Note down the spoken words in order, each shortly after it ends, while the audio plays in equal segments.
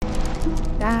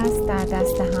دست در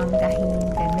دست هم دهیم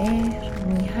به مهر،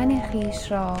 میهن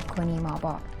خویش را کنیم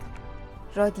آباد.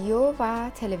 رادیو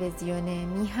و تلویزیون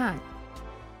میهن.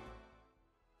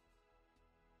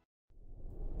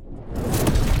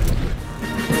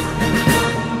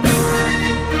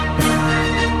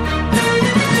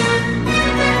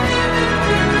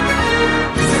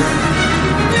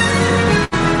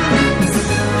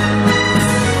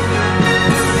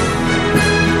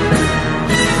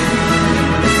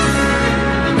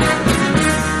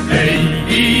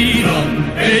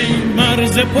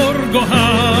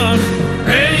 پرگوهر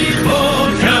ای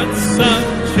خاکت سر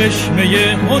چشمه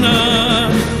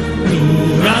هنر،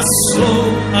 دور از تو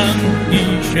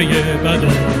اندیشه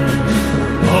بدا،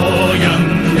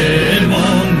 آینده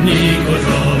مانی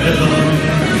کجا بدان.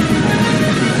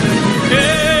 ای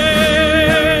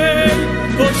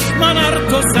دشمن ار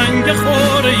تو سنگ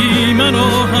خواره ای من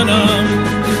آهنم،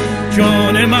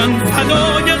 جان من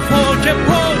فدای خاک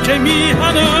پاک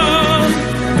میهنم.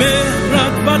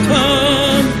 مهرت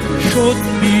وطن شد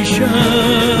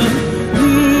بیشم،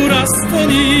 دور از تو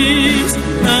نیست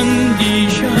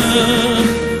اندیشم.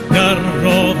 در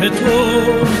راه تو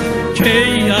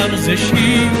کی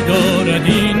ارزشی دارد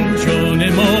این جان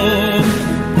ما،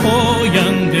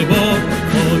 پاینده با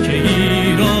خاک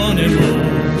ایران ما.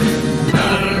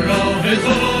 در راه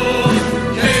تو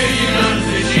کی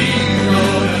ارزشی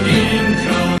دارد این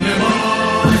جان ما،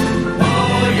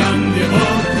 پاینده با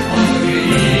خاک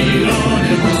ایران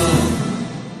ما.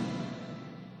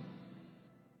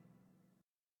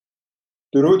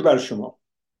 درود بر شما.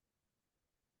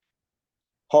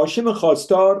 هاشم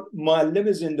خواستار،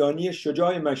 معلم زندانی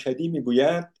شجاع مشهدی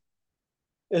میگوید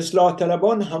اصلاح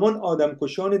طلبان همان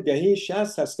آدمکشان دهه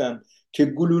 60 هستند که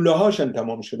گلوله هاشان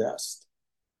تمام شده است.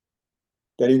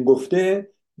 در این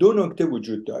گفته دو نکته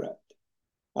وجود دارد.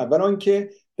 اول آنکه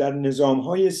در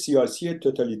نظام‌های سیاسی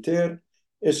توتالیتر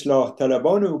اصلاح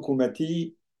طلبان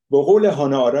حکومتی به قول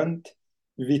هانا آرنت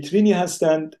ویترینی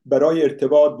هستند برای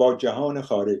ارتباط با جهان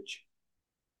خارج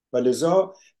و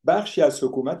لذا بخشی از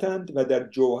حکومتند و در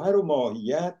جوهر و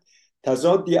ماهیت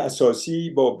تضادی اساسی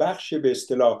با بخش به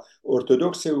اصطلاح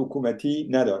ارتدوکس حکومتی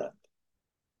ندارند.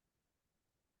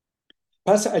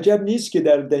 پس عجب نیست که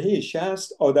در دهه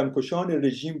 60 آدمکشان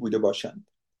رژیم بوده باشند.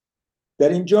 در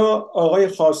اینجا آقای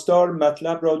خواستار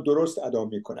مطلب را درست ادا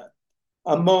می کند.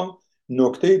 اما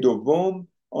نکته دوم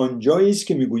آنجایی است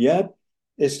که میگوید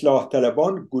اصلاح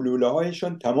طلبان گلوله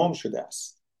هایشان تمام شده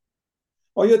است.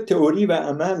 آیا تئوری و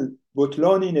عمل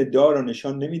بطلان این ادعا را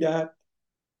نشان نمی‌دهد؟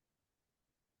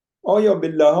 آیا به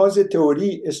لحاظ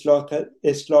تئوری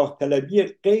اصلاح طلبی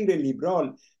غیر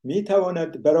لیبرال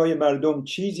می‌تواند برای مردم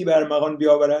چیزی برمغان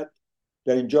بیاورد؟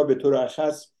 در اینجا به طور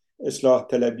اخص اصلاح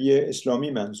طلبی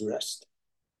اسلامی منظور است.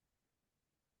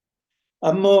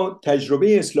 اما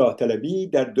تجربه اصلاح طلبی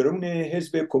در درون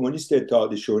حزب کمونیست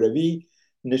اتحاد شوروی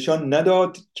نشان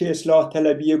نداد که اصلاح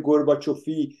طلبی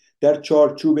گورباچوفی در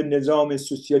چارچوب نظام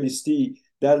سوسیالیستی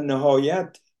در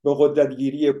نهایت به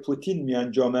قدرتگیری پوتین می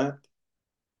انجامد؟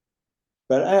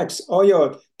 برعکس،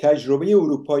 آیا تجربه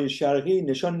اروپای شرقی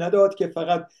نشان نداد که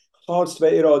فقط خواست و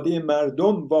اراده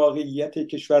مردم واقعیت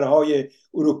کشورهای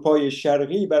اروپای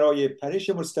شرقی برای پرش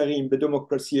مستقیم به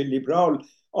دموکراسی لیبرال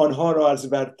آنها را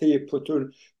از ورطه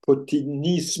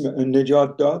پوتینیسم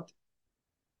نجات داد؟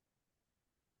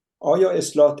 آیا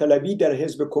اصلاح طلبی در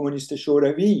حزب کمونیست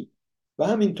شوروی و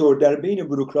همینطور در بین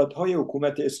بوروکرات‌های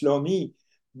حکومت اسلامی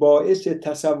باعث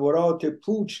تصورات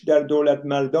پوچ در دولت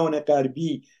مردان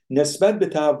غربی نسبت به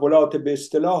تحولات به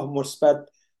اصطلاح مثبت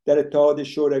در اتحاد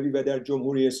شوروی و در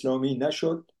جمهوری اسلامی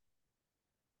نشد؟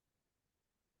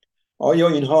 آیا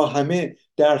اینها همه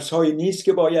درس‌هایی نیست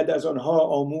که باید از آنها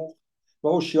آموخت و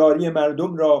هوشیاری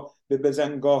مردم را به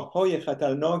بزنگاه‌های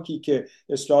خطرناکی که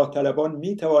اصلاح طلبان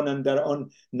می‌توانند در آن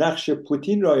نقش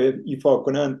پوتین را ایفا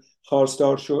کنند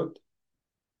خواستار شد؟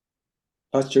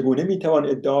 پس چگونه میتوان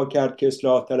ادعا کرد که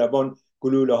اصلاح طلبان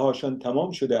گلوله هاشان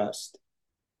تمام شده است؟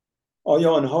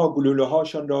 آیا آنها گلوله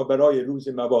هاشان را برای روز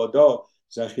مبادا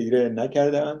ذخیره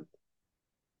نکردند؟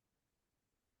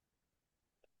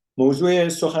 موضوع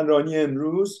سخنرانی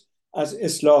امروز از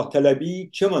اصلاح طلبی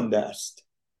چه مانده است؟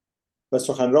 و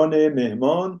سخنران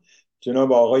مهمان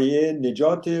جناب آقای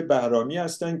نجات بهرامی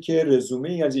هستند که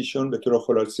رزومه از ایشان به طور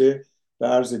خلاصه به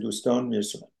عرض دوستان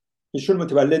میرسونم. ایشون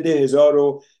متولد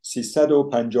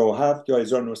 1357 یا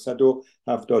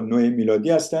 1979 میلادی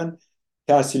هستند.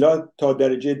 تحصیلات تا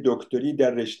درجه دکتری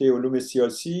در رشته علوم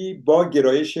سیاسی با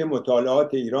گرایش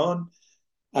مطالعات ایران،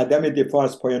 عدم دفاع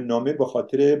از پایان نامه به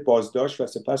خاطر بازداشت و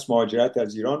سپس مهاجرت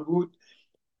از ایران بود.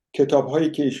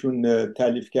 کتاب‌هایی که ایشون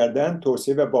تالیف کردن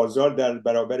توسعه و بازار در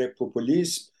برابر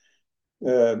پوپولیسم،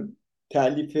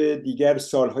 تألیف دیگر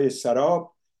سالهای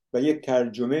سراب و یک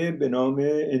ترجمه به نام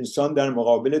انسان در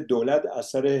مقابل دولت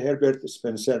اثر هربرت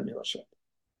اسپنسر می باشد.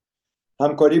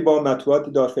 همکاری با مطبوعات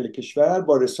داخل کشور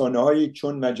با رسانه‌هایی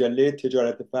چون مجله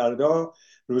تجارت فردا،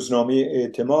 روزنامه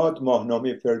اعتماد،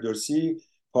 ماهنامه فردوسی،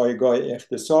 پایگاه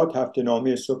اقتصاد،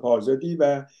 هفته‌نامه صبح آزادی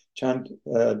و چند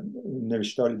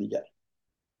نوشتار دیگر.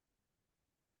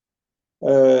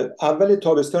 اول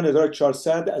تابستان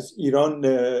 1400 از ایران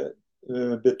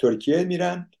به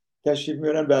ترکیه تشریف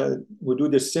میبرن و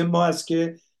حدود 3 ماه است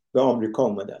که به آمریکا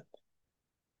اومدن.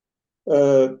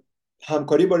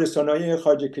 همکاری با رسانه‌های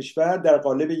خارج کشور در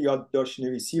قالب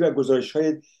یادداشت‌نویسی و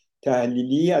گزارش‌های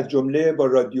تحلیلی از جمله با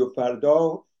رادیو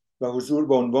فردا و حضور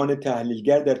به عنوان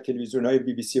تحلیلگر در تلویزیون‌های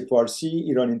BBC فارسی،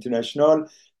 ایران اینترنشنال،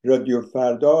 رادیو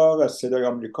فردا و صدای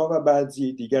آمریکا و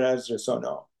بعضی دیگر از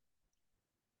رسانه‌ها.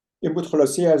 این بود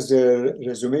خلاصی از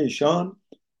رزومه ایشان.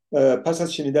 پس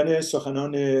از شنیدن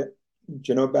سخنان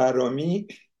جناب بهرامی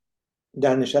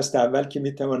در نشست اول که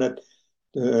میتواند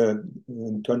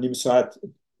تا نیم ساعت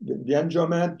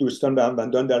بیانجامد، دوستان و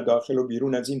هموندان در داخل و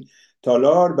بیرون از این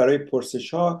تالار برای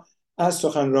پرسش‌ها از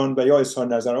سخنران و یا اظهار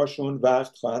نظرهاشون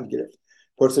وقت خواهند گرفت.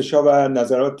 پرسش‌ها و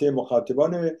نظرات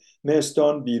مخاطبان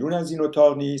مهستان بیرون از این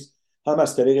اتاق نیز هم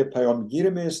از طریق پیامگیر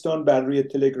مهستان بر روی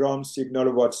تلگرام، سیگنال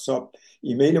و واتساپ،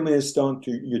 ایمیل مهستان،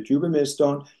 تو یوتیوب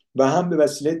مهستان و هم به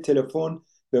وسیله تلفن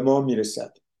به ما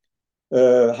میرسد.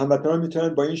 هموطنان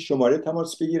میتونن با این شماره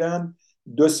تماس بگیرن: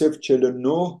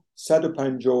 2049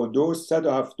 152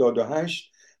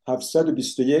 178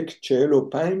 721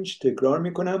 45. تکرار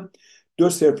میکنم: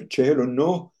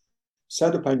 2049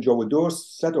 152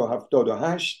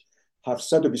 178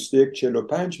 721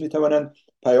 45. میتوانند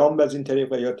پیام از این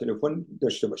طریق و یا تلفن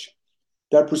داشته باشند.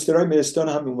 در پوسترهای مهستان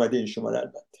هم اومده این شماره.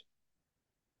 البته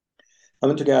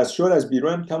همونطور که از شد از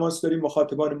بیرون هم تماس داریم.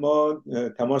 مخاطبان ما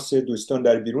تماس دوستان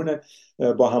در بیرون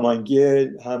با هماهنگی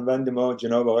هموند ما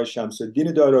جناب آقای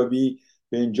شمس‌الدین دارابی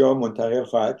به اینجا منتقل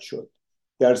خواهد شد.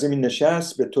 در ضمن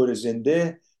نشست به طور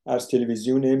زنده از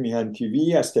تلویزیون میهن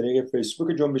تیوی، از طریق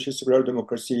فیسبوک جنبش سکولار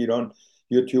دموکراسی ایران،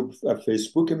 یوتیوب و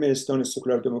فیسبوک مهستان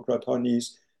سکولار دموکرات ها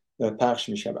نیز پخش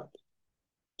می شود.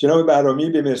 جناب بهرامی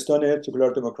به مهستان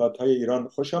سکولار دموکرات های ایران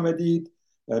خوش آمدید.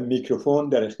 میکروفون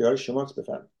در اختیار شماست،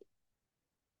 بفرمایید.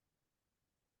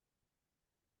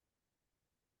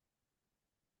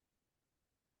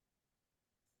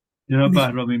 جناب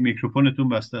بهرامی میکروفونتون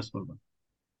بسته است. قربان.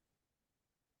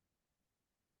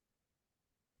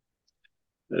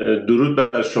 درود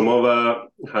بر شما و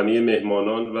همه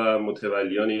مهمانان و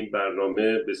متولیان این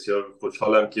برنامه. بسیار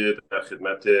خوشحالم که در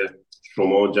خدمت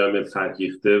شما جمع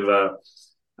فرهیخته و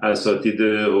اساتید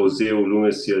حوزه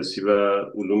علوم سیاسی و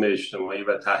علوم اجتماعی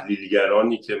و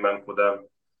تحلیلگرانی که من خودم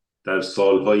در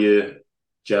سالهای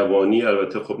جوانی،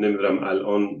 البته خب نمیدونم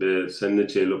الان به سن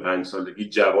 45 سالگی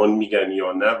جوان میگن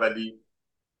یا نه، ولی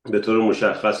به طور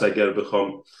مشخص اگر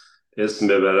بخوام اسم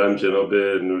ببرم جناب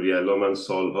نوری‌الله، من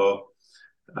سالها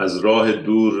از راه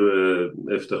دور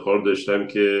افتخار داشتم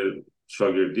که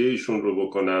شاگردی ایشون رو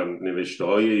بکنم، نوشته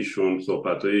های ایشون،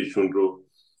 صحبت های ایشون رو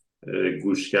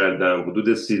گوش کردم.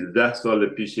 حدود 13 سال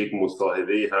پیش یک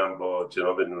مصاحبه هم با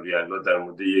جناب نوری‌الله در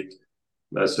مورد یک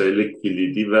مسائل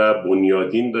کلیدی و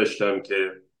بنیادین داشتم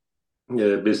که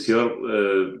بسیار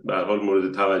به هر حال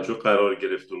مورد توجه قرار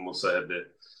گرفت اون مصاحبه.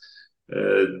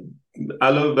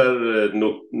 علاوه بر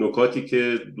نکاتی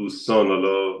که دوستان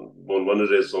حالا به عنوان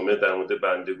رزومه در مورد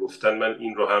بنده گفتن، من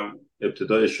این رو هم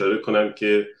ابتدا اشاره کنم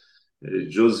که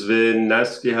جزو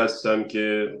نسلی هستم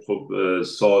که خب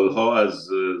سالها از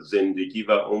زندگی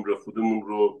و عمر خودمون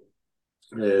رو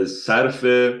صرف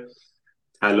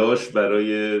تلاش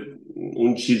برای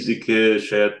اون چیزی که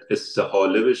شاید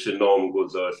استحاله بشه نام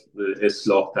گذاشت،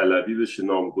 اصلاح طلبی بشه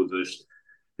نام گذاشت،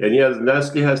 یعنی از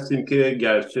نسلی هستیم که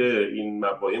گرچه این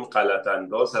مفاهیم غلط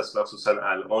انداز هست، مخصوصا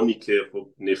الانی که خب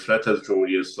نفرت از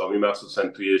جمهوری اسلامی مخصوصا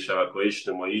توی شبکه‌های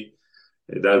اجتماعی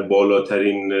در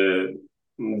بالاترین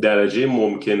درجه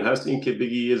ممکن هست، این که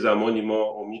بگی یه زمانی ما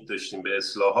امید داشتیم به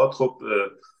اصلاحات، خب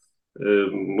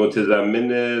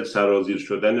متضمن سرازیر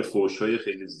شدن فحش‌های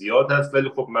خیلی زیاد هست. ولی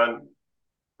خب من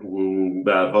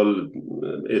به هر حال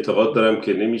اعتقاد دارم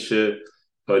که نمیشه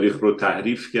تاریخ رو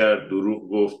تحریف کرد، دروغ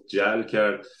گفت، جعل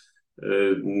کرد.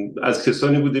 از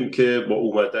کسانی بودیم که با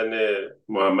اومدن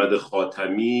محمد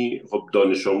خاتمی خب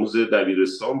دانش آموز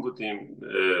دبیرستان بودیم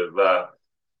و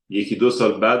 1-2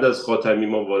 سال بعد از خاتمی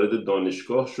ما وارد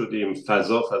دانشگاه شدیم.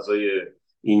 فضای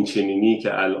این چنینی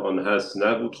که الان هست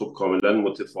نبود، خب کاملا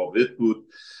متفاوت بود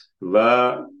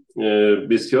و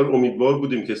بسیار امیدوار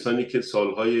بودیم کسانی که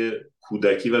سالهای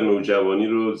کودکی و نوجوانی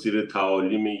رو زیر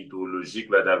تعالیم ایدئولوژیک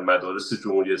و در مدارس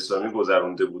جمهوری اسلامی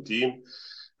گذرانده بودیم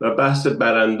و بحث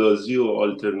براندازی و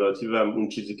آلترناتیو هم اون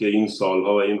چیزی که این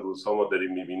سالها و این روزها ما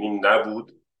داریم میبینیم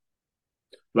نبود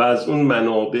و از اون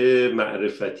منابع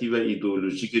معرفتی و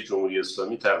ایدئولوژیک جمهوری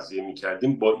اسلامی تغذیه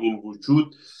میکردیم. با این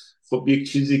وجود خب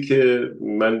یک چیزی که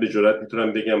من به جرات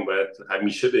میتونم بگم باید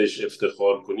همیشه بهش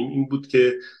افتخار کنیم این بود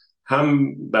که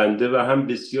هم بنده و هم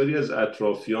بسیاری از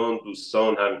اطرافیان،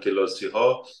 دوستان، همکلاسی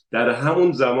ها در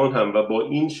همون زمان هم و با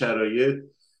این شرایط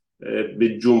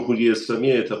به جمهوری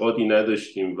اسلامی اعتقادی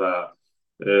نداشتیم و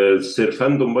صرفا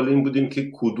دنبال این بودیم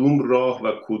که کدوم راه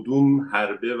و کدوم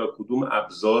حربه و کدوم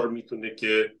ابزار میتونه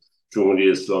که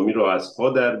جمهوری اسلامی رو از پا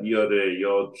در بیاره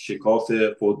یا شکاف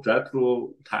قدرت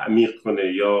رو تعمیق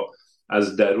کنه یا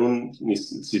از درون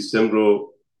سیستم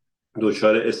رو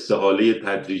دچار استحاله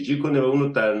تدریجی کنه و اونو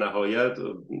در نهایت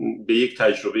به یک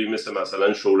تجربه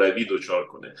مثلا شوروی دچار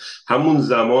کنه. همون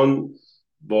زمان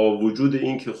با وجود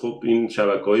این که خب این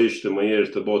شبکه‌های اجتماعی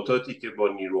ارتباطاتی که با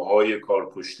نیروهای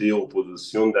کارکشته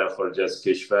اپوزیسیون در خارج از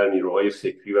کشور، نیروهای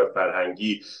فکری و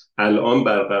فرهنگی الان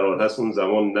برقرار هست، اون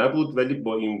زمان نبود. ولی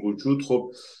با این وجود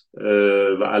خب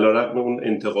و علیرغم اون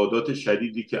انتقادات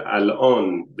شدیدی که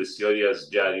الان بسیاری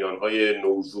از جریان‌های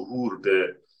نوظهور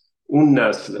به اون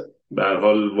نسل به هر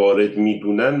حال وارد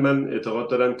میدونن، من اعتقاد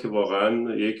دارم که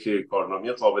واقعا یک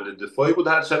کارنامه قابل دفاعی بود.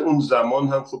 هرچند اون زمان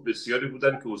هم خب بسیاری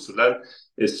بودن که اصولا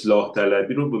اصلاح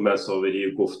طلبی رو به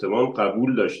مثابه گفتمان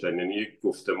قبول داشتن، یعنی یک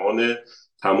گفتمان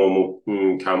تمام و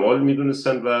کمال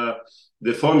میدونستن و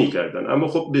دفاع میکردن. اما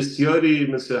خب بسیاری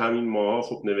مثل همین ماها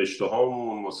خب نوشته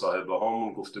هامون، مصاحبه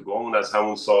هامون، گفتگوهامون از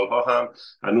همون سالها هم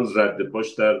هنوز رد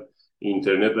پاش در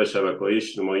اینترنت و شبکه‌های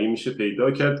اجتماعی میشه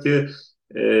پیدا کرد که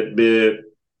به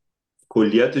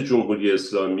کلیت جمهوری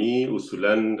اسلامی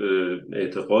اصولا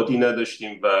اعتقادی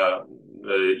نداشتیم و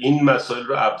این مسائل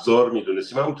رو ابزار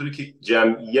میدونستیم. همونطوری که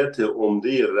جمعیت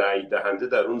عمده رأی دهنده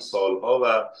در اون سالها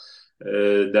و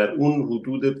در اون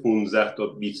حدود 15 تا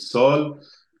 20 سال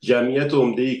جمعیت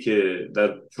عمده‌ای که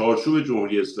در چارچوب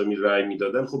جمهوری اسلامی رأی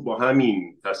میدادن خب با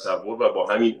همین تصور و با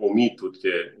همین امید بود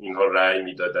که اینها رأی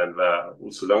میدادن و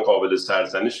اصولا قابل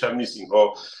سرزنش هم نیست.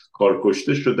 اینها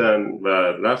کارکشته شدن و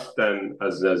رفتن،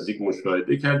 از نزدیک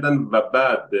مشاهده کردن و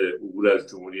بعد به عبور از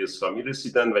جمهوری اسلامی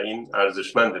رسیدن و این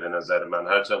ارزشمنده به نظر من،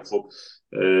 هرچند خب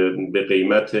به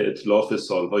قیمت اتلاف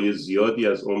سالهای زیادی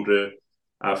از عمر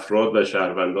افراد و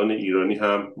شهروندان ایرانی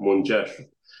هم منجر شد.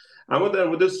 اما در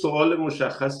مورد سوال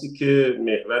مشخصی که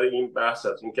محور این بحث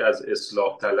است، این که از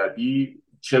اصلاح طلبی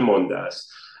چه مانده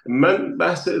است، من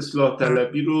بحث اصلاح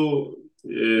طلبی رو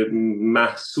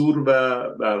محصور و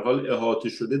به هر حال احاطه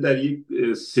شده در یک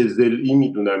سه ضلعی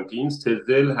میدونم که این سه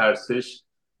ضلع هر سه‌اش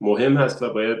مهم هست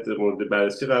و باید مورد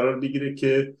بررسی قرار بگیره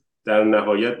که در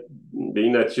نهایت به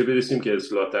این نتیجه برسیم که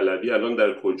اصلاح طلبی الان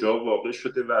در کجا واقع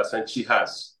شده و اصلا چی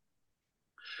هست.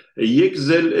 یک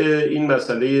ضلع این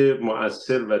مسئله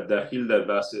مؤثر و دخیل در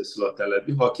بحث اصلاح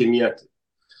طلبی حاکمیت،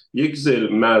 یک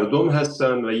ضلع مردم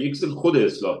هستن و یک ضلع خود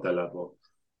اصلاح طلبها.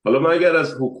 حالا ما اگر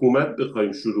از حکومت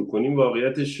بخوایم شروع کنیم،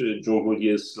 واقعیتش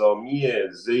جمهوری اسلامی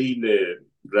ذیل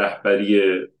رهبری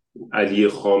علی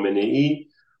خامنه ای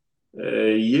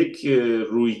یک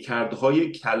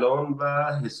رویکردهای کلان و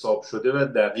حساب شده و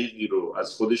دقیقی رو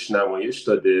از خودش نمایش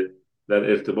داده در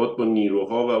ارتباط با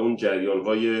نیروها و اون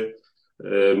جریانهای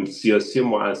سیاسی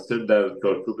مؤثر در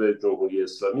چارچوب جمهوری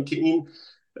اسلامی که این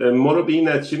ما رو به این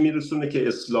نتیجه میرسونه که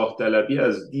اصلاح طلبی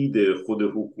از دید خود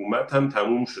حکومت هم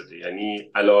تموم شده.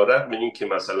 یعنی علیرغم این که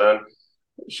مثلا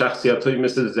شخصیت‌هایی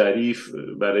مثل ظریف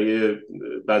برای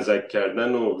بزک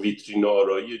کردن و ویترین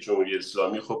آرایی جمهوری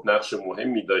اسلامی خب نقش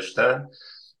مهمی داشتن،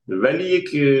 ولی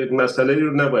یک مسئله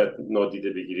رو نباید نادیده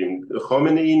بگیریم.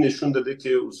 خامنه ای نشون داده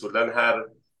که اصولا هر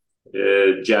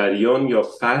جریان یا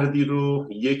فردی رو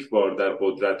یک بار در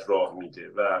قدرت راه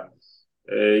میده و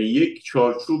یک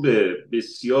چارچوب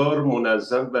بسیار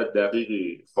منظم و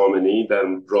دقیقی خامنه‌ای در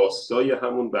راستای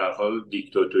همون به هر حال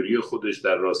دیکتاتوری خودش،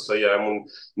 در راستای همون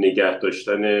نگه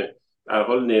داشتن به هر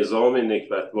حال نظام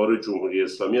نکبتبار جمهوری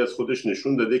اسلامی از خودش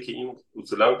نشون داده که این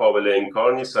اصولا قابل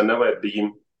انکار نیست و نباید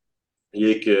بگیم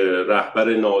یک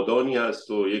رهبر نادانی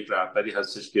هست و یک رهبری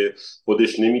هستش که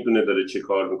خودش نمیدونه داره چه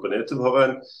کار میکنه.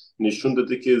 اتفاقا نشون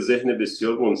داده که ذهن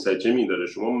بسیار منسجمی داره.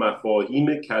 شما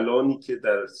مفاهیم کلانی که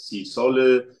در 30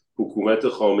 سال حکومت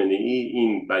خامنه ای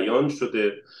این بیان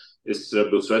شده،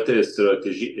 به صورت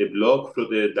استراتژی ابلاغ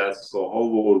شده، دستگاه ها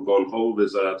و ارگان ها و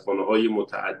وزارتخانه های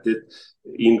متعدد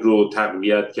این رو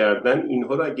تقویت کردن.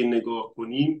 اینها رو اگه نگاه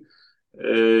کنیم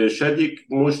شاید یک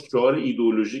مشت شعار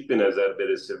ایدئولوژیک به نظر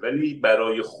برسه، ولی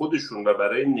برای خودشون و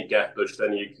برای نگه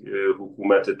داشتن یک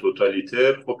حکومت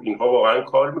توتالیتر خب اینها واقعا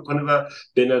کار میکنه و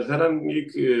به نظرم یک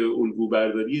الگو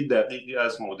برداری دقیقی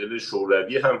از مدل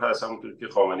شوروی هم هست، همونطور که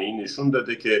خامنه‌ای نشون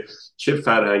داده که چه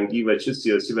فرهنگی و چه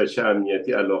سیاسی و چه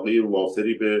امنیتی علاقه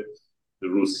وافری به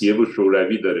روسیه و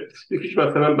شوروی داره. یکیش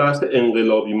مثلا بحث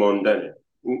انقلابی ماندنه.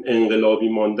 این انقلابی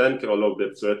ماندن که حالا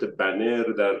به صورت بنر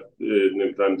در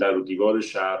نمیدونم در و دیوار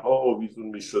شهرها آویزون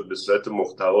میشد، به صورت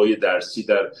محتوای درسی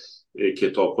در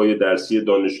کتاب‌های درسی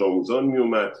دانش آموزان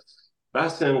میومد.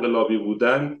 بحث انقلابی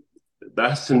بودن،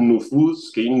 بحث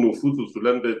نفوذ که این نفوذ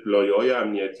اصولا به لایه‌های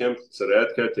امنیتی هم سرایت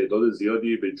کرد، تعداد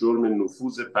زیادی به جرم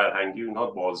نفوذ فرهنگی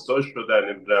اینها بازداشت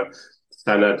شدن. نمیدونم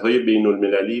سندهای بین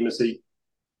المللی مثل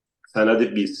سند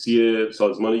 20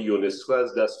 سازمان یونسکو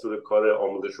از دستور کار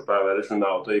آموزش و پرورش و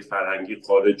نهادهای فرهنگی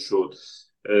خارج شد.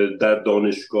 در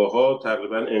دانشگاه‌ها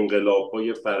تقریبا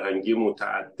انقلاب‌های فرهنگی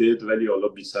متعدد ولی حالا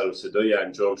بی سر و صدایی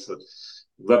انجام شد.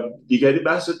 و دیگری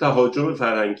بحث تهاجم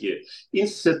فرهنگیه. این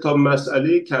سه تا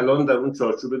مسئله کلان در اون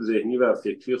چارچوب ذهنی و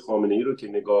فکری خامنه‌ای رو که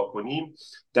نگاه کنیم،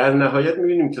 در نهایت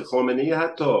می‌بینیم که خامنه‌ای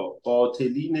حتی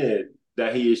قاتلین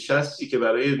دهه 60 که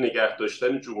برای نگه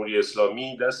داشتن جمهوری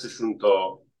اسلامی دستشون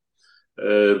تا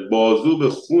بازو به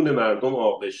خون مردم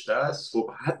آغشته است، خب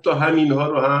حتی همینها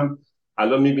رو هم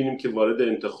الان میبینیم که وارد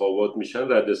انتخابات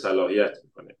میشن رد صلاحیت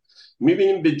میکنه.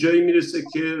 میبینیم به جایی میرسه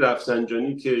که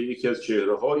رفسنجانی که یکی از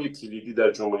چهره‌های کلیدی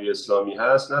در جمهوری اسلامی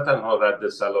هست نه تنها رد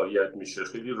صلاحیت میشه،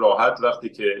 خیلی راحت وقتی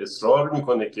که اصرار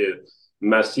میکنه که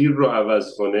مسیر رو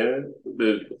عوض کنه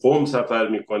به قم سفر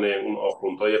میکنه، اون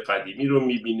آخوندهای قدیمی رو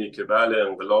میبینه که بله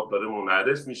انقلاب داره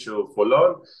منعرف میشه و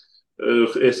فلان،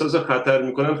 احساس خطر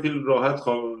میکنن، خیلی راحت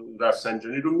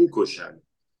رفسنجانی رو میکشن.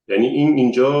 یعنی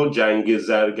اینجا جنگ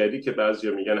زرگری که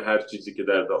بعضیا میگن هر چیزی که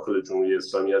در داخل جمهوری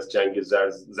اسلامی از جنگ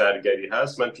زرگری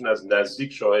هست، من چون از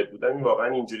نزدیک شاهد بودم این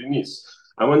واقعا اینجوری نیست.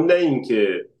 اما نه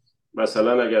اینکه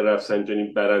مثلا اگر رفسنجانی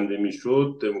برنده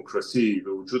میشد دموکراسی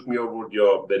به وجود می آورد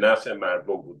یا به نفع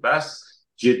مردم بود. بس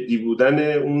جدی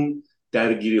بودن اون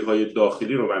درگیری های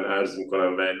داخلی رو من عرض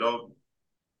میکنم، و الا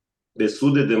به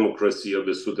سود دموکراسی یا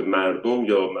به سود مردم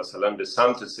یا مثلا به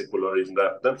سمت سکولاریسم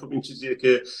رفتن، خب این چیزیه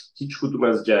که هیچ کدوم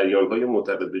از جریان‌های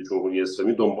مرتبط به جمهوری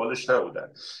اسلامی دنبالش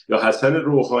نبودن. یا حسن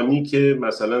روحانی که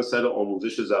مثلا سر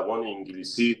آموزش زبان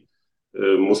انگلیسی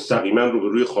مستقیما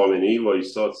روبروی خامنه‌ای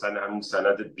وایساد، همون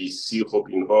سند 20، خب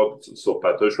اینها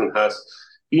صحبتاشون هست.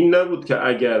 این نبود که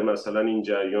اگر مثلا این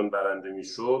جریان برنده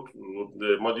میشد،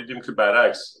 ما دیدیم که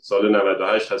برعکس سال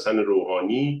 98 حسن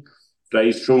روحانی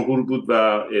رئیس جمهور بود و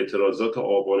اعتراضات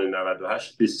آبان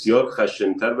 98 بسیار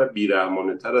خشن‌تر و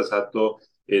بیرحمانه‌تر از حتی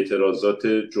اعتراضات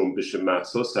جنبش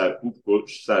مهسا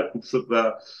سرکوب شد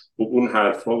و اون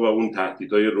حرفا و اون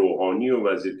تهدیدهای روحانی و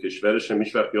وزیر کشورش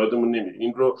هیچ وقت یادمون نمیره.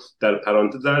 این رو در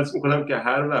پرانتز عرض میکنم که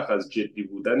هر وقت از جدی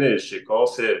بودن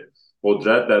شکاف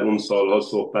قدرت در اون سالها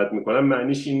صحبت میکنم،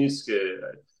 معنیش این نیست که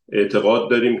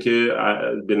اعتقاد داریم که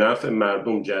به نفع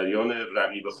مردم جریان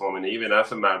رقیب خامنه‌ای به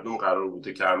نفع مردم قرار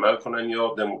بوده که عمل کنن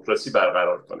یا دموکراسی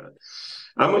برقرار کنن.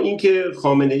 اما اینکه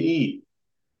خامنه‌ای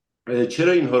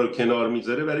چرا اینها رو کنار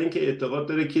میذاره؟ برای اینکه اعتقاد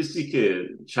داره کسی که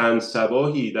چند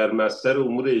صباحی در مصدر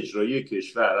امور اجرایی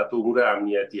کشور، حتی امور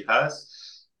امنیتی هست،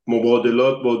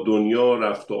 مبادلات با دنیا،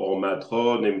 رفت و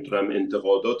آمدها، نمیتونم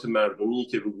انتقادات مردمی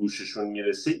که رو گوششون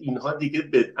میرسه، اینها دیگه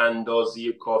به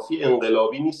اندازه کافی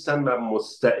انقلابی نیستن و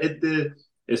مستعد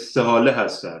استحاله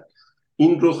هستن.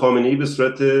 این رو خامنه‌ای به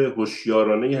صورت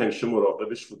هوشیارانه همیشه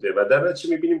مراقبش بوده و در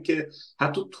نتیجه می‌بینیم که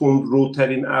حتی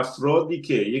تندروترین افرادی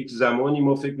که یک زمانی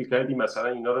ما فکر می‌کردیم مثلا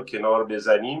اینا رو کنار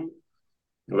بزنیم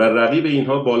و رقیب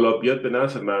اینها بالا بیاد به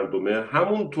نفع مردمه،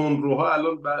 همون تندروها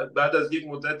الان بعد از یک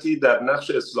مدتی در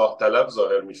نقش اصلاح طلب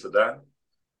ظاهر می‌شدن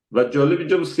و جالب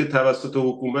اینجا بود که توسط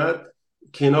حکومت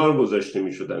کنار گذاشته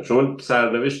می‌شدن. شما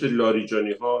سرنوشت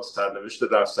لاریجانی‌ها، سرنوشت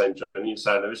رفسنجانی،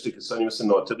 سرنوشت کسانی مثل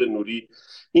ناطق نوری،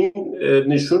 این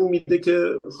نشون میده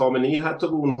که خامنه‌ای حتی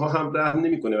به اونها هم رحم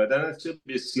نمی‌کنه و در نتیجه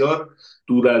بسیار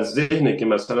دور از ذهنه که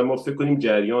مثلا ما فکر کنیم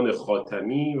جریان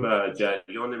خاتمی و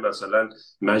جریان مثلا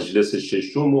مجلس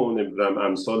ششم و نمیدونم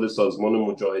امثال سازمان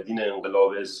مجاهدین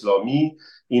انقلاب اسلامی،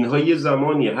 اینها یه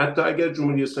زمانی حتی اگر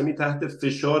جمهوری اسلامی تحت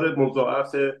فشار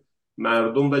مضاعف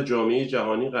مردم و جامعه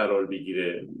جهانی قرار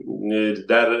بگیره،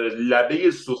 در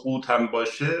لبه سقوط هم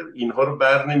باشه، اینها رو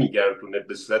بر نمیگردونه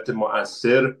به صورت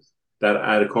مؤثر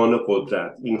در ارکان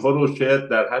قدرت. اینها رو شاید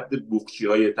در حد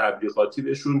بوقچی‌های تبلیغاتی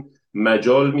بهشون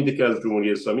مجال میده که از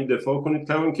جمهوری اسلامی دفاع کنید،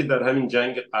 کما که در همین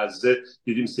جنگ غزه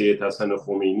دیدیم سید حسن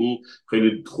خمینی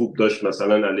خیلی خوب داشت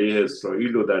مثلا علیه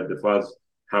اسرائیل و در دفاع از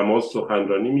حماس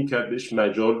سخنرانی میکرد، بهش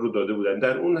مجال رو داده بودن.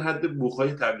 در اون حد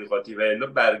بوخ‌های تبلیغاتی و الا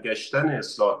برگشتن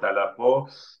اصلاح طلب‌ها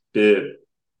به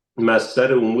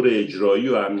مصدر امور اجرایی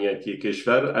و امنیتی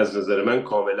کشور از نظر من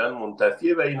کاملا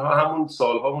منتفیه و اینها همون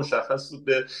سالها مشخص بود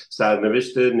به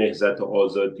سرنوشت نهضت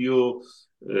آزادی و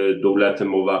دولت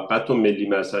موقت و ملی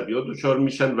مذهبی ها دچار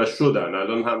میشن و شدن.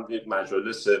 الان هم یک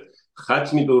مجالس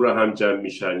ختمی دوره هم جمع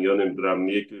میشن یا نمیدونم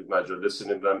یک مجالس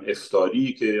نمیدونم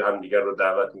افطاری که هم دیگر رو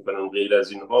دعوت میکنن. غیر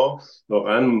از اینها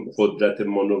واقعا قدرت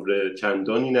مانور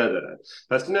چندانی ندارن.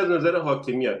 پس این از نظر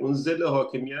حاکمیت، اون ظل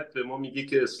حاکمیت به ما میگه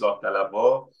که اصلاح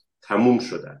طلب‌ها تموم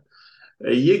شدن.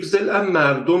 یک ظل هم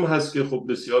مردم هست که خب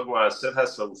بسیار مؤثر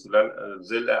هست و اصولا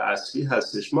ظل اصلی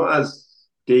هستش. ما از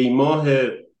دیماه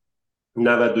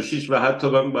 96 و حتی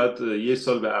من باید یک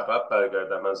سال به عقب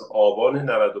برگردم، از آبان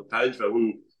 95 و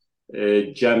اون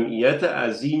جمعیت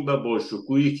عظیم و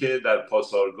باشکوهی که در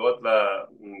پاسارگاد و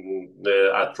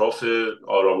اطراف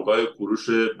آرامگاه کوروش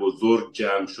بزرگ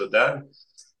جمع شدن،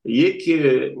 یک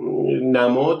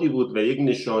نمادی بود و یک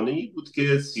نشانه‌ای بود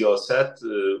که سیاست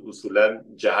اصولا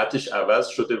جهتش عوض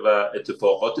شده و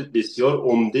اتفاقات بسیار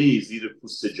عمده‌ای زیر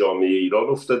پوست جامعه ایران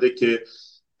افتاده که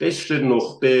قشر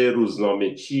نخبه،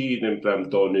 روزنامه‌چی، نمیدونم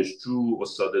دانشجو،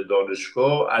 استاد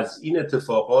دانشگاه از این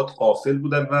اتفاقات غافل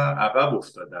بودن و عقب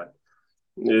افتادن.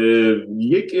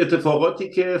 یک اتفاقاتی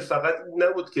که فقط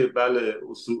نبود که بله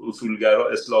اصولگرا،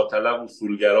 اصلاح طلب،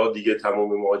 اصولگرا دیگه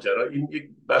تمام ماجرا، این یک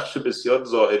بخش بسیار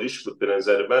ظاهریش بود. به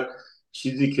نظر من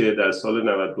چیزی که در سال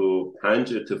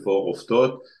 95 اتفاق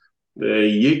افتاد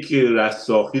یک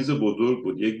رستاخیز بزرگ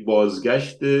بود، یک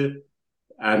بازگشت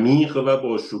عمیق و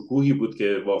با شکوهی بود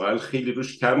که واقعا خیلی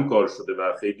روش کم کار شده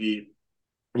و خیلی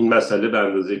این مسئله به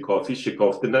اندازه کافی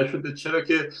شکافته نشده، چرا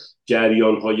که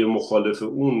جریان‌های مخالف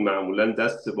اون معمولا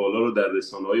دست بالا رو در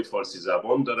رسانه‌های فارسی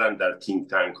زبان دارن، در تینک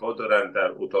تانک‌ها دارن،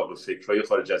 در اتاق فکرهای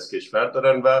خارج از کشور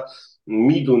دارن و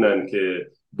میدونن که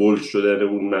بولد شدن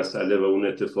اون مسئله و اون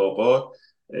اتفاقات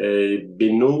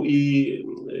به نوعی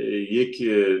یک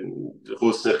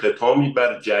حسن ختامی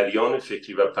بر جریان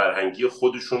فکری و فرهنگی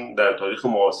خودشون در تاریخ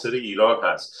معاصر ایران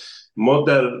هست. ما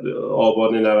در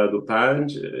آبان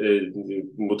 95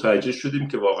 متوجه شدیم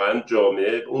که واقعا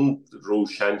جامعه اون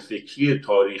روشنفکری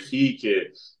تاریخی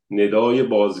که ندای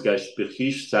بازگشت به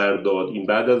خویش سر داد، این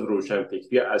بعد از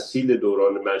روشنفکری اصیل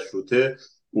دوران مشروطه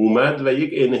اومد و یک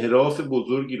انحراف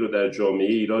بزرگی رو در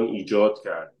جامعه ایران ایجاد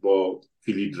کرد با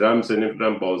کلید رمز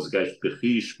نمیدونم بازگشت به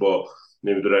خویش، با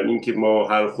نمیدونم این که ما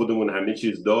هر خودمون همه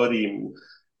چیز داریم.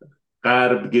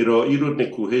 غرب گرایی رو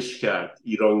نکوهش کرد،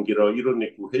 ایران گرایی رو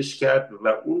نکوهش کرد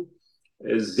و اون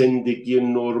زندگی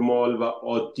نرمال و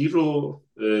عادی رو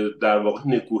در واقع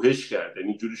نکوهش کرد.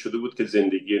 یعنی جوری شده بود که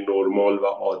زندگی نرمال و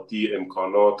عادی،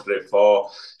 امکانات،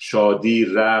 رفاه، شادی،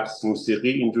 رقص، موسیقی،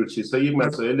 اینجور چیزها یک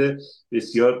مسائل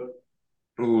بسیار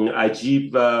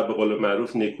عجیب و به قول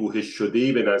معروف نکوهش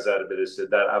شده‌ای به نظر برسه.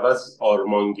 در عوض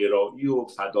آرمانگرایی و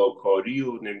فداکاری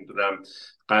و نمیدونم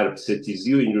غرب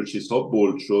ستیزی و اینجور چیزها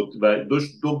بولد شد و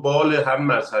دو بال هم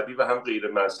مذهبی و هم غیر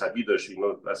مذهبی داشت.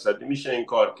 اینو اصلا نمیشه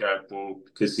انکار کرد.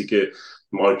 کسی که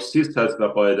مارکسیست هست و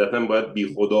قاعدتا باید بی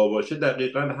خدا باشه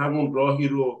دقیقا همون راهی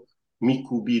رو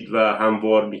میکوبید و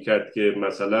هموار میکرد که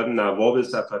مثلا نواب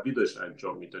صفوی داشت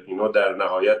انجام میداد. اینا در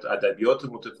نهایت ادبیات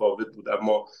متفاوت بود،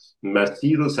 اما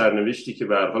مسیر و سرنوشتی که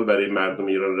به هر حال برای مردم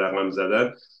ایران رقم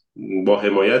زدن با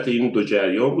حمایت این دو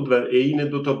جریان بود و عین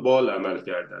دو تا بال عمل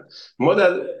کردن. ما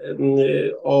در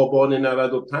آبان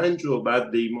 95 و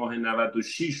بعد دیماه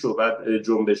 96 و بعد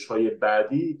جنبش‌های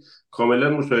بعدی کاملا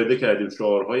مشاهده کردیم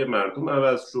شعارهای مردم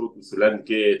عوض شد. اصولا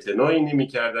که اعتنایی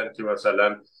نمی‌کردن که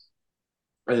مثلا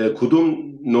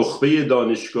کدوم نخبه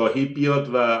دانشگاهی بیاد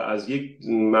و از یک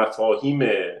مفاهیم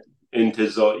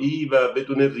انتزاعی و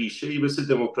بدون ریشه‌ای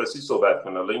مثل دموکراسی صحبت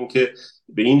کنه. حالا اینکه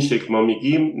به این شکل ما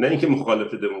میگیم نه اینکه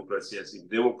مخالف دموکراسی هستیم،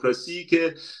 دموکراسی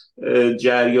که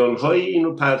جریان‌های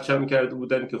اینو پرچم کرده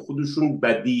بودن که خودشون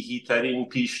بدیهی ترین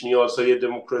پیش نیازهای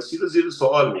دموکراسی رو زیر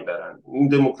سوال میبرن. این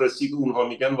دموکراسی که اونها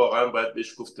میگن واقعا باید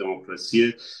بهش گفت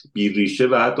دموکراسی بی ریشه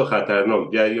و حتی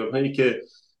خطرناک. جریان‌هایی که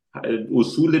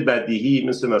اصول بدیهی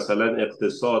مثلا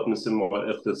اقتصاد، مثل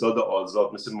اقتصاد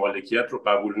آزاد، مثل مالکیت رو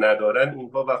قبول ندارن،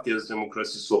 اینها وقتی از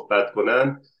دموکراسی صحبت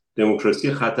کنن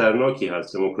دموکراسی خطرناکی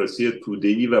هست، دموکراسی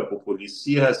توده‌ای و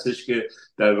پوپولیستی هستش که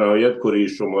در نهایت کره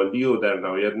شمالی و در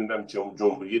نهایت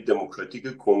جمهوری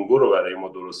دموکراتیک کنگو رو برای ما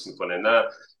درست میکنه، نه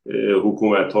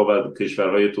حکومت‌ها و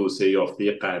کشورهای توسعه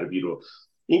یافته غربی رو.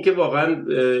 این که واقعا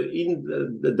این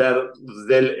در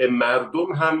ضلع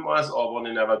مردم هم ما از آبان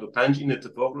 95 این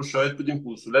اتفاق رو شاهد بودیم که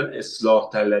اصولا اصلاح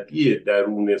طلبی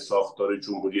درون ساختار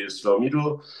جمهوری اسلامی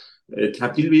رو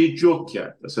تبدیل به یک جوک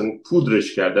کرد، اصلا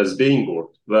پودرش کرد، از بین برد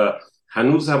و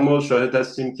هنوز هم ما شاهد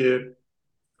هستیم که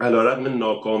علیرغم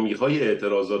ناکامی‌های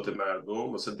اعتراضات مردم،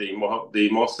 مثلا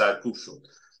دیماه سرکوب شد،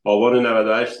 آبان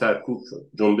 98 سرکوب شد،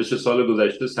 جنبش سال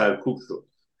گذشته سرکوب شد،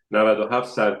 97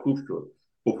 سرکوب شد،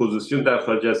 اپوزیسیون در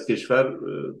خارج از کشور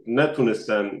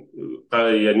نتونستن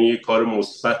یعنی کار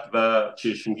مثبت و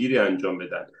چشمگیری انجام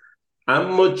بدن.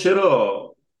 اما چرا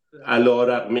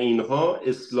علیرغم اینها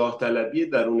اصلاح طلبی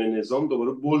درون نظام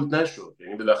دوباره بولد نشد؟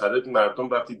 یعنی بالاخره مردم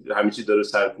وقتی همه چی داره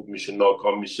سرکوب میشه،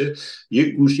 ناکام میشه،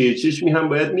 یک گوشه چشمی هم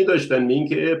باید میداشتن به این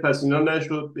که پس اینا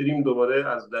نشد، بریم دوباره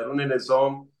از درون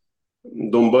نظام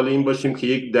دنبال این باشیم که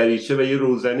یک دریچه و یک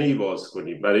روزنه‌ای باز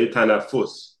کنیم برای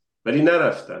تنفس، ولی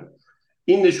نرفتن.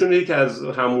 این نشونه که از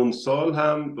همون سال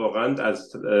هم واقعا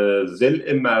از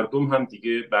ضلع مردم هم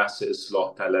دیگه بحث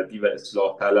اصلاح طلبی و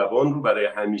اصلاح طلبان رو برای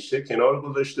همیشه کنار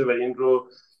گذاشته و این رو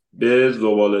به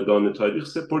زباله‌دان تاریخ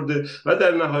سپرده و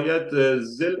در نهایت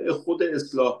ضلع خود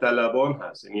اصلاح طلبان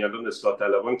هست. یعنی الان اصلاح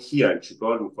طلبان کیان،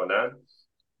 چیکار میکنن؟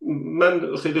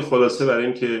 من خیلی خلاصه برای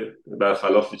این که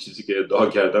برخلاف چیزی که ادعا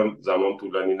کردم زمان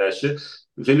طولانی نشه،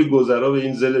 خیلی گذرا به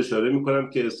این ضلع اشاره میکنم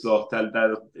که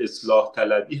در اصلاح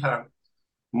طلبی هم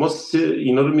ما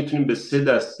اینا رو میتونیم به 3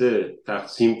 دسته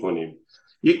تقسیم کنیم.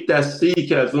 یک دسته ای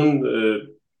که از اون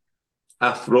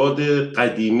افراد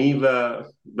قدیمی و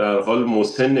به هر حال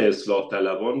مسن اصلاح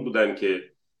طلبان بودن که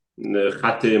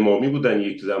خط امامی بودن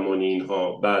یک زمانی،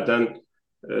 اینها بعداً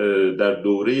در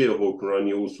دوره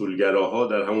حکمرانی اصولگراها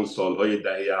در همون سالهای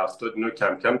دهه 70 اینا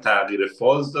کم کم تغییر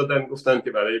فاز دادن، گفتن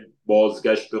که برای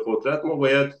بازگشت به قدرت ما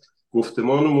باید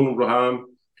گفتمانمون رو هم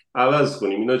عوض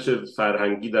کنیم. اینا چه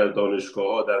فرهنگی در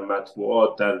دانشگاه‌ها، در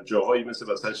مطبوعات، در جاهایی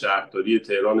مثل مثلا شهرداری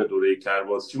تهران دوره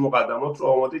کرباسچی مقدمات رو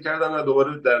آماده کردن و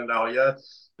دوباره در نهایت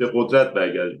به قدرت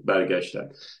برگشتن.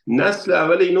 نسل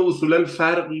اول اینا اصولا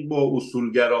فرقی با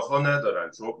اصولگراها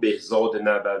ندارن. شما بهزاد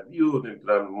نبوی و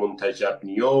نمیدونم منتجب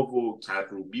نیا و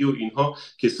کروبی و اینها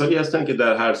کسانی هستن که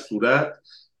در هر صورت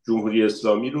جمهوری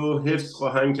اسلامی رو حفظ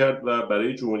خواهند کرد و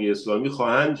برای جمهوری اسلامی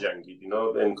خواهند جنگید.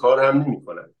 اینا انکار هم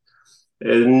نمی‌کنن.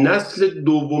 نسل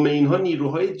دوم اینها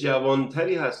نیروهای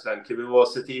جوانتری هستند که به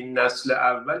واسطه این نسل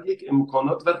اول یک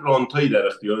امکانات و رانتایی در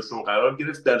اختیارشون قرار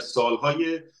گرفت در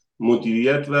سالهای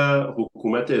مدیریت و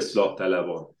حکومت اصلاح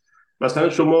طلبان. مثلا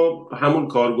شما همون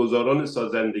کارگزاران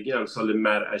سازندگی امثال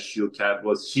مرعشی و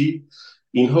کرباسچی،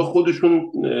 اینها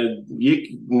خودشون یک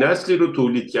نسلی رو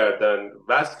تولید کردن،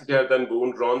 وصل کردن به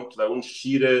اون رانت و اون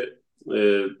شیر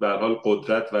به هر حال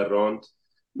قدرت و رانت،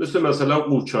 مثلا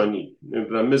قوچانی،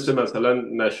 مثلا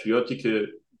نشریاتی که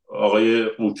آقای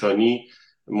قوچانی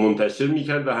منتشر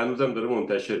میکرد و هنوزم داره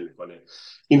منتشر میکنه.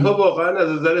 اینها واقعا از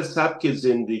نظر سبک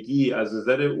زندگی، از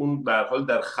نظر اون به هر حال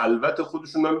در خلوت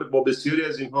خودشون، من با بسیاری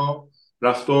از اینها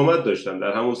رفت و آمد داشتم،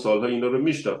 در همون سالها اینا رو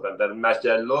میشناختم، در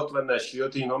مجلات و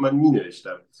نشریات اینها من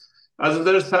مینوشتم. از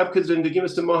نظر سبک زندگی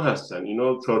مثل ما هستن.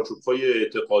 اینا چارچوب‌های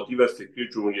اعتقادی و فکری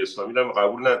جمهوری اسلامی رو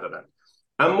قبول ندارن،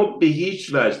 اما به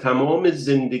هیچ وجه تمام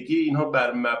زندگی اینها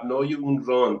بر مبنای اون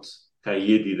رانت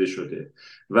تهیه دیده شده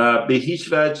و به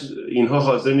هیچ وجه اینها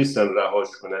حاضر نیستن رهاش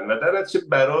کنن و در نتیجه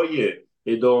برای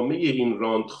ادامه این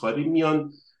رانتخواری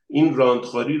میان این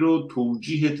رانتخواری رو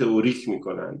توجیه تئوریک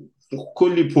میکنن،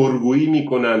 کلی پرگویی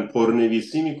میکنن،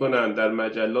 پرنویسی میکنن در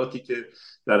مجلاتی که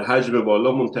در حجم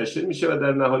بالا منتشر میشه و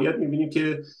در نهایت میبینیم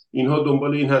که اینها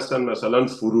دنبال این هستن مثلا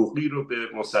فروغی رو به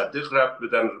مصدق ربط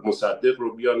بدن، مصدق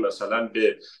رو بیان مثلا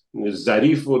به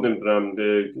ظریف و نمیدونم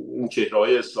به اون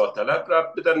چهره‌های اصلاح طلب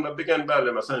ربط بدن و بگن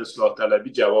بله مثلا اصلاح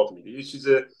طلبی جواب میده. یه چیز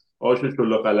آش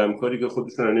شلا قلمکاری که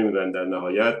خودشون رو نمیدونن در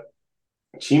نهایت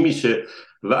چی میشه.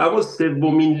 و اما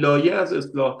سومین لایه از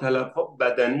اصلاح طلب ها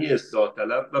بدنی اصلاح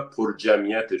طلب و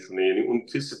پرجمعیتشونه، یعنی اون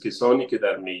کسانی که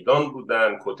در میدان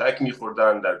بودن، کتک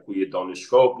میخوردن، در کوی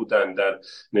دانشگاه بودن، در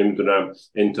نمیدونم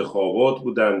انتخابات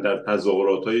بودن، در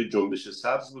تظاهرات های جنبش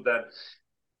سبز بودن.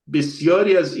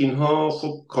 بسیاری از اینها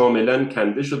خب کاملا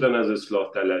کنده شدن از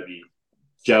اصلاح طلبی.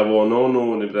 جوانان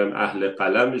و نمیدونم اهل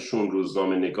قلمشون،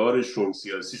 روزنامه نگارشون،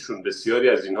 سیاسیشون، بسیاری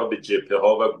از اینها به جبهه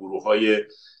ها و گروه های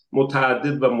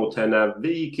متعدد و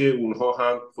متنوعی که اونها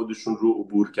هم خودشون رو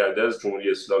عبور کرده از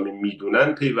جمهوری اسلامی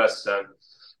میدونن پیوستن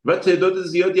و تعداد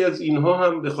زیادی از اینها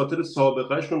هم به خاطر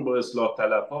سابقهشون با اصلاح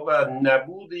طلبها و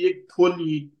نبود یک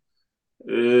پلی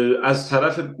از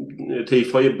طرف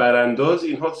طیف‌های برانداز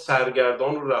اینها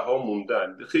سرگردان رو رها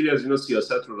موندن. خیلی از اینا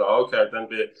سیاست رو رها کردن،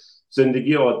 به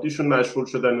زندگی عادیشون مشغول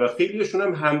شدن و خیلیشون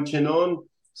هم همچنان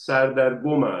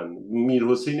سردرگمن.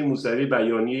 میرحسین موسوی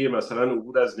بیانیه مثلا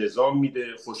عبور از نظام میده،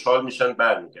 خوشحال میشن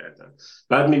برمیگردن،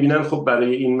 بعد میبینن خب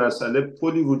برای این مسئله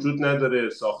پلی وجود نداره،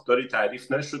 ساختاری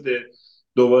تعریف نشده،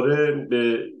 دوباره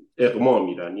به اغما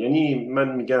میرن. یعنی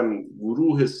من میگم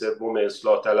گروه سوم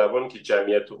اصلاح طلبان که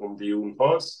جمعیت عمده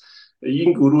اونهاست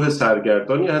این گروه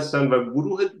سرگردانی هستن و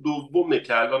گروه دومه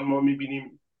که الان ما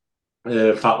میبینیم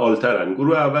فعالترن.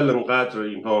 گروه اول انقدر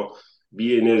اینها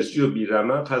بی انرژی و بی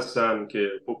رمق هستن که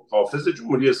خب حافظ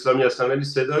جمهوری اسلامی هستن ولی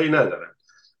صدایی ندارن.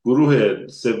 گروه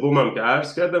سوم هم که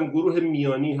عرض کردم، گروه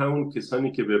میانی، همون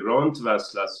کسانی که به رانت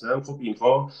وصل هستن، خب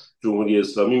اینها جمهوری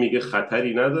اسلامی میگه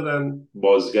خطری ندارن،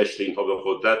 بازگشت اینها به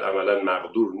قدرت عملا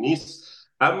مقدور نیست،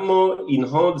 اما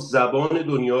اینها زبان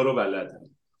دنیا رو بلدن.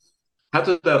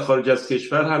 حتی در خارج از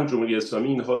کشور هم جمهوری اسلامی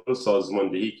اینها رو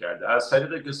سازماندهی کرده از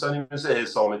طریق کسانی مثل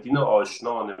حسام الدین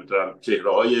آشنا، نمیدونم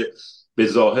چهره‌های به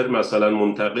ظاهر مثلا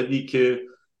منتقدی که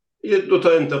یه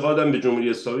دوتا انتقادم به جمهوری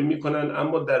اسلامی میکنن،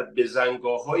 اما در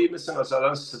بزنگاه‌هایی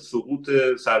مثلا سقوط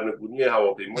سرنگونی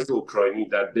هواپیمای اوکراینی،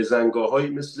 در بزنگاه‌هایی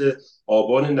مثل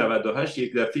آبان 98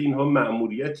 یک دفعه اینها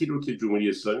مأموریتی رو که جمهوری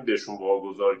اسلامی بهشون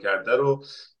واگذار کرده رو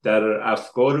در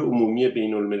افکار عمومی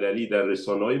بین المللی، در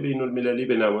رسانه‌های بین المللی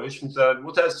به نمایش میذارن.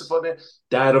 متاسفانه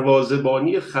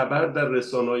دروازه‌بانی خبر در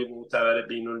رسانه‌های معتبر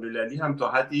بین المللی هم تا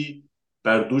حدی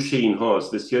بر دوش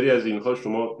اینهاست. بسیاری از اینها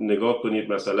شما نگاه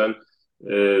کنید، مثلا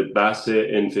بحث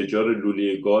انفجار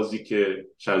لوله گازی که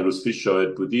چند روز پیش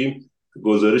شاهد بودیم،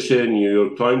 گزارش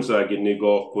نیویورک تایمز رو اگه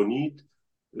نگاه کنید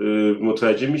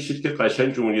متوجه میشید که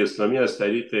قشنگ جمهوری اسلامی از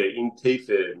طریق این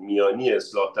طیف میانی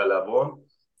اصلاح طلبان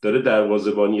داره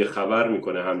دروازه‌بانی خبر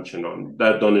میکنه. همچنان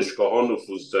در دانشگاهان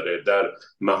نفوذ داره، در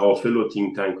محافل و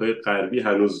تینک تانک های غربی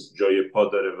هنوز جای پا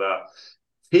داره و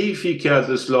طیفی که از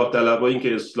اصلاح طلبا، این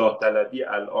که اصلاح طلبی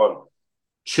الان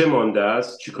چه مانده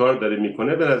است، چی کار داره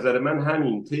میکنه، به نظر من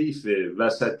همین طیف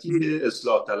وسطی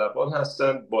اصلاح طلبان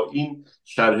هستند با این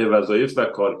شرح وظایف و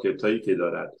کارکردهایی که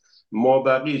دارند. ما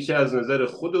بقیه چه از نظر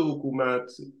خود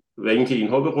حکومت و اینکه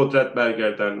اینها به قدرت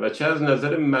برگردن و چه از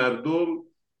نظر مردم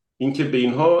اینکه به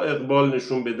اینها اقبال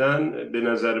نشون بدن، به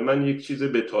نظر من یک چیز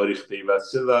به تاریخ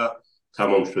پیوسته و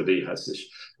تمام شده ای هستش.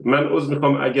 من عذر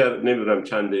میخوام اگر نمیدونم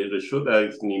چند دقیقه شد،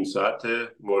 از نیم ساعت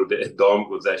مورد ادام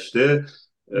گذشته،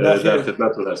 در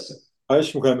خدمتتون هستم.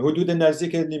 خواهش میکنم. حدود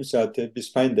نزدیک نیم ساعت،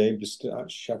 25 دقیقه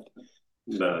 28.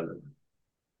 بله.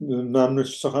 ممنون.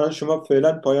 سخنان شما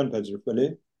فعلا پایان پذیر.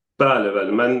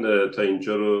 بله من تا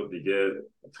اینجا رو دیگه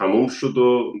تموم شد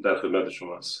و در خدمت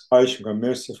شما هستم. خواهش میکنم.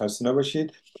 مرسی، خسته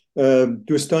نباشید.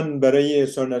 دوستان برای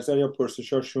اظهار نظر یا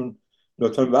پرسشاشون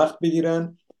لطفا وقت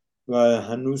بگیرن و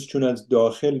هنوز چون از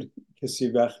داخل کسی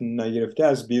وقت نگرفته،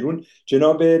 از بیرون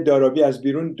جناب دارابی از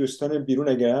بیرون، دوستان بیرون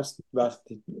اگر هست وقت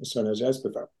اظهار نظر هست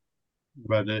بفرمایید.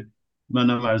 بله،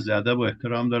 منم عرض ادب و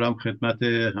احترام دارم خدمت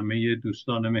همه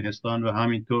دوستان مهستان و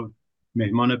همینطور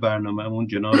مهمان برنامه‌مون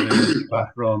جناب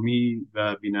بهرامی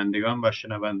و بینندگان و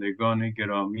شنوندگان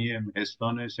گرامی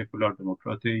مهستان سکولار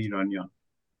دموکرات ایرانیان.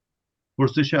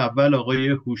 پرسش اول آقای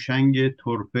هوشنگ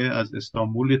ترفه از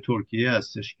استانبول ترکیه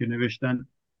هستش که نوشتن: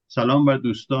 سلام بر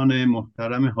دوستان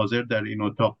محترم حاضر در این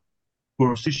اتاق.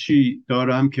 پرسشی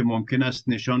دارم که ممکن است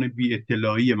نشان بی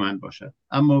اطلاعی من باشد،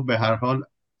 اما به هر حال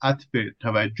عطف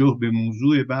توجه به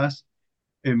موضوع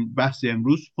بحث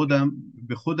امروز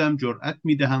به خودم جرأت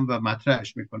میدهم و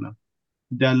مطرحش میکنم.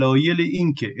 دلایل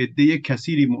این که عده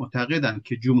کثیری معتقدند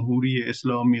که جمهوری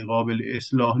اسلامی قابل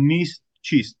اصلاح نیست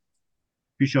چیست؟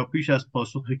 پیشاپیش از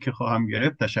پاسخی که خواهم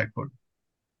گرفت تشکر.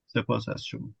 سپاس از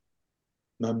شما.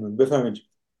 ممنون. بفرمایید.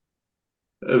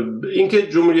 اینکه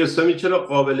جمهوری اسلامی چرا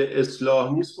قابل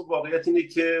اصلاح نیست، خب واقعیت اینه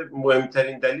که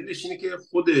مهمترین دلیلش اینه که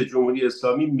خود جمهوری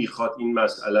اسلامی میخواد این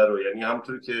مسئله رو، یعنی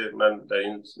همونطور که من در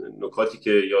این نکاتی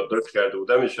که یادداشت کرده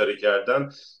بودم اشاره کردم،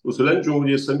 اصولا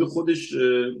جمهوری اسلامی خودش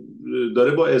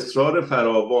داره با اصرار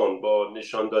فراوان، با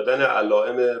نشان دادن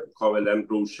علائم کاملا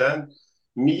روشن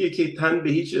میگه که تن به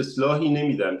هیچ اصلاحی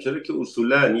نمیدم، چرا که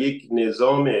اصولا یک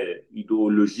نظام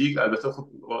ایدئولوژیک، البته خب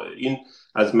این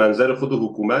از منظر خود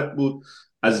حکومت بود،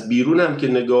 از بیرون هم که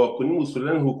نگاه کنیم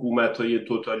اصولا حکومت‌های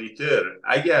توتالیتر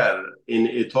اگر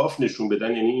انعطاف نشون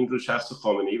بدن، یعنی این رو شخص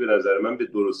خامنه‌ای به نظر من به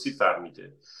درستی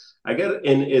فهمیده، اگر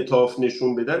انعطاف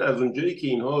نشون بدن از اونجایی که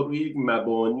اینها روی یک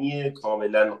مبانی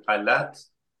کاملا غلط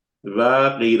و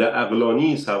غیر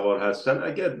عقلانی سوار هستن،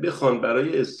 اگر بخوان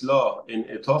برای اصلاح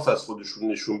انعطاف از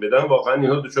خودشون نشون بدن، واقعا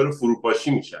اینها دچار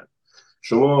فروپاشی میشن.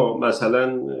 شما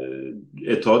مثلا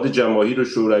اتحاد جماهیر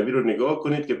شوروی رو نگاه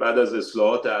کنید که بعد از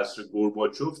اصلاحات عصر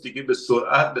گورباچوف دیگه به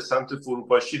سرعت به سمت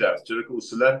فروپاشی رفت، چرا که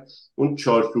اصولا اون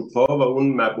چارچوب‌ها و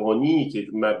اون مبانی که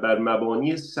بر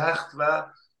مبانی سخت و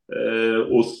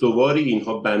استواری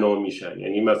اینها بنا میشن،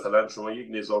 یعنی مثلا شما یک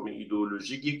نظام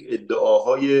ایدئولوژیک یک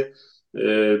ادعاهای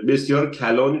بسیار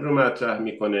کلانی رو مطرح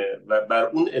میکنه و بر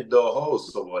اون ادعاها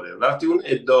استواره. وقتی اون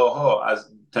ادعاها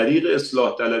از طریق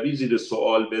اصلاح طلبی زیر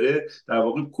سوال بره، در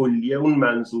واقع کلیه اون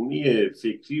منظومه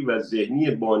فکری و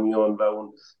ذهنی بانیان و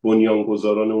اون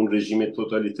بنیانگذاران اون رژیم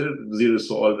توتالیتر زیر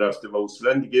سوال رفته و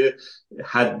اصولا دیگه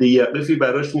حد یقفی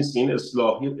براش نیست. این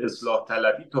اصلاح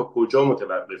طلبی تا کجا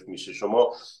متوقف میشه؟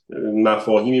 شما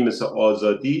مفاهیمی مثل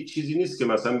آزادی چیزی نیست که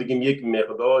مثلا بگیم یک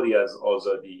مقداری از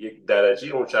آزادی، یک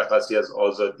درجه مشخصی از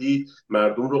آزادی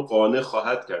مردم رو قانع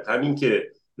خواهد کرد. همین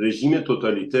که رژیم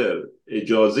توتالیتر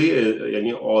اجازه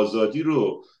یعنی آزادی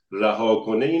رو رها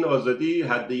کنه، این آزادی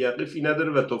حد یقفی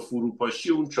نداره و تا فروپاشی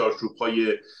اون چارچوب‌های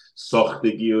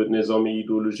ساختگی و نظام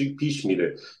ایدئولوژیک پیش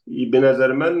میره. به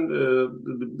نظر من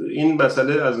این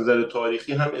مسئله از نظر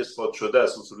تاریخی هم اثبات شده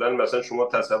است. اصولا مثلا شما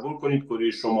تصور کنید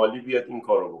کره شمالی بیاد این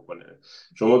کارو بکنه.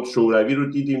 شما شوروی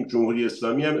رو دیدیم، جمهوری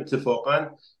اسلامی هم اتفاقاً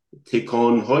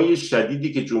تکانهای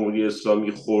شدیدی که جمهوری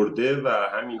اسلامی خورده و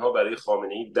همینها برای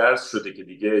خامنه‌ای درس شده که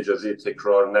دیگه اجازه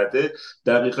تکرار نده،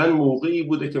 دقیقاً موقعی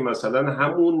بوده که مثلا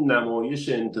همون نمایش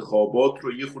انتخابات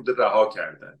رو یه خورده رها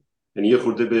کردن، یعنی یه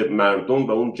خورده به مردم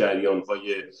و اون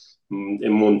جریانهای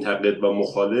منتقد و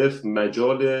مخالف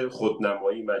مجال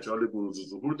خودنمایی، مجال بروز و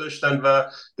ظهور داشتن و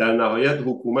در نهایت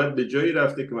حکومت به جایی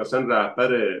رفته که مثلا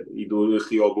رهبر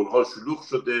خیابون‌ها شلوغ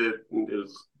شده،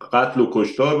 قتل و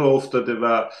کشتار را افتاده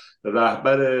و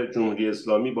رهبر جمهوری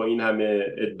اسلامی با این همه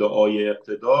ادعای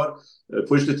اقتدار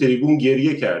پشت تریبون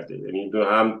گریه کرده. یعنی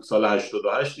هم سال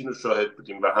 88 اینو شاهد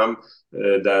بودیم و هم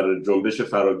در جنبش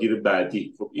فراگیر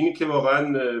بعدی. خب اینی که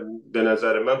واقعا به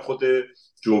نظر من خود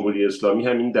جمهوری اسلامی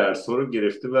همین درس ها رو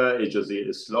گرفته و اجازه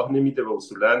اصلاح نمیده و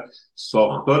اصولا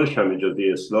ساختارش هم اجازه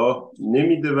اصلاح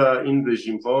نمیده و این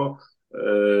رژیم ها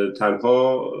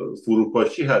تنها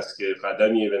فروپاشی هست که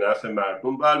قدمیه به نفع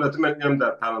مردم. و البته من هم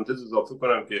در پرانتز اضافه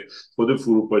کنم که خود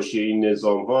فروپاشی این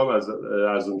نظام ها هم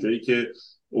از اونجایی که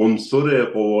عنصر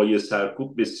قوای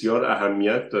سرکوب بسیار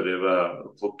اهمیت داره و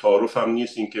خب تعارف هم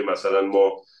نیست این که مثلا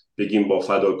ما بگیم با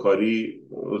فداکاری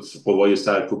قوای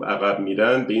سرکوب عقب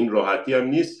میرن، به این راحتی هم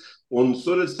نیست.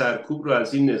 عنصر سرکوب رو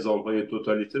از این نظام‌های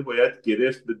توتالیتر باید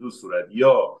گرفت به دو صورت: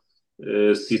 یا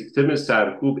سیستم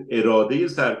سرکوب اراده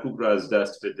سرکوب رو از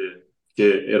دست بده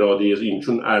که اراده این،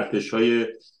 چون ارتش‌های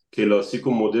کلاسیک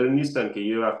و مدرن نیستن که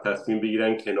یه وقت تصمیم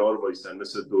بگیرن کنار وایسن،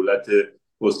 مثل دولت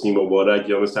حسنی مبارک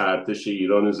یا مثل ارتش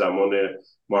ایران زمان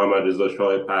محمد رضا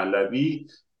شاه پهلوی.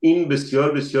 این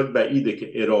بسیار بسیار بعیده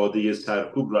که اراده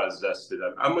سرکوب رو از دست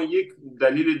بدن. اما یک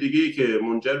دلیل دیگه‌ای که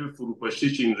منجر به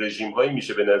فروپاشی این رژیم‌هایی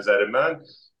میشه به نظر من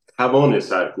توان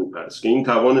سرکوب هست که این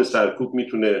توان سرکوب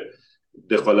میتونه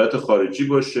دخالت خارجی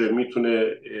باشه، میتونه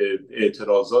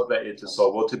اعتراضات و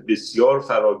اعتصابات بسیار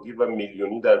فراگیر و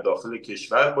میلیونی در داخل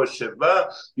کشور باشه و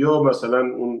یا مثلا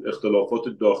اون اختلافات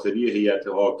داخلی هیئت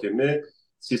حاکمه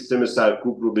سیستم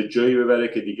سرکوب رو به جایی ببره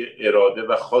که دیگه اراده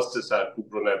و خواست سرکوب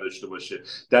رو نداشته باشه.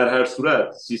 در هر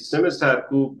صورت سیستم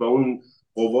سرکوب و اون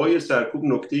قوای سرکوب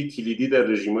نکته کلیدی در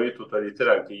رژیم‌های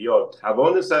توتالیتر هم که یا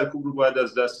توان سرکوب رو باید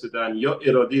از دست بدن یا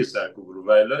اراده سرکوب رو،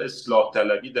 و الا اصلاح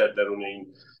طلبی در درون این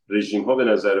رژیم‌ها به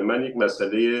نظر من یک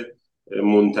مسئله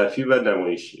منتفی و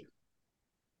نمایشیه.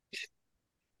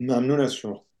 ممنون از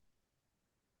شما.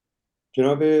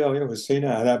 جناب آقای حسین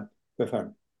عرب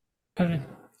بفرمایید.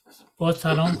 با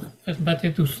سلام خدمت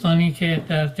دوستانی که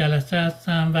در جلسه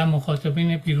هستن و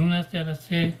مخاطبین بیرون از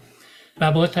جلسه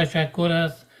و با تشکر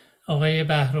از آقای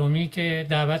بهرامی که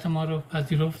دعوت ما رو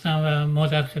پذیرفتن و ما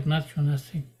در خدمتشون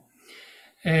هستیم.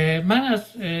 من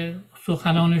از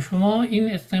سخنان شما این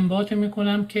استنباط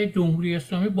میکنم که جمهوری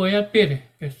اسلامی باید بره،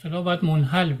 به اصطلاح باید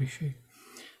منحل بشه.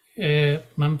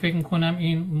 من فکر میکنم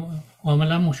این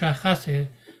کاملا مشخصه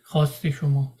خواست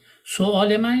شما.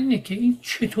 سوال من اینه که این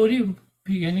چطوری،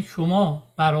 یعنی شما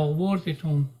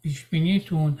برآوردتون،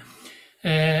 پیشبینیتون،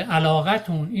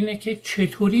 علاقتون اینه که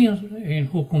چطوری این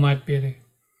حکومت بره؟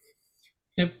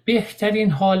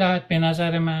 بهترین حالت به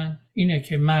نظر من اینه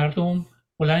که مردم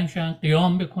بلندشن،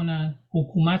 قیام بکنن،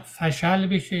 حکومت فشل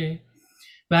بشه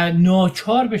و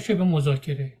ناچار بشه به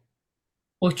مذاکره.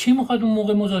 با کی میخواد اون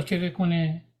موقع مذاکره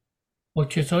کنه؟ با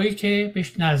کسایی که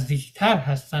بهش نزدیکتر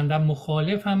هستن و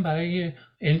مخالف هم برای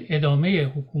ادامه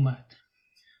حکومت،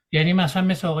 یعنی مثلا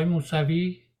مثل آقای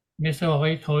موسوی، مثل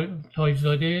آقای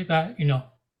تاجزاده و اینا،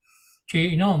 که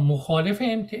اینا مخالف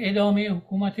ادامه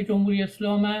حکومت جمهوری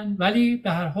اسلامن، ولی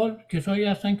به هر حال کسایی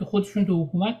هستن که خودشون تو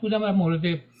حکومت بودن و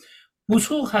مورد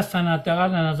وثوق هستن،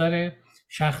 حداقل از نظر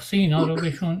شخصی اینا رو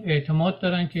بهشون اعتماد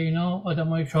دارن که اینا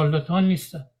آدمای شارلاتان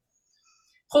نیستن.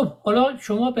 خب حالا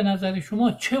شما به نظر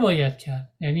شما چه باید کرد؟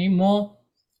 یعنی ما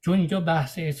چون اینجا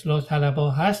بحث اصلاح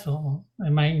طلبها هست،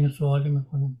 من این سوالی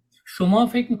میکنم، شما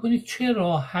فکر میکنید چه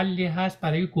راه حلی هست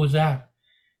برای گذر،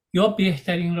 یا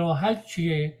بهترین راه حل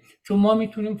چیه؟ چون ما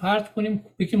میتونیم فرض کنیم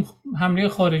بگیم حمله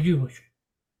خارجی باشه،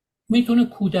 میتونه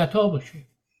کودتا باشه،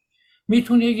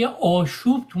 میتونه یه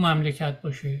آشوب تو مملکت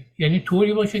باشه، یعنی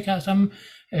طوری باشه که اصلا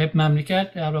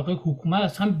مملکت در واقع حکومت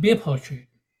اصلا بپاشه.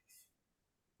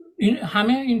 این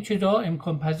همه این چیزا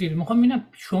امکان پذیره. میخوام ببینم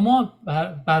شما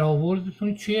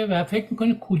برآوردتون چیه و فکر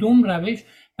میکنید کدوم روش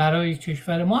برای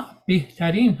کشور ما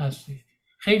بهترین هستی؟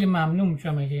 خیلی ممنون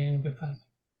میشم اگه اینو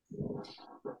بفرمایید.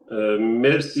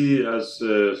 مرسی از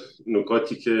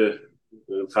نکاتی که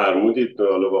فرمودید.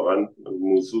 حالا واقعا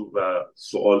موضوع و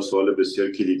سوال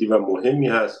بسیار کلیدی و مهمی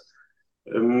هست.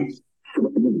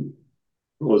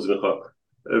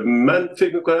 من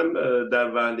فکر میکنم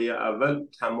در وهله اول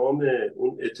تمام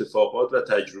اون اتفاقات و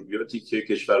تجربیاتی که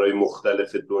کشورهای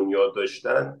مختلف دنیا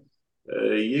داشتن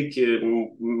یک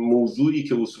موضوعی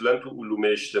که اصولا تو علوم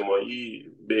اجتماعی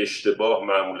به اشتباه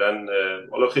معمولا،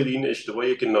 حالا خیلی این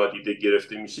اشتباهی که نادیده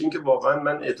گرفته میشه، این که واقعا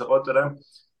من اعتقاد دارم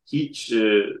هیچ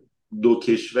دو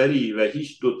کشوری و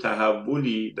هیچ دو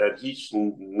تحولی در هیچ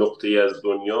نقطه از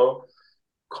دنیا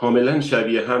کاملا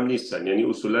شبیه هم نیستن. یعنی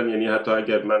اصولا، یعنی حتی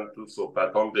اگر من تو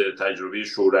صحبتام به تجربه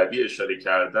شوروی اشاره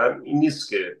کردم، این نیست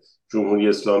که جمهوری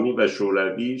اسلامی و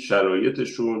شوروی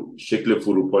شرایطشون، شکل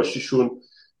فروپاشیشون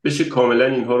بشه کاملا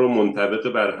اینها رو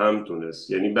منطبق بر هم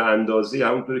تونست. یعنی به اندازه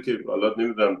همونطوری که حالا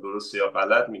نمیدونم درست یا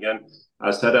غلط میگن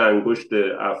اثر انگشت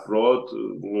افراد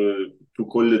تو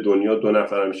کل دنیا 2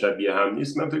 نفر هم شبیه هم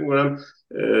نیست. من فکر می‌کنم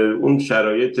اون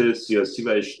شرایط سیاسی و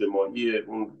اجتماعی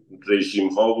اون رژیم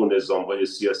ها و نظام های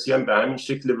سیاسی هم به همین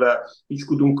شکل و هیچ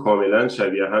کدوم کاملا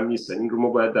شبیه هم نیستن. این رو ما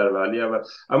باید در وهله اول،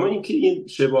 اما اینکه این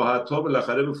شباهت ها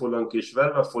بالاخره به فلان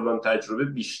کشور و فلان تجربه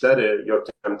بیشتره یا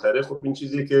کمتره، خب این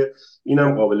چیزیه که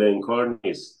اینم قابل انکار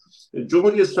نیست.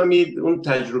 جمهوری اسلامی اون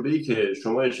تجربه‌ای که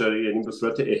شما اشاره، یعنی به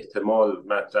صورت احتمال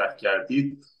مطرح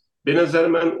کردید، به نظر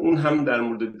من اون هم در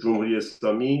مورد جمهوری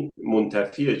اسلامی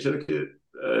منتفیه. چرا که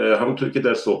همونطور که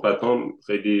در صحبت هم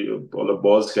خیلی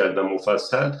باز کردم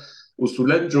مفصل،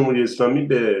 اصولا جمهوری اسلامی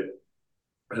به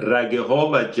رگه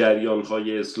ها و جریان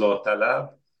های اصلاح طلب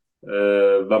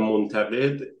و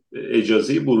منتقد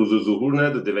اجازه بروز و ظهور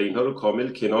نداده و اینها رو کامل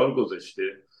کنار گذاشته.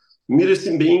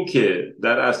 میرسیم به این که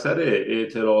در اثر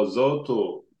اعتراضات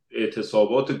و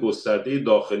اعتصابات گسترده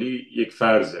داخلی یک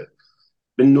فرضه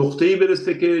به نقطه‌ای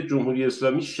برسه که جمهوری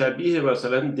اسلامی شبیه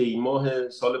مثلا دیماه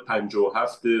سال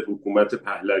 57 حکومت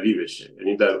پهلوی بشه،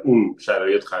 یعنی در اون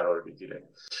شرایط قرار بگیره.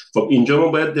 خب اینجا ما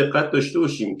باید دقت داشته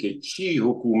باشیم که چی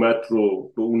حکومت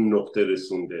رو به اون نقطه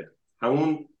رسونده.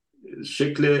 همون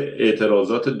شکل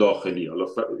اعتراضات داخلی. حالا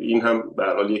این هم به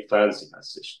هر حال یک فرضی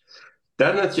هستش.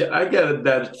 در نتیجه اگر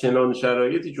در چنان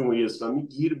شرایطی جمهوری اسلامی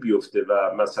گیر بیفته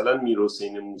و مثلا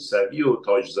میرحسین موسوی و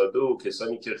تاجزاده و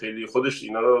کسانی که خیلی خودش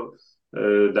اینا رو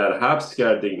در حبس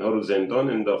کرده، اینها رو زندان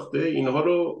انداخته، اینها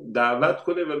رو دعوت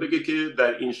کنه و بگه که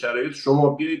در این شرایط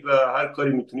شما بیایید و هر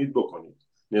کاری میتونید بکنید،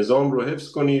 نظام رو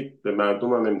حفظ کنید، به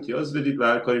مردم هم امتیاز بدید و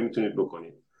هر کاری میتونید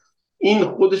بکنید. این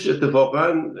خودش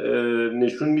اتفاقا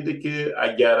نشون میده که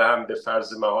اگر هم به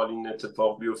فرض محال این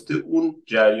اتفاق بیفته، اون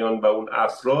جریان و اون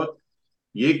افراد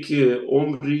یک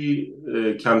عمری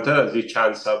کمتر از یک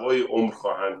چند سوای عمر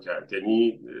خواهند کرد.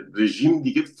 یعنی رژیم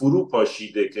دیگه فرو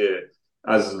پاشیده که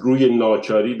از روی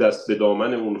ناچاری دست به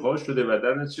دامن اونها شده و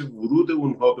در نتیجه ورود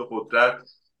اونها به قدرت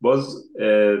باز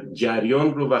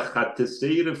جریان رو و خط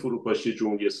سیر فروپاشی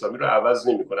جمهوری اسلامی رو عوض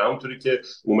نمی‌کنه. همونطوری که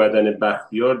اومدن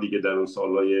بختیار دیگه در اون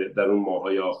سالهای، در اون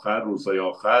ماهای آخر، روزهای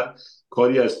آخر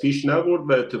کاری از پیش نبرد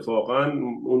و اتفاقا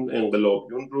اون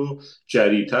انقلابیون رو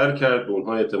جری‌تر کرد، به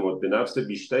اونها اعتماد به نفس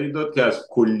بیشتری داد که از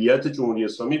کلیت جمهوری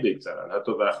اسلامی بگذرن.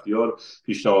 حتی بختیار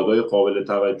پیشنهادهای قابل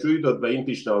توجهی داد و این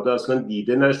پیشنهادها اصلا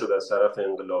دیده نشد از طرف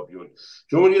انقلابیون.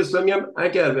 جمهوری اسلامی هم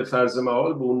اگر به فرض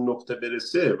محال به اون نقطه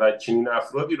برسه و چنین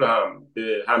افرادی رو هم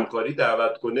به همکاری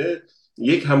دعوت کنه،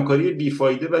 یک همکاری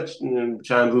بیفایده و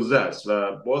چند روزه است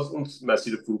و باز اون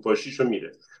مسیر فروپاشیش رو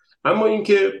میره. اما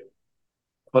اینکه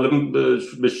حالا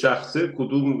به شخصه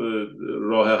کدوم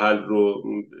راه حل رو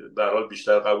در حال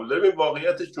بیشتر قبول داریم، این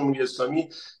واقعیتش جمهوری اسلامی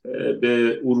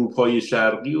به اروپای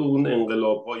شرقی و اون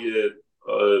انقلاب‌های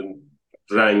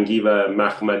رنگی و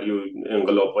مخملی و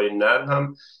انقلاب‌های نرم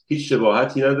هم هیچ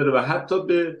شباهتی نداره و حتی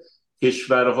به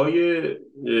کشورهای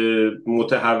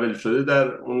متحول شده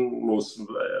در اون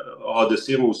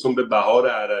حادثه موسوم به بهار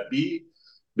عربی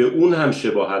به اون هم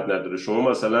شباهت نداره. شما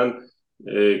مثلا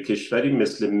کشوری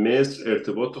مثل مصر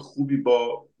ارتباط خوبی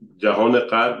با جهان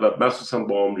غرب و مخصوصا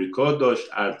با آمریکا داشت،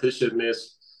 ارتش مصر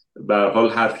به هر حال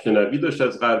حرف شنوی داشت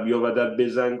از غربی‌ها و در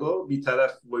بزنگاه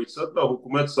بی‌طرف وایساد و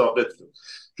حکومت ساقط شد.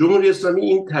 جمهوری اسلامی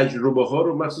این تجربه ها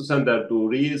رو مخصوصا در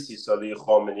دوره 30 ساله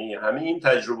خامنه‌ای، همه این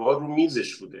تجربه ها رو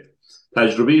میزش بوده.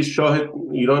 تجربه شاه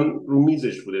ایران رو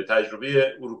میزش بوده،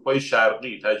 تجربه اروپای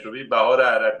شرقی، تجربه بهار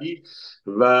عربی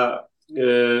و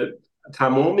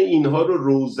تمام اینها رو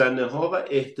روزنه ها و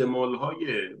احتمال های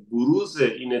بروز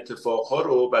این اتفاق ها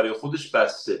رو برای خودش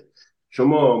بسته.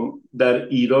 شما در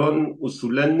ایران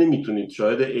اصولا نمیتونید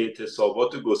شاهد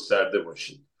اعتصابات گسترده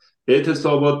باشید.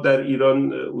 اعتصابات در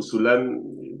ایران اصولا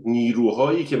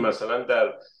نیروهایی که مثلا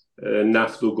در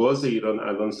نفت و گاز ایران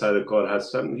الان سر کار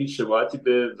هستن هیچ شباهتی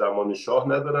به زمان شاه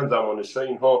ندارن. زمان شاه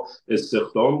اینها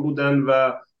استخدام بودن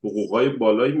و حقوقهای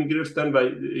بالایی میگرفتن و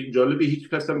جالبه هیچ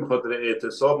کس هم به خاطر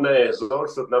اعتصاب نه احضار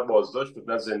شد، نه بازداشت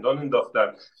شد، نه زندان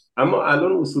انداختن. اما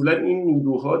الان اصولا این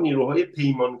نیروهای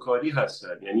پیمانکاری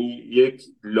هستن. یعنی یک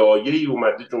لایه‌ای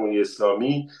اومده جمهوری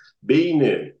اسلامی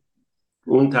بین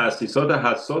اون تأسیسات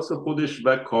حساس خودش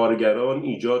و کارگران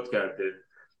ایجاد کرده.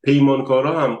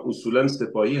 پیمانکارا هم اصولا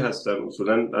سپاهی هستن،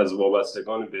 اصولا از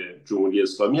وابستگان به جمهوری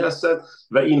اسلامی هستن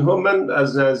و اینها من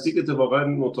از نزدیک اتفاقا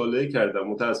مطالعه کردم.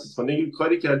 متاسفانه یک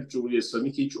کاری کرد جمهوری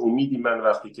اسلامی که هیچ امیدی، من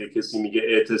وقتی که کسی میگه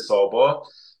اعتصابات،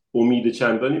 امید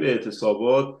چندانی به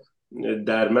اعتصابات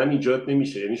در من ایجاد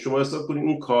نمیشه. یعنی شما حساب کنید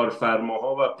این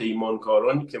کارفرماها و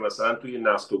پیمانکارانی که مثلا توی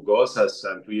نفت و گاز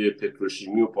هستن، توی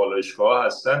پتروشیمی و پالایشگاه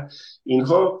هستن،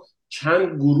 اینها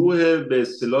چند گروه به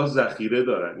اصطلاح ذخیره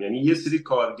دارن. یعنی یه سری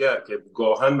کارگر که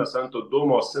گاهن مثلا تا 2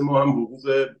 ماه 3 ماه هم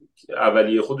حقوق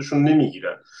اولیه خودشون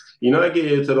نمیگیرن، اینا اگه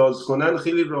اعتراض کنن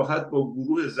خیلی راحت با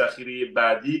گروه ذخیره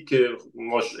بعدی که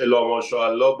الا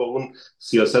ماشاءالله با اون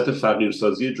سیاست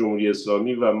فقیرسازی جمهوری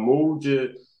اسلامی و موج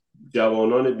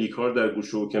جوانان بیکار در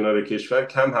گوشه و کنار کشور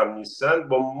کم هم نیستن،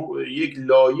 با یک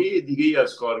لایه دیگه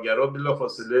از کارگرها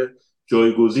بلافاصله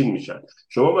جایگزین میشن.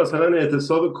 شما مثلا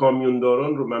اعتصاب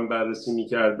کامیونداران رو من بررسی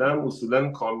میکردم،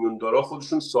 اصولا کامیوندارا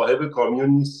خودشون صاحب کامیون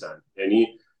نیستن. یعنی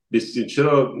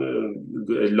چرا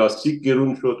لاستیک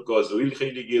گرون شد، گازوئیل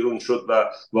خیلی گرون شد و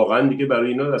واقعا دیگه برای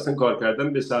اینا اصلا کار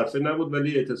کردن به صرفه نبود،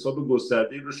 ولی اعتصاب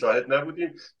گسترده‌ای رو شاهد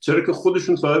نبودیم. چرا که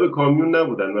خودشون صاحب کامیون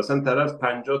نبودن. مثلا طرف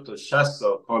 50 تا 60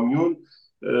 تا کامیون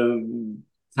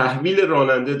تحویل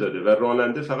راننده داده و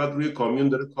راننده فقط روی کامیون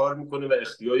داره کار میکنه و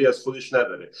اختیاری از خودش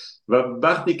نداره و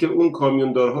وقتی که اون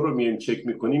کامیوندارها رو میایم چک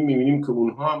میکنیم میبینیم که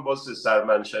اونها هم باز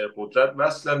سرمنشأ قدرت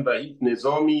وصلن و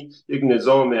یک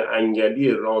نظام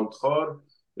انگلی راندخوار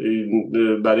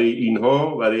برای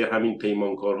اینها، برای همین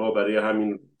پیمانکارها، برای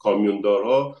همین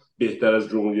کامیوندارها بهتر از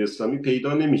جمهوری اسلامی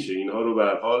پیدا نمیشه. اینها رو به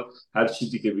هر حال هر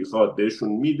چیزی که بخواد بهشون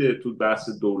میده. تو بحث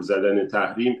دور زدن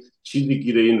تحریم چیزی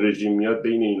گیره این رژیم میاد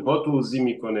بین اینها توزیع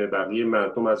میکنه. بقیه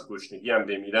مردم از گشنگی هم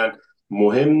بمیرن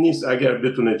مهم نیست، اگر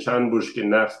بتونه چند بشکه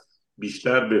نفت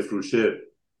بیشتر بفروشه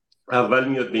اول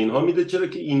میاد به اینها میده. چرا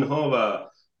که اینها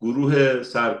و گروه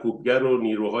سرکوبگر و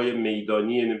نیروهای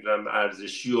میدانی نمیدونم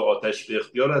ارزشی و آتش به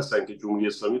اختیار هستن که جمهوری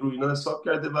اسلامی رو اینا حساب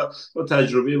کرده و با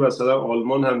تجربه مثلا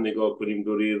آلمان هم نگاه کنیم،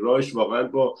 دوره رایش واقعا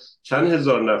با چند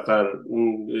هزار نفر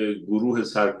اون گروه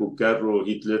سرکوبگر رو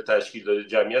هیتلر تشکیل داده.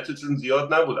 جمعیتشون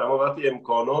زیاد نبود اما وقتی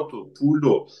امکانات و پول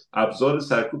و ابزار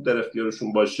سرکوب در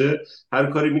اختیارشون باشه هر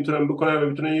کاری میتونن بکنن و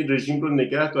میتونن این رژیم رو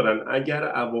نگه دارن اگر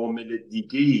عوامل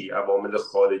دیگه‌ای، عوامل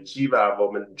خارجی و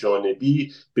عوامل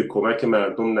جانبی به کمک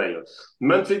مردم نیاد.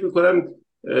 من فکر میکنم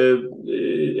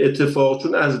اتفاق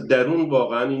چون از درون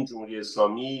واقعا این جمهوری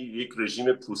اسلامی یک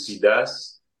رژیم پوسیده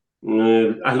است.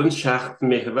 الان شخص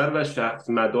محور و شخص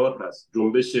مدار هست.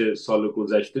 جنبش سال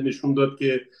گذشته نشون داد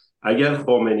که اگر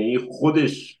خامنه‌ای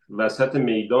خودش وسط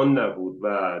میدان نبود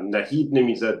و نهیب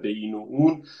نمیزد به این و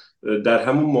اون، در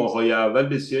همون ماه‌های اول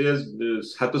بسیاری از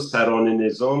حتی سران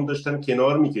نظام داشتن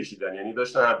کنار میکشیدن. یعنی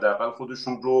داشتن حداقل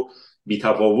خودشون رو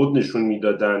بی‌تفاوت نشون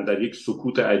میدادن، در یک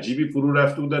سکوت عجیبی فرو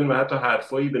رفته بودن و حتی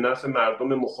حرفایی به نفع مردم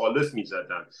مخالف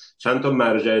میزدن. چند تا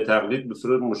مرجع تقلید به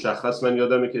صورت مشخص من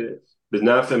یادمه که به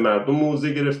نفع مردم موضع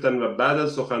گرفتن و بعد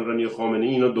از سخنرانی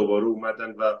خامنه‌ای اینا دوباره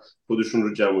اومدن و خودشون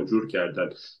رو جمع جور کردن.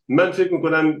 من فکر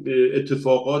میکنم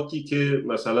اتفاقاتی که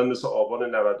مثلا مثل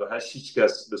آبان 98 هیچ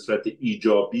کس به صورت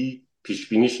ایجابی پیش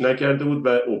بینیش نکرده بود و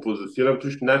اپوزیسیون هم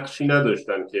توش نقشی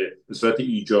نداشتن که به صورت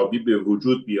ایجابی به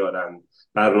وجود بیارن،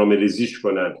 برنامه ریزیش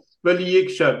کنن، ولی یک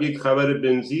شب یک خبر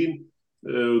بنزین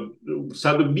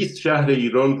 120 شهر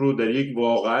ایران رو در یک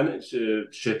واقعا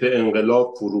شبه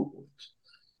انقلاب فرو برد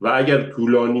و اگر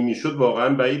طولانی میشد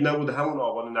واقعا بعید نبود همون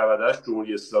آبان 98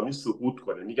 جمهوری اسلامی سقوط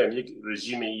کنه. میگم یک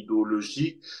رژیم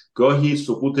ایدئولوژیک گاهی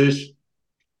سقوطش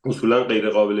اصولا غیر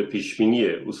قابل پیش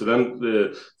بینیه. اصولا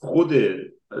خود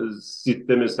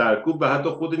سیستم سرکوب و حتی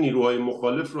خود نیروهای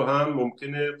مخالف رو هم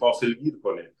ممکنه غافلگیر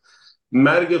کنه.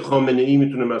 مرگ خامنه‌ای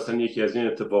میتونه مثلا یکی از این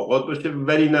اتفاقات باشه،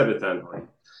 ولی نه به تنهایی.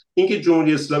 اینکه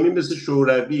جمهوری اسلامی مثل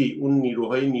شوروی اون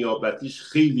نیروهای نیابتیش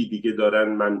خیلی دیگه دارن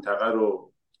منطقه رو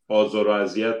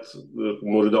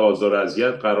مورد آزار و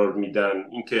اذیت قرار میدن،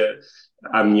 اینکه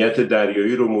امنیت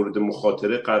دریایی رو مورد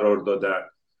مخاطره قرار دادن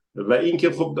و اینکه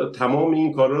خب تمام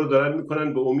این کارا رو دارن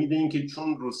میکنن به امید اینکه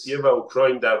چون روسیه و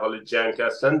اوکراین در حال جنگ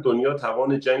هستن دنیا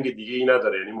توان جنگ دیگه ای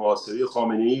نداره. یعنی محاسبه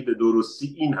خامنه‌ای به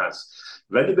درستی این هست.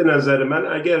 ولی به نظر من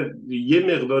اگر یه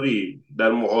مقداری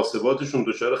در محاسباتشون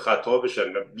دچار خطا بشن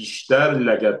و بیشتر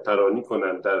لگدپرانی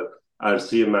کنن در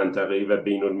عرصه منطقه‌ای و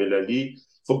بین المللی،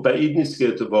 خب بعید نیست که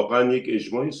اتفاقا یک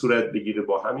اجماعی صورت بگیره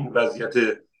با همین وضعیت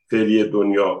فعلی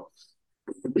دنیا.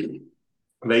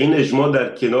 و این اجماع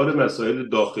در کنار مسائل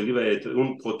داخلی و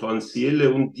اون پتانسیل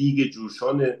اون دیگ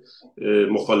جوشان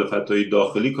مخالفت‌های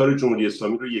داخلی کار جمهوری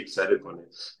اسلامی رو یکسره کنه.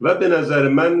 و به نظر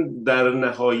من در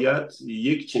نهایت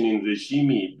یک چنین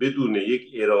رژیمی بدون یک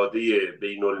اراده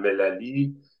بین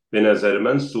المللی به نظر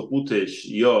من سقوطش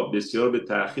یا بسیار به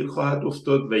تأخیر خواهد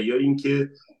افتاد و یا اینکه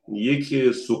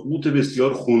یک سقوط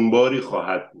بسیار خونباری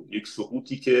خواهد بود، یک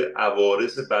سقوطی که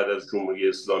عوارض بعد از جمهوری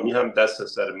اسلامی هم دست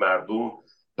از سر مردم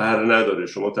بر نداره.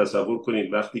 شما تصور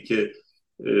کنید وقتی که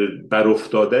بر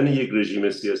افتادن یک رژیم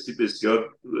سیاسی بسیار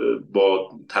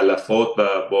با تلفات و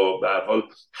با به هر حال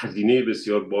هزینه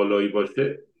بسیار بالایی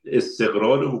باشه،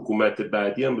 استقرار حکومت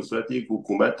بعدی هم به صورت یک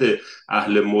حکومت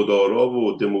اهل مدارا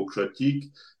و دموکراتیک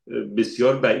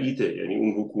بسیار بعیده. یعنی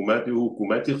اون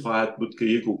حکومتی خواهد بود که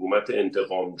یک حکومت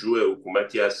انتقامجو،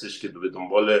 حکومتی هستش که به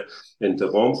دنبال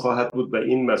انتقام خواهد بود و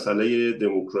این مسئله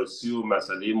دموکراسی و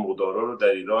مسئله مدارا رو در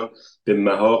ایران به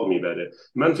محاق میبره.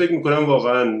 من فکر میکنم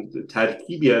واقعا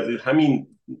ترکیبی از همین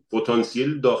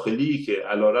پتانسیل داخلی که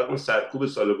علیرغم سرکوب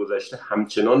سال گذشته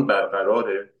همچنان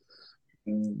برقراره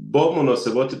با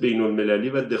مناسبات بین المللی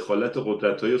و دخالت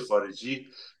قدرت‌های خارجی،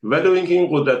 ولو اینکه این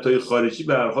قدرت‌های خارجی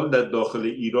به هر حال در داخل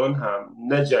ایران هم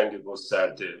نه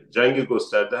جنگ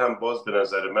گسترده هم باز به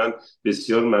نظر من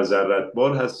بسیار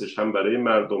مضرت‌بار هستش، هم برای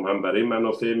مردم، هم برای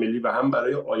منافع ملی و هم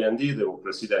برای آینده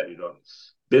دموکراسی در ایران.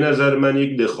 به نظر من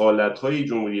یک دخالت‌های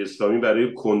جمهوری اسلامی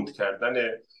برای کند کردن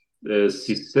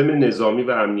سیستم نظامی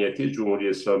و امنیتی جمهوری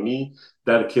اسلامی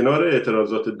در کنار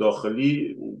اعتراضات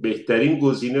داخلی بهترین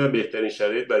گزینه و بهترین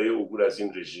شرایط برای عبور از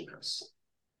این رژیم هست.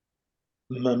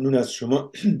 ممنون از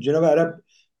شما. جناب عرب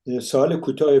سوال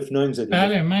کوتاه F9 زدید.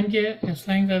 بله، من یه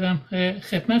اسلاید زدم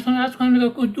خدمتتون عرض کنم.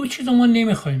 نگاه کن، دو چیز ما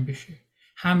نمیخوایم بشه: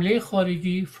 حمله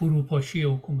خارجی، فروپاشی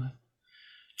حکومت.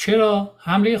 چرا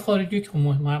حمله خارجی؟ که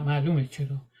معلومه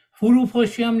چرا.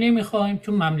 فروپاشی هم نمیخوایم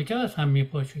چون مملکت از هم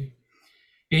میپاشه.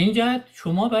 به این جهت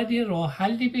شما باید یه راه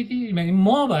حلی بدید. یعنی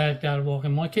ما باید در واقع،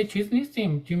 ما که چیز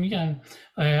نیستیم که میگن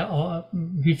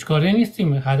هیچ کاره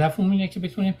نیستیم، هدفمون اینه که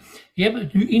بتونیم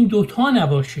این دوتا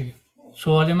نباشه.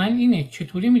 سوال من اینه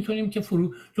چطوری میتونیم که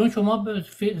چون شما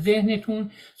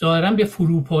ذهنتون ظاهرا به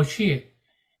فروپاشیه،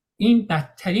 این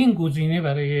بدترین گزینه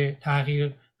برای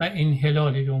تغییر و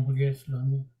انحلال جمهوری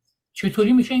اسلامی،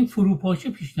 چطوری میشه این فروپاشی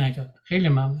پیش نیاد؟ خیلی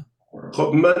ممنون.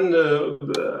 خب من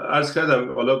عرض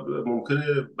کردم حالا ممکنه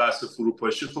بحث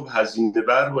فروپاشی خب هزینه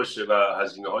بر باشه و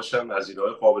هزینه هاش هم هزینه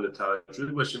های قابل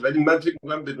توجهی باشه، ولی من فکر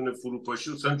می‌کنم بدون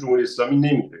فروپاشی اصلا جمهوری اسلامی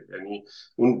نمیره. یعنی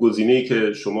اون گزینه‌ای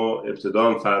که شما ابتدا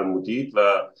هم فرمودید و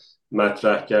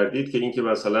مطرح کردید که اینکه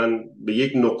مثلا به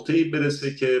یک نقطه‌ای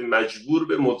برسه که مجبور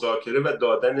به مذاکره و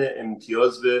دادن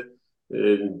امتیاز به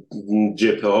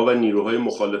جبهه ها و نیروهای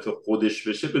مخالف خودش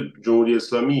بشه، به جمهوری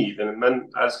اسلامی من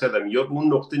عرض کردم یا به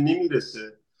اون نقطه نمیرسه،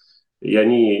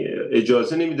 یعنی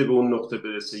اجازه نمیده به اون نقطه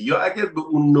برسه، یا اگر به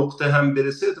اون نقطه هم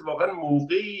برسه اتفاقا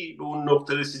موقعی به اون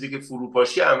نقطه رسیده که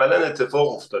فروپاشی عملا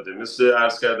اتفاق افتاده. مثل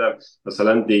عرض کردم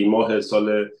مثلا دیماه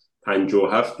سال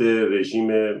 57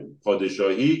 رژیم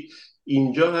پادشاهی،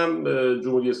 اینجا هم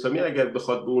جمهوری اسلامی اگر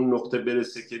بخواد به اون نقطه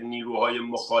برسه که نیروهای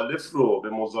مخالف رو به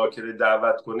مذاکره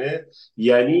دعوت کنه،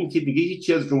 یعنی اینکه دیگه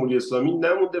هیچی از جمهوری اسلامی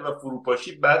نمونده و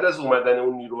فروپاشی بعد از اومدن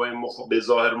اون نیروهای به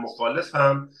ظاهر مخالف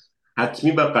هم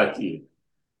حتمی و قطعی.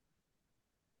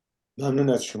 ممنون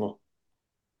از شما.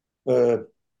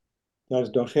 در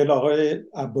داخل آقای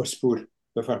عباسپور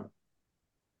بفرمایید.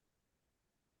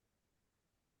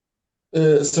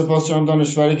 سپاس جناب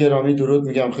دانشور گرامی، درود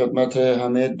میگم خدمت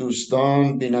همه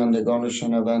دوستان بینندگان و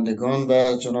شنوندگان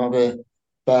و جناب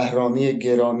بهرامی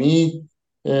گرامی.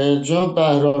 جناب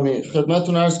بهرامی،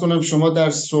 خدمتتون عرض کنم شما در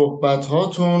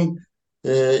صحبتاتون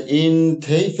این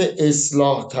طیف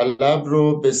اصلاح طلب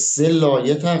رو به 3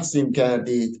 لایه تقسیم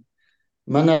کردید.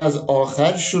 من از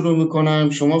آخر شروع میکنم.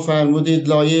 شما فرمودید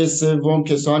لایه سوم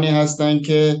کسانی هستند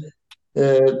که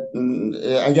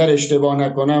اگر اشتباه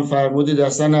نکنم فرمودید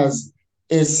اصلا از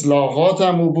اصلاحات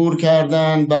هم عبور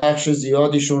کردن، بخش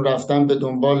زیادیشون رفتن به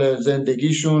دنبال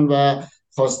زندگیشون و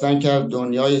خواستن که از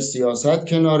دنیای سیاست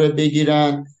کناره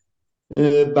بگیرن.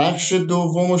 بخش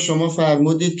دوم شما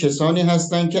فرمودید کسانی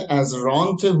هستن که از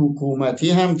رانت حکومتی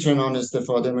همچنان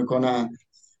استفاده میکنن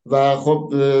و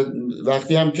خب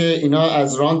وقتی هم که اینا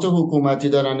از رانت حکومتی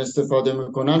دارن استفاده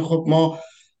میکنن، خب ما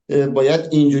باید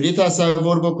اینجوری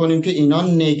تصور بکنیم که اینا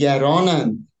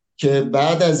نگرانن که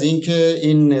بعد از اینکه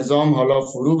این نظام حالا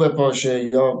فرو بپاشه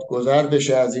یا گذر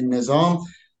بشه از این نظام،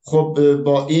 خب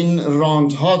با این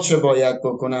رانت ها چه باید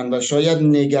بکنن و شاید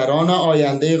نگران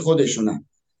آینده خودشونن.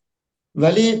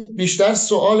 ولی بیشتر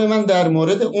سوال من در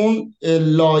مورد اون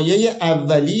لایه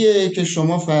اولیه که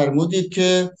شما فرمودید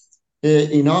که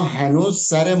اینا هنوز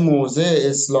سر موضع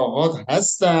اصلاحات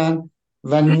هستن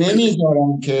و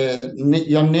نمیذارن که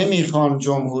یا نمیخوان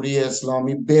جمهوری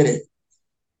اسلامی بره.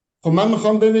 خب من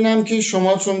میخوام ببینم که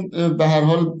شما چون به هر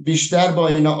حال بیشتر با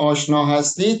اینا آشنا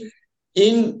هستید،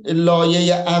 این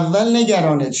لایه اول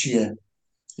نگرانه چیه؟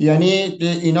 یعنی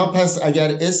اینا پس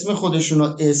اگر اسم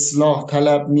خودشونو اصلاح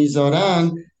طلب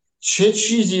میذارن، چه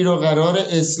چیزی رو قرار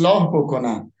اصلاح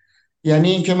بکنن؟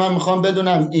 یعنی اینکه من میخوام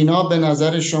بدونم اینا به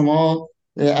نظر شما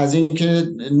از اینکه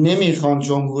نمیخوان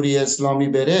جمهوری اسلامی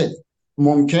بره،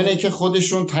 ممکنه که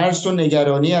خودشون ترس و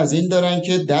نگرانی از این دارن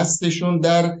که دستشون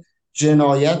در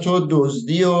جنایت و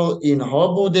دزدی و اینها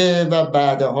بوده و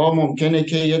بعدها ممکنه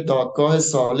که یه دادگاه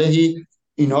صالحی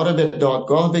اینا رو به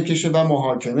دادگاه بکشه و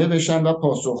محاکمه بشن و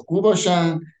پاسخگو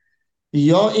باشن،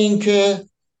 یا اینکه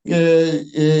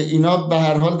اینا به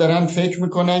هر حال دارن فکر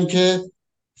میکنن که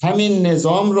همین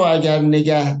نظام رو اگر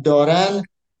نگه دارن.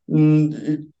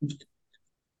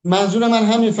 منظور من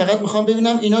همین، فقط میخوام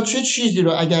ببینم اینا چه چیزی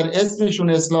رو اگر اسمشون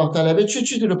اصلاح طلبه چه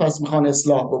چیزی رو پس میخوان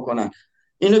اصلاح بکنن.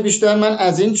 اینو بیشتر من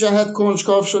از این جهت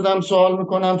کنجکاو شدم سوال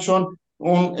میکنم، چون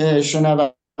اون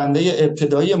شنونده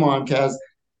ابتدایی ما هم که از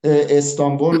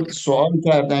استانبول سوال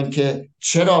کردن که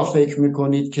چرا فکر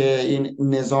میکنید که این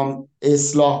نظام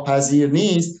اصلاح پذیر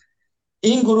نیست،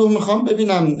 این گروه میخوام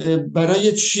ببینم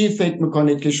برای چی فکر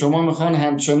میکنید که شما میخوان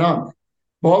همچنان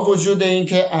با وجود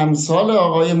اینکه امثال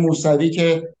آقای موسوی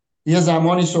که یه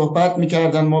زمانی صحبت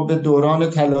میکردن ما به دوران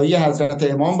طلایی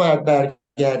حضرت امام باید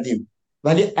برگردیم،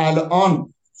 ولی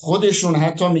الان خودشون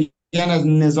حتی میگن از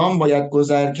نظام باید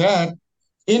گذر کرد،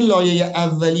 این لایه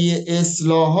اولیه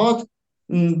اصلاحات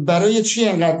برای چی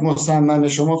انقدر مصممه؟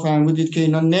 شما فرمودید که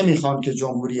اینا نمیخوان که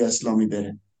جمهوری اسلامی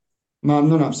بره.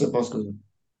 ممنونم، سپاسگزارم.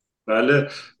 بله،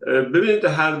 ببینید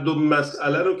هر دو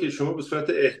مسئله رو که شما به صورت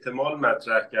احتمال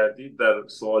مطرح کردید در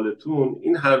سوالتون،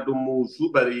 این هر دو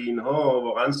موضوع برای اینها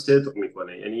واقعا صدق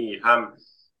میکنه. یعنی هم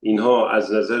اینها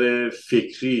از نظر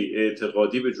فکری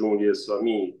اعتقادی به جمهوری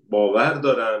اسلامی باور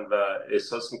دارن و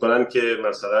احساس میکنن که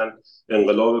مثلا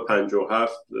انقلاب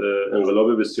 57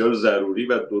 انقلاب بسیار ضروری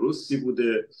و درستی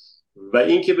بوده و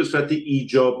اینکه به صورت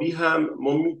ایجابی هم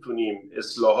ما میتونیم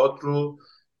اصلاحات رو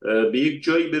به یک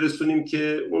جایی برسونیم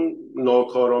که اون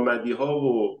ناکارآمدی ها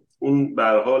و اون به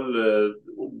هر حال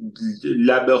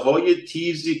لبه های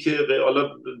تیزی که حالا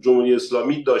جمهوری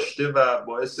اسلامی داشته و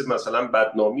باعث مثلا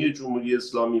بدنامی جمهوری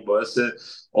اسلامی، باعث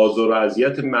آزار و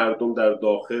اذیت مردم در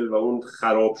داخل و اون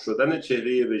خراب شدن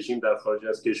چهره رژیم در خارج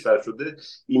از کشور شده،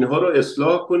 اینها رو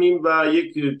اصلاح کنیم و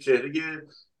یک چهره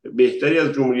بهتری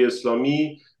از جمهوری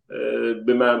اسلامی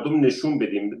به مردم نشون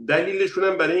بدیم. دلیلشون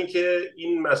هم برای اینکه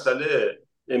این مسئله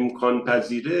امکان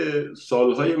پذیره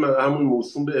سالهای همون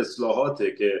موسوم به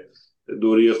اصلاحاته که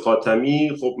دوره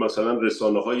خاتمی خب مثلا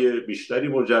رسانه‌های بیشتری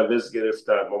مجوز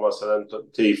گرفتن، ما مثلا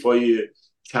طیفای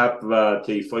چپ و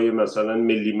طیفای مثلا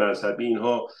ملی مذهبی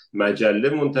اینها مجله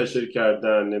منتشر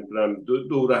کردن،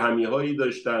 دوره همی‌هایی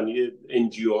داشتن، یه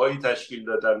NGO هایی تشکیل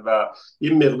دادن و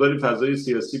یه مقداری فضای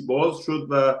سیاسی باز شد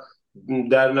و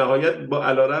در نهایت با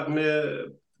علیرغم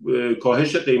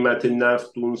کاهش قیمت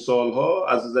نفت اون سالها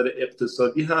از نظر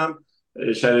اقتصادی هم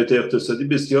شرایط اقتصادی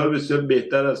بسیار بسیار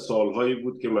بهتر از سالهایی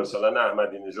بود که مثلا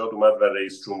احمدی نژاد اومد و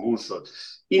رئیس جمهور شد.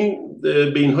 این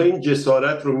به اینها این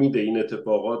جسارت رو میده، این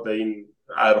اتفاقات و این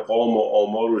ارقام و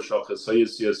آمار و شاخصهای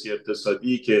سیاسی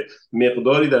اقتصادی که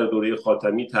مقداری در دوره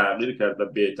خاتمی تغییر کرد و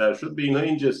بهتر شد، به اینها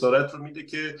این جسارت رو میده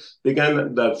که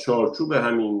بگن در چارچوب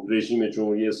همین رژیم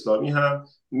جمهوری اسلامی هم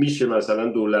میشه مثلا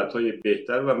دولت‌های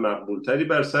بهتر و مقبولتری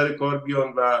بر سر کار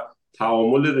بیان و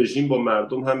تعامل رژیم با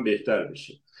مردم هم بهتر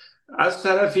بشه. از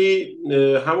طرفی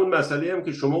همون مسئله هم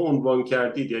که شما عنوان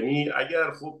کردید، یعنی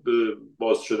اگر خب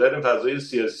باز شدن فضای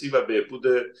سیاسی و بهبود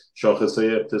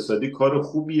شاخص‌های اقتصادی کار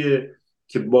خوبیه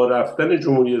که با رفتن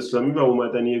جمهوری اسلامی و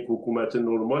اومدن یک حکومت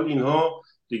نرمال اینها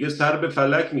دیگه سر به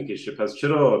فلک میکشه. پس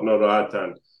چرا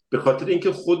ناراحتن؟ به خاطر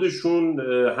اینکه خودشون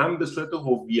هم به صورت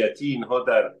هویتی اینها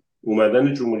در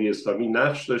اومدن جمهوری اسلامی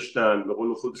نقش داشتن، به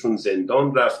قول خودشون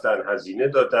زندان رفتن، هزینه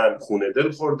دادن، خونه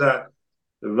دل خوردن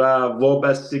و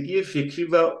وابستگی فکری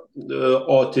و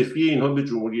عاطفی اینها به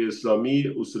جمهوری اسلامی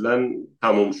اصولا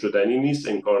تمام شدنی نیست،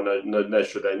 انکار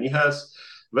نشدنی هست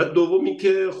و دوم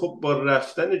اینکه خب با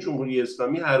رفتن جمهوری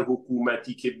اسلامی هر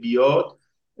حکومتی که بیاد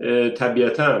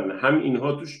طبیعتا هم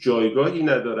اینها توش جایگاهی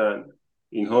ندارن،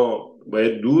 اینها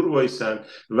باید دور وایسن،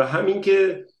 و همین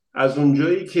که از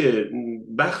اونجایی که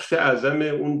بخش اعظم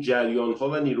اون جریان‌ها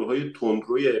و نیروهای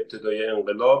تندروی ابتدای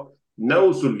انقلاب نه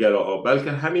اصولگراها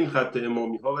بلکه همین خط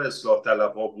امامی‌ها و اصلاح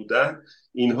طلب‌ها بودن،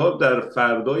 اینها در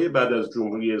فردای بعد از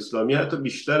جمهوری اسلامی حتی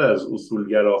بیشتر از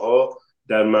اصولگراها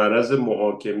در معرض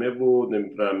محاکمه و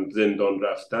نمیدونم زندان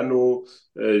رفتن و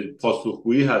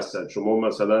پاسخگویی هستند. شما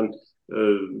مثلا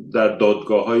در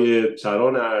دادگاه‌های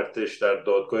سران ارتش، در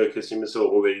دادگاه کسی مثل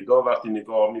هویدا وقتی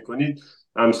نگاه میکنید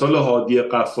امثال هادی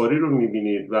قفاری رو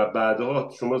میبینید، و بعدها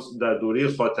شما در دوره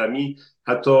خاتمی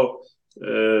حتی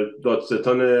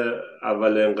دادستان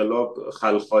اول انقلاب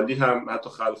خلخالی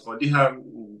هم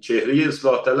چهره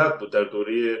اصلاح طلب بود در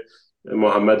دوره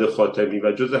محمد خاتمی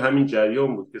و جز همین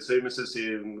جریان بود. کسایی مثل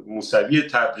موسوی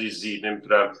تبریزی،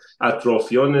 نمیدونم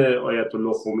اطرافیان آیت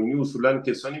الله خمینی، اصولا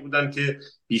کسانی بودن که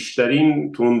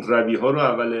بیشترین تندروی ها رو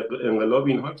اول انقلاب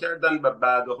اینها کردن و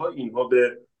بعدها اینها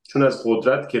چون از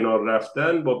قدرت کنار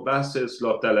رفتن با بحث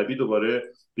اصلاح طلبی دوباره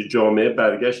به جامعه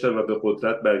برگشتن و به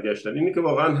قدرت برگشتن. اینه که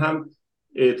واقعا هم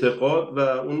اعتقاد و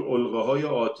اون القاهای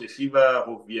عاطفی و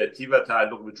هویتی و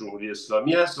تعلق به جمهوری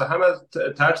اسلامی است و هم از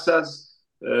ترس از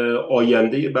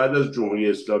آینده بعد از جمهوری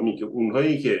اسلامی، که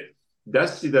اونهایی که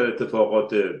دستی در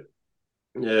اتفاقات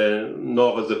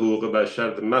ناقض حقوق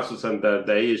بشر مخصوصا در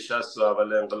دهه 60 و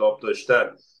اول انقلاب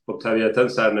داشتن، خب طبیعتا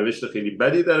سرنوشت خیلی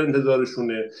بدی در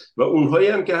انتظارشونه، و اونهایی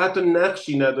هم که حتی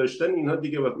نقشی نداشتن، اینها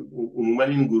دیگه عموما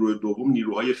این گروه دوم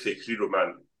نیروهای فکری رو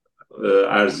من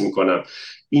عرض میکنم،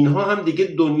 اینها هم دیگه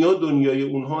دنیای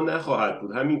اونها نخواهد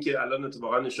بود. همین که الان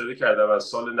اتفاقا اشاره کردم از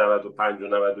سال 95 و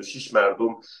 96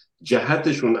 مردم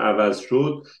جهتشون عوض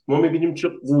شد، ما میبینیم چه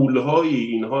غولهایی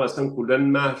اینها اصلا کلاً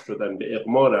محو شدن، به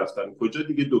اغما رفتن. کجا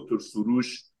دیگه دکتر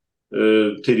سروش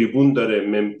تریبون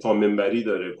داره، پامنبری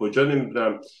داره، کجا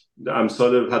نمیدونم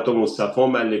امثال حتی مصطفی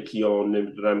ملکیان،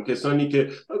 نمیدونم کسانی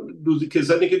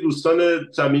که دوستان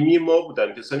صمیمی ما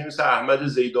بودن، کسانی مثل احمد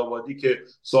زیدآبادی که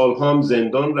سالها هم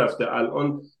زندان رفته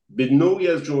الان به نوعی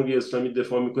از جمهوری اسلامی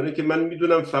دفاع میکنه، که من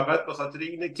میدونم فقط به خاطر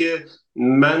اینه که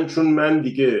چون من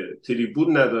دیگه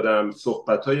تریبون ندارم،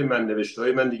 صحبت‌های من،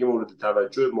 نوشته‌های من دیگه مورد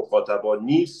توجه مخاطبان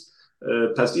نیست،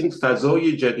 پس این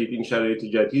فضای جدید، این شرایط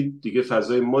جدید دیگه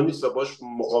فضای ما نیست و باش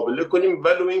مقابله کنیم،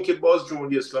 ولو اینکه باز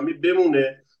جمهوری اسلامی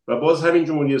بمونه و باز همین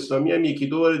جمهوری اسلامی هم یکی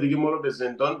دو بار دیگه ما رو به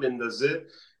زندان بندازه.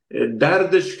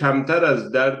 دردش کمتر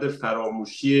از درد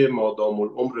فراموشی مادام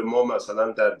العمر ما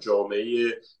مثلا در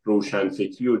جامعه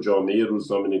روشنفکری و جامعه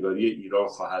روزنامه‌نگاری ایران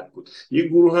خواهد بود. یک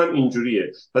گروه هم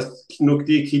اینجوریه. پس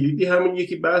نکته کلیدی همون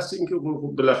یکی بحث این که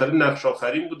بالاخره نقش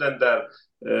آفرین بودن در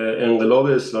انقلاب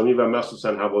اسلامی و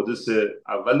مخصوصا حوادث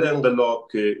اول انقلاب،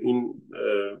 که این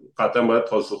قطعا باید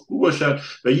پاسخگو باشن،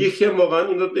 و یکی هم واقعا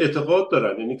این رو اعتقاد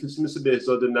دارن، یعنی کسی مثل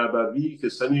بهزاد نبوی،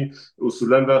 کسانی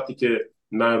اصولا وقتی که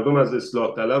مردم از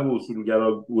اصلاح طلب و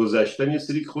اصولگرا گذشتن، یه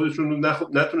سری خودشون رو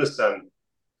نتونستن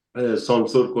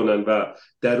سانسور کنن و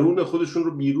درون خودشون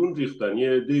رو بیرون ریختن. یه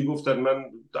عده گفتن من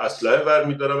اسلحه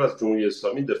برمی‌دارم از جمهوری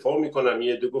اسلامی دفاع میکنم،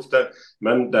 یه عده گفتن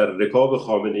من در رکاب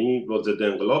خامنه‌ای با ضد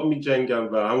انقلاب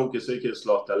میجنگم، و همون کسایی که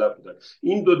اصلاح طلب بودن.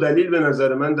 این دو دلیل به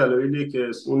نظر من دلایلیه که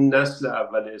اون نسل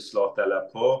اول اصلاح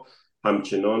طلب‌ها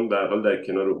همچنان به هر حال در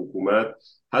کنار حکومت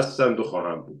هستند و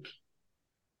خواهند بود.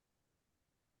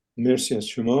 مرسی از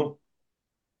شما.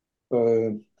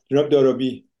 جناب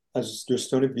دارابی از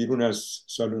دوستان بیرون از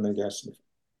سالن اگه هستید.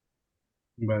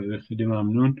 بله خیلی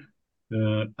ممنون.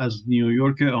 از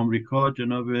نیویورک آمریکا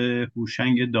جناب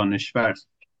هوشنگ دانشور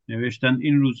نوشتند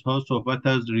این روزها صحبت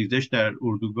از ریزش در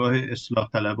اردوگاه اصلاح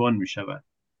طلبان می شود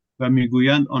و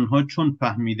میگویند آنها چون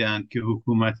فهمیدند که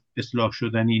حکومت اصلاح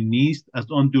شدنی نیست از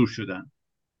آن دور شدند.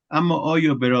 اما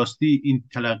آیا به راستی این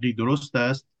تلقی درست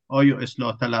است؟ آیا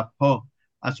اصلاح طلبها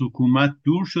از حکومت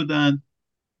دور شدند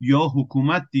یا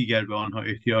حکومت دیگر به آنها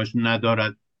احتیاج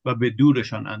ندارد و به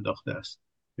دورشان انداخته است؟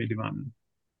 خیلی ممنون.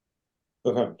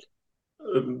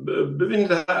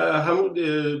 ببینید همون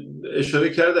اشاره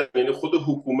کردم، یعنی خود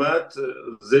حکومت،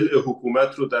 ضلع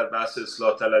حکومت رو در بحث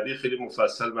اصلاح طلبی خیلی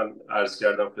مفصل من عرض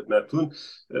کردم خدمتتون.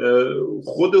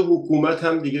 خود حکومت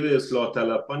هم دیگه به اصلاح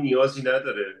طلبها نیازی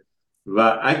نداره،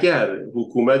 و اگر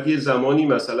حکومت یه زمانی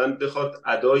مثلا بخواد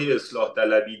ادای اصلاح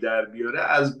طلبی در بیاره،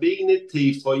 از بین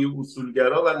طیف‌های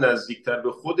اصولگرا و نزدیکتر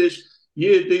به خودش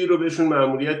یه عده‌ای رو بهشون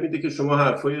مأموریت میده که شما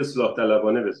حرفای اصلاح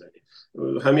طلبانه بزنید.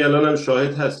 همین الان هم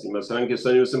شاهد هستیم، مثلا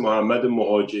کسانی مثل محمد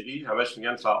مهاجری همش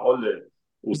میگن فعال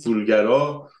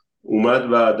اصولگرا، اومد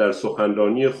و در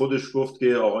سخنرانی خودش گفت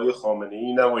که آقای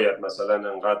خامنه‌ای نباید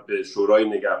مثلا انقدر به شورای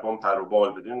نگهبان پر و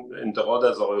بال بدین. انتقاد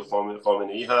از آقای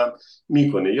خامنه‌ای هم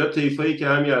میکنه. یا طیفایی که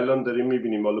همین الان داریم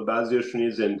میبینیم، حالا بعضیاشون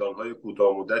زندان‌های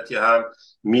کوتاه مدتی هم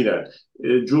میرن.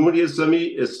 جمهوری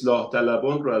اسلامی اصلاح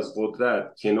طلبان رو از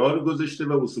قدرت کنار گذاشته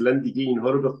و اصولا دیگه اینها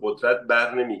رو به قدرت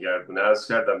بر نمیگردونه. عرض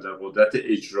کردم در قدرت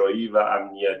اجرایی و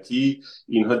امنیتی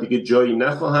اینها دیگه جایی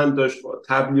نخواهند داشت.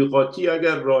 تبلیغاتی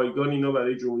اگر رایگان اینا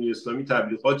برای جمهوری اسلامی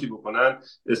تبلیغاتی بکنن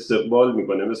استقبال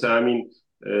میکنه، مثل همین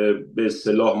به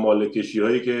اصطلاح مالکشی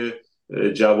هایی که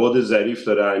جواد ظریف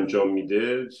داره انجام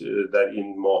میده در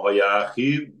این ماه‌های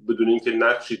اخیر، بدون اینکه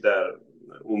نقشی در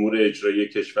امور اجرایی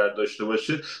کشور داشته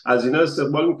باشه، از اینا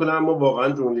استقبال میکنه. اما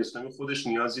واقعا جمهوری اسلامی خودش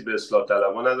نیازی به اصلاح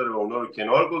طلبان نداره و اونا رو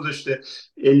کنار گذاشته.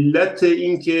 علت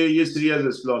این که یه سری از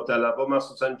اصلاح طلبها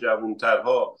مخصوصا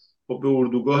جوانترها خب به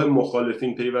اردوگاه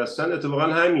مخالفین پیوستن اتفاقا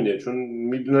همینه، چون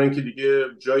میدونن که دیگه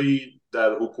جایی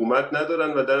در حکومت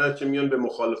ندارن و در نتیجه میان به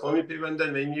مخالفا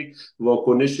میپیوندن و این یک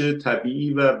واکنش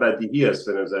طبیعی و بدیهی است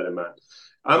به نظر من.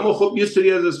 اما خب یه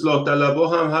سری از اصلاح طلبها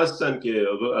هم هستن که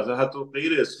از حتی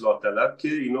غیر اصلاح طلب که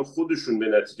اینا خودشون به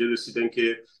نتیجه رسیدن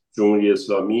که جمهوری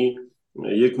اسلامی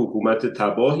یک حکومت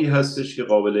تباهی هستش که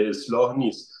قابل اصلاح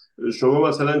نیست. شما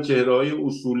مثلا چهره‌های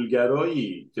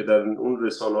اصولگرایی که در اون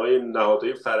رسانه‌های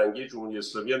نهادهای فرنگی جمهوری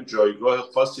اسلامی هم جایگاه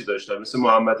خاصی داشتن، مثل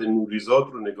محمد نوریزاد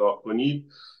رو نگاه کنید.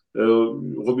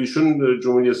 خب ایشون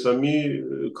جمهوری اسلامی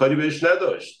کاری بهش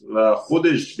نداشت و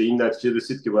خودش به این نتیجه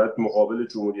رسید که باید مقابل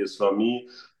جمهوری اسلامی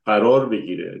قرار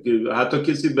بگیره. حتی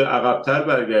کسی به عقب‌تر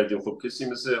برگردیم، خب کسی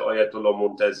مثل آیت الله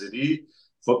منتظری،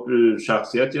 خب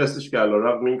شخصیتی هستش که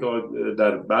علیرغم اینکه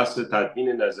در بحث تدوین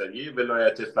نظریه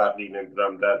ولایت فقیه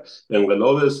نمیدونم در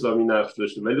انقلاب اسلامی نقش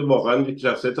داشته، ولی واقعا یک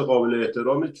شخصیت قابل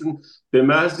احترامه، چون به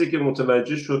محضی که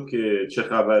متوجه شد که چه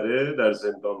خبره در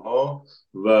زندان‌ها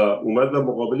و اومد و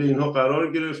مقابل اینها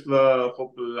قرار گرفت و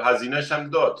خب هزینه‌ش هم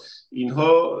داد.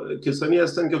 اینها کسانی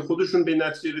هستن که خودشون به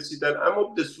نتیجه رسیدن، اما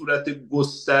به صورت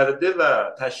گسترده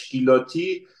و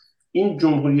تشکیلاتی این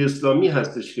جمهوری اسلامی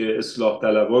هستش که اصلاح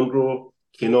طلبان رو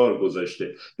کنار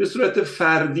گذاشته. به صورت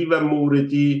فردی و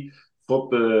موردی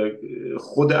خب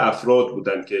خود افراد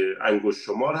بودن که انگشت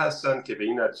شمار هستن که به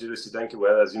این نتیجه رسیدن که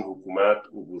باید از این حکومت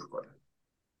عبور کنن.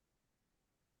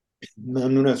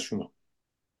 ممنون از شما.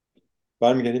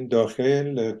 برمیگردیم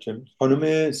داخل.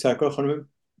 خانم سرکار، خانم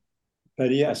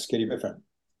پری عسکری، بفرمایید.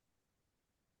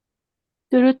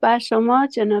 درود بر شما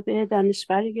جناب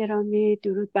دانشور گرامی،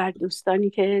 درود بر دوستانی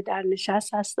که در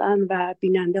نشست هستند و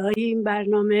بیننده های این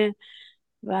برنامه،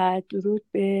 و درود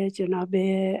به جناب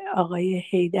آقای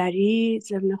حیدری،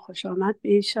 ضمن خوش آمد به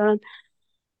ایشان.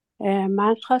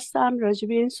 من خواستم راجع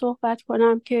به این صحبت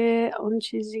کنم که اون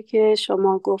چیزی که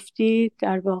شما گفتید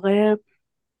در واقع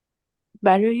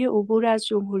برای عبور از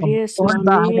جمهوری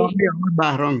اسلامی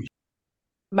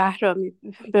بهرامی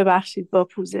ببخشید با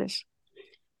پوزش،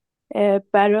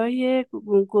 برای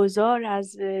گذار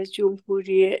از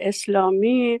جمهوری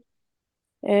اسلامی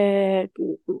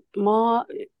ما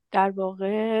در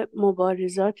واقع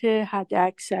مبارزات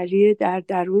حداکثری در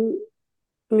درون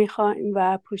میخوایم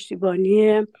و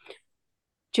پشتیبانی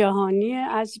جهانی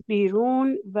از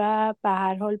بیرون، و به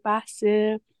هر حال بحث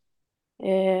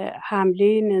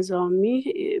حمله نظامی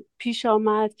پیش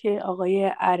آمد که آقای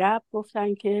عرب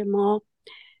گفتن که ما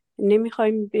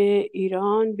نمیخوایم به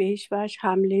ایران به هیچ وجه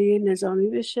حمله نظامی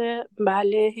بشه.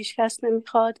 بله، هیچ کس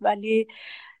نمیخواد، ولی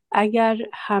اگر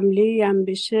حمله هم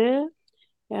بشه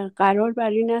قرار بر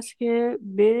این است که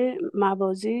به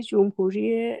مواضع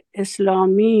جمهوری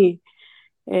اسلامی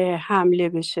حمله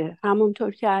بشه،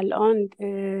 همونطور که الان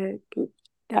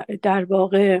در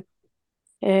واقع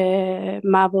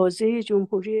مواضع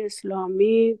جمهوری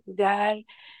اسلامی در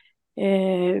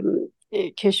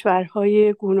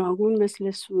کشورهای گوناگون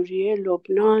مثل سوریه،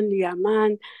 لبنان،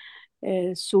 یمن،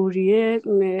 سوریه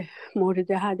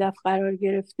مورد هدف قرار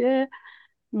گرفته.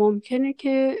 ممکنه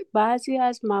که بعضی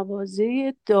از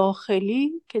مواضع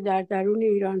داخلی که در درون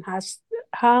ایران هست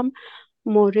هم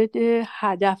مورد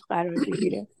هدف قرار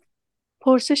بگیره.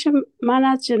 پرسش من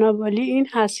از جناب عالی این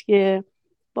هست که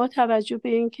با توجه به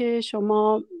اینکه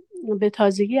شما به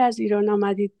تازگی از ایران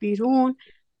آمدید بیرون،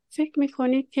 فکر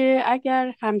میکنید که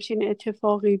اگر همچین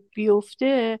اتفاقی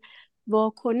بیفته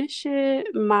واکنش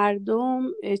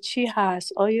مردم چی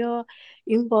هست؟ آیا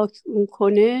این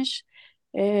واکنش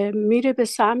میره به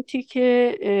سمتی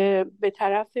که به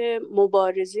طرف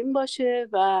مبارزین باشه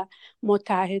و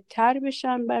متحدتر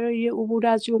بشن برای عبور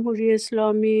از جمهوری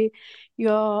اسلامی،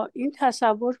 یا این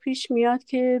تصور پیش میاد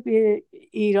که به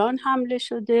ایران حمله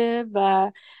شده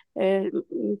و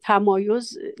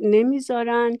تمایز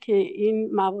نمیذارن که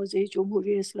این مواضع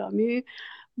جمهوری اسلامی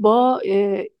با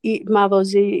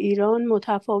مواضع ایران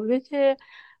متفاوته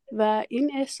و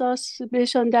این احساس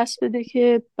بهشان دست بده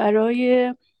که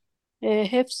برای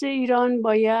حفظ ایران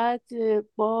باید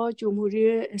با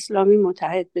جمهوری اسلامی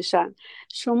متحد بشن.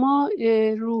 شما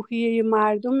روحیه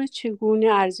مردم چگونه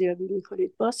ارزیابی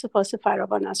میکنید؟ با سپاس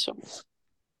فراوان از شما.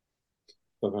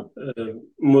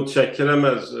 متشکرم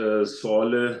از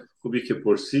سوال خوبی که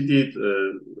پرسیدید.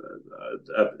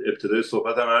 ابتدای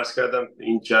صحبتم عرض کردم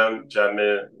این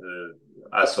جمع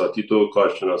اساتید و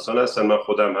کارشناسان هستن. من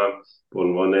خودم هم به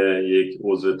عنوان یک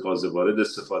عضو تازه وارد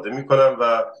استفاده میکنم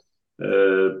و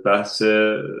بحث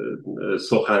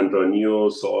سخنرانی و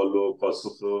سوال و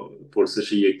پاسخ و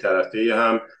پرسش یک طرفه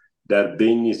هم در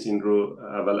بین نیست. این رو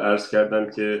اول عرض کردم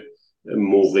که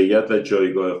موقعیت و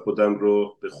جایگاه خودم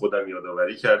رو به خودم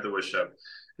یادآوری کرده باشم.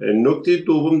 نکته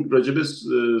دوم راجع به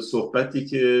صحبتی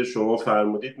که شما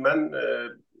فرمودید، من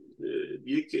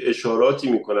یک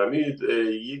اشاراتی میکنم.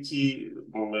 یکی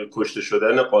کشته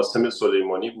شدن قاسم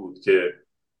سلیمانی بود که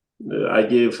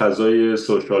اگه فضای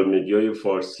سوشال میدیای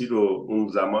فارسی رو اون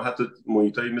زمان، حتی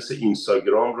محیطایی مثل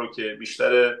اینستاگرام رو که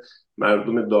بیشتر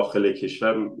مردم داخل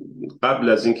کشور قبل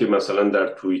از اینکه مثلا در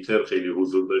توییتر خیلی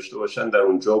حضور داشته باشن در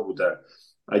اونجا بودن،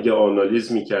 اگه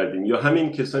آنالیز میکردیم، یا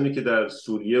همین کسانی که در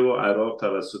سوریه و عراق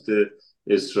توسط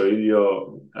اسرائیل یا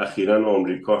اخیراً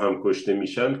آمریکا هم کشته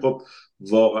میشن، خب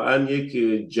واقعا یک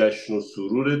جشن و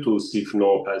سرور توصیف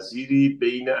ناپذیری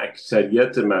بین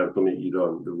اکثریت مردم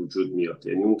ایران به وجود میاد.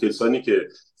 یعنی اون کسانی که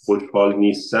خوشحال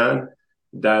نیستن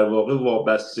در واقع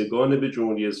وابستگان به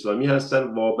جمهوری اسلامی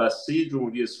هستن. وابسته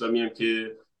جمهوری اسلامی هم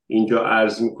که اینجا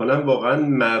عرض میکنم واقعا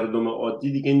مردم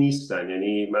عادی دیگه نیستن.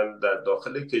 یعنی من در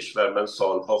داخل کشور، من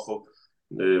سالها خب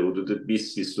حدود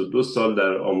 20-22 سال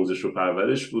در آموزش و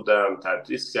پرورش بودم،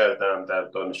 تدریس کردم، در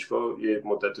دانشگاه یه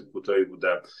مدت کوتاهی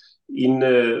بودم. این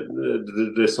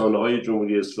رسانه‌های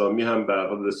جمهوری اسلامی هم به هر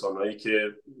حال رسانه‌هایی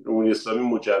که جمهوری اسلامی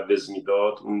مجوز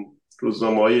میداد، اون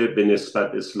روزنامه‌های به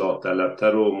نسبت اصلاح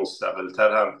طلبتر و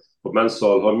مستقلتر هم خب من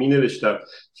سالها می نوشتم.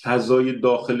 فضای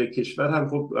داخل کشور هم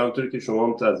خب همونطوری که شما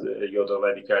هم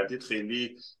یادآوری کردید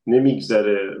خیلی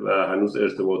نمیگذره و هنوز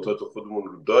ارتباطات خودمون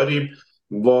رو داریم.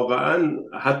 واقعا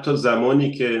حتی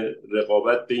زمانی که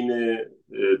رقابت بین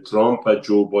ترامپ و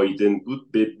جو بایدن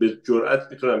بود، به جرئت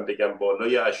میتونم بگم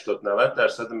بالای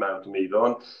 80-90% مردم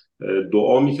ایران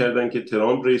دعا میکردن که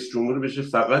ترامپ رئیس جمهور بشه،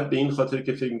 فقط به این خاطر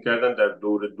که فکر میکردن در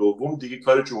دور دوم دیگه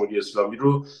کار جمهوری اسلامی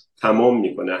رو تمام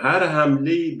میکنه. هر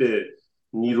حمله‌ای به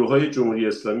نیروهای جمهوری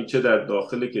اسلامی چه در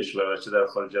داخل کشور و چه در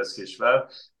خارج از کشور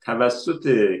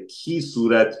توسط کی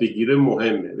صورت بگیره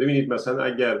مهمه. ببینید مثلا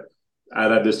اگر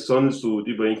عربستان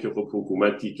سعودی با اینکه خب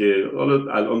حکومتی که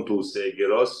حالا الان توسعه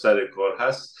گراست سر کار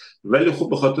هست، ولی خب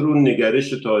به خاطر اون نگرش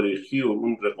تاریخی و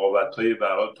اون رقابت‌های به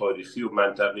هر حال تاریخی و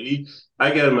منطقه‌ای،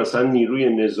 اگر مثلا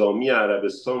نیروی نظامی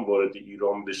عربستان وارد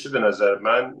ایران بشه، به نظر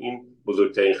من این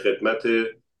بزرگترین خدمت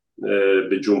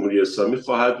به جمهوری اسلامی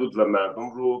خواهد بود و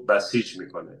مردم رو بسیج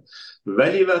میکنه.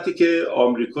 ولی وقتی که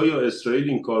آمریکا یا اسرائیل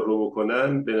این کار رو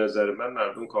بکنن، به نظر من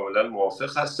مردم کاملا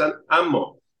موافق هستن.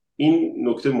 اما این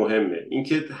نکته مهمه،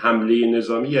 اینکه حمله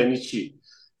نظامی یعنی چی؟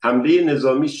 حمله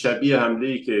نظامی شبیه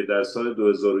حمله‌ای که در سال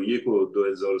 2001 و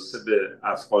 2003 به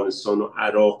افغانستان و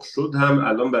عراق شد هم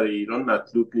الان برای ایران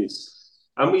مطلوب نیست.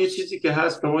 اما یه چیزی که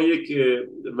هست، شما یک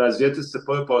وضعیت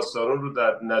سپاه پاسداران رو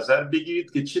در نظر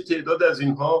بگیرید که چه تعداد از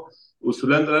اینها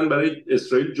اصولا دارن برای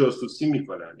اسرائیل جاسوسی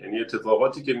میکنن. یعنی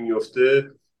اتفاقاتی که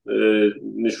میفته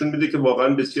نشون میده که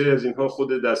واقعا بسیاری از اینها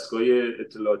خود دستگاه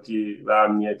اطلاعاتی و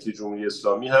امنیتی جمهوری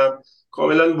اسلامی هم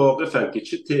کاملا واقفن که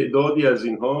چه تعدادی از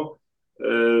اینها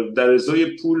در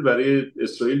ازای پول برای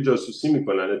اسرائیل جاسوسی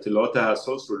میکنن، اطلاعات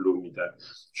حساس رو لو میدن.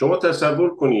 شما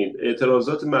تصور کنید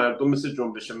اعتراضات مردم مثل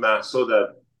جنبش مهستان در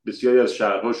بسیاری از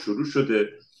شهرها شروع شده.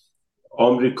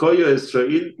 آمریکا یا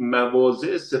اسرائیل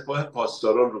مواضع سپاه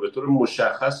پاسداران رو به طور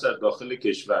مشخص در داخل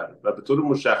کشور و به طور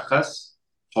مشخص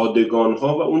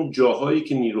پادگان‌ها و اون جاهایی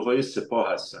که نیروهای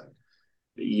سپاه هستن،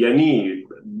 یعنی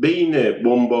بین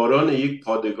بمباران یک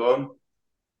پادگان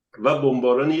و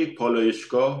بمباران یک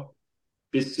پالایشگاه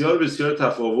بسیار بسیار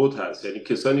تفاوت هست. یعنی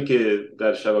کسانی که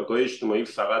در شبکه‌های اجتماعی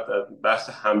فقط بحث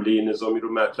حمله نظامی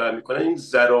رو مطرح میکنن، این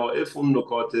ظرافت، اون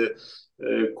نکات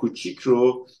کوچیک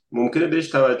رو ممکنه بهش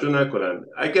توجه نکنن.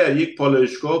 اگر یک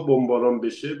پالایشگاه بمباران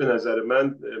بشه، به نظر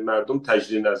من مردم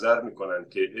تجدید نظر میکنن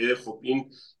که خب این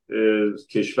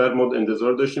کشور ما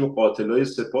انتظار داشتیم قاتلای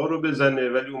سپاه رو بزنه،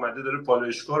 ولی اومده داره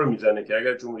پالایشگاه رو میزنه که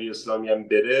اگر جمهوری اسلامی هم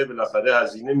بره بالاخره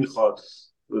هزینه میخواد،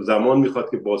 زمان میخواد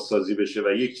که بازسازی بشه و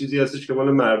یک چیزی هستش که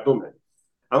مال مردمه.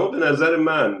 اما به نظر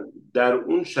من در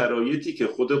اون شرایطی که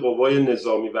خود قوای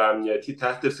نظامی و امنیتی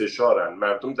تحت فشارن،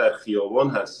 مردم در خیابان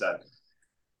هستن،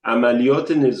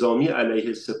 عملیات نظامی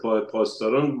علیه سپاه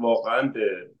پاسداران واقعا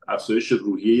به افزایش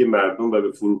روحیه مردم و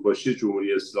به فروپاشی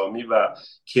جمهوری اسلامی و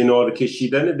کنار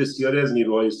کشیدن بسیاری از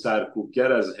نیروهای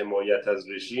سرکوبگر از حمایت از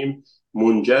رژیم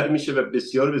منجر میشه و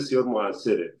بسیار بسیار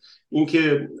موثره.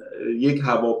 اینکه یک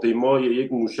هواپیما یا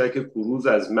یک موشک کروز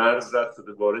از مرز رفت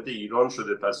وارد ایران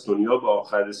شده پس دنیا به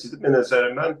آخر رسیده، به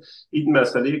نظر من این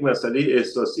مسئله یک مسئله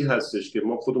احساسی هستش که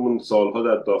ما خودمون سالها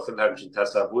در داخل همچین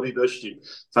تصوری داشتیم.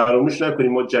 فراموش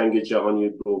نکنیم ما جنگ جهانی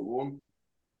دوم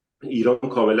ایران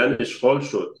کاملا اشغال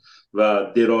شد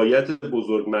و درایت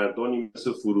بزرگمردانی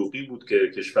مثل فروغی بود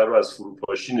که کشور رو از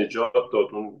فروپاشی نجات داد،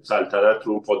 اون سلطنت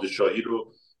رو، اون پادشاهی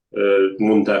رو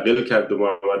منتقل کرد به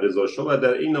محمد رضا شاه و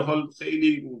در این حال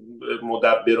خیلی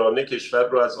مدبرانه کشور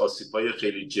رو از آسیب‌های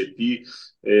خیلی جدی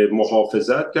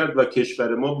محافظت کرد و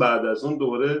کشور ما بعد از اون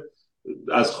دوره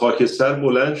از خاکستر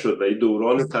بلند شد و این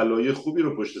دوران طلایی خوبی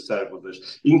رو پشت سر گذاشت.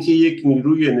 اینکه یک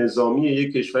نیروی نظامی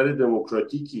یک کشور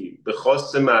دموکراتیکی به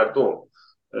خواست مردم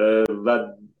و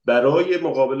برای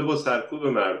مقابله با سرکوب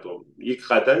مردم یک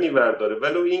قدمی ورداره،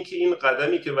 ولو اینکه این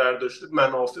قدمی که ورداشته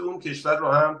منافع اون کشور رو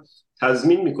هم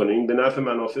تضمین میکنه، این به نفع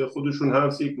منافع خودشون هم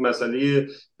یک مسئله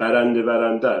برنده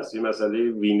برنده است، یه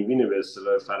مسئله وین وین به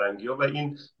اصطلاح فرنگی‌ها و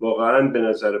این واقعا به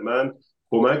نظر من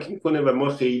کمک میکنه و ما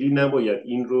خیلی نباید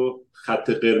این رو خط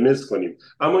قرمز کنیم.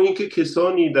 اما اینکه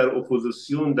کسانی در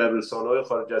اپوزیسیون در رسانه‌های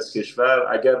خارج از کشور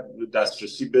اگر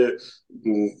دسترسی به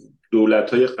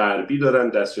دولت‌های غربی دارن،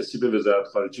 دسترسی به وزارت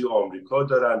خارجه آمریکا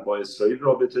دارن، با اسرائیل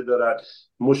رابطه دارن،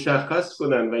 مشخص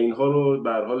کنن و اینها رو به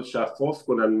هر حال شفاف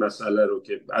کنن مسئله رو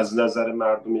که از نظر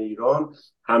مردم ایران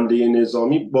حمله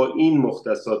نظامی با این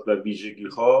مختصات و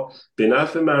ویژگی‌ها به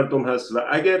نفع مردم هست و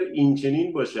اگر این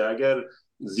چنین باشه، اگر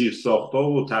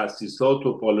زیرساخت‌ها و تأسیسات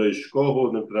و پالایشگاه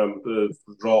و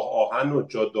راه آهن و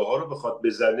جاده‌ها رو بخواد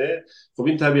بزنه، خب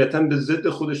این طبیعتاً به ضد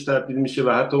خودش تبدیل میشه و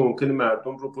حتی ممکنه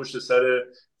مردم رو پشت سر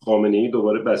خامنه‌ای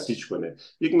دوباره بسیج کنه.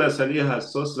 یک مسئله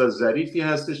حساس و ظریفی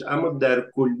هستش، اما در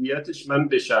کلیتش من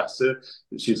به شخصه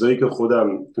چیزایی که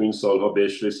خودم تو این سالها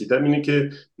بهش رسیدم اینه که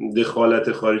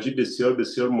دخالت خارجی بسیار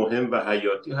بسیار مهم و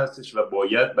حیاتی هستش و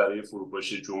باید برای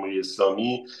فروپاشی جمهوری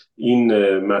اسلامی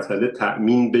این مسئله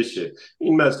تأمین بشه.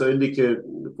 این مسائلی که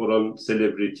فلان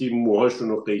سلبریتی موهاشون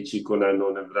رو قیچی کنن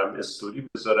و نمیدونم استوری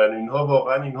بذارن، اینها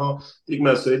واقعا اینها یک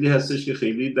مسائلی هستش که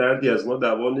خیلی دردی از ما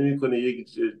دوا نمیکنه. یک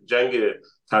جنگ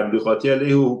تبلیغاتی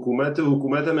علیه حکومت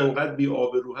هم انقدر بی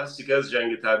آبرو هستی که از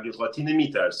جنگ تبلیغاتی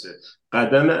نمیترسه.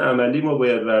 قدم عملی ما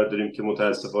باید برداریم که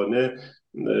متاسفانه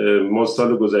ما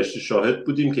سال گذشته شاهد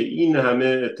بودیم که این همه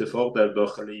اتفاق در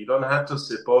داخل ایران حتی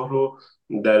سپاه رو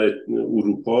در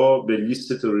اروپا به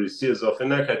لیست تروریستی اضافه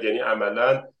نکرد، یعنی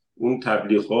عملا اون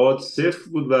تبلیغات صفر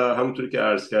بود و همونطوری که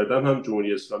عرض کردم هم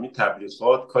جمهوری اسلامی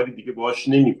تبلیغات کاری دیگه باش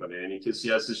نمیکنه، یعنی کسی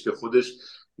هستش که خودش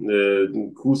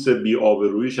کوس بی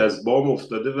آبرویش از بام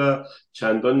افتاده و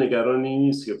چندان نگرانی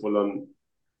نیست که فلان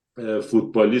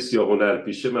فوتبالیست یا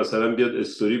هنرپیشه مثلا بیاد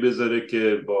استوری بذاره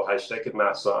که با هشتگ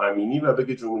مهسا امینی و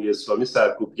بگه جمهوری اسلامی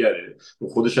سرکوبگره.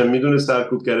 خودش هم میدونه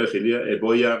سرکوبگره، خیلی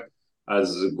ابایی هم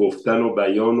از گفتن و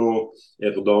بیان و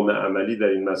اقدام عملی در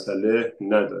این مسئله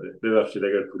نداره. ببخشید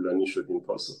اگر طولانی شد این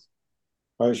پاسخ.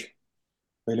 باشه،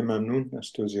 خیلی ممنون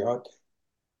از توضیحات.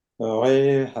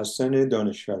 آقای حسن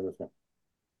دانشور بفرمایید.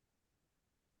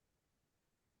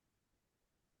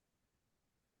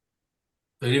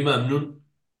 خیلی ممنون.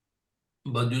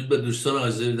 با درود به دوستان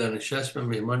حاضر در نشست و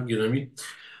مهمان گرامی.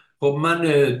 خب من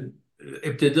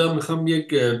ابتدا میخوام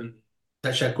یک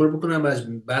تشکر بکنم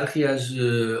از برخی از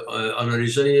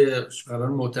آنالیزهای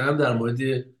سخنران محترم در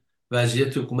مورد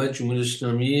وضعیت حکومت جمهوری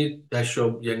اسلامی،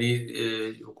 یعنی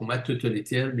حکومت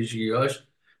توتالیتر،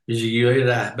 ویژگی‌های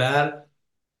رهبر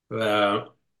و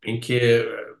اینکه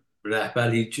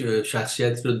رهبر هیچ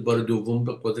شخصیت رو بار دوم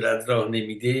به قدرت راه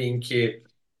نمیده، اینکه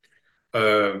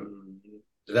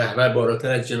رهبر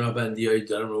بالاتر از جنابندی‌های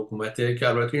در حکومته، که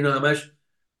البته اینا همش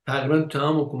تقریبا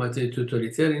تمام حکومت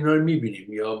توتالیتر اینا رو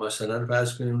میبینیم. یا مثلا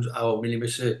فرض کنیم عواملی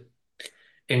مثل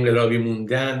انقلابی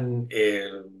موندن،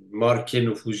 مارک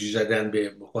نفوذی زدن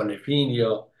به مخالفین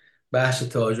یا بحث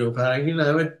تهاجم فرهنگی،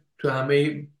 همه تو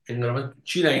همه انقلابات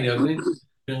چین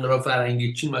انقلاب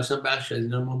فرهنگی چین مثلا بخش از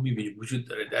اینا ما میبینیم وجود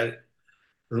داره. در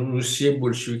روسیه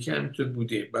بولشویکی همینطور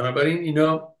بوده. بنابراین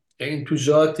اینا این تو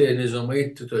ذات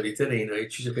نظام‌های توتالیتر اینا یه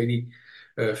چیز خیلی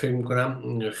فکر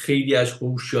میکنم خیلی از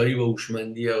هوشیاری و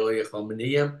هوشمندی آقای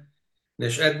خامنه‌ای هم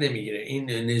نشأت نمیگیره. این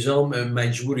نظام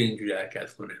مجبور اینجوری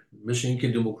حرکت کنه، مثل اینکه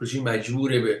دموکراسی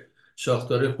مجبوره به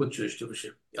ساختار خودش داشته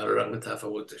باشه علیرغم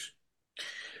تفاوتش.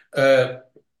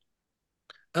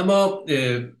 اما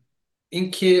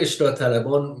اینکه اصلاح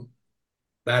طلبان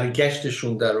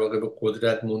برگشتشون در واقع به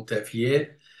قدرت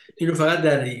منتفیه، اینو فقط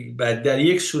در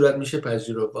یک صورت میشه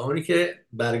پذیرفت، و اونی که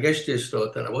برگشت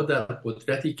اصلاح طلبها در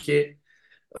قدرتی که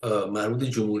مربوط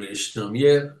جمهوری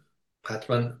اسلامی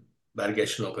حتما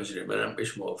برگشت ناپذیره، منم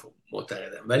بهش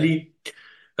معتقدم. ولی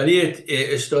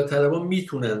اصلاح طلبها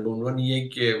میتونن به عنوان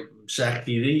یک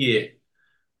ذخیره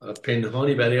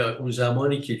پنهانی برای اون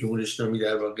زمانی که جمهوری اسلامی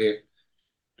در واقع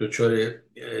دچار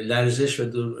لرزش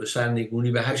و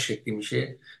سرنگونی به هر شکلی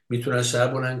میشه، میتونن سر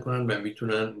بلند کنن و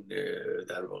میتونن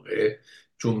در واقع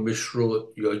جنبش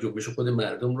رو یا جنبش خود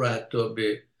مردم رو حتی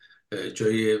به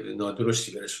جای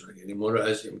نادرستی برسونن، یعنی ما رو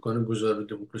از امکان گذار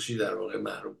دموکراسی در واقع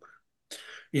محروم کنن.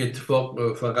 این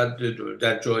اتفاق فقط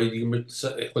در جای دیگه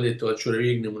مثل خود اتحاد شوروی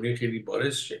یک نمونه خیلی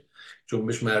بارز شه.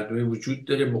 جنبش مردمی وجود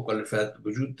داره، مخالفت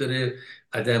وجود داره،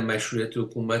 عدم مشروعیت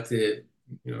حکومت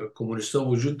کمونیست‌ها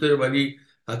وجود داره، ولی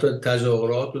حتی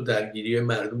تظاهرات و درگیری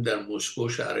مردم در مسکو و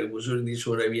شهرهای بزرگ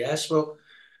شوروی هست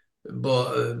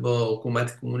با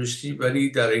حکومت کمونیستی.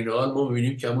 ولی در این حال ما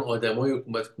می‌بینیم که همون آدمای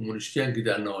حکومت کمونیستی هستند که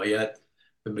در نهایت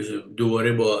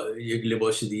دوباره با یک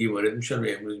لباس دیگه وارد میشن و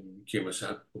امروز که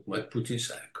مثلا حکومت پوتین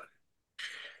سر کاره.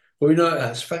 خب اینا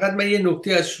هست. فقط من یه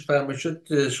نکته از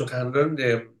فرمایشات سخنران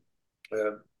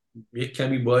یک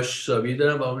کمی باش سابیه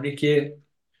دارم، و اونی که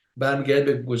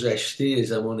برمیگرده به گذشته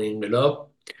زمان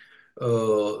انقلاب.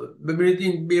 ببینید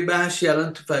این بحثی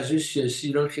الان تو فضای سیاسی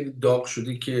ایران خیلی داغ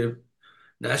شده که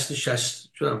نسل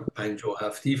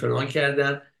 57 فلان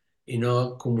کردن،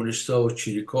 اینا کمونیستا و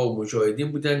چریکا و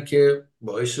مجاهدین بودن که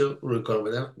باعث روی کار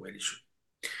آمدن خمینی شد.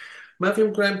 من فکر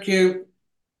می‌کنم که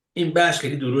این بحث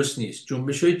خیلی درست نیست.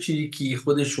 جنبش‌های چریکی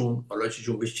خودشون، حالا چه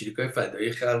جنبش چریکای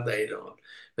فدایی خلق در ایران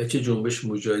و چه جنبش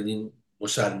مجاهدین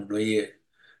مسلمانای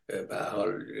به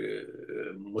حال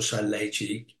مسلح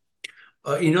چریک،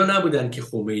 اینا نبودن که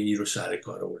خمینی رو سر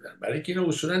کار آوردن، برای اینکه اینا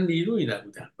اصولا نیرویی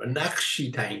نبودن و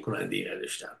نقشی تعیین کننده ای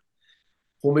نداشتن.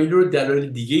 خمینی رو دلایل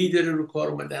دیگه ای داره رو کار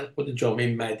اومدن. خود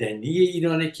جامعه مدنی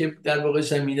ایرانه که در واقع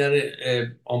زمینه رو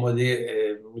آماده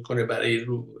میکنه برای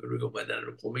روی اومدن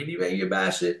رو خمینی، و این یه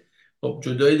بحث خب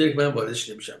جدایی داره که من واردش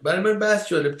نمیشم. برای من بحث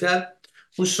جالبتر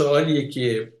اون سوالیه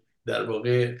که در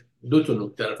واقع دو تا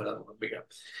نکته رو فقط میخوام بگم.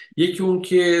 یکی اون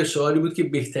که سوالی بود که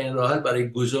بهترین راه حل برای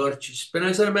گذار چیست. به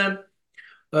نظر من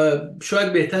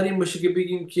شاید بهتر این باشه که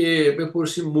بگیم که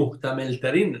بپرسیم محتمل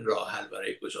ترین راه حل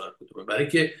برای گذار کدومه، برای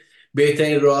که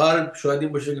بهترین راه حل شاید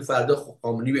این باشه که فردا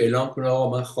خامنه‌ای اعلام کنه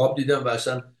آقا من خواب دیدم و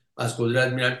اصلا از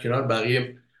قدرت میرم کنار،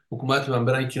 بقیه حکومت من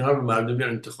برن کنار و مردم بیان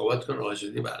انتخابات کنن،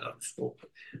 آزادی برقرار شه.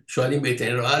 شاید این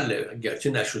بهترین راه حل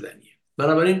گرچه نشدنیه.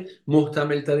 بنابراین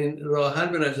محتمل ترین راه حل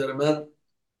به نظر من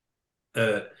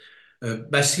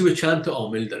بستگی به چند تا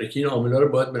عامل داره که این عامل‌ها رو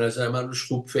باید به نظر من روش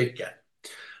خوب فکر کرد.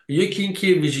 یکی این که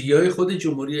ویژگی‌های خود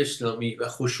جمهوری اسلامی و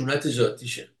خشونت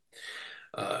ذاتیشه.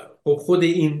 خب خود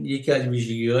این یکی از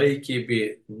ویژگی‌هایی که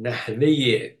به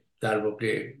نحوه در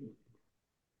واقع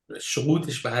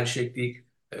سقوطش به هر شکلی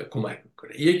کمک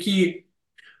میکنه. یکی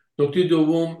نکته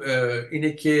دوم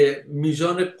اینه که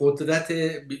میزان قدرت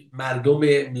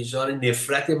مردم، میزان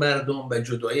نفرت مردم و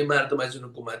جدایی مردم از این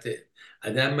حکومت،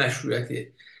 عدم مشروعیت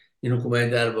این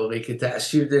حکومت در واقع که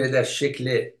تأثیر داره در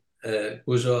شکل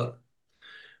گذار.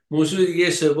 موضوع دیگه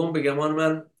سوم به گمان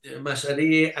من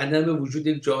مسئله عدم وجود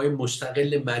یک جامعه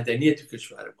مستقل مدنی تو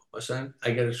کشور ما. مثلا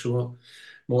اگر شما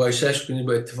مقایسهش کنید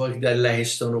با اتفاقی در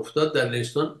لهستان افتاد، در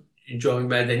لهستان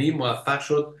جامعه مدنی موفق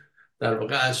شد در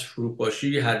واقع از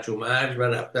فروپاشی هرج و مرج و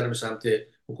رفتن به سمت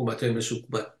حکومت‌های مثل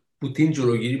حکومت پوتین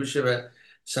جلوگیری بشه و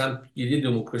سمت گیری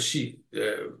دموکراسی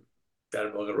در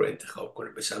واقع رو انتخاب کنه،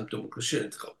 به سمت دموکراسی رو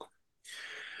انتخاب کنه.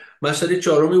 مسئله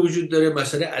چهارمی وجود داره،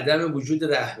 مسئله عدم وجود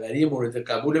رهبری مورد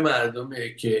قبول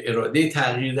مردمه که اراده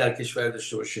تغییر در کشور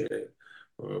داشته باشه.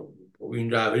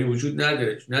 این رهبری وجود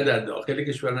نداره، نه در داخل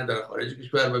کشور نه در خارج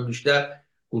کشور، و بیشتر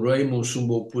گروهای موسوم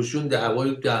به اپوزیسیون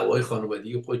دعوای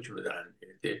خانوادگی خودشون رو دارن،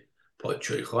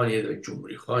 پادشاهی خانی،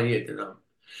 جمهوری خانی،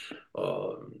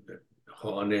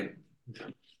 خان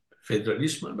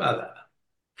فدرالیسم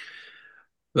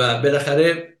و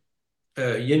بالاخره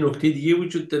یه نکته دیگه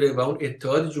وجود داره و اون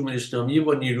اتحاد جمهوری اسلامی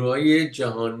با نیروهای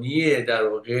جهانی در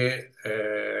واقع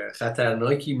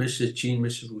خطرناکی مثل چین،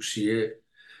 مثل روسیه،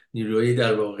 نیروهای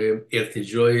در واقع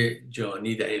ارتجاع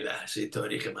جهانی در این لحظه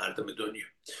تاریخ مردم دنیا،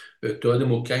 اتحاد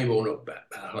محکمی با اونو به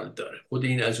هر حال داره. خود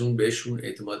این از اون بهشون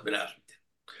اعتماد به نفس میده.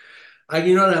 اگه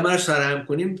اینا رو همه رو سرهم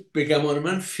کنیم، به گمان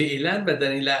من فعلا و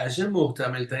در این لحظه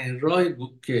محتمل ترین راهی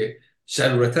بود که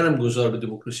ضرورتا هم گذار به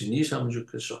دموکراسی نیست،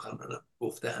 همونجور که سخنرانم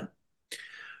گفتن،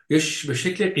 به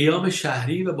شکل قیام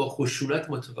شهری و با خشونت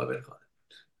متقابل خواهد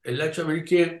بود. علت اینه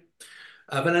که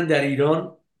اولا در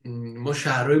ایران ما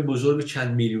شهرهای بزرگ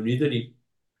چند میلیونی داریم.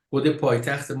 خود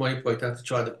پایتخت ما پایتخت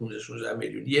 14-15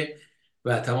 میلیونیه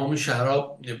و تمام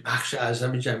شهرها بخش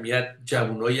اعظم جمعیت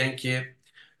جوانایی هستند که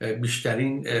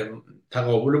بیشترین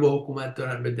تقابل با حکومت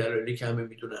دارن به دلایلی که همه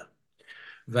میدونن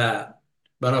و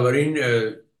بنابراین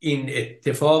این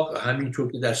اتفاق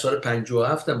همینطور که در سال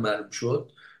 57 هم معلوم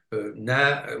شد،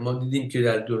 نه ما دیدیم که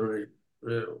در دوران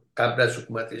قبل از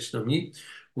حکومت اسلامی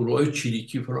گروه‌های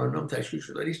چریکی فلان هم تشکیل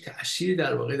شد ولی هیچ تأثیری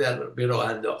در واقع به راه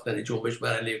انداختن جنبش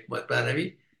بر علیه حکومت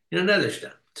بهرامی اینا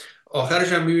نداشتن.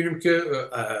 آخرش هم می‌بینیم که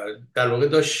در واقع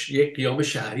داشت یک قیام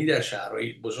شهری در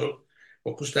شهرهای بزرگ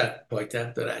و خصوص در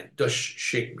پایتخت داشت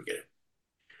شکل می‌گرفت.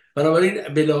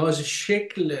 بنابراین به لحاظ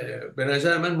شکل به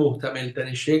نظر من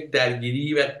محتمل‌ترین شکل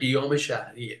درگیری و قیام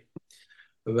شهریه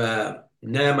و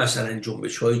نه مثلا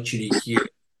جنبش‌های چریکی.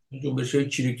 جنبش‌های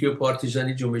چریکی و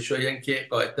پارتیزانی جنبش‌هایی هستند که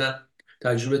قاعدتاً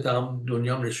تجربه تمام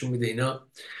دنیا هم نشون میده اینا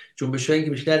جنبش‌هایی که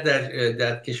بیشتر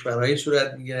در کشورهایی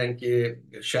صورت میگیرن که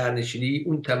شهرنشینی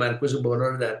اون تمرکز بالا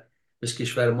رو در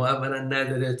کشور ما اولا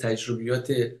نداره،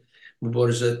 تجربیات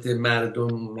مبارزات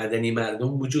مدنی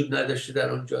مردم وجود نداشته در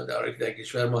اونجا، در حالی که در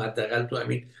کشور ما حداقل تو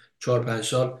همین 4-5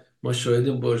 سال ما شاهد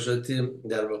مبارزات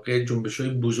در واقع جنبش‌های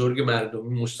بزرگ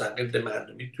مردمی مستقل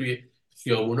مردمی توی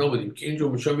خیابونا بودیم که این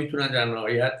جنبش‌ها میتونن در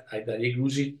نهایت در یک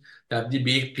روزی تبدیل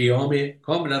به یک قیام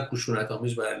کاملا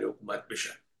خشونت‌آمیز بر علیه حکومت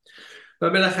بشن. و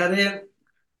بالاخره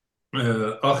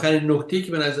آخرین نکته‌ای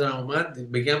که به نظرم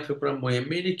اومد بگم فکر کنم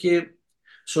مهمه اینه که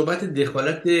صحبت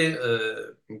دخالت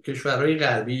کشورهای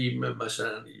غربی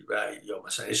مثلا یا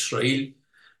مثلا اسرائیل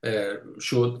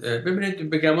شد. ببینید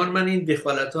به گمان من این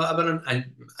دخالت ها اولا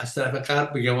از طرف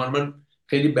غرب به گمان من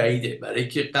خیلی بعیده، برای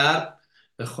که غرب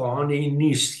خواهان این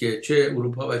نیست که چه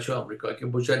اروپا و چه آمریکا که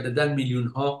مجددا میلیون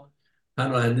ها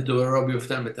پناهنده دوباره را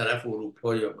بیفتن به طرف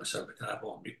اروپا یا مثلا به طرف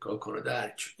آمریکا، کانادا،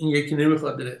 این یکی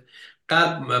نمیخواد بره.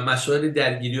 غرب مسائل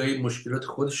درگیری‌های مشکلات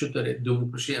خودش رو داره.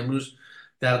 دموکراسی امروز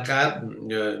در غرب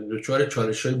دچار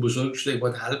چالش‌های بزرگ شده،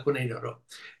 باید حل کنه اینا رو.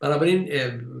 بنابراین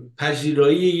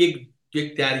پذیرایی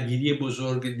یک درگیری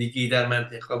بزرگ دیگه در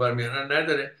منطقه خاورمیانه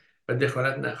نداره و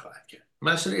دخالت نخواهد کرد.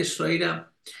 مثلا اسرائیل هم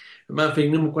من فکر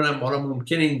نمی‌کنم حالا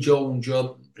ممکنه اینجا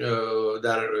اونجا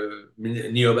در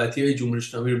نیابتی‌های جمهوری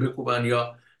اسلامی رو بکوبن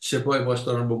یا سپاه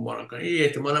پاسداران بمباران کنن، این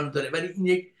احتمال هم داره، ولی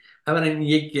این اولا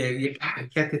یک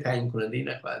حرکت تعیین کننده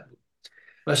نخواهد بود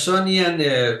و ثانیاً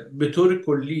به طور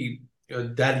کلی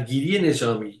درگیری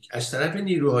نظامی از طرف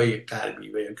نیروهای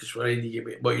غربی و یا کشورهای دیگه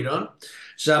با ایران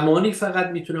زمانی فقط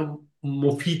میتونه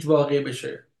مفید واقع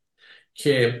بشه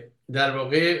که در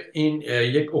واقع این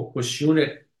یک اپوزیسیون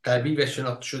قوی و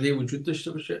شناخته شده وجود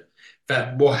داشته باشه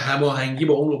و با هماهنگی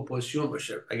با اون اپوزیسیون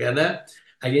باشه. اگر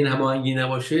این هماهنگی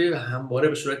نباشه همواره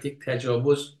به صورت یک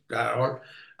تجاوز در حال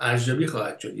ارزیابی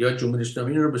خواهد شد یا جمهوری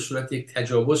اسلامی رو به صورت یک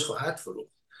تجاوز خواهد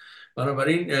فروخت.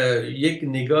 بنابراین یک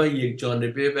نگاه یک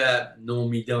جانبه و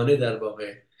نومیدانه در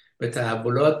واقع به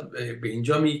تحولات به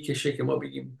اینجا میکشه که ما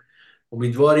بگیم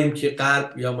امیدواریم که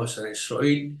غرب یا مثلا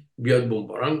اسرائیل بیاد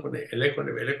بمباران کنه، اله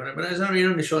کنه. به نظر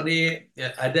اینا نشانه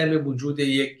عدم وجود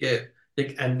یک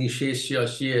اندیشه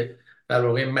سیاسی در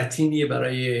واقع متینی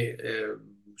برای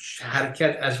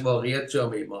حرکت از واقعیت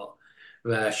جامعه ما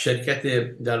و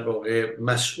شرکت در واقع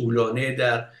مسئولانه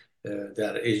در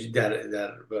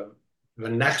و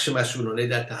نقش مسئولانه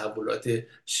در تحولات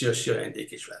سیاسی آینده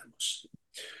کشور ماست.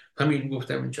 همین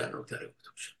گفتم، این چند نکته رو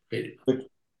گفتم.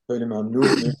 خیلی ممنون.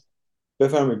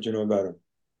 بفرمایید جناب بهرامی.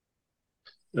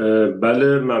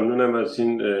 بله ممنونم از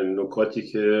این نکاتی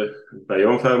که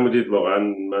بیان فرمودید. واقعا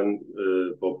من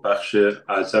با بخش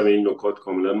اعظم این نکات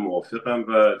کاملا موافقم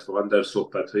و اتفاقا در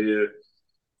صحبت‌های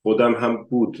خودم هم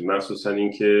بود، مخصوصا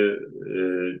اینکه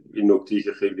این نکته‌ای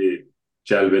که خیلی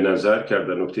جلب نظر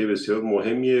کرده، نکته بسیار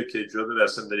مهمیه که جا داره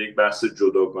اصلا در یک بحث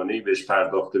جداگانه‌ای بهش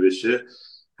پرداخته بشه.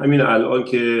 همین الان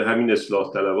که همین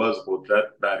اصلاح طلبها از قدرت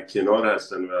برکنار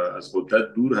هستن و از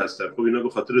قدرت دور هستن، خب اینا به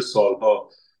خاطر سالها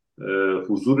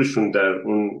حضورشون در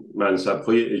اون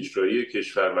منصب‌های اجرایی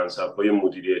کشور، منصب‌های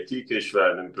مدیریتی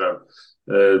کشور، نمیدونم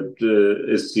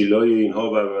استیلای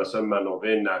اینها و مثلا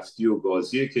منابع نفتی و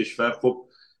گازی کشور، خب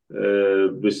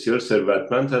بسیار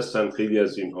ثروتمند هستن. خیلی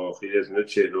از اینها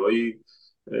چهره‌هایی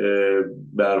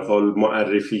به هر حال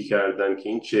معرفی کردن که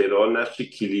این چهره‌ها نقش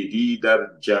کلیدی در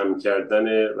جمع کردن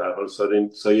به هر حال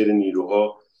سایر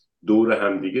نیروها دور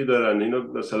همدیگه دارن. اینا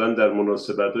مثلا در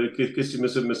مناسبت‌های که کسی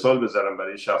مثال بذارم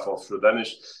برای شفاف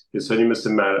شدنش، کسانی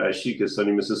مثل مرعشی،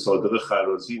 کسانی مثل صادق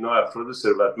خرازی، اینا افراد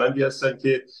ثروتمندی هستن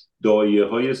که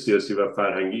داعیه‌های سیاسی و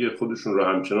فرهنگی خودشون رو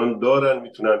همچنان دارن،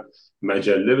 میتونن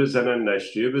مجله بزنن،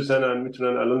 نشریه بزنن،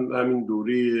 میتونن الان همین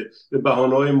دوری به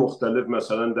بهانه‌های مختلف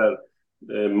مثلا در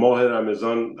ماه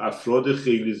رمضان افراد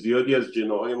خیلی زیادی از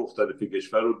جناح‌های مختلف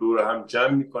کشور رو دور هم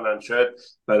جمع میکنن. شاید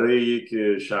برای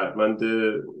یک شهروند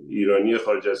ایرانی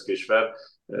خارج از کشور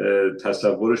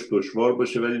تصورش دشوار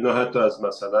باشه، ولی نه حتی از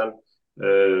مثلا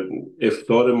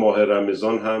افطار ماه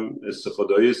رمضان هم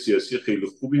استفاده‌های سیاسی خیلی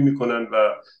خوبی میکنن و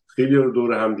خیلی رو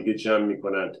دور هم دیگه جمع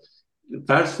میکنن.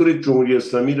 فرض کنید جمهوری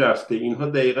اسلامی رفته، اینها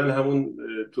دقیقا همون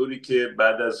طوری که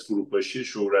بعد از فروپاشی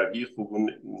شوروی خب اون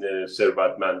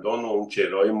ثروتمندان و اون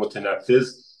چهره‌های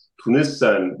متنفذ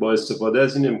تونستن با استفاده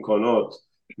از این امکانات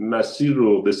مسیر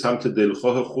رو به سمت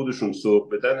دلخواه خودشون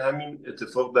سوق بدن، همین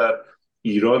اتفاق در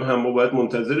ایران هم ما باید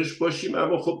منتظرش باشیم.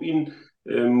 اما خب این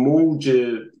موج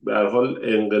به هر حال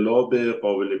انقلاب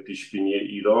قابل پیش بینی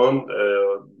ایران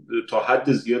تا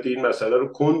حد زیاد این مسئله رو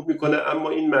کند میکنه، اما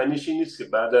این معنیش این نیست که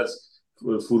بعد از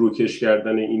فروکش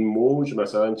کردن این موج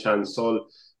مثلا چند سال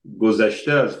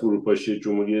گذشته از فروپاشی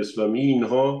جمهوری اسلامی،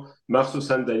 اینها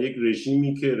مخصوصا در یک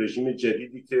رژیمی که رژیم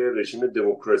جدیدی که رژیم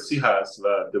دموکراسی هست و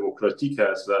دموکراتیک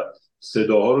هست و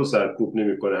صداها رو سرکوب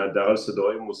نمیکنه، حداقل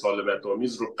صداهای مسالمت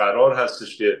آمیز رو قرار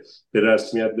هستش که به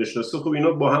رسمیت بشناسه، خب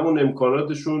اینا با همون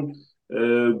امکاناتشون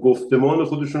گفتمان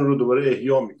خودشون رو دوباره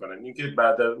احیا میکنن. اینکه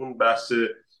بعد از اون بحث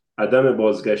عدم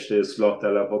بازگشت اصلاح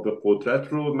طلبها به قدرت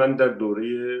رو من در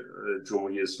دوره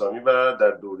جمهوری اسلامی و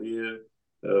در دوره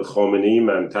خامنه‌ای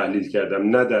من تحلیل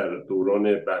کردم، نه در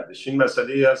دوران بعدش. این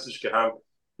مسئله هستش که هم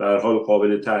به هر حال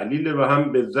قابل تحلیله و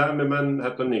هم به زعم من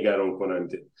حتی نگران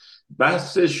کننده.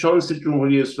 بحث شانس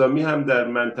جمهوری اسلامی هم در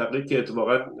منطقه که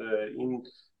اتفاقا این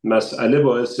مسئله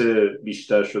باعث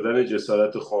بیشتر شدن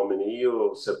جسارت خامنه‌ای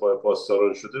و سپاه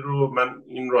پاسداران شده رو من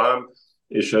این رو هم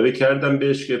اشاره کردم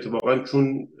بهش که اتفاقا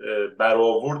چون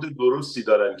برآورد درستی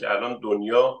دارن که الان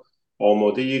دنیا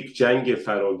آماده یک جنگ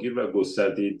فراگیر و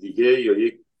گسترده دیگه یا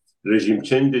یک رژیم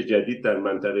چنج جدید در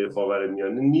منطقه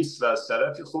خاورمیانه نیست و از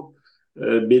طرفی خب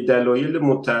به دلایل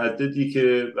متعددی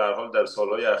که به هر حال در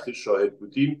سالهای اخیر شاهد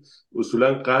بودیم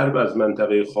اصولا غرب از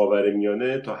منطقه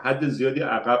خاورمیانه تا حد زیادی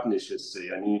عقب نشسته،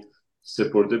 یعنی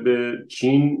سپرده به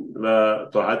چین و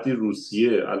تا حدی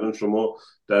روسیه. الان شما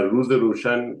در روز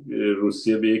روشن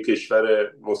روسیه به یک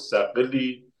کشور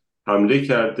مستقلی حمله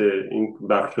کرده، این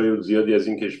بخش‌های زیادی از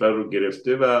این کشور رو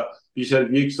گرفته و بیش از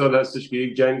یک سال هستش که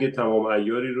یک جنگ تمام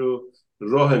عیاری رو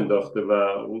راه انداخته و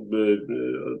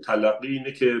تلقی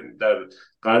اینه که در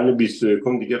قرن 21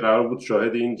 دیگه قرار بود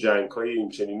شاهد این جنگ‌های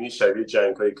اینچنینی شبیه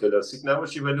جنگ‌های کلاسیک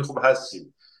نباشیم، ولی خب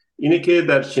هستیم. اینه که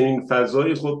در چنین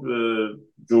فضایی خب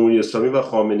جمهوری اسلامی و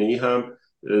خامنه‌ای هم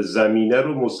زمینه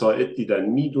رو مساعد دیدن،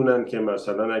 میدونن که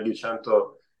مثلا اگه چند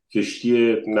تا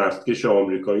کشتی نفتکش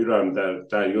آمریکایی رو هم در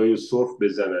دریای سرخ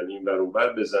بزنن، این ور اون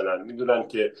ور بزنن، میدونن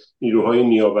که نیروهای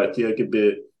نیابتی اگه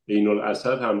به عین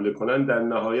الاسد حمله کنن در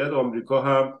نهایت آمریکا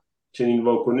هم چنین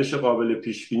واکنش قابل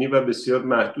پیش بینی و بسیار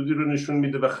محدودی رو نشون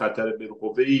میده و خطر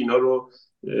بالقوه اینا رو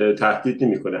تهدید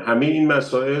نمیکنه. همه این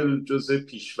مسائل جزء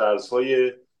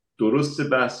پیش‌فرض‌های درست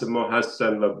بحث ما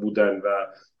هستن و بودن و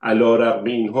علی‌رغم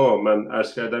اینها من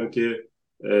عرض کردم که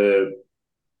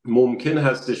ممکن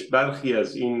هستش برخی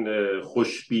از این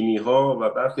خوشبینی ها و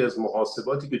برخی از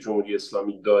محاسباتی که جمهوری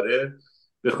اسلامی داره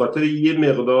به خاطر یه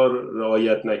مقدار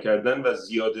رعایت نکردن و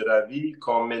زیاده روی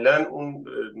کاملا اون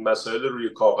مسائل روی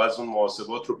کاغذ اون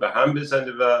محاسبات رو به هم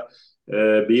بزنه و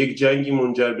به یک جنگی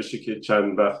منجر بشه که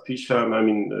چند وقت پیش هم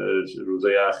همین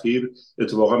روزهای اخیر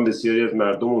اتفاقا بسیاری از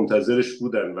مردم منتظرش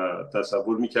بودن و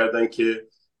تصور میکردن که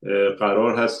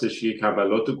قرار هستش یک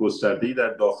حملات گسترده‌ای در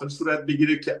داخل صورت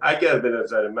بگیره که اگر به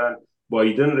نظر من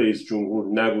بایدن رئیس جمهور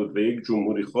نبود و یک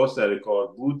جمهوری خاص در کار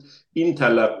بود، این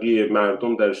تلقی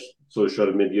مردم در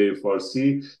سوشال مدیای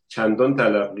فارسی چندان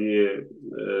تلقی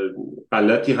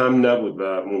غلطی هم نبود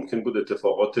و ممکن بود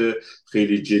اتفاقات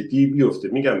خیلی جدی بیفته.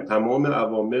 میگم تمام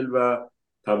عوامل و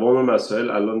تمام مسائل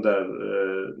الان در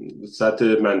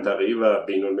سطح منطقه‌ای و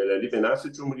بین‌المللی به نفع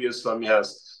جمهوری اسلامی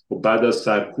هست. و بعد از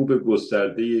سرکوب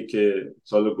گسترده‌ای که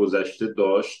سال گذشته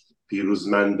داشت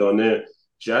پیروزمندانه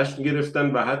جشن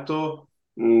گرفتن و حتی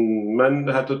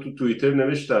من تو توییتر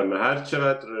نوشتم هر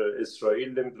چقدر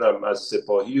اسرائیل نمیدونم از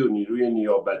سپاهی و نیروی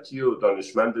نیابتی و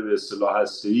دانشمند به اصطلاح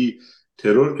هسته‌ای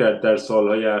ترور کرد در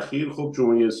سالهای اخیر، خب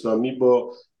جمهوری اسلامی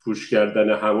با پوش کردن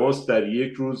حماس در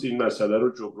یک روز این مسئله رو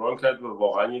جبران کرد و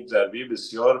واقعا یک ضربه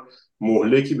بسیار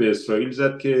مهلکی به اسرائیل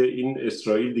زد که این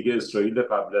اسرائیل دیگه اسرائیل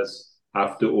قبل از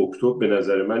 7 اکتبر به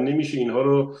نظر من نمیشه. اینها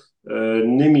رو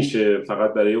نمیشه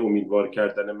فقط برای امیدوار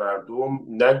کردن مردم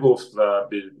نگفت و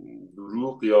به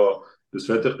دروغ یا به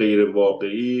صورت غیر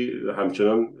واقعی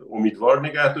همچنان امیدوار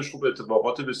نگه داشت. خب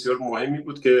اتفاقات بسیار مهمی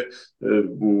بود که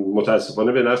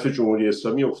متاسفانه به نفع جمهوری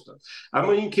اسلامی افتاد.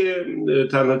 اما اینکه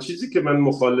تنها چیزی که من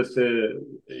مخالف،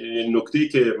 نکته‌ای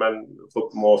که من خب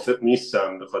موافق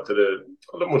نیستم به خاطر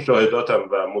حالا مشاهداتم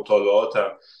و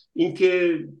مطالعاتم،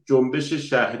 اینکه جنبش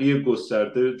شهری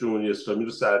گسترده جمهوری اسلامی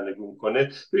رو سرنگون کنه.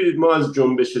 ببینید ما از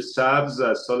جنبش سبز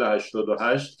از سال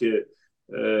 88 که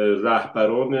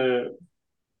رهبران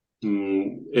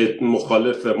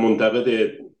مخالف و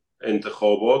منتقد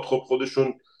انتخابات خب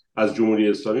خودشون از جمهوری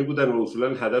اسلامی بودن و اصولا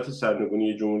هدف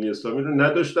سرنگونی جمهوری اسلامی رو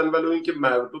نداشتن، ولی اینکه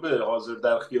مردم حاضر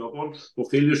در خیابان و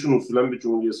خیلیشون اصولا به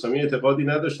جمهوری اسلامی اعتقادی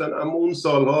نداشتن، اما اون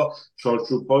سالها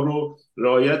چارچوب‌ها رو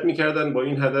رعایت میکردن با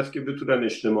این هدف که بتونن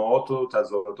اجتماعات و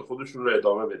تظاهرات خودشون رو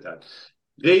ادامه بدن.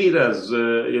 غیر از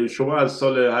شما از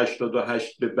سال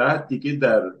 88 به بعد دیگه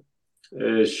در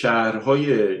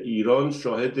شهرهای ایران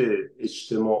شاهد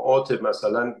اجتماعات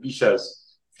مثلا بیش از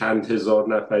چند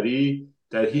هزار نفری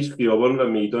در هیچ خیابان و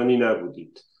میدانی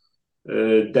نبودید.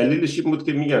 دلیلش این بود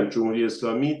که میگم جمهوری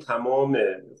اسلامی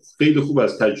خیلی خوب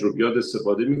از تجربیات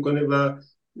استفاده میکنه و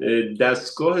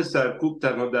دستگاه سرکوب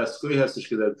تنها دستگاهی هستش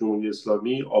که در جمهوری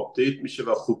اسلامی آپدیت میشه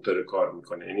و خوب داره کار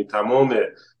میکنه. یعنی تمام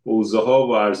حوزه‌ها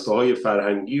و عرصه‌های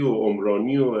فرهنگی و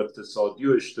عمرانی و اقتصادی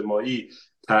و اجتماعی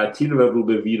تعطیل و رو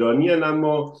به ویرانی هستند،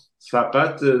 اما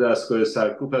فقط دستگاه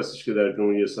سرکوب هستش که در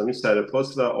جمهوری اسلامی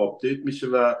سرپاس و آپدیت میشه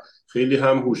و خیلی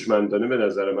هم هوشمندانه به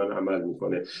نظر من عمل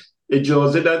میکنه.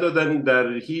 اجازه ندادن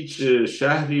در هیچ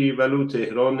شهری ولو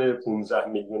تهران 15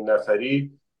 میلیون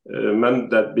نفری. من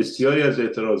در بسیاری از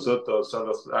اعتراضات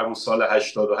همون سال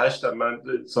 88 من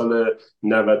سال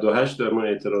 98 در من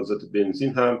اعتراضات بنزین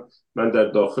هم من در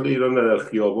داخل ایران و در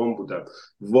خیابان بودم.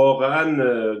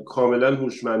 واقعا کاملا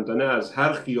هوشمندانه از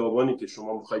هر خیابانی که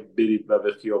شما میخواید برید و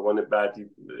به خیابان بعدی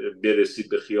برسید،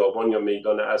 به خیابان یا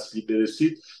میدان اصلی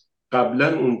برسید،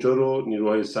 قبلا اونجا رو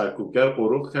نیروهای سرکوبگر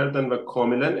قرق کردن و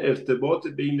کاملا ارتباط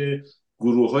بین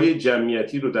گروه‌های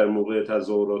جمعیتی رو در موقع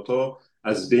تظاهرات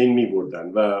از بین می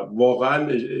بردن و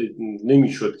واقعا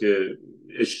نمیشد که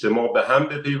اجتماع به هم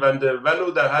بپیونده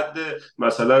ولو در حد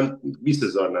مثلا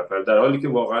 20,000 نفر، در حالی که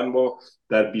واقعا ما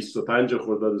در 25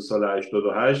 خرداد سال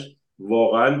 88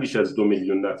 واقعا بیش از 2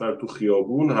 میلیون نفر تو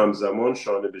خیابون همزمان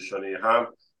شانه به شانه هم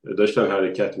داشتن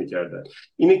حرکت میکردن.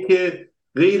 اینه که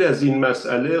غیر از این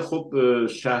مسئله خب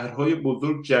شهرهای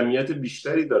بزرگ جمعیت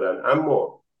بیشتری دارن،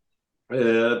 اما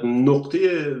نقطه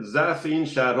ضعف این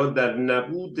شهرها در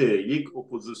نبود یک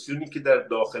اپوزیسیونی که در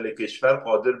داخل کشور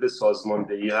قادر به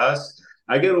سازماندهی هست.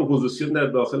 اگر اپوزیسیون در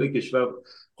داخل کشور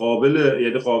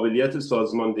قابلیت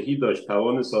سازماندهی داشت،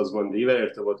 توان سازماندهی و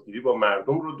ارتباط گیری با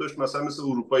مردم رو داشت، مثلا مثل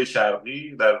اروپای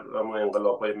شرقی در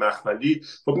انقلاب‌های مخملی،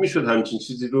 خب میشد همچین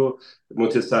چیزی رو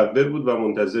متصور بود و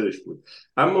منتظرش بود.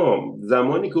 اما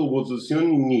زمانی که اپوزیسیون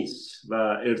نیست و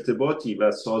ارتباطی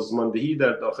و سازماندهی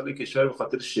در داخل کشور به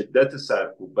خاطر شدت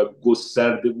سرکوب و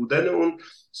گسترده بودن اون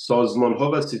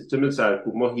سازمان‌ها و سیستم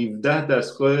سرکوب، ما 17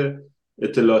 دستگاه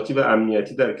اطلاعاتی و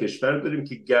امنیتی در کشور داریم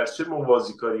که گرچه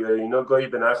موازیکاری‌های اینا گاهی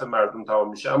به نفع مردم تمام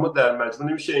میشه، اما در مجموع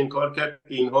نمیشه انکار کرد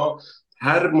که اینها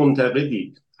هر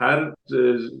منتقدی، هر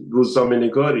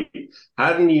روزنامه‌نگاری،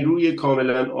 هر نیروی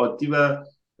کاملا عادی و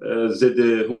ضد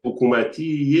حکومتی،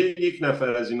 یک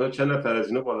نفر از اینا، چند نفر از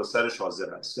اینا بالا سرش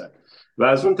حاضر هستن. و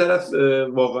از اون طرف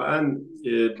واقعا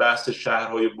بحث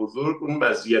شهرهای بزرگ اون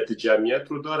مزیت جمعیت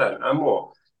رو دارن،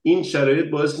 اما این شرایط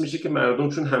باعث میشه که مردم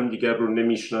چون همدیگر رو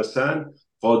نمیشناسن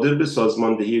قادر به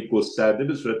سازماندهی گسترده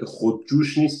به صورت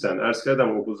خودجوش نیستن. عرض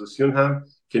کردم اپوزیسیون هم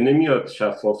که نمیاد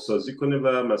شفاف سازی کنه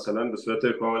و مثلا به صورت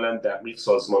کاملا دقیق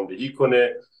سازماندهی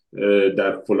کنه،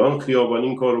 در فلان خیابان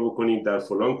این کارو بکنید، در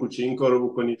فلان کوچه این کارو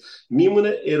بکنید،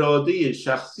 میمونه اراده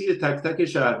شخصی تک تک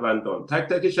شهروندان. تک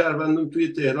تک شهروندان توی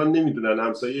تهران نمیدونن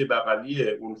همسایه بغلی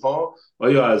اونها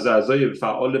آیا از اعضای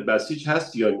فعال بسیج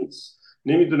هست یا نیست،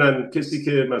 نمیدونن کسی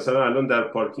که مثلا الان در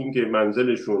پارکینگ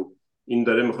منزلشون این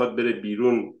داره میخواد بره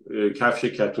بیرون کفش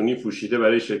کتونی پوشیده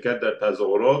برای شرکت در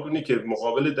تظاهرات، اونی که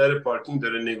مقابل در پارکینگ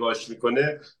داره نگاش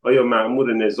میکنه آیا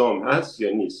مأمور نظام هست یا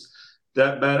نیست.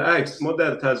 برعکس ما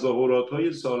در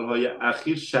تظاهرات‌های سالهای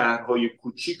اخیر شهرهای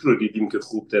کوچیک رو دیدیم که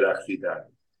خوب درخشیدن،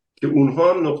 که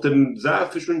اونها هم نقطه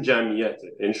ضعفشون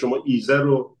جمعیته. یعنی شما ایزه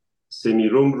رو،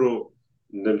 سمیروم رو،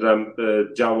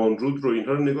 جوانرود رو،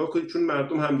 اینها رو نگاه کنید، چون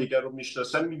مردم همدیگر رو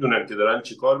میشناسن، میدونن که دارن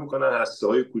چی کار میکنن،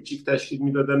 هسته‌های کوچیک تشکیل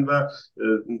میدادن و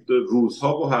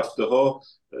روزها و هفته‌ها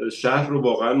شهر رو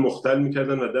واقعا مختل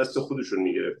میکردن و دست خودشون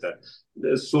میگرفتن.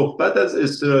 صحبت از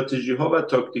استراتژی ها و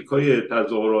تاکتیک های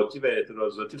تظاهراتی و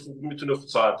اعتراضاتی خوب میتونه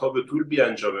ساعتها به طول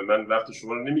بیانجامه، من وقت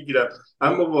شما رو نمیگیرم،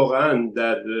 اما واقعا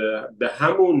به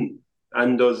همون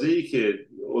اندازه‌ای که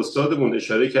استادمون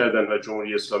اشاره کردن و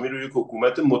جمهوری اسلامی رو یک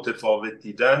حکومت متفاوت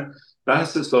دیدن،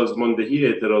 بحث سازماندهی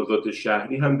اعتراضات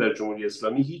شهری هم در جمهوری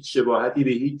اسلامی هیچ شباهتی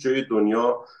به هیچ جای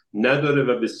دنیا نداره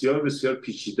و بسیار بسیار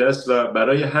پیچیده است و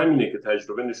برای همینه که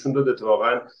تجربه نشون داد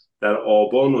اتفاقاً در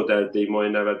آبان و در دی ماه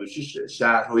 96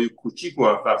 شهرهای کوچیک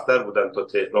موفق‌تر بودن تا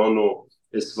تهران و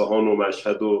اصفهان و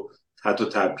مشهد و حتی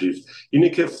تبریز. اینه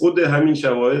که خود همین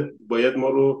شواهد باید ما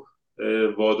رو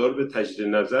وادار به تجدید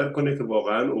نظر کنه که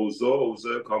واقعا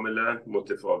اوضاع کاملا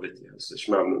متفاوتی هستش.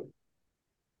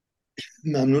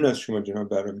 ممنون از شما جناب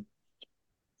بهرامی.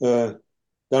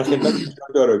 در خدمت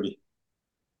دارابی.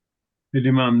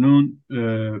 خیلی ممنون.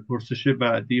 پرسش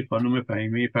بعدی خانم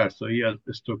فهیمه فرسایی از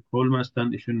استکهلم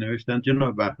هستند. ایشون نوشتن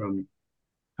جناب بهرامی،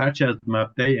 هرچه از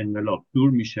مبدأ انقلاب دور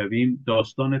میشویم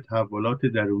داستان تحولات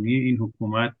درونی این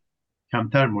حکومت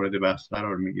کمتر مورد بحث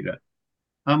قرار میگیرد.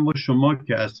 اما شما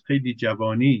که از خیلی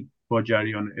جوانی با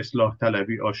جریان اصلاح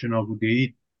طلبی آشنا بوده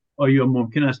اید، آیا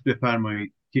ممکن است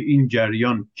بفرمایید که این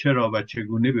جریان چرا و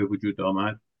چگونه به وجود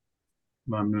آمد؟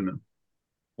 ممنونم.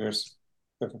 مرسی.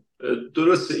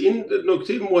 درسته، این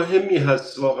نکته مهمی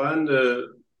هست واقعا.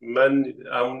 من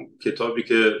همون کتابی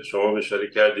که شما اشاره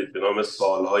کردید به نام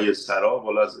سالهای سرا،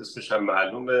 والا از اسمش هم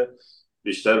معلومه،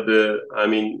 بیشتر به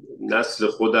همین نسل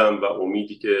خودم و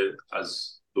امیدی که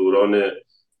از دوران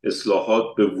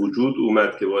اصلاحات به وجود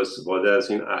اومد که با استفاده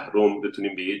از این اهرم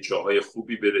بتونیم به یه جاهای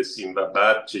خوبی برسیم و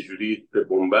بعد چجوری به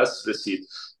بنبست رسید،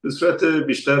 به صورت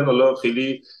بیشتر حالا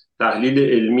خیلی تحلیل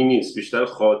علمی نیست، بیشتر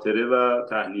خاطره و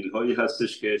تحلیل هایی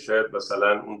هستش که شاید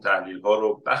مثلا اون تحلیل ها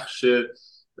رو بخش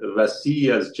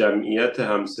وسیعی از جمعیت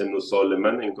همسن و سال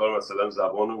من انگار مثلا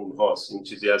زبان اونهاست. این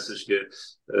چیزی هستش که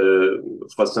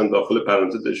خواستم داخل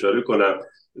پرانتز اشاره کنم.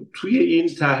 توی این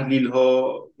تحلیل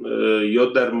ها یا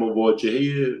در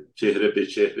مواجهه چهره به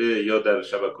چهره یا در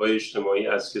شبکه‌های اجتماعی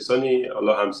از کسانی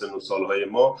حالا همسن و سالهای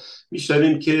ما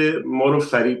میشنویم که ما رو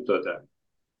فریب دادن.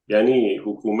 یعنی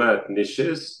حکومت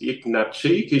نشست یک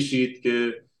نقشه‌ای کشید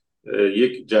که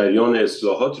یک جریان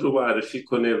اصلاحاتی رو معرفی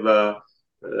کنه و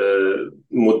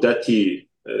مدتی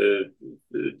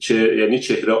یعنی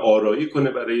چهره آرایی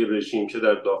کنه برای رژیم، چه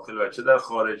در داخل و چه در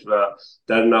خارج، و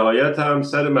در نهایت هم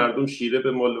سر مردم شیره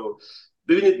به مالو.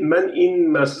 ببینید من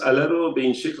این مسئله رو به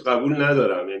این شکل قبول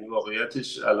ندارم. یعنی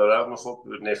واقعیتش علیرغم خب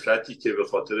نفرتی که به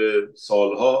خاطر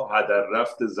سالها هدر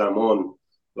رفت زمان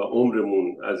و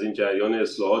عمرمون از این جریان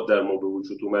اصلاحات در ما به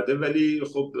وجود اومده، ولی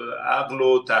خب عقل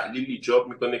و تحلیل ایجاب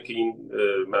میکنه که این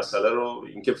مسئله رو،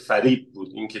 اینکه فریب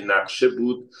بود، اینکه نقشه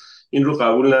بود، این رو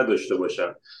قبول نداشته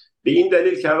باشم. به این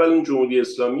دلیل که اولا جمهوری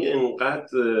اسلامی انقدر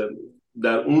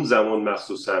در اون زمان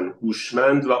مخصوصا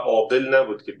هوشمند و عاقل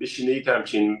نبود که بشینه یک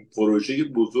همچین پروژه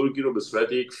بزرگی رو به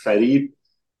صورت یک فریب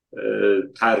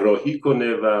طراحی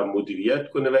کنه و مدیریت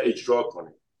کنه و اجرا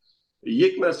کنه.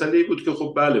 یک مسئله بود که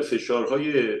خب بله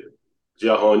فشارهای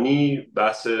جهانی،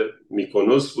 بحث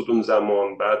میکنوس بود اون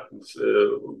زمان، بعد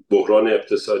بحران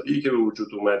اقتصادی که به وجود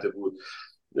اومده بود،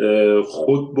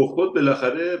 خود به خود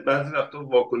بالاخره بعضی وقتا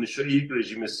واکنش‌های یک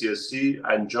رژیم سیاسی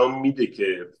انجام میده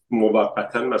که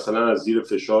موقتا مثلا از زیر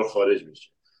فشار خارج بشه،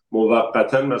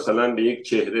 موقتا مثلا به یک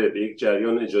چهره، به یک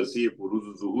جریان اجازه بروز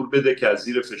و ظهور بده که از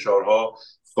زیر فشارها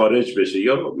خارج بشه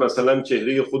یا مثلا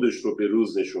چهره خودش رو به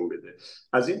روز نشون بده.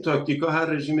 از این تاکتیک‌ها هر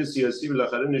رژیم سیاسی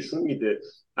بالاخره نشون میده.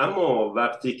 اما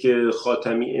وقتی که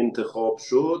خاتمی انتخاب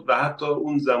شد و حتی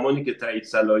اون زمانی که تایید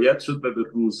صلاحیت شد و به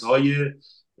روزهای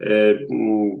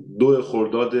 2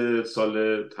 خرداد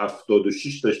سال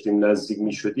 76 داشتیم نزدیک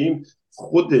می شدیم،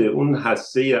 خود اون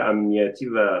هسته امنیتی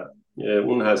و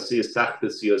اون هسته سخت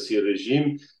سیاسی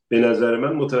رژیم به نظر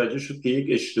من متوجه شد که یک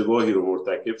اشتباهی رو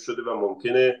مرتکب شده و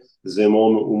ممکنه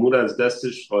زمام امور از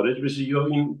دستش خارج بشه یا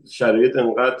این شرایط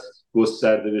انقدر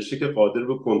گسترده بشه که قادر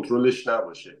به کنترلش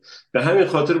نباشه. به همین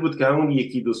خاطر بود که همون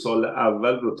 1-2 سال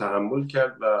اول رو تحمل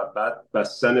کرد و بعد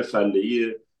بستن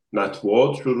فله‌ای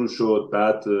مطبوعات شروع شد،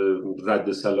 بعد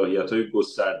رد صلاحیت‌های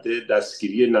گسترده،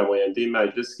 دستگیری نماینده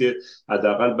مجلس که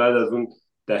حداقل بعد از اون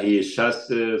دهه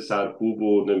 60 سرکوب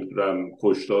و نمیدونم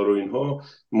کشتار و اینها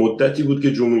مدتی بود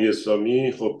که جمهوری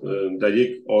اسلامی خب در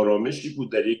یک آرامشی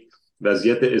بود، در یک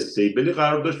وضعیت استیبلی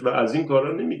قرار داشت و از این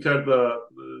کارا نمی‌کرد و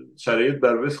شرایط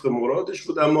بر وفق مرادش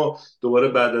بود. اما دوباره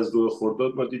بعد از 2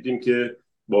 خرداد ما دیدیم که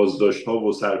بازداشت‌ها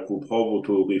و سرکوب‌ها و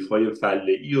توقیف‌های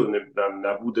فله‌ای و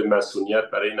نبود مسئولیت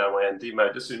برای نماینده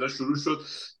مجلس اینا شروع شد.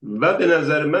 و به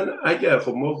نظر من اگر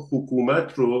خب ما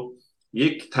حکومت رو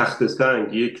یک تخت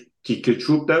سنگ، یک تیکه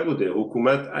چوب نبوده،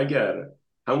 حکومت اگر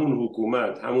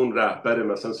همون رهبر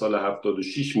مثلا سال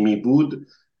 76 می بود،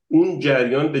 اون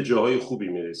جریان به جاهای خوبی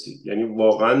می رسید. یعنی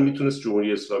واقعا میتونست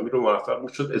جمهوری اسلامی رو موفق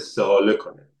میشد استحاله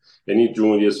کنه. یعنی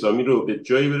جمهوری اسلامی رو به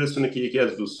جایی برسونه که یکی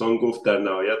از دوستان گفت در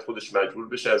نهایت خودش مجبور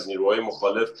بشه از نیروهای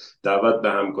مخالف دعوت به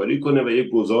همکاری کنه و یک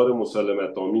گزار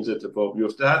مسالمت آمیز اتفاق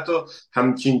بیفته. حتی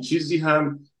همچین چیزی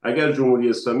هم اگر جمهوری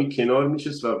اسلامی کنار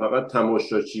میشست و فقط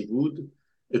تماشاچی بود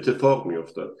اتفاق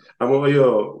میافتاد. اما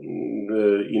آیا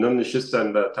اینا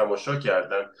نشستن و تماشا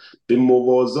کردن؟ به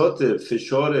موازات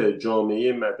فشار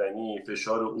جامعه مدنی،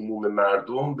 فشار عموم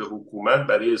مردم به حکومت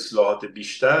برای اصلاحات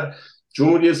بیشتر،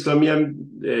 جمهوری اسلامی هم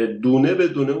دونه به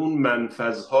دونه اون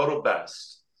منفذها رو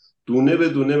بست، دونه به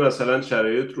دونه مثلا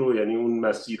شرایط رو، یعنی اون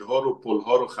مسیرها رو،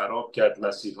 پلها رو خراب کرد،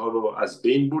 مسیرها رو از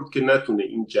بین برد که نتونه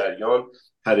این جریان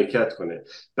حرکت کنه.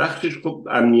 بخشش خب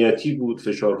امنیتی بود،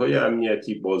 فشارهای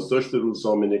امنیتی، بازداشت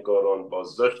روزنامه‌نگاران،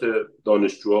 بازداشت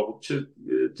دانشجوها، چه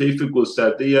طیف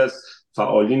گسترده‌ای از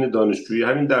فعالین دانشجویی.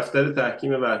 همین دفتر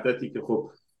تحکیم وحدتی که خب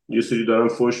یه سری دارن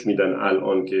فوش میدن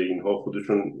الان که اینها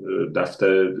خودشون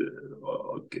دفتر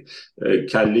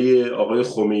کله آقای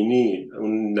خمینی،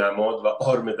 اون نماد و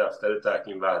آرم دفتر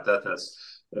تحکیم وحدت هست.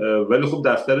 ولی خب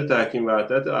دفتر تحکیم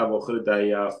وحدت اواخر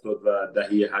دهه 70 و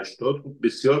دهه 80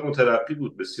 بسیار مترقی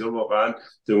بود، بسیار واقعا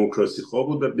دموکراسی خواه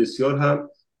بود و بسیار هم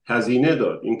هزینه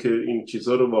داد. اینکه این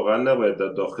چیزها رو واقعا نباید در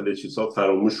داخل چیزها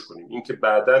فراموش کنیم. اینکه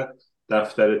بعداً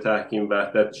دفتر تحکیم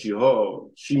وحدت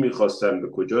چی میخواستن، به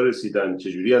کجا رسیدن،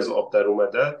 چجوری از آب در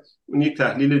اومدن، اون یک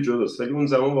تحلیل جداست، ولی اون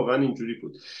زمان واقعا اینجوری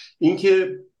بود.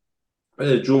 اینکه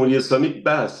جمهوری اسلامی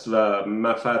بس و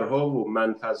مفرها و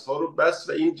منفذها رو بس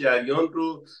و این جریان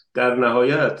رو در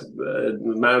نهایت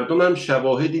مردم هم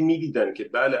شواهدی میدیدن که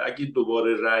بله اگه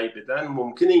دوباره رأی بدن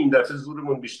ممکنه این دفعه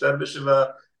زورمون بیشتر بشه و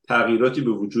تغییراتی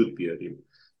به وجود بیاریم.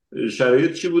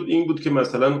 شرایط چی بود؟ این بود که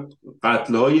مثلا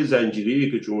قتل‌های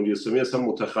زنجیره‌ای که جمهوری اسلامی اصلا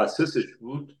متخصصش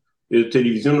بود،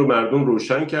 تلویزیون رو مردم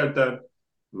روشن کردن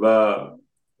و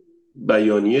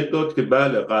بیانیه داد که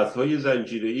بله قتل‌های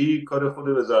زنجیره‌ای کار خود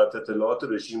وزارت اطلاعات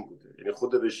رژیم بوده. یعنی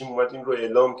خود رژیم اومد این رو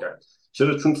اعلام کرد.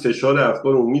 چرا؟ چون فشار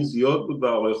افکار عمومی زیاد بود و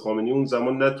آقای خامنه‌ای اون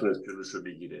زمان نتونست جلوشو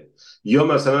بگیره، یا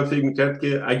مثلا فکر میکرد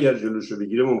که اگر جلوشو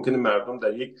بگیره ممکنه مردم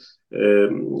در یک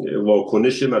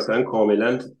واکنش مثلا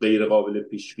کاملا غیر قابل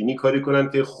پیش بینی کاری کنن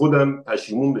که خودم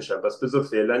پشیمون بشن، پس بذار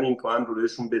فعلا این کارم رو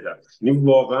بهشون بدم. یعنی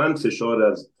واقعا فشار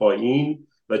از پایین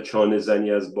و چانه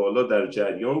زنی از بالا در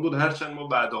جریان بود. هرچند ما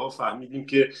بعدها فهمیدیم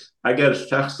که اگر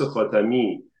شخص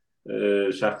خاتمی،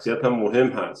 شخصیت هم مهم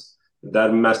هست،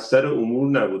 در مصدر امور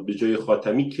نبود، به جای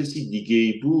خاتمی کسی دیگه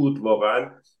ای بود، واقعا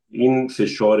این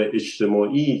فشار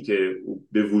اجتماعی که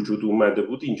به وجود اومده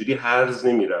بود اینجوری هرز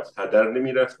نمیرفت، هدر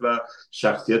نمیرفت و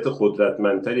شخصیت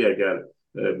قدرتمندتری اگر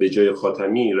به جای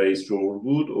خاتمی رئیس جمهور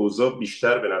بود اوضاع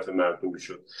بیشتر به نفع مردم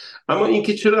میشد. اما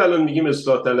اینکه چرا الان میگیم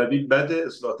اصلاح طلبی بده،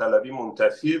 اصلاح طلبی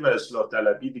منتفیه و اصلاح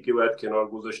طلبی دیگه باید کنار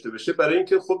گذاشته بشه، برای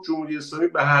اینکه خب جمهوری اسلامی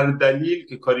به هر دلیل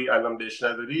که کاری الان بهش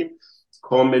نداریم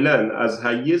کاملا از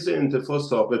حیز انتفاع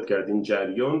ثابت کرد این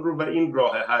جریان رو و این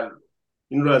راه حل رو،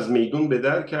 این رو از میدون به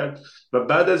در کرد. و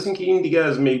بعد از اینکه این دیگه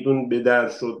از میدون به در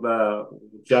شد و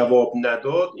جواب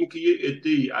نداد، اینکه یه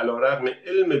عده‌ای علیرغم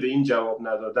علم به این جواب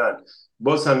ندادن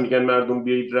باز هم میگن مردم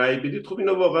بیایید رأی بدید، خب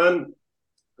اینا واقعا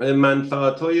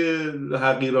منفعت‌های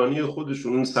حقیرانی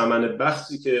خودشون، اون ثمن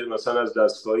بخسی که مثلا از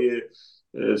دستگاه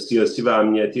سیاسی و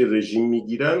امنیتی رژیم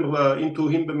میگیرن و این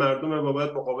توهین به مردم و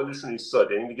باید مقابلشون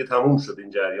ایستاد. یعنی دیگه تموم شد این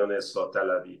جریان اصلاح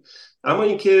طلبی. اما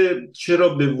اینکه چرا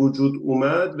به وجود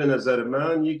اومد، به نظر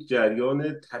من یک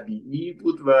جریان طبیعی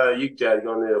بود و یک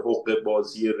جریان حقوق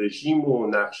بازی رژیم و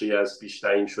نقشه از پیش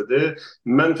تعیین شده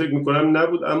من فکر میکنم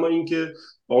نبود. اما اینکه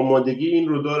آمادگی این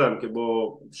رو دارم که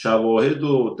با شواهد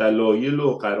و دلایل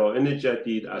و قرائن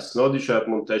جدید اسنادی شاید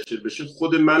منتشر بشه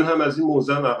خود من هم از این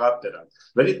موضوع عقب برم.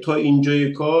 ولی تا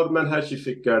اینجای کار من هرچی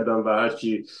فکر کردم و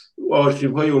هرچی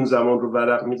آرشیوهای اون زمان رو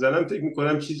ورق میزنم فکر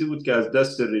میکنم چیزی بود که از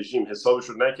دست رژیم حسابش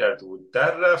رو نکرده بود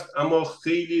در رفت، اما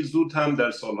خیلی زود هم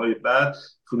در سالهای بعد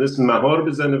تونست مهار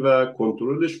بزنه و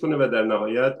کنترلش کنه و در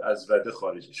نهایت از رده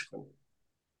خارجش کنه.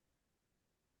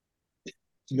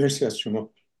 مرسی از شما.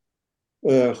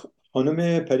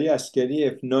 خانم پری عسکری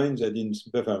F9 زدین،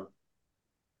 بفرمایید.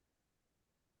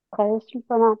 خواهش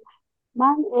میکنم.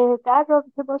 من در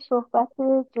رابطه با صحبت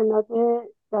جناب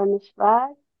دانشور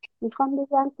میخوام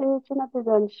بگم که جناب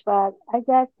دانشور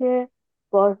اگر که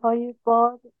بارهای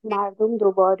بار مردم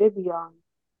دوباره بیان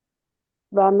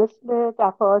و مثل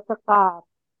دفعات قبل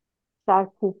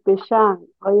سرکوب بشن،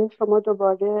 آیا شما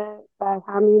دوباره بر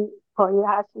همین پایه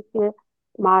هستی که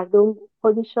مردم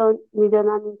خودشان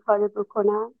میدونن این کار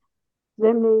بکنن؟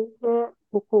 ضمن اینکه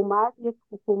حکومت یک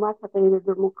حکومت غیر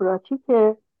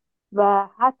دموکراتیکه و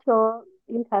حتی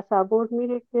این تصور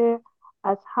میره که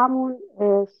از همون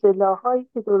سلاحایی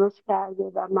که درست کرده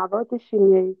و مواد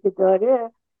شیمیایی که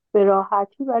داره به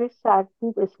راحتی برای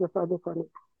سرکوب استفاده کنه.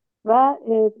 و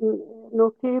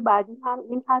نکته بعدی هم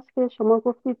این هست که شما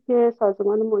گفتید که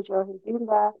سازمان مجاهدین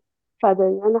و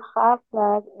فداییان خلق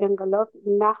در انقلاب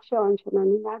نقش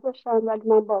آنچنانی نداشتن، ولی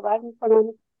من باور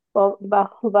میکنم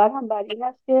باورم بر این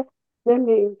است که ضمن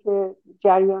اینکه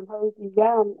جریان های دیگه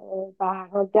هم به هر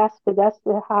حال دست به دست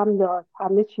هم داد،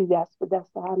 همه چی دست به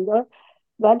دست هم داد،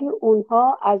 ولی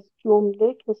اونها از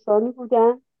جمله کسانی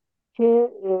بودن که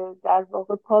در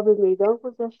واقع پا به میدان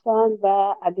گذاشتن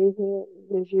و علیه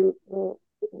رژیم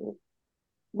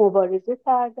مبارزه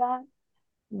کردن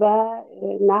و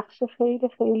نقش خیلی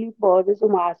خیلی بارز و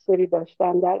موثری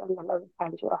داشتن در انقلاب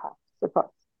 57.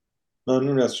 سپاس.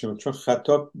 ممنون از شما. چون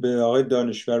خطاب به آقای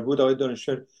دانشور بود، آقای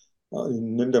دانشور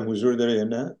نمیدونم حضور داره یا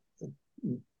نه،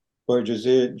 با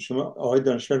اجازه شما آقای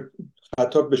دانشور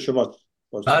خطاب به شما.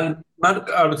 من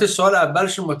البته سال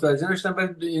اولش متوجه نشدم،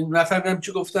 ولی نفهمیدم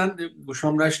چی گفتن،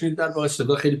 گوشام نشنید، در واقع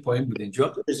صدا خیلی پایین بود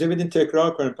اینجا. اجازه بدین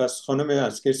تکرار کنیم. پس خانم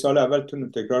عسکری سال اولتون رو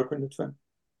تکرار کنید لطفا.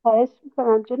 خواهش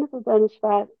میکنم جناب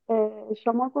دانشور.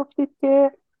 شما گفتید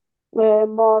که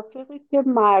موافقی که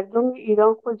مردم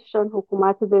ایران خودشان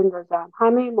حکومت بندازن.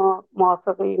 همه ما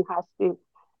موافق این هستیم،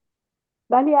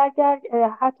 ولی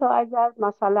حتی اگر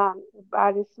مثلا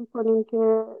بررسی کنیم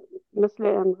که مثل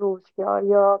امروز که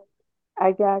آیا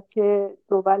اگر که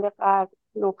دول غرب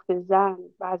نقطه زن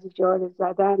بعضی جا رو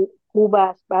زدن خوب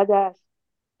است بد است،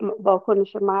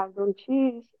 واکنش مردم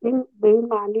چیست، این به این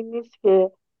معنی نیست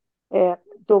که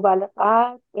دول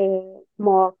غرب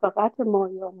موافقت ما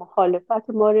یا مخالفت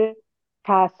ما رو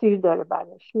تأثیر داره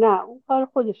برش. نه، اون کار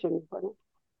خودشو میکنه.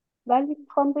 ولی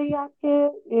میخوام بگم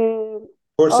که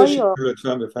پرسش آیا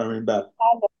لطفا بفرمایید. بله،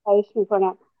 خواهش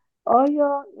میکنم.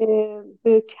 آیا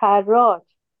به کرات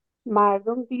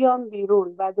مردم بیان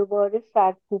بیرون و دوباره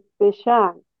سرکوب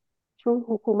بشن، چون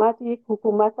حکومت یک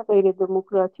حکومت غیر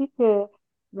دموکراتیکه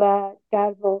و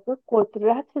در واقع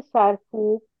قدرت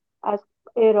سرکوب از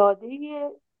اراده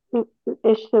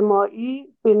اجتماعی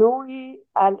به نوعی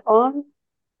الان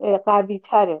قوی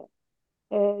تره،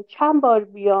 چند بار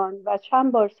بیان و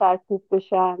چند بار سرکوب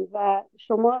بشن و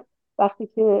شما وقتی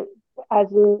که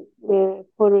از این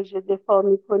پروژه دفاع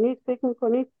میکنید فکر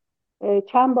میکنید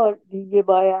چند بار دیگه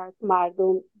باید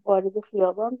مردم وارد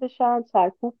خیابان بشن،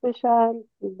 سرکوب بشن،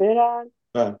 برن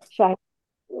بله. شهر.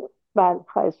 بله،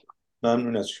 خواهش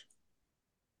ممنون از شما.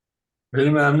 خیلی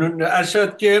ممنون.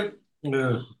 ارشد که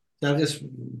در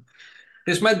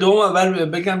قسمت دوم اول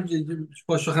بگم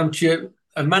پاسخم چیه.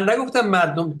 من نگفتم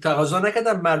مردم، تقاضا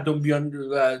نکردم مردم بیان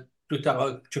و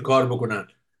چه کار بکنن.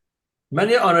 من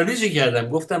یه آنالیزی کردم،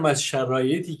 گفتم از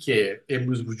شرایطی که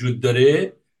امروز وجود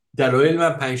داره دلایل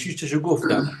من 5-6 تاشو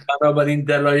گفتم. بنابراین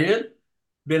دلایل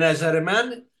به نظر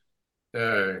من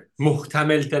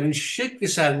محتمل ترین شکل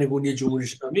سرنگونی جمهوری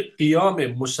اسلامی قیام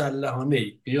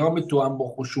مسلحانه، قیام توأم با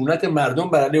خشونت مردم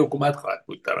بر علیه حکومت خواهد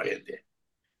بود در آینده.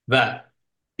 و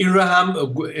این رو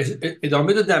هم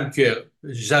ادامه دادم که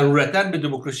ضرورتاً به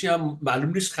دموکراسی هم معلوم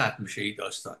نیست ختم میشه این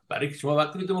داستان، برای که شما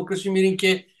وقتی به دموکراسی میرین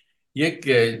که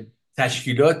یک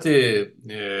تشکیلات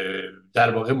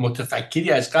در واقع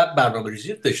متفکری از قبل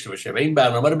برنامه‌ریزی داشته باشه و این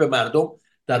برنامه رو به مردم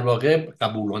در واقع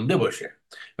قبولانده باشه،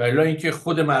 و الا اینکه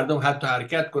خود مردم حتی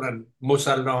حرکت کنن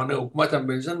مسلحانه حکومت هم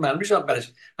بنزن معلوم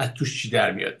نیست از توش چی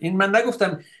در میاد. این من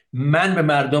نگفتم من به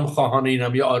مردم خواهان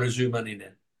اینم یا آرزوی من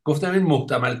اینه، گفتم این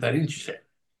محتمل ترین چیزه.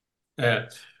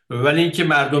 ولی اینکه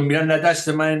مردم میرن نه دست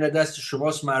من نه دست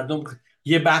شماست. مردم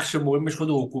یه بخش مهمش خود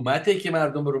حکومته که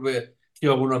مردم رو به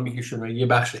خیابونا میکشونه، یه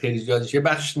بخش خیلی زیادش، یه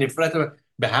بخشش نفرت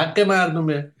به حق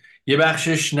مردمه، یه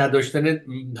بخشش نداشتن،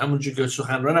 همونجور که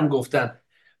سخنرانم گفتن،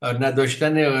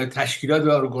 نداشتن تشکیلات و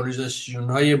ارگانیزاسیون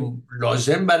های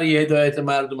لازم برای هدایت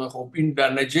مردم. خب این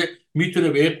در نتیجه میتونه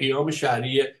به قیام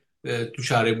شهری تو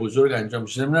شهر بزرگ انجام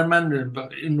بشه. من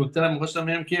این نکته رو می‌خواستم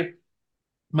بگم که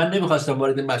من نمیخواستم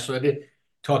وارد مسائل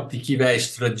تاکتیکی و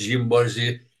استراتژی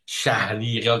مبارزه شهری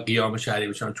یا قیام شهری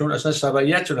بشم، چون اصلا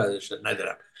صلاحیت رو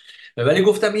ندارم. ولی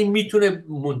گفتم این میتونه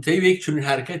منتهی به یک چنین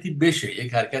حرکتی بشه،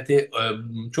 یک حرکت،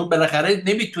 چون بالاخره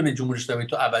نمیتونه جمهوری اسلامی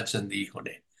تو ابد زندگی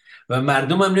کنه و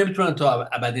مردم هم نمیتونن تا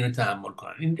ابد اینو تحمل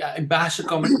کنن. این بحث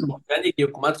کاملا ممکنه که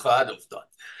حکومت خواهد افتاد،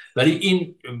 ولی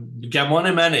این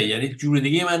گمان منه، یعنی جور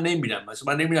دیگه من نمیبینم.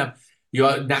 مثلا من نمیبینم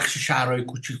یا نقش شهرهای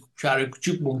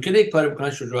کوچیک ممکنه یک کاری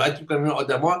بکنن، شجاعت بکنن،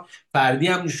 آدما فردی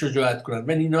هم شجاعت کنن،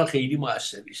 ولی اینا خیلی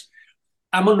موثر نیست.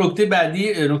 اما نکته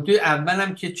بعدی، نکته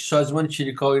اولم که سازمان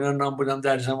چریکا اینا نام بردم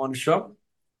در زمان شاه،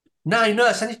 نه اینا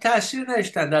اصلا هیچ تأثیری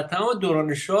نداشتن در تمام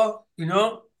دوران شاه.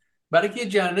 اینا برای که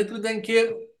جنرات بودن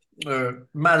که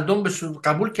مردم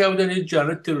قبول کردن یه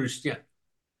جنرات تروریستی هن.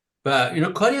 و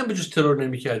اینا کاری هم به جز ترور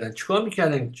نمی‌کردن. چیکار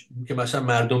می‌کردن که مثلا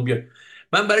مردم بیان؟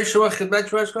 من برای شما خدمت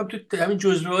شما عرض کنم تو همین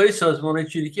جزوه‌های سازمان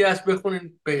چریکی هست،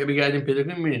 بخونین بگردین پیدا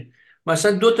کنین ببینین.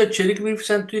 مثلا 2 تا چریک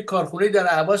می‌نویسن توی کارخونه در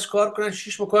اهواز کار کنن،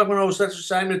 6 ماه کار کنن، استادش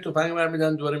سعی می‌کنه تفنگ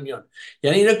برمی‌دارن دوباره میان.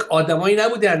 یعنی اینا آدمایی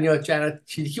نبودن، یا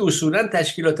چریکی اصولا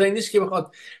تشکیلاتایی نیست که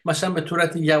بخواد مثلا به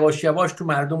صورت یواش یواش تو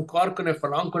مردم کار کنه،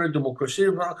 فلان کنه، دموکراسی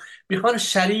رو میخوان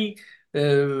سریع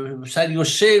و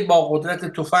سه با قدرت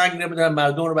تفنگ نمیدونن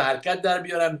مردم رو به حرکت در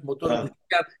بیارن، موتور کوچیک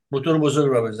موتور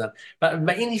بزرگ رو بزنن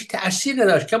و این هیچ تأثیر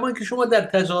نداشت. کما اینکه شما در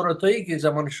تظاهراتایی که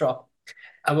زمان شاه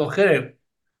اواخر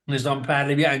نظام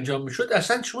پهلوی انجام میشد،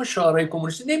 اصلا شما شعارهای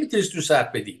کمونیستی نمیتونید تو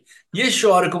صف بدی. یه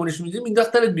شعار کمونیست میدید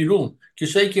مینداختنت بیرون.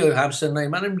 کسایی که همسنای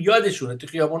منم یادشونه تو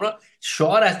خیابونا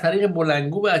شعار از طریق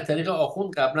بلنگو و از طریق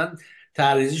آخوند قبلا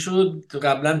تعریضی شد،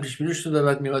 قبلا پیش بینی شد و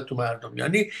بعد میاد تو مردم.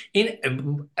 یعنی این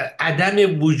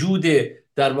عدم وجود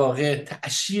در واقع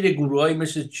تأثیر گروهایی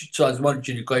مثل سازمان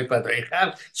چریکای فدای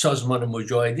خلق، سازمان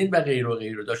مجاهدین و غیر و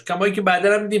غیره داشت. کما اینکه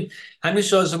بعدا هم دیدیم همین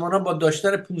سازمان ها با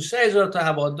داشتن 500,000 تا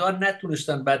هوادار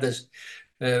نتونستن بعد از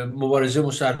مبارزه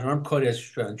مسلحانه کاری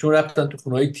ازش کنن، چون رفتن تو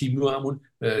خونه‌های تیمی و همون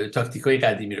تاکتیک های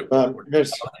قدیمی رو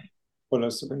مرسی.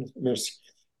 خلاصه مرسی.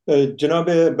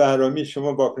 جناب بهرامی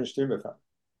شما واکنش دارید، بفرمایید.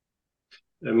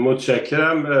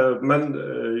 متشکرم. من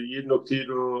یه نکته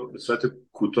رو به صورت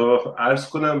کوتاه عرض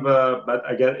کنم و بعد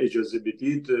اگر اجازه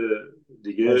بدید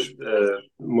دیگه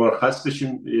مرخص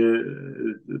بشیم.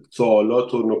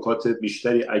 سوالات و نکات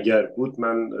بیشتری اگر بود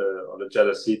من حالا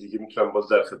جلسه دیگه میتونم باز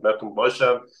در خدمتتون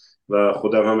باشم و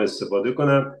خودم هم استفاده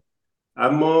کنم.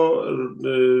 اما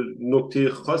نکته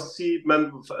خاصی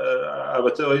من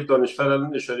البته آقای دانشور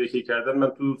الان اشاره که کردن، من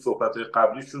تو صحبت‌های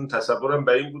قبلیشون تصورم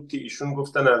بر این بود که ایشون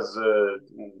گفتن از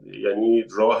یعنی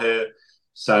راه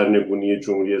سرنگونی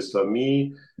جمهوری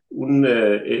اسلامی اون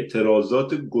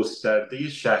اعتراضات گسترده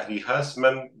شهری هست.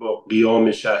 من با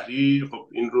قیام شهری خب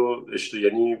این رو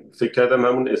یعنی فکر کردم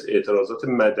همون اعتراضات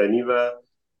مدنی و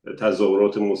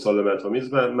تظاهرات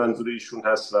مسالمت‌آمیز منظور ایشون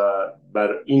هست و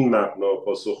بر این مبنا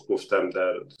پاسخ گفتم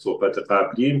در صحبت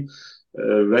قبلیم.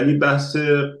 ولی بحث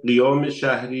قیام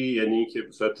شهری یعنی که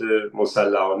به صورت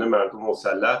مسلحانه مردم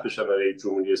مسلح بشن برای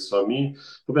جمهوری اسلامی،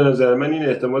 و به نظر من این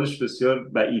احتمالش بسیار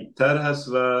بعیدتر هست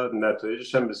و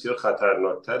نتایجش هم بسیار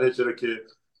خطرناکتره، چرا که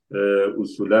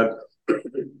اصولا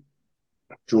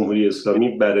جمهوری اسلامی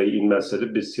برای این مسئله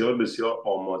بسیار بسیار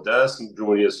آماده است.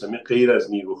 جمهوری اسلامی غیر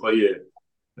از نیروهای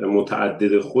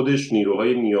متعدد خودش،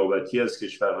 نیروهای نیابتی از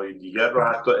کشورهای دیگر رو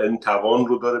حتی این توان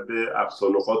رو داره به اقصا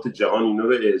نقاط جهان اینا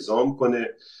رو اعزام کنه.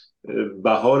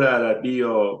 بهار عربی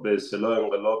یا به اصطلاح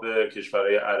انقلاب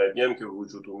کشورهای عربی هم که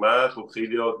وجود اومد، خب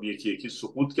خیلی یکی یکی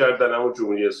سقوط کردن، اما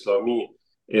جمهوری اسلامی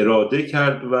اراده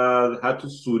کرد و حتی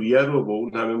سوریه رو با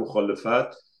اون همه مخالفت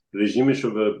رژیمش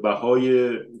رو به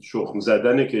بهای شخم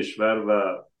زدن کشور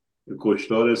و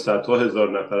کشتار صدها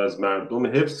هزار نفر از مردم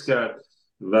حفظ کرد.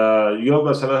 و یا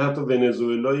مثلا حتی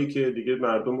ونزوئلایی که دیگه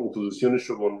مردم اپوزیسیونش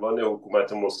رو به عنوان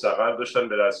حکومت مستقر داشتن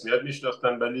به رسمیت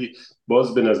میشناختن، ولی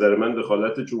باز به نظر من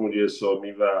دخالت جمهوری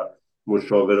اسلامی و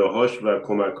مشاورهاش و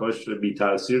کمکاش بی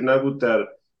تأثیر نبود در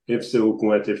حفظ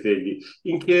حکومت فعلی.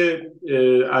 اینکه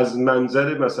از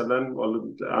منظر مثلا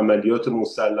عملیات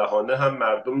مسلحانه هم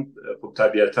مردم خب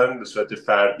طبیعتاً به صورت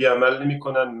فردی عمل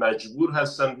نمی‌کنن، مجبور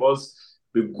هستن باز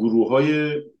به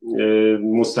گروه‌های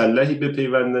مسلحی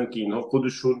بپیوندن که اینها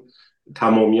خودشون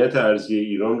تمامیت ارضی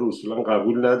ایران رو اصولا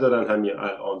قبول ندارن. همین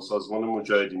الان سازمان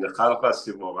مجاهدین خلق است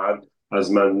که واقعا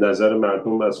از نظر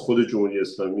مردم از خود جمهوری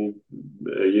اسلامی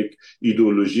یک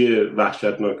ایدئولوژی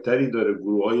وحشتناکتری داره.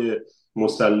 گروه‌های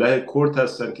مسلح کرد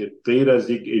هستن که غیر از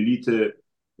یک الیت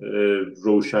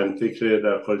روشنفکر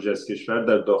در خارج از کشور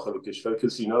در داخل کشور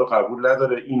کسی اینا رو قبول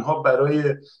نداره. اینها برای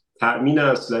تأمین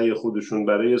اسلحه خودشون،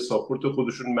 برای ساپورت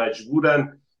خودشون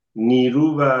مجبورن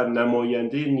نیرو و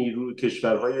نماینده نیرو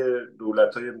کشورهای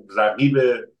دولت‌های رقیب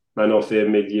منافع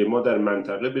ملی ما در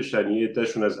منطقه بشن. یه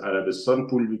عده‌شون از عربستان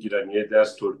پول بگیرن، یه عده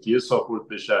از ترکیه ساپورت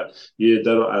بشن، یه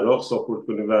عده رو عراق ساپورت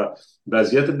کنه و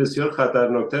وضعیت بسیار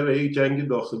خطرناکتر و یک جنگ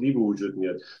داخلی به وجود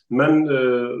میاد. من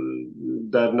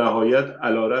در نهایت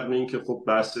علیرغم اینکه خب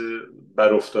بحث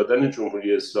برافتادن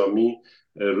جمهوری اسلامی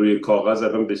روی کاغذ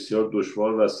الان بسیار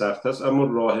دشوار و سخت است، اما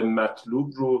راه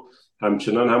مطلوب رو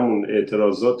همچنان همون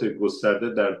اعتراضات گسترده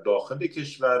در داخل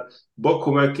کشور با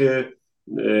کمک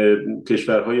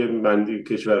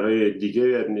کشورهای دیگه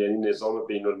یعنی نظام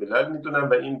بین الملل میدونم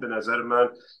و این به نظر من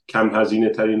کم هزینه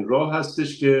ترین راه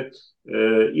هستش که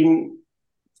این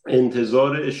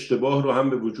انتظار اشتباه رو هم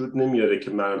به وجود نمیاره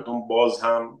که مردم باز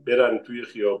هم برن توی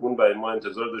خیابون و ما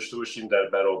انتظار داشته باشیم در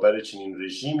برابر چنین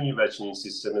رژیمی و چنین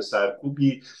سیستم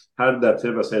سرکوبی هر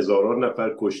دفعه مثلا هزاران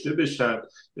نفر کشته بشن،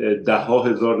 ده ها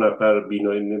هزار نفر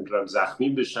بینایی زخمی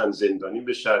بشن، زندانی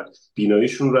بشن،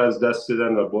 بیناییشون رو از دست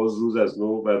بدن و باز روز از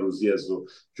نو و روزی از نو.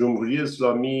 جمهوری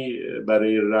اسلامی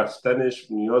برای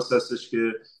رفتنش نیاز هستش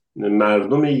که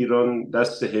مردم ایران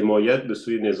دست حمایت به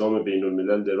سوی نظام بین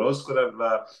الملل دراز کنند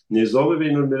و نظام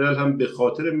بین الملل هم به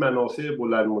خاطر منافع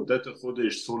بلند مدت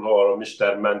خودش، صلح و آرامش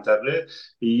در منطقه،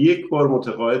 یک بار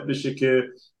متقاعد بشه که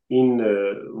این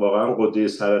واقعا قده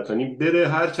سرطانی بره.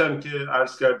 هرچند که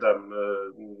عرض کردم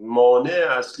مانع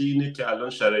اصلی اینه که الان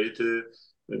شرایط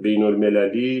بین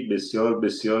المللی بسیار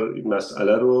بسیار این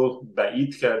مسئله رو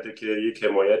بعید کرده که یک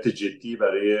حمایت جدی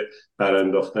برای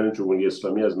برانداختن جمهوری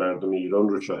اسلامی از مردم ایران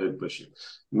رو شاهد باشیم.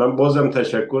 من بازم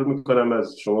تشکر میکنم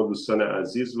از شما دوستان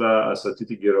عزیز و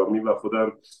اساتید گرامی و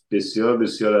خودم بسیار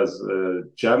بسیار از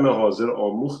جمع حاضر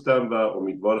آموختم و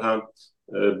امیدوارم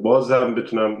بازم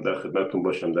بتونم در خدمتتون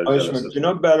باشم در جلسات.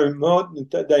 جناب برای ما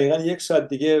دقیقا 1 ساعت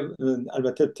دیگه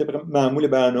البته طبق معمول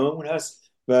برنامه‌مون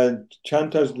هست و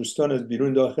چند تا از دوستان از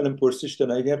بیرون داخلم پرسش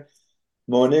دارن، اگر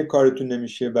مانع کارتون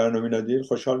نمیشه برنامه ندید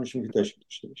خوشحال میشیم که تشریف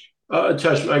داشته باشیم.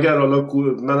 چشم. اگر حالا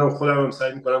منم خودم هم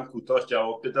سعی میکنم کوتاه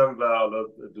جواب بدم و حالا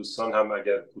دوستان هم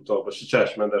اگر کوتاه باشه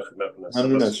چشم، من در خدمتتون هستم.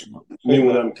 ممنون از شما.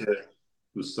 میمونم که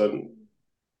دوستان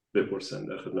بپرسن.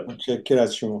 در خدمتتون. متشکرم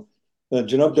از شما.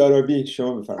 جناب دارابی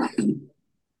شما بفرمایید.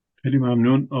 خیلی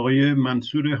ممنون. آقای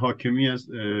منصور حاکمی از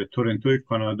تورنتو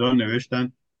کانادا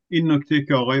نوشتن این نکته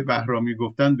که آقای بهرامی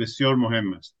گفتند بسیار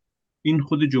مهم است. این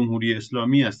خود جمهوری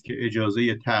اسلامی است که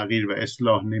اجازه تغییر و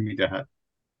اصلاح نمی‌دهد.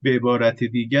 به عبارت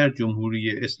دیگر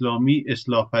جمهوری اسلامی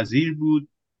اصلاح پذیر بود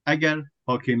اگر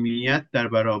حاکمیت در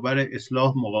برابر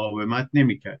اصلاح مقاومت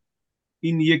نمی‌کرد.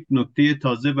 این یک نکته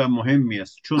تازه و مهمی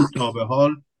است، چون تا به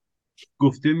حال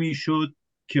گفته میشد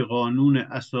که قانون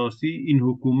اساسی این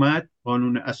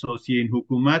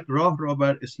حکومت راه را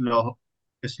بر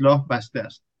اصلاح بسته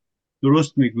است.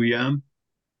 درست میگویم؟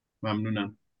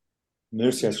 ممنونم.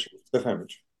 مرسی از شما. بفرمایید.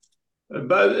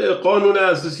 قانون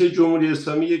اساسی جمهوری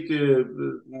اسلامی یک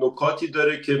نکاتی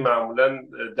داره که معمولا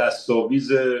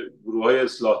دستاویز گروه‌های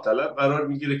اصلاح طلب قرار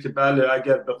میگیره که بله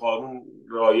اگر به قانون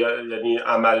یعنی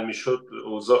عمل میشد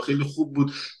اوضاع خیلی خوب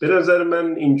بود. به نظر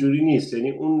من اینجوری نیست.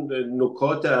 یعنی اون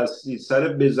نکات اصلی سر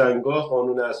بزنگاه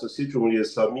قانون اساسی جمهوری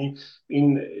اسلامی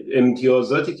این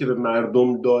امتیازاتی که به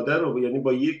مردم داده رو یعنی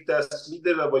با یک دست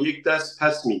میده و با یک دست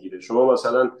پس میگیره. شما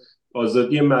مثلا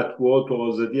آزادی مطبوعات و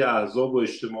آزادی احزاب و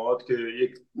اجتماعات که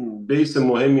یک بیس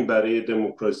مهمی برای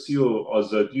دموکراسی و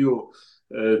آزادی و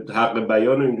حق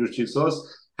بیان و اینجور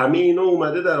چیزهاست، همه اینا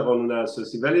اومده در قانون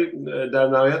اساسی، ولی در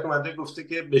نهایت اومده گفته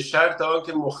که به شرط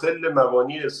آنکه مخل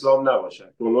مبانی اسلام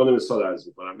نباشد. به عنوان مثال عرض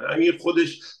می‌کنم همین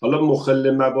خودش حالا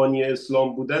مخل مبانی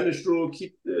اسلام بودنش رو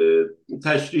کی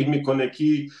تشریح میکنه،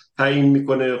 کی تعیین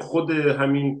میکنه؟ خود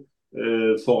همین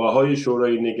فقهای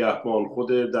شورای نگهبان،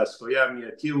 خود دستگاه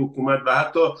امنیتی حکومت و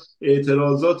حتی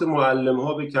اعتراضات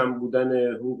معلم‌ها به کم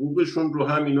بودن حقوقشون رو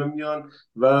هم اینا میان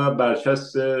و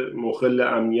برچسب مخل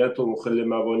امنیت و مخل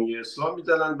مبانی اسلام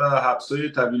میزنن و حبس‌های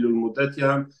طویل المدتی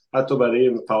هم حتی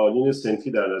برای فعالین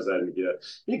صنفی در نظر میگیرن.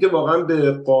 این که واقعا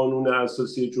به قانون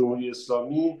اساسی جمهوری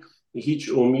اسلامی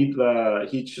هیچ امید و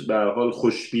هیچ به هر حال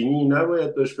خوشبینی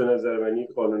نباید داشت. به نظر من این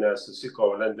قانون اساسی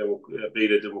کاملا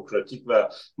غیر دموکراتیک و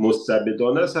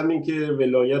مستبدانه است. همین که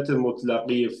ولایت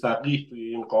مطلقه فقیه توی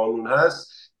این قانون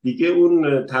هست دیگه،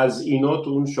 اون تزیینات و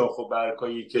اون شاخ و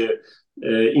برگایی که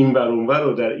این ور اون ور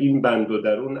رو در این بند و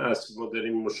در اون اصل ما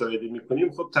داریم مشاهده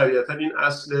میکنیم، خب طبیعتا این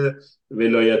اصل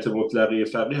ولایت مطلقه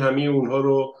فقیه همه اونها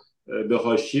رو به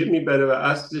حاشیه میبره و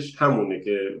اصلش همونه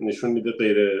که نشون میده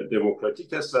غیر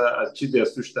دموکراتیک است و از چیزی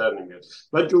از توش در نمیاد.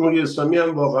 و جمهوری اسلامی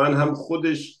هم واقعا هم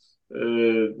خودش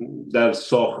در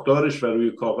ساختارش و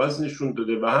روی کاغذ نشون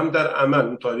داده و هم در عمل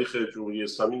اون تاریخ جمهوری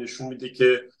اسلامی نشون میده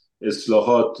که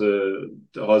اصلاحات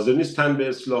حاضر نیست تن به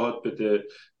اصلاحات بده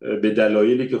به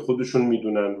دلایلی که خودشون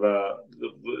میدونن و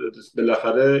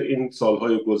بالاخره این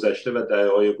سالهای گذشته و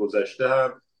دهه‌های گذشته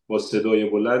هم با صدای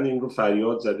بلند این رو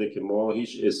فریاد زده که ما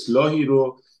هیچ اصلاحی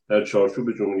رو در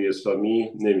چارچوب جمهوری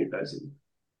اسلامی نمیپذیریم.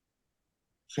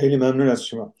 خیلی ممنون از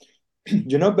شما.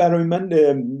 جناب برای من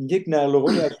یک نقل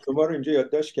قولی از شما رو اینجا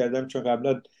یادداشت کردم چون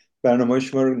قبلا برنامه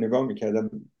شما رو نگاه میکردم.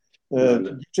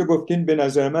 چه گفتین به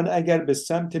نظر من اگر به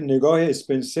سمت نگاه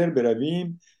اسپنسر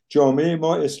برویم جامعه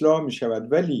ما اصلاح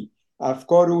میشود، ولی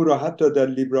افکار او را حتی در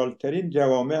لیبرال ترین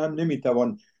جوامع هم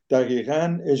نمیتوان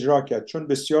دقیقاً اجرا کرد چون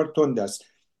بسیار تند است.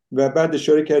 و بعد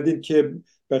اشاره کردین که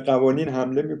به قوانین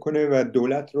حمله میکنه و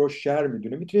دولت رو شر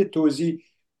میدونه. میتونید توضیح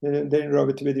در این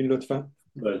رابطه بدین لطفا.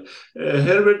 بله.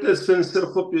 هربرت اسپنسر،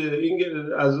 خب این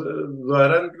از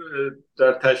ظاهرا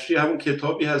در تشریح همون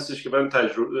کتابی هستش که من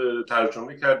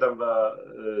ترجمه کردم و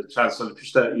چند سال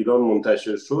پیش در ایران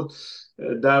منتشر شد.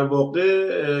 در واقع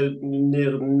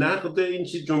نقد این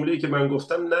چیز جمله‌ای که من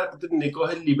گفتم نقد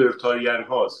نگاه لیبرتاریان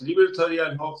هاست.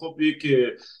 لیبرتاریان ها خب یک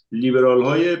لیبرال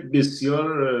های بسیار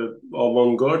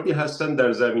آوانگاردی هستن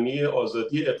در زمینه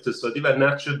آزادی اقتصادی و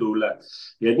نقش دولت.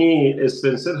 یعنی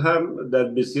اسپنسر هم در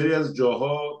بسیاری از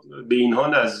جاها به اینها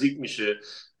نزدیک میشه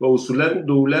و اصولا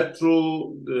دولت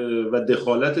رو و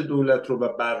دخالت دولت رو و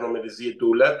برنامه‌ریزی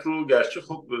دولت رو، گرچه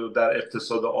خب در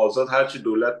اقتصاد آزاد هرچی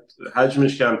دولت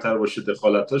حجمش کمتر باشه،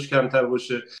 دخالتاش کمتر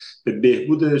باشه، به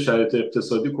بهبود شرایط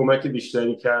اقتصادی کمک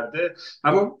بیشتری کرده،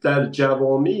 اما در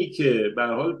جوامعی که به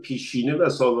هر حال پیشینه و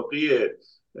سابقه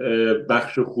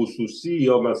بخش خصوصی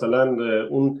یا مثلا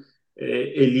اون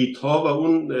الیت ها و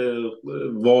اون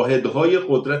واحدهای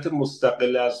قدرت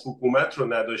مستقل از حکومت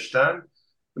رو نداشتن،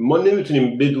 ما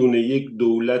نمیتونیم بدون یک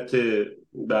دولت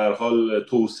به هر حال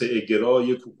توسعه گرا،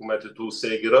 یک حکومت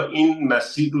توسعه گرا این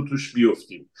مسیر رو توش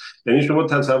بیفتیم. یعنی شما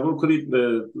تصور کنید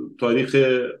تاریخ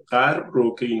غرب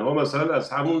رو که اینها مثلا از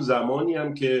همون زمانی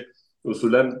هم که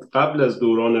اصولا قبل از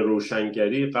دوران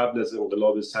روشنگری، قبل از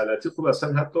انقلاب صنعتی، خب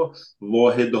اصلا حتی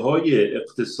واحدهای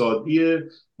اقتصادی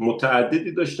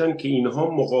متعددی داشتن که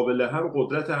اینها مقابل هم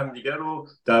قدرت همدیگر رو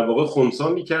در واقع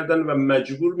خنثی می‌کردن و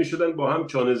مجبور می‌شدن با هم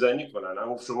چانه زنی کنن.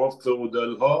 اما شما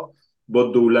فئودال ها با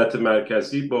دولت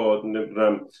مرکزی، با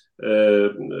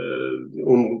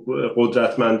اون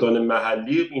قدرتمندان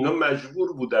محلی، اینا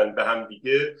مجبور بودن به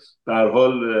همدیگه به هر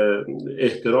حال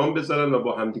احترام بذارن و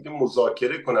با همدیگه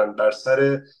مذاکره کنن بر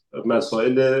سر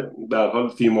مسائل به هر حال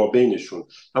فیما بینشون.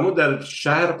 اما در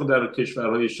شرق، در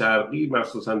کشورهای شرقی،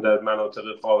 مخصوصا در مناطق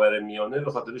خاورمیانه،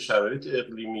 به خاطر شرایط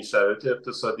اقلیمی، شرایط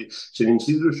اقتصادی، چنین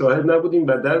چیزی رو شاهد نبودیم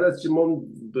و در نتیجه ما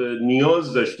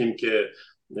نیاز داشتیم که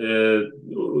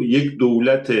یک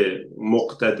دولت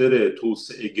مقتدر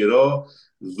توسعه گرا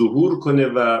ظهور کنه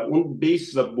و اون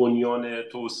بیس و بنیان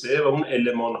توسعه و اون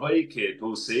المان‌هایی که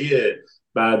توسعه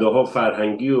بعدها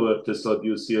فرهنگی و اقتصادی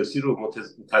و سیاسی رو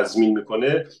تضمین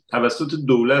میکنه توسط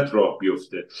دولت راه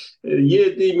بیفته. یه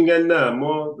عده‌ای میگن نه،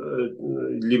 ما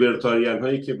لیبرتاریان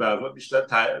هایی که بعدها بیشتر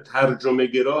ترجمه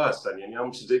گرا هستن، یعنی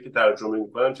همون چیزایی که ترجمه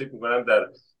میکنن فکر میکنن در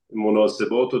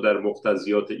مناسبات و در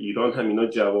مقتضیات ایران هم اینا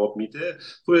جواب میده.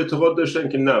 تو اعتقاد داشتن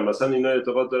که نه، مثلا اینا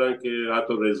اعتقاد دارن که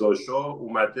حتی رضا شاه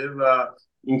اومده و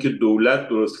اینکه دولت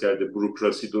درست کرده،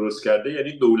 بوروکراسی درست کرده،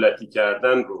 یعنی دولتی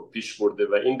کردن رو پیش برده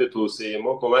و این به توسعه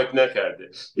ما کمک نکرده.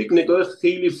 یک نگاه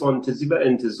خیلی فانتزی و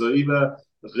انتزاعی و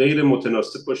غیر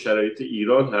متناسب با شرایط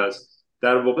ایران هست.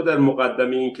 در واقع در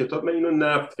مقدمه این کتاب من اینو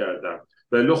نقد کردم.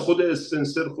 ولی خود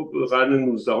اسپنسر خب قرن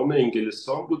 19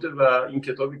 انگلستان بوده و این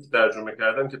کتابی که ترجمه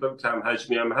کردم کتاب کم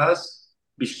حجمی هم هست،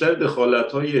 بیشتر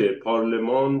دخالت‌های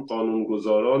پارلمان،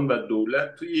 قانونگذاران و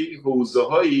دولت توی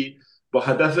حوزه‌هایی با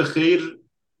هدف خیر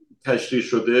تشریح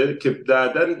شده که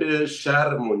بعداً به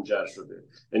شر منجر شده.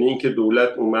 یعنی اینکه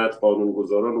دولت اومد،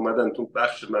 قانونگذاران اومدن تو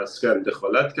بخش مسکن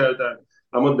دخالت کردن،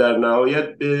 اما در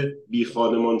نهایت به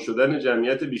بیخانمان شدن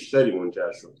جمعیت بیشتری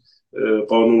منجر شد.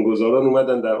 قانونگذاران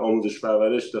اومدن در آموزش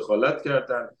پرورش دخالت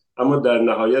کردن، اما در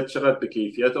نهایت چقدر به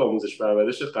کیفیت آموزش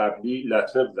پرورش قبلی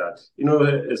لطمه زد. اینو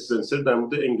اسپنسر در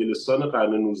مورد انگلستان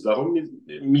قرن 19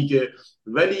 میگه.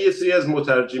 ولی یه سری از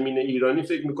مترجمین ایرانی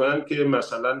فکر میکنن که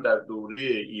مثلا در دوره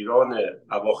ایران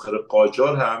اواخر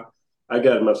قاجار هم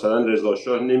اگر مثلا رضا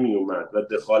شاه نمی اومد و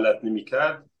دخالت نمی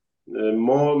کرد،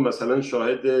 ما مثلا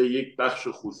شاهد یک بخش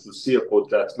خصوصی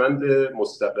قدرتمند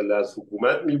مستقل از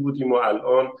حکومت می بودیم و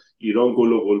الان ایران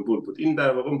گل و بلبل بود. این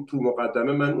در واقع تو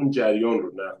مقدمه من اون جریان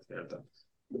رو نقد کردم.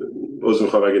 عذر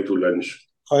میخوام اگه طولانی شد.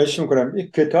 خواهش میکنم.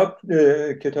 این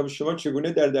کتاب شما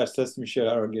چگونه در دسترس میشه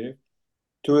قرار گرفت؟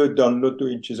 تو دانلود و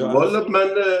این چیزا هست؟ والا من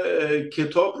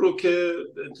کتاب رو که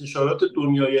انتشارات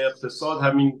دنیای اقتصاد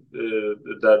همین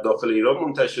در داخل ایران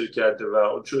منتشر کرده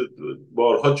و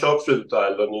بارها چاپ شده تا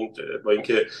الان، با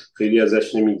اینکه خیلی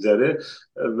ازش نمیگذره،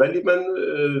 ولی من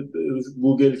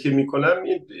گوگل که میکنم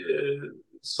این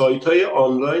سایت های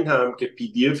آنلاین هم که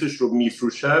پی دی افش رو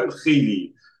میفروشن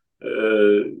خیلی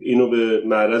اینو به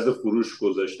معرض فروش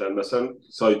گذاشتن. مثلا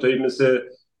سایت هایی مثل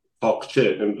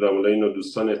پاقچه، نمیدونم حالا اینو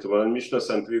دوستان احتمالاً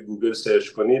میشناسن، توی گوگل سرچ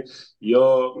کنید،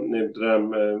 یا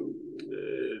نمیدونم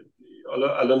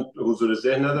حالا الان حضور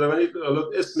ذهن ندارم، ولی حالا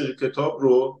اسم کتاب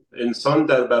رو انسان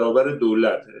در برابر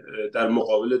دولت، در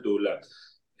مقابل دولت،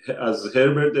 از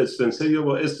هربرت اسپنسر یا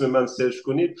با اسم من سرچ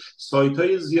کنید، سایت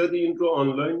های زیادی این رو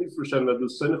آنلاین میفروشن و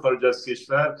دوستان خارج از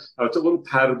کشور، البته اون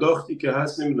پرداختی که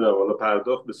هست نمیدونم، حالا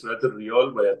پرداخت به صورت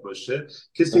ریال باید باشه،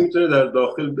 کسی میتونه در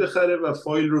داخل بخره و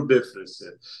فایل رو بفرسته.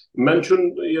 من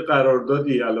چون یه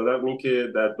قراردادی علیرغم این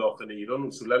که در داخل ایران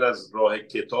اصولا از راه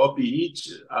کتابی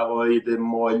هیچ عواید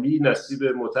مالی نصیب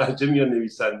مترجم یا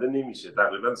نویسنده نمیشه،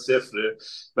 تقریبا صفره،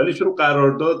 ولی چون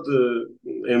قرارداد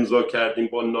امضا کردیم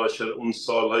با ناشر اون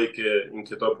سالهایی که این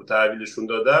کتاب رو تحویلشون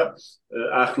دادم،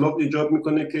 اخلاق ایجاب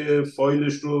میکنه که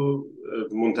فایلش رو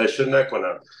منتشر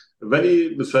نکنم، ولی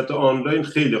به صورت آنلاین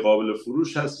خیلی قابل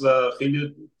فروش هست و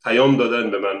خیلی پیام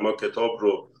دادن به من، ما کتاب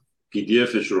رو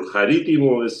PDF رو خریدیم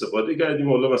و استفاده کردیم،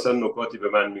 حالا مثلا نکاتی به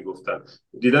من میگفتن،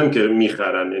 دیدم که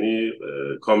میخرن، یعنی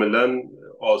کاملا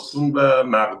آسون و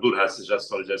مقدور هستش از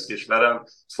خارج از کشورم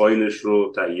فایلش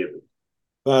رو تهیه بده.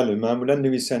 بله، معمولا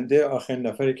نویسنده آخرین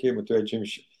نفری که متوجه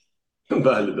میشه.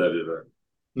 بله دقیقا.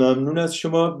 ممنون از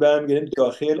شما. برمیگردیم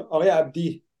داخل. آقای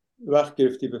عبدی وقت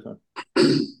گرفتی، بفهم.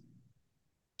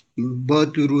 با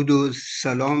درود و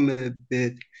سلام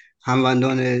به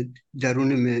هموندان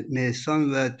درون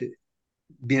مهستان و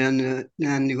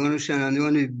بینندگان و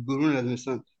شنوندگان برون از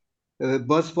مهستان.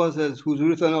 باز از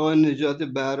حضورتان آقای نجات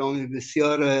بهرامی،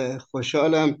 بسیار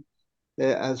خوشحالم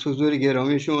از حضور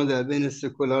گرامی شما در بین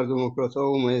سکولار دموکرات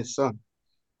ها و مهستان.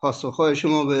 پاسخهای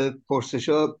شما به پرسش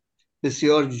ها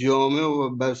بسیار جامع و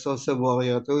بر اساس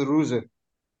واقعیت های روزه.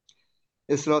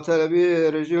 اصلاح طلبی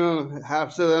رژیم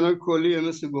حرف زدن کلیه،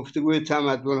 مثل گفتگوی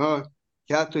تمدن ها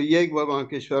که حتی یک بار با هم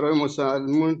کشورهای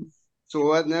مسلمون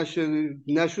صحبت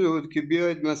نشده بود که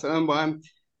بیایید مثلا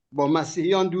با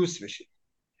مسیحیان دوست بشید.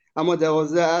 اما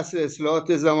 12 اصل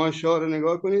اصلاحات زمان شاه رو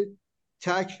نگاه کنید،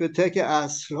 تک به تک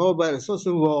اصلها بر اساس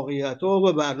واقعیت ها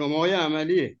و برنامه های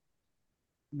عملی،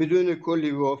 بدون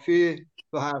کلی بافی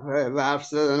و حرف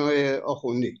زدن های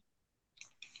آخوندی.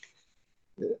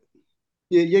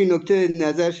 یک نکته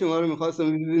نظر شما رو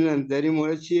میخواستم ببینم در این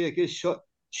مورد چیه که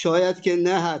شاید که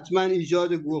نه حتما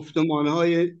ایجاد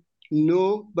گفتمانهای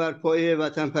نو بر پایه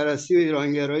وطن پرستی و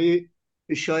ایرانگرایی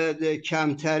شاید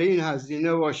کمترین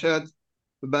هزینه باشد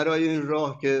برای این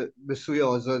راه که به سوی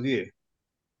آزادیه.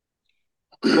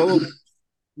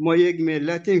 ما یک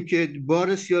ملتیم که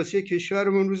بار سیاسی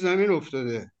کشورمون رو زمین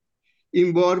افتاده،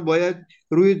 این بار باید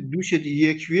روی دوش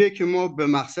یکویه که ما به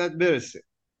مقصد برسه.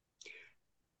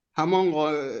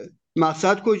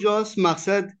 مقصد کجاست؟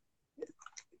 مقصد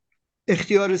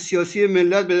اختیار سیاسی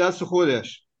ملت به دست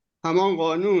خودش، همان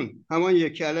قانون، همان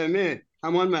یک کلمه،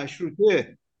 همان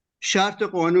مشروطه، شرط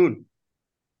قانون.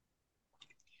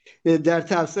 در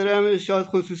تفسیر هم شاید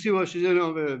خصوصی باشه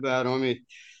جناب بهرامی،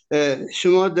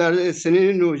 شما در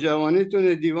سنین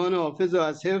نوجوانیتون دیوان حافظ رو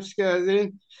از حفظ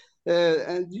کردین.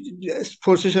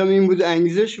 پرسش هم این بود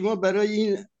انگیزه شما برای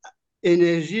این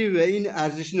انرژی و این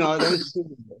ارزش نهادن چی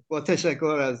بوده؟ با تشکر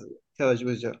از توجه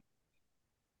به جا.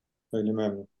 خیلی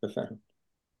ممنون، بفرمایید.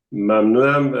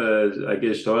 ممنونم. اگه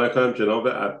اشتباه نکنم جناب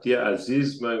عبدی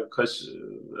عزیز، من کاش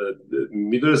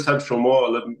میدونستم شما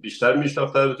حالا بیشتر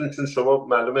میشناختمتون، چون شما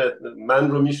معلومه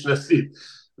من رو میشناسید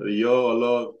یا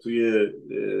حالا توی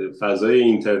فضای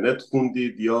اینترنت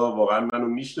خوندید یا واقعا منو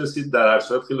میشناسید. در هر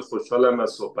صورت خیلی خوشحالم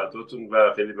از صحبتاتون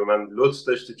و خیلی به من لطف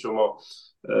داشتید شما.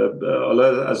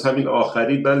 حالا از همین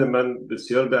آخری، بله من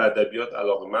بسیار به ادبیات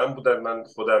علاقه‌مند بودم. من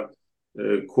خودم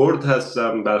کرد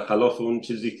هستم، برخلاف اون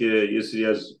چیزی که یه سری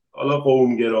از حالا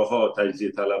قومگراها،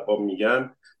 تجزیه طلبها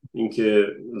میگن، اینکه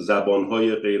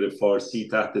زبانهای غیر فارسی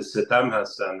تحت ستم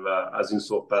هستن و از این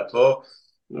صحبتها.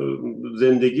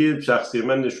 زندگی شخصی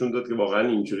من نشون داد که واقعا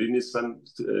اینجوری نیست. من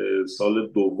سال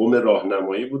دوم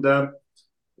راهنمایی بودم،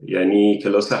 یعنی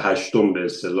کلاس 8 به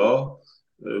اصطلاح،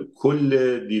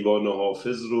 کل دیوان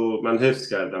حافظ رو من حفظ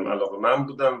کردم. علاقه من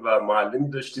بودم و معلمی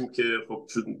داشتیم که خب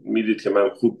چون میدید که من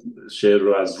خوب شعر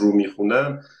رو از رو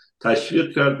میخونم،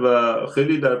 تشویق کرد و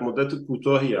خیلی در مدت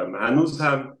کوتاهی هنوز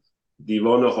هم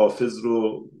دیوان حافظ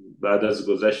رو بعد از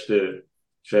گذشت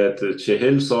شاید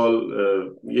 40 سال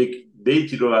یک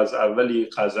بیتی رو از اولی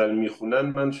غزل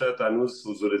میخونن، من شاید هنوز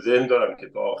حضور ذهن دارم که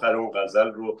تا آخر اون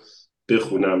غزل رو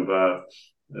بخونم و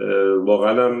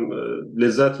واقعا هم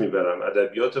لذت میبرم.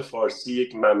 ادبیات فارسی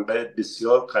یک منبع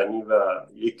بسیار غنی و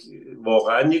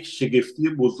واقعا یک شگفتی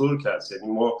بزرگ هست.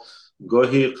 یعنی ما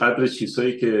گاهی قدر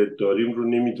چیزهایی که داریم رو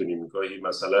نمیدونیم. گاهی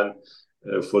مثلا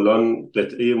فلان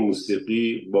قطعه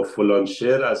موسیقی با فلان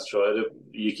شعر از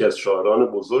یکی از شاعران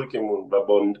بزرگمون و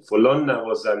با فلان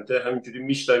نوازنده همینجوری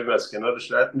میشنویم، از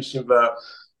کنارش رد میشیم و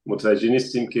متوجه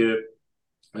نیستیم که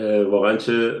واقعا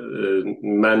چه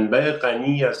منبع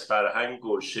غنی از فرهنگ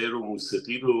و شعر و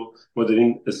موسیقی رو ما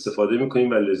داریم استفاده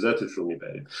میکنیم و لذتش رو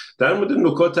میبریم. در مورد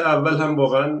نکات اول هم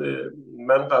واقعا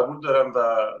من قبول دارم و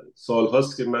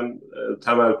سالهاست که من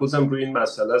تمرکزم روی این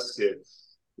مسئله است که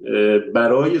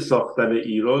برای ساختن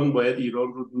ایران باید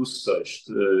ایران رو دوست داشت.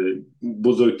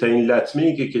 بزرگترین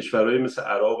لطمه‌ای که کشورهای مثل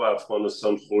عراق و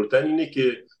افغانستان خوردن اینه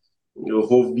که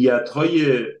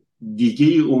هویت‌های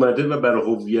دیگه اومده و بر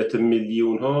هویت ملی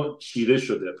اونها چیره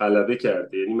شده، غلبه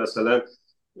کرده. یعنی مثلا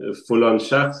فلان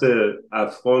شخص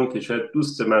افغان که شاید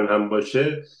دوست من هم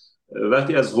باشه،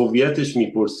 وقتی از هویتش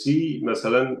میپرسی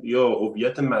مثلا یا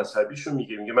هویت مذهبیشو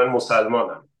میگه من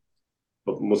مسلمانم.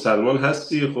 خب مسلمان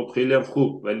هستی، خب خیلی هم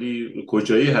خوب، ولی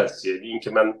کجایی هستی؟ یعنی این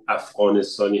که من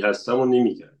افغانستانی هستم و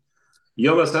نمیگن.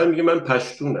 یا مثلا میگه من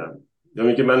پشتونم، یا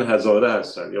میگه من هزاره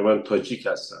هستم، یا من تاجیک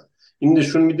هستم. این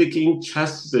نشون میده که این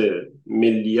چسب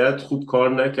ملیت خوب کار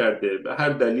نکرده به هر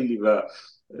دلیلی و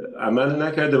عمل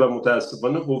نکرده و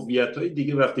متاسفانه هویت‌های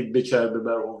دیگه وقتی بچربه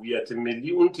بر هویت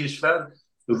ملی، اون کشور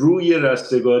روی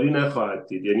رستگاری نخواهد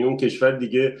دید. یعنی اون کشور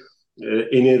دیگه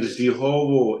انرژی ها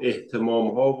و اهتمام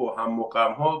ها و هم و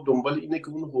غم ها دنبال اینه که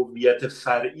اون هویت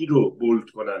فرعی رو بولد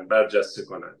کنن، برجسته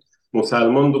کنن.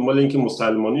 مسلمان دنبال این که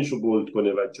مسلمانیش رو بولد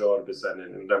کنه و جار بزنه،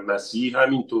 نمیدونم مسیحی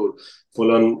همینطور،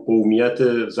 فلان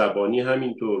قومیت زبانی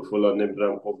همینطور، فلان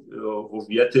نمیدونم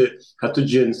هویت حتی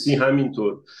جنسی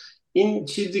همینطور. این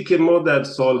چیزی که ما در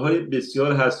سالهای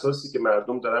بسیار حساسی که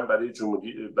مردم دارن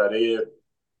برای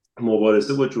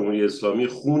مبارزه با جمهوری اسلامی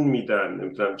خون میدن،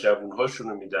 نمیدونم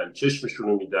جوانهاشونو میدن،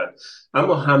 چشمشونو میدن،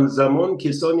 اما همزمان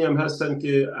کسانی هم هستن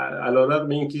که علیرغم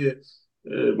اینکه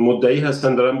مدعی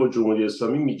هستن دارن با جمهوری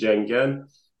اسلامی میجنگن،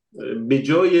 به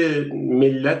جای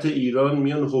ملت ایران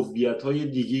میان هویت‌های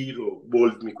دیگه‌ای رو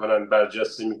بولد میکنن،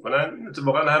 برجسته میکنن. این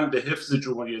اتفاقا هم به حفظ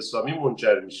جمهوری اسلامی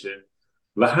منجر میشه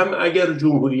و هم اگر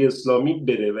جمهوری اسلامی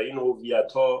بره و این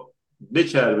هویت‌ها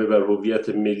بچربه بر هویت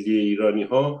ملی ایرانی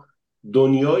ها،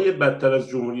 دنیای بدتر از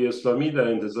جمهوری اسلامی در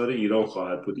انتظار ایران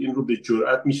خواهد بود. این رو به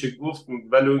جرئت میشه گفت،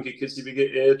 ولی اون که کسی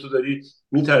بگه تو داری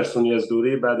میترسونی از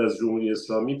دوره بعد از جمهوری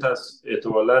اسلامی، پس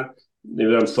احتمالاً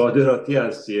نمیدونم صادراتی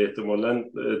هستی، احتمالاً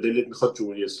دلت میخواد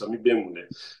جمهوری اسلامی بمونه.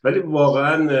 ولی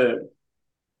واقعاً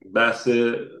بحث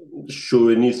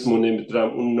شوونیسم و نمیدونم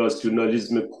اون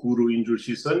ناسیونالیسم کور و اینجور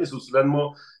چیزها نیست. اصولا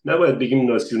ما نباید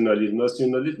بگیم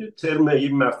ناسیونالیسم ترم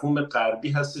یک مفهوم غربی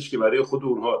هستش که برای خود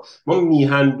اونها، ما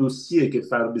میهن دوستیه که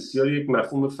بسیار یک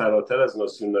مفهوم فراتر از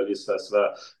ناسیونالیسم است و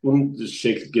اون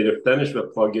شکل گرفتنش و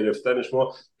پا گرفتنش،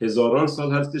 ما هزاران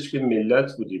سال هستش که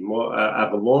ملت بودیم، ما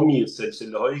اقوامی،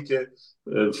 سلسله هایی که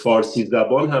فارسی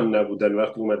زبان هم نبودن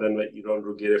وقتی اومدن و ایران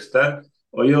رو گرفتن،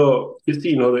 آیا کسی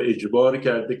اینها رو اجبار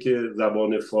کرده که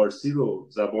زبان فارسی رو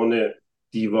زبان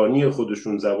دیوانی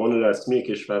خودشون، زبان رسمی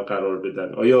کشور قرار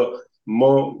بدن؟ آیا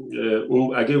ما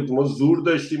اگه ما زور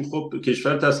داشتیم، خب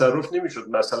کشور تصرف نمیشد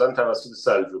مثلا توسط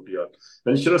سلجوقیان،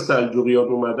 ولی چرا سلجوقیان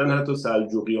اومدن؟ حتی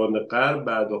سلجوقیان غرب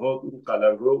بعدها اون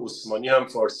قلمرو عثمانی هم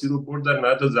فارسی رو بردن،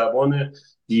 حتی زبان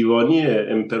دیوانی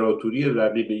امپراتوری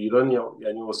رقیب ایران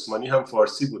یعنی عثمانی هم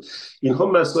فارسی بود.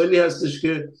 اینها مسائلی هستش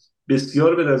که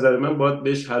بسیار به نظر من باید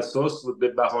بهش حساس بود. به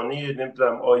بهانه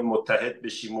نمیدونم متحد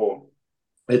بشیم و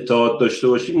اتحاد داشته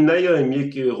باشیم نیایم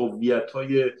یک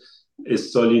هویت‌های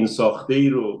استالین ساخته ای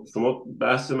رو، شما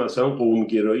بحث مثلا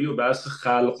قومگرایی و بحث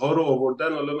خلق‌ها رو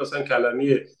آوردن، حالا مثلا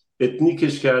کلمه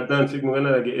اتنیکش کردن، فکر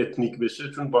می‌کنن اگه اتنیک بشه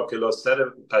چون با کلاستر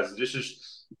پذیرشش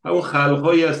همون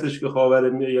خلق‌هایی هستش که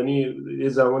یعنی یه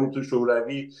زمانی تو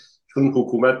شوروی چون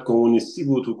حکومت کمونیستی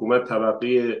بود، حکومت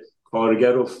طبقه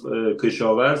کارگر و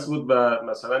کشاورز بود و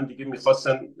مثلا دیگه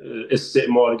میخواستن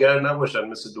استعمارگر نباشن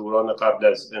مثل دوران قبل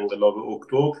از انقلاب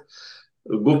اکتبر،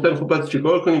 گفتن خب باید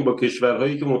چیکار کنیم با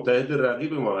کشورهایی که متحد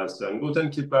رقیب ما هستن؟ گفتن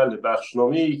که بله،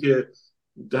 بخشنامه‌ای که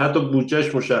حتی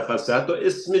بودجهش مشخصه، حتی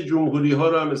اسم جمهوری ها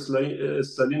رو هم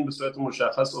استالین به صورت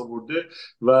مشخص آورده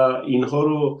و اینها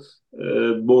رو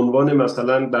به عنوان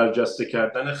مثلا برجسته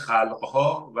کردن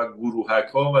خلقها و گروهک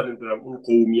ها و نمیدونم اون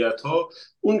قومیت ها،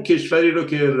 اون کشوری رو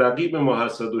که رقیب ما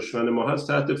هست و دشمن ما هست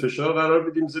تحت فشار قرار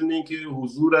بدیم، ضمن اینکه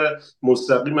حضور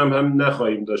مستقیم هم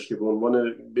نخواهیم داشت که به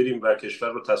عنوان بریم و کشور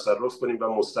رو تصرف کنیم و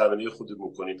مستعمره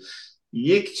خودمون کنیم.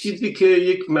 یک چیزی که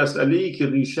یک مسئله‌ای که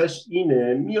ریشش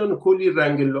اینه، میان کلی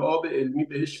رنگ لعاب علمی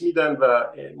بهش میدن و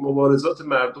مبارزات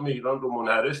مردم ایران رو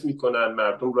منحرف میکنن،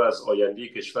 مردم رو از آینده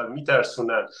کشور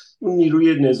میترسونن. اون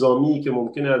نیروی نظامی که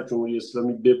ممکنه از جمهوری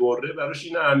اسلامی ببره، براش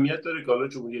این اهمیت داره که حالا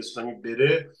جمهوری اسلامی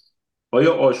بره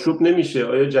آیا آشوب نمیشه،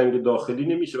 آیا جنگ داخلی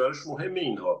نمیشه، براش مهمه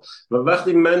اینها. و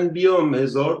وقتی من بیام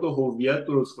 1000 تا هویت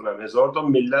درست کنم، 1000 تا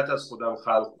ملت از خودم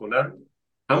خلق کنم،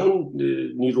 همون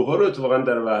نیروها رو اتفاقا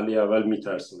در وهله اول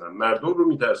میترسونم، مردم رو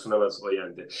میترسونم از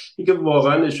آینده. اینکه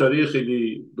واقعا اشاره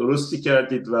خیلی درستی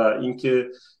کردید و اینکه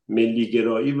ملی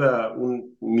گرایی و اون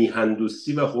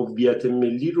میهندوستی و هویت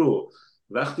ملی رو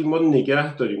وقتی ما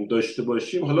نگه داریم داشته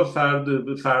باشیم، حالا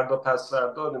فردا پس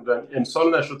فردا نمیدونم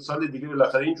امسال نشد سال دیگه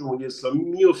بالاخره این جمهوری اسلامی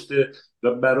میفته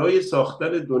و برای ساختن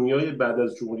دنیای بعد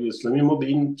از جمهوری اسلامی ما به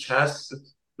این چسب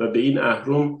و به این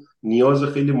اهرم نیاز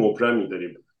خیلی مبرمی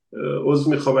داریم. عذر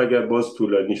میخوام اگر باز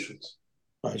طولانی شد.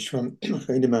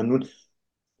 خیلی ممنون.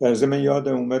 در ضمن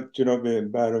یادم اومد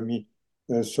جناب بهرامی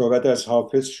صحبت از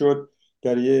حافظ شد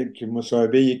در یک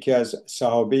مصاحبه یکی از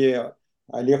صحابه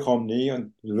علی خامنه‌ای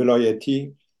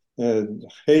ولایتی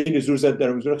خیلی زور زد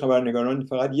در حضور خبرنگاران،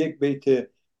 فقط یک بیت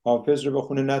حافظ رو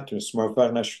بخونه نتونست،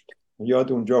 موفق نشد.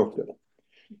 یاد اونجا افتادم.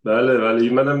 بله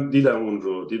منم دیدم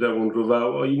اون رو و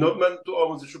اینا. من تو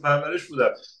آموزش و پرورش بودم.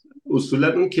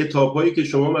 اصولا اون کتاب‌هایی که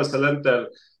شما مثلا در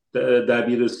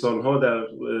دبیرستان‌ها در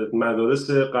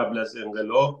مدارس قبل از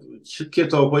انقلاب، چه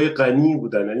کتاب‌های غنی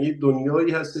بودن، یعنی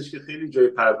دنیایی هستش که خیلی جای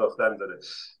پرداختن داره.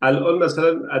 الان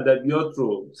مثلا ادبیات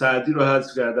رو، سعدی رو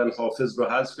حذف کردن، حافظ رو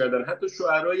حذف کردن، حتی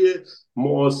شاعرای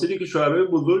معاصری که شاعرای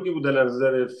بزرگی بودن از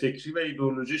نظر فکری و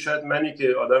ایدئولوژی، شاید منی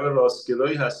که آدم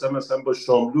راستگرایی هستم مثلا با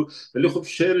شاملو، ولی خب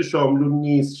شعر شاملو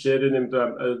نیست، شعر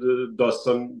نمیدونم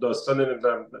داستان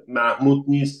نمیدونم محمود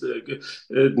نیست،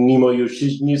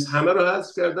 نیمایوشیج نیست، همه رو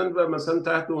حذف کردن و مثلا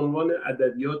تحت عنوان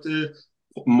ادبیات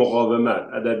مقاومت،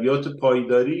 ادبیات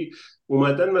پایداری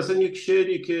اومدن مثلا یک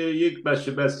شعری که یک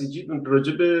بشه بسیجی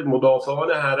راجع به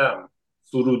مدافعان حرم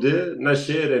سروده، نه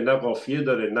شعر نه قافیه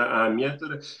داره نه اهمیت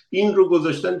داره، این رو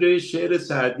گذاشتن جای شعر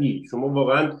سعدی. شما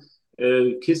واقعا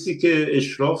کسی که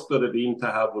اشراف داره به این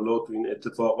تحولات و این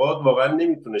اتفاقات واقعا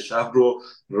نمیتونه شب رو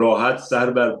راحت سر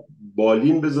بر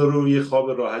بالین بذاره و یه خواب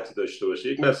راحتی داشته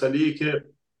باشه. یک مسئله‌ای که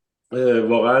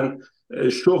واقعا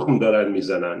شخم دارن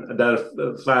میزنن در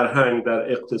فرهنگ،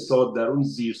 در اقتصاد، در اون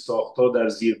زیر ساخت‌ها، در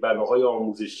زیر بناهای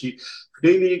آموزشی.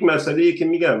 خیلی یک مسئله‌ای که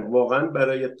میگم واقعا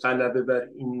برای غلبه بر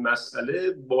این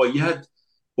مسئله باید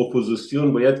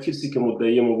اپوزیسیون، باید کسی که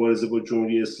مدعی مبارزه با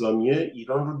جمهوری اسلامیه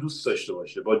ایران رو دوست داشته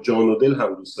باشه، با جان و دل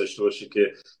هم دوست داشته باشه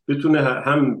که بتونه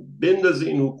هم بندازه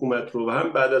این حکومت رو و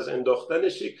هم بعد از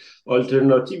انداختنش یک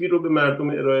آلترناتیوی رو به مردم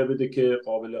ارائه بده که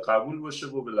قابل قبول باشه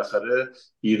و بالاخره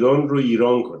ایران رو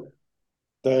ایران کنه.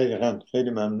 دقیقاً. خیلی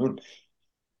ممنون.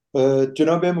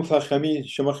 جناب مفخمی،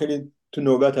 شما خیلی تو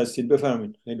نوبت هستید،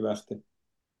 بفرمایید، خیلی وقته.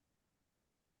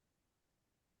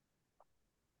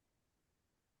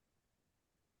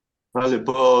 بله،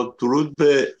 با درود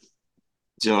به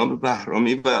جناب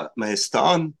بهرامی و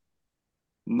مهستان.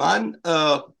 من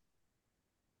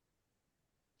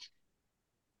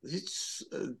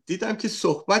دیدم که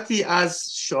صحبتی از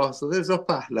شاهزاده رضا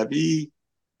پهلوی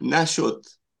نشد.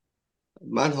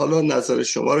 من حالا نظر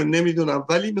شما رو نمیدونم،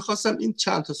 ولی میخواستم این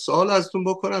چند تا سوال ازتون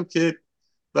بکنم که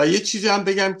و یه چیزی هم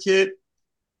بگم که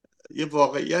یه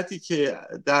واقعیتی که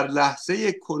در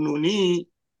لحظه کنونی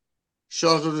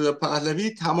شاهزاده رضا پهلوی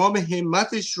تمام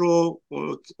همتش رو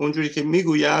اونجوری که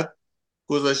میگوید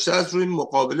گذاشته از روی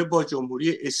مقابله با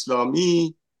جمهوری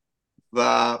اسلامی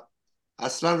و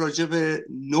اصلا راجع به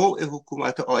نوع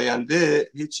حکومت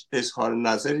آینده هیچ اظهار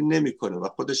نظری نمیکنه و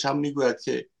خودش هم میگوید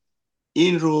که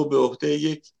این رو به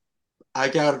عهده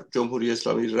اگر جمهوری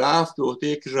اسلامی رفت به عهده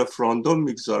یک رفراندوم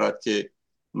میگذارد که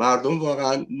مردم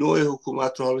واقعا نوع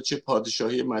حکومت رو، حالا چه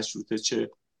پادشاهی مشروطه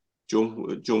چه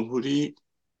جمهوری،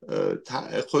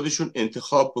 خودشون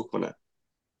انتخاب بکنن.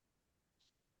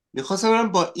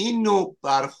 میخواستم با این نوع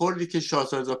برخوردی که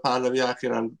شاهزاده رضا پهلوی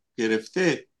اخیراً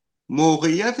گرفته،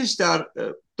 موقعیتش در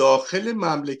داخل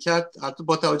مملکت، حتی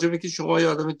با توجه به که شما یه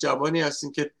آدم جوانی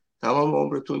هستین که تمام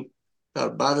عمرتون در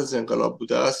بعد از انقلاب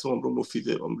بوده است،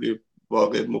 عمر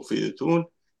واقع مفیدتون،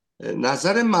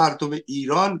 نظر مردم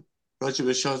ایران راجع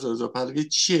به شاهزاده رضا پهلوی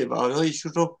چیه و آیا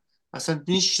ایشون رو اصلا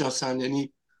میشناسن،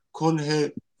 یعنی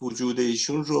کنه وجود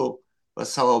ایشون رو و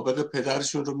سوابق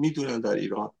پدرشون رو میدونن در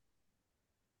ایران؟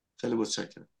 خیلی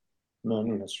متشکرم.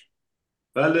 ممنون از شما.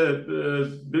 بله،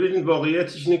 ببینید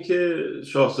واقعیتش اینه که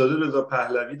شاهزاده رضا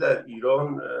پهلوی در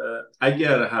ایران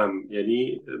اگر هم،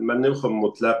 یعنی من نمیخوام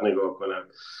مطلق نگاه کنم،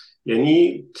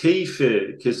 یعنی طیف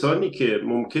کسانی که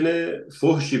ممکنه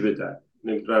فحشی بدن،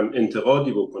 نمیدونم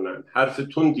انتقادی بکنن، حرف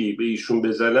تندی به ایشون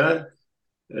بزنن،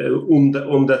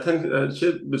 عمدتاً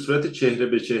چه به صورت چهره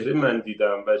به چهره من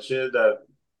دیدم و چه در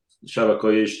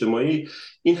شبکه‌های اجتماعی،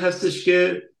 این هستش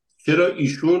که چرا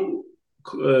ایشون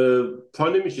پا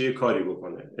نمیشه یه کاری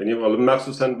بکنه. یعنی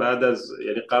مخصوصا بعد از،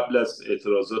 یعنی قبل از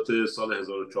اعتراضات سال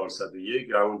 1401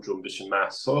 یا اون جنبش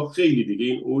مهسا خیلی دیگه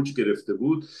این اوج گرفته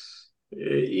بود.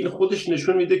 این خودش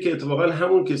نشون میده که اتفاقا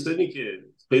همون کسانی که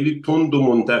خیلی تند و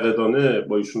منتقدانه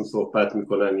با ایشون صحبت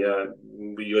میکنن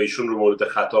یا ایشون رو مورد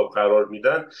خطاب قرار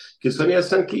میدن، کسانی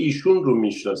هستن که ایشون رو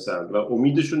میشناسن و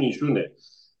امیدشون ایشونه.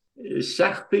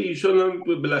 شخص ایشون هم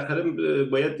بالاخره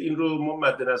باید این رو ما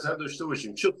مد نظر داشته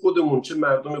باشیم، چه خودمون، چه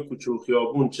مردم کوچه و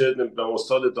خیابون، چه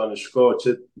استاد دانشگاه،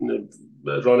 چه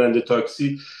راننده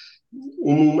تاکسی،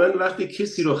 عموما وقتی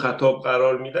کسی رو خطاب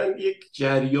قرار میدن یک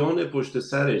جریان پشت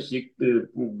سرش، یک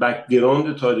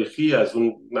بک‌گراند تاریخی از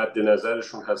اون مد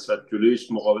نظرشون هست و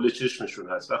جلویش مقابل چشمشون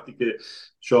هست. وقتی که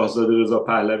شاهزاده رضا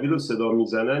پهلوی رو صدا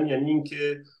میزنن، یعنی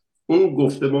اینکه اون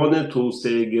گفتمان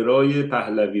توسعه گرای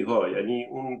پهلوی ها، یعنی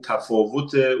اون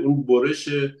تفاوت، اون برش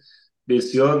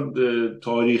بسیار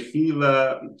تاریخی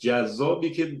و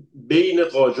جذابی که بین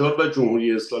قاجار و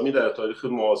جمهوری اسلامی در تاریخ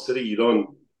معاصر ایران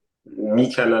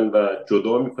میکنن و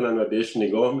جدا میکنن و بهش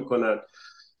نگاه میکنن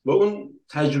و اون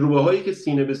تجربه هایی که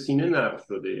سینه به سینه نقل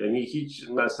شده. یعنی هیچ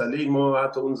مسئله، ما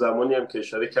حتی اون زمانی هم که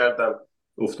اشاره کردم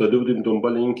افتاده بودیم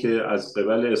دنبال این که از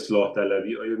قبل اصلاح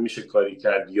طلبی آیا میشه کاری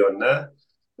کرد یا نه،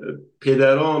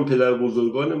 پدر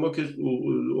بزرگان ما که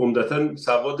عمدتاً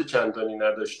سواد چندانی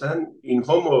نداشتن،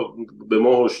 اینها به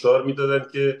ما هشدار میدادن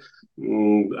که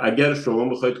اگر شما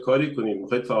میخواید کاری کنید،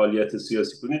 میخواید فعالیت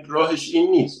سیاسی کنید، راهش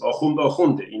این نیست.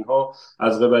 آخونده اینها،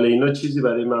 از قبل اینا چیزی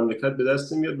برای مملکت به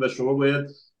دست نمیاد و شما باید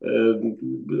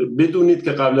بدونید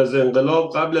که قبل از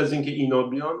انقلاب، قبل از اینکه اینا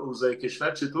بیان، اوضاع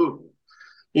کشور چطور بود.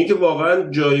 اینکه واقعا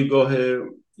جایگاه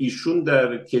ایشون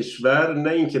در کشور،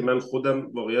 نه اینکه من خودم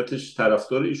واقعیتش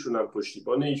طرفدار ایشونم،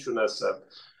 پشتیبان ایشون هستم،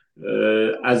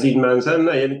 از این منظر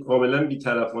نه، یعنی کاملا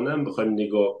بی‌طرفانه هم بخوایم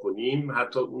نگاه کنیم،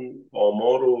 حتی اون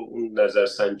آمار و اون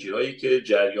نظرسنجی هایی که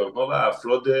جریان ها و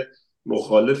افراد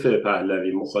مخالف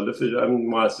پهلوی، مخالف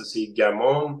مؤسسه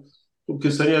گمان، خب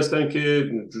کسانی هستن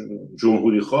که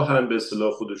جمهوری خواهن به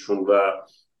اصطلاح خودشون و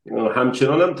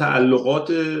همچنان هم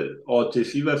تعلقات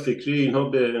عاطفی و فکری اینها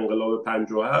به انقلاب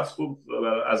 57 خب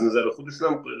از نظر خودشون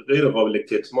هم غیر قابل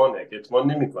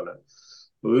کتمان نمی‌کنن.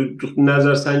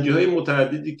 نظرسنجی های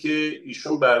متعددی که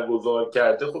ایشون برگزار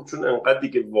کرده، خب چون انقدر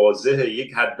دیگه واضحه،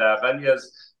 یک حداقلی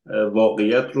از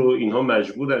واقعیت رو اینها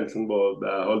مجبورن، چون با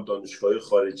به حال دانشگاه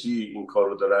خارجی این کار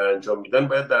رو دارن انجام میدن،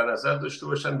 باید در نظر داشته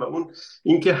باشن. و اون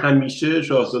اینکه همیشه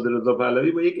شاهزاده رضا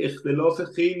پهلوی با یک اختلاف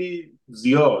خیلی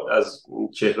زیاد از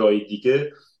چهره‌های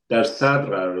دیگه در صدر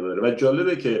قرار داره و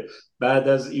جالبه که بعد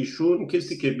از ایشون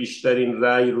کسی که بیشترین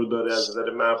رأی رو داره از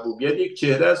نظر محبوبیت یک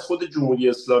چهره از خود جمهوری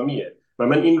اسلامیه و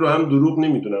من این رو هم دروغ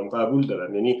نمیدونم، قبول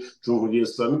دارم. یعنی جمهوری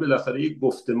اسلامی بالاخره یک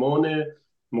گفتمان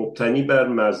مبتنی بر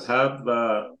مذهب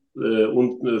و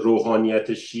اون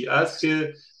روحانیت شیعه است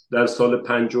که در سال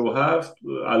 57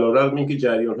 علیرغم اینکه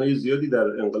جریان‌های زیادی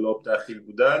در انقلاب دخیل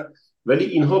بودن، ولی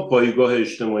اینها پایگاه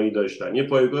اجتماعی داشتن، یه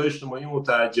پایگاه اجتماعی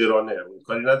متحجرانه،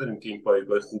 کاری نداریم که این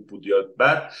پایگاه خوب بود یا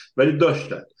بد، ولی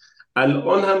داشتن.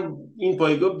 الان هم این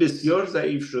پایگاه بسیار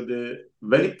ضعیف شده،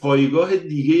 ولی پایگاه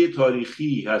دیگه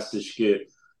تاریخی هستش که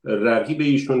رقیب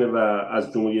ایشونه و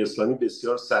از جمهوری اسلامی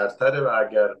بسیار سرتره و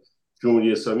اگر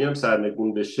جمهوری اسلامی هم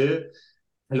سرنگون بشه،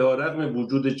 علیرغم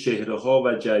وجود چهره‌ها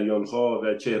و جریان‌ها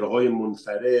و چهره‌های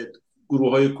منفرد،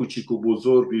 گروه‌های کوچیک و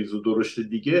بزرگ، ریز و درشت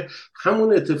دیگه،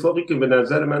 همون اتفاقی که به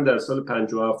نظر من در سال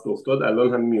 57 افتاد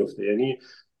الان هم میفته. یعنی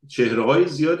چهره‌های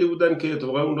زیادی بودن که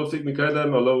اتفاقا اون رو فکر می‌کردن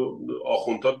حالا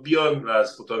آخوندها بیان و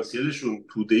از پتانسیلشون،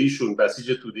 توده‌ایشون،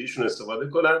 بسیج توده‌ایشون استفاده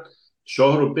کنن،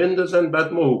 شاه رو بندازن،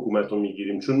 بعد ما حکومت رو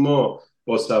میگیریم، چون ما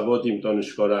با سوادیم،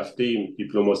 دانشگاه رفته‌ایم،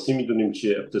 دیپلماسی میدونیم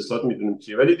چیه، اقتصاد میدونیم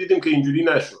چیه. ولی دیدیم که اینجوری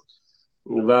نشد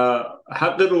و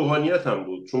حق روحانیت هم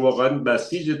بود، چون واقعا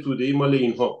بسیج توده‌ای مال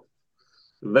اینها.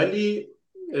 ولی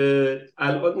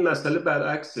الان مسئله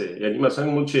برعکسه. یعنی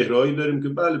مثلا ما چهرهایی داریم که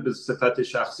بله به صفت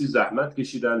شخصی زحمت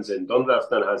کشیدن، زندان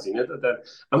رفتن، هزینه دادن،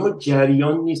 اما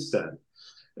جریان نیستن.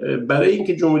 برای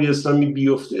اینکه جمهوری اسلامی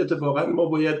بیفته اتفاقا ما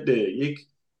باید به یک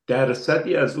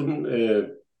درصدی از اون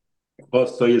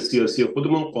خواستای سیاسی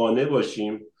خودمون قانع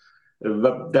باشیم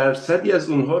و درصدی از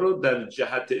اونها رو در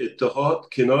جهت اتحاد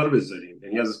کنار بذاریم،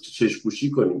 یعنی از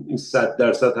چشم‌پوشی کنیم. این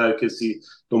 100% هر کسی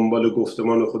دنبال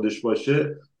گفتمان خودش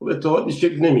باشه و اتحادی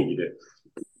شکل نمیگیره.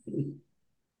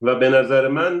 و به نظر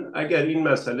من اگر این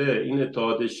مسئله، این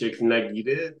اتحاد شکل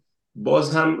نگیره،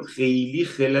 باز هم خیلی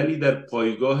خللی در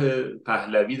پایگاه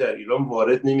پهلوی در ایران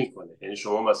وارد نمیکنه. یعنی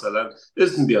شما مثلا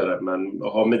اسم بیارم من،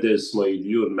 حامد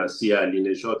اسماعیلیون، مسیح علی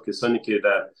نجات، کسانی که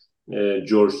در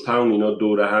جورج تاون اینا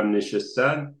دور هم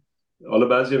نشستن، حالا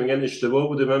بعضی میگن اشتباه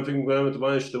بوده، من فکر میکنم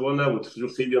اتفاقا اشتباه نبود.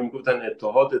 خیلی هم میگفتن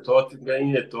اتحاد میگن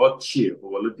این اتحاد چیه؟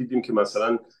 خب حالا دیدیم که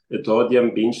مثلا اتحادی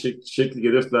هم به این شکل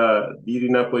گرفت و دیری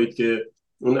نپایید که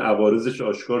اون عوارضش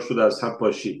آشکار شد، از هم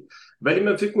پاشید. ولی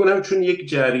من فکر کنم چون یک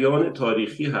جریان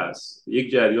تاریخی هست،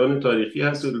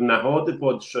 نهاد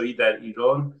پادشاهی در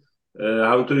ایران،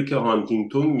 همونطوری که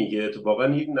هانتینگتون میگه، اتفاقا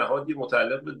یک نهادی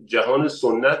متعلق به جهان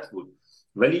سنت بود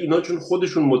ولی اینا چون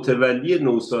خودشون متولی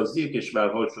نوسازی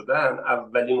کشورها شدن،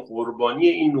 اولین قربانی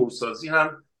این نوسازی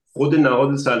هم خود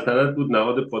نهاد سلطنت بود،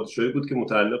 نهاد پادشاهی بود که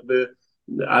متعلق به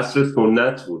عصر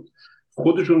سنت بود.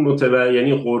 خودشون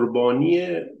یعنی قربانی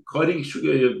کاری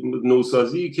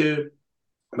نوسازی که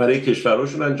برای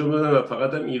کشورهاشون انجام دادن و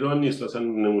فقط هم ایران نیست، مثلا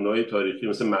نمونه‌های تاریخی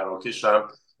مثل مراکش هم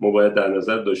ما باید در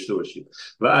نظر داشته باشیم.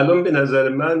 و الان به نظر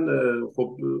من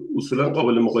خب اصولا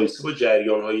قابل مقایسه با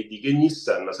جریان‌های دیگه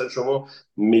نیستن. مثلا شما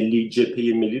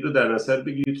جبهه ملی رو در نظر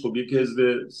بگیرید، خب یک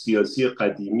حزب سیاسی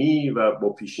قدیمی و با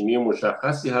پیشینی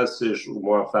مشخصی هستش،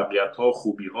 موفقیت‌ها،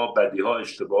 خوبی‌ها، بدی‌ها،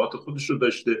 اشتباهات خودش رو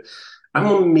داشته.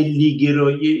 اما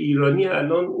ملیگرایی ایرانی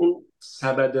الان اون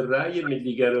سبد رأی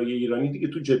ملیگرایی ایرانی دیگه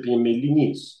تو جبهه ملی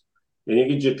نیست. یعنی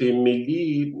اگه جبهه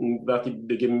ملی وقتی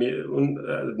بگه اون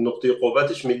نقطه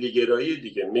قوتش ملیگرایی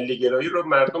دیگه، ملیگرایی رو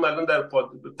مردم الان در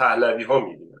پهلوی ها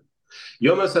میبینن.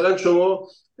 یا مثلا شما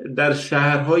در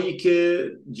شهرهایی که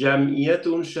جمعیت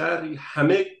اون شهر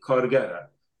همه کارگرن،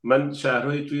 من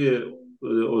شهرهایی توی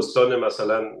استان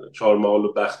مثلا چهارمحال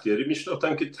و بختیاری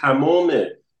میشناختم که تمام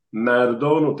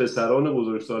مردان و پسران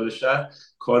بزرگسال شهر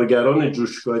کارگران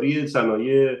جوشکاری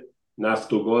صنایع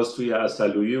نفت و گاز توی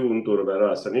عسلویه اون دور و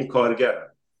برا هستن، این کارگرن.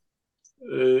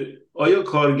 آیا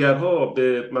کارگرها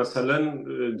به مثلا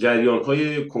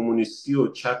جریان‌های کمونیستی و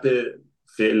چپ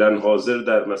فعلا حاضر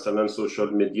در مثلا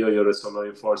سوشال مدیا یا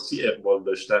رسانه‌های فارسی اقبال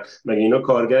داشتن؟ مگه اینا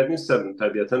کارگر نیستن؟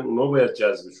 طبیعتا اونا باید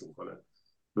جذبشون کنن.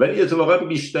 ولی اتفاقا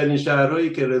بیشترین شهرهایی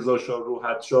که رضا شاه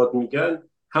روحت شاد میگن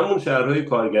همون شهرهای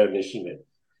کارگرنشینه.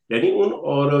 یعنی اون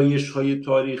آرایش‌های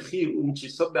تاریخی، اون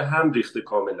چیزها به هم ریخته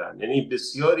کاملا. یعنی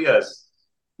بسیاری از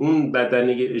اون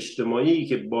بدنه اجتماعی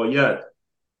که باید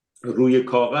روی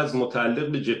کاغذ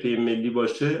متعلق به جبهه ملی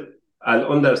باشه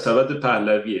الان در سبد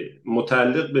پهلویه.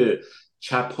 متعلق به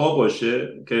چپ ها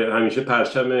باشه که همیشه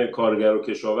پرچم کارگر و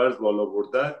کشاورز بالا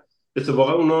بردن،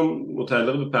 اتفاقا اونا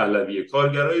متعلق به پهلویه.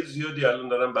 کارگرای زیادی الان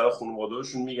دارن برای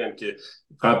خانواده‌هاشون میگن که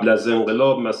قبل از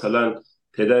انقلاب مثلا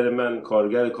پدر من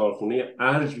کارگر کارخونه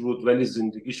ارج بود ولی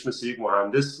زندگیش مثل یک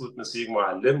مهندس بود، مثل یک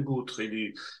معلم بود،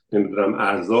 خیلی نمیدونم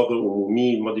ارزاق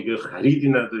عمومی ما دیگه خریدی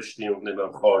نداشتیم،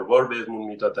 نمیدونم خاربار بهمون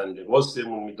میدادن، لباس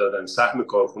بهمون میدادن، سهم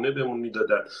کارخونه بهمون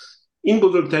میدادن. این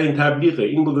بزرگترین تبلیغه،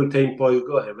 این بزرگترین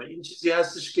پایگاهه و این چیزی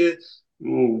هستش که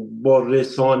با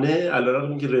رسانه، علیرغم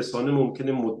اینکه رسانه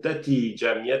ممکنه مدتی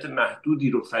جمعیت محدودی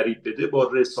رو فریب بده،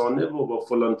 با رسانه و با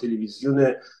فلان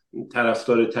تلویزیون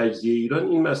طرفدار تجزیه ایران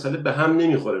این مسئله به هم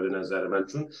نمیخوره به نظر من،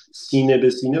 چون سینه به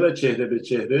سینه و چهره به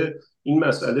چهره این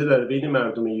مسئله در بین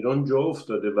مردم ایران جا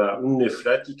افتاده و اون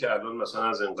نفرتی که الان مثلا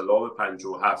از انقلاب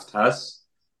 57 هست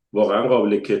واقعا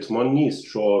قابل کتمان نیست.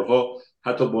 شعارها،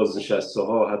 حتی بازنشسته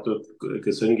ها، حتی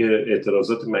کسانی که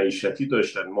اعتراضات معیشتی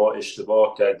داشتن، ما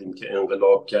اشتباه کردیم که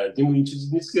انقلاب کردیم، و این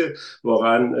چیزی نیست که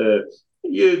واقعا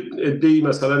یه عده‌ای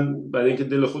مثلا برای اینکه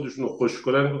دل خودشون رو خوش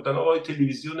کنن گفتن آقای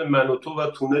تلویزیون من و تو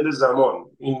و تونل زمان،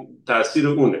 این تاثیر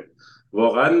اونه.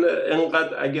 واقعا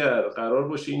انقدر اگر قرار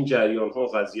باشه این جریان ها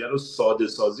قضیه رو ساده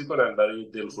سازی کنن برای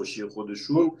دلخوشی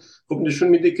خودشون، خب نشون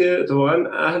میده که اتفاقا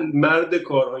اهل مرد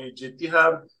کارهای جدی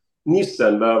هم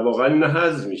نیستن و واقعا این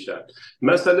حذف میشن.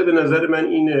 مسئله به نظر من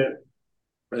اینه،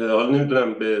 حالا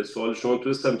نمیدونم به سوال شما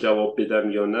تونستم جواب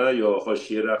بدم یا نه یا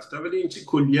حاشیه رفتم، ولی این چه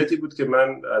کلیتی بود که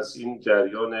من از این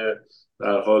جریان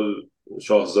در حال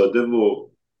شاهزاده و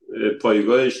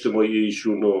پایگاه اجتماعی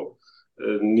ایشون و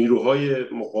نیروهای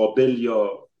مقابل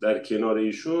یا در کنار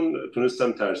ایشون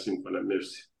تونستم ترسیم کنم.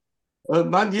 مرسی.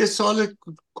 من یه سال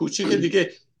کوچیک دیگه،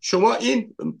 شما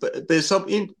این به حساب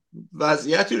این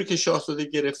وضعیتی رو که شاهزاده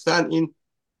گرفتن، این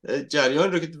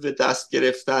جریان رو که به دست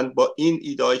گرفتن با این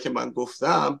ایده‌ای که من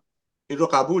گفتم، این رو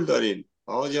قبول دارین؟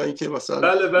 یا اینکه مثلا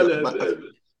بله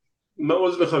من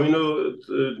عذر میخوام اینو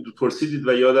پرسیدید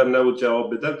و یادم نبود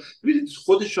جواب بدم. ببینید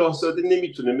خود شاهزاده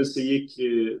نمیتونه مثل یک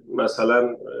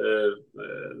مثلا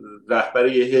رهبر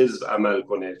یه حزب عمل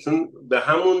کنه، چون به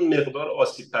همون مقدار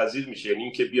آسیب پذیر میشه. یعنی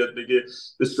این که بیاد بگه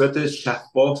به صورت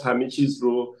شفاف همه چیز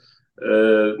رو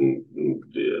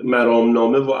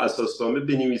مرامنامه و اساسنامه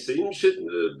بنویسه، این میشه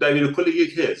دبیرکل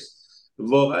یک حزب.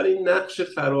 واقعا این نقش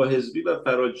فراحزبی و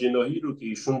فراجناحی رو که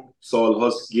ایشون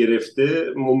سالهاست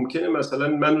گرفته، ممکنه مثلا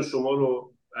من و شما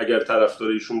رو اگر طرفدار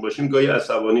ایشون باشیم گاهی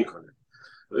عصبانی کنه.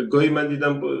 گاهی من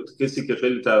دیدم کسی که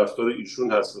خیلی طرفدار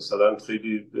ایشون هست مثلا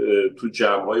خیلی تو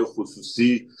جمع‌های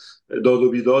خصوصی داد و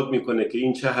بیداد میکنه که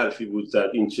این چه حرفی بود زد،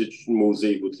 این چه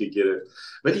موضعی بود که گرفت.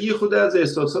 ولی یه خود از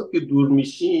احساسات که دور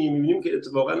میشیم میبینیم که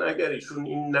اتفاقا اگر ایشون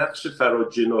این نقش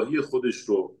فراجناحی خودش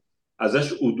رو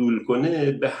ازش عدول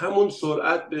کنه، به همون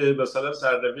سرعت به مثلا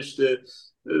سرنوشت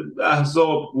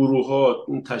احزاب، گروه‌ها،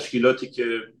 تشکیلاتی که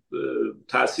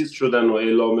تأسیس شدن و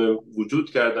اعلام وجود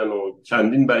کردن و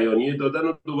چندین بیانیه دادن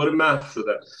و دوباره محو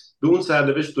شدن، به اون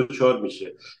سرنوشت دچار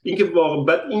میشه. اینکه واقعا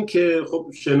بعد اینکه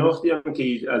خب شناختی هم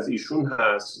که از ایشون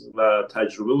هست و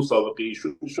تجربه و سابقه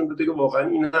ایشون نشون داده که واقعا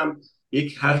این هم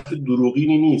یک حرف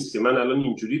دروغینی نیست که من الان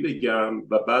اینجوری بگم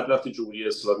و بعد وقتی جمهوری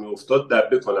اسلامی افتاد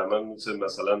دبه کنم، من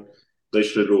مثلا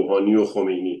قشر روحانی و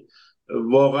خمینی.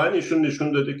 واقعا ایشون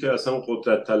نشون داده که اصلا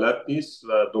قدرت طلب نیست و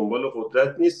دنبال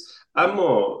قدرت نیست.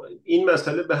 اما این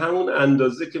مسئله به همون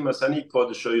اندازه که مثلا یک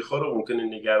پادشاهی خواه رو ممکنه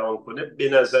نگران کنه، به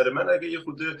نظر من اگه یه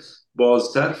خود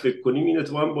بازتر فکر کنیم این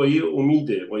اتفاقا با یه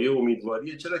امیده، با یه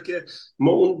امیدواریه. چرا که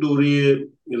ما اون دوره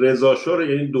رضا شاه رو،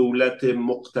 یعنی دولت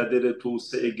مقتدر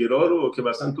توسعه گرا رو که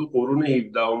مثلا تو قرون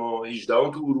 17 و 18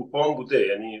 تو اروپا هم بوده،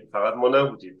 یعنی فقط ما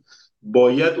نبودیم،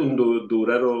 باید اون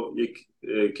دوره رو یک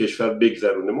کشور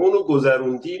بگذرونه، ما اونو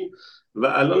گذروندیم. و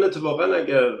الان اتفاقا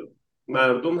اگر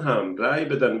مردم هم رأی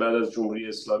بدن بعد از جمهوری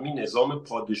اسلامی نظام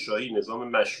پادشاهی، نظام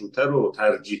مشروطه رو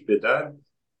ترجیح بدن،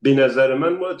 به نظر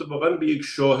من ما اتفاقا به یک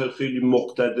شاه خیلی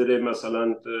مقتدر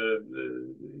مثلا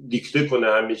دیکته کنه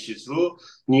همه چیز رو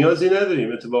نیازی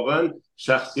نداریم. اتفاقا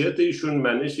شخصیت ایشون،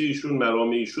 منش ایشون، مرام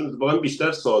ایشون اتفاقا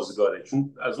بیشتر سازگاره،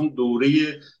 چون از اون دوره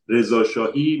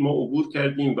رضاشاهی ما عبور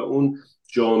کردیم و اون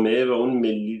جامعه و اون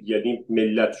ملی، یعنی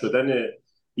ملت شدن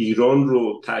ایران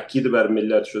رو، تأکید بر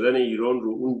ملت شدن ایران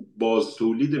رو، اون باز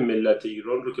تولید ملت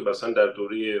ایران رو که مثلا در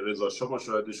دوره رضا شاه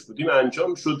مشاهدش بودیم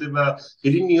انجام شده و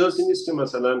خیلی نیازی نیست که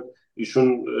مثلا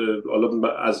ایشون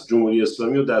حالا از جمهوری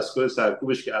اسلامی و دستگاه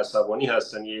سرکوبش که عصبانی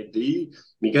هستن یه عده‌ای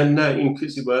میگن نه این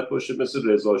کسی باید باشه مثل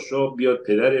رضا شاه، بیاد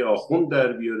پدر آخوند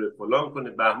در بیاره، فلان کنه،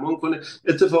 بهمان کنه.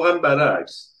 اتفاقا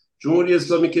برعکس، جمهوری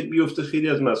اسلامی که بیفته خیلی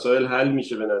از مسائل حل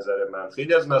میشه. به نظر من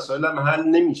خیلی از مسائل هم حل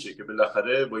نمیشه که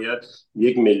بالاخره باید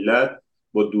یک ملت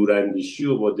با دوراندیشی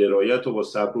و با درایت و با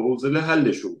صبر و حوصله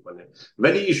حلشون کنه.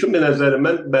 ولی ایشون به نظر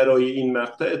من برای این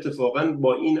مقطع اتفاقا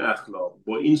با این اخلاق،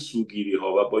 با این سوگیری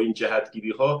ها و با این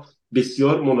جهتگیری ها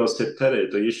بسیار مناسب تره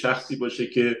تا یه شخصی باشه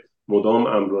که مدام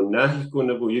امر و نهی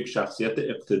کنه و یک شخصیت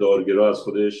اقتدارگرا از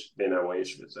خودش به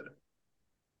نمایش بذاره.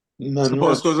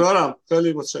 سپاسگزارم،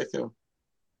 خیلی متشکرم.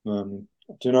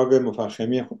 جناب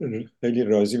مفخمی خیلی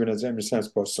راضی به نظر میرسن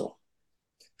از پاسخ.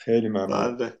 خیلی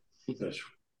ممنون. بله.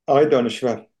 آقای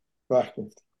دانشور وقت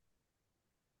گفت.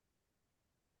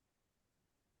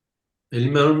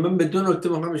 من به دو نکته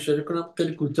میخوام اشاره کنم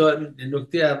خیلی کوتاه.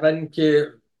 نکته اول این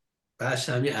که بحث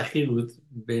همین اخیر بود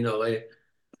بین آقای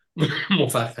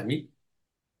مفخمی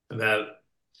و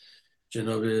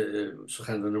جناب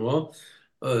سخنران ما.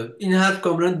 این حرف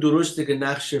کاملا درسته که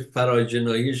نقش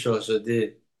فراجنایی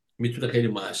شاهزاده میتونه خیلی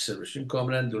موثر باشه، این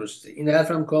کاملا درسته. این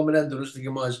حرف هم کاملا درسته که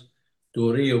ما از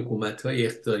دوره حکومت‌های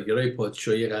اقتدارگرای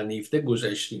پادشاهی قرن 17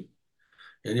 گذشتیم.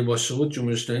 یعنی با سقوط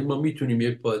جمهوری اسلامی ما میتونیم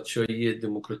یک پادشاهی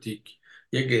دموکراتیک،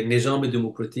 یک نظام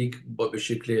دموکراتیک با به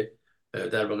شکل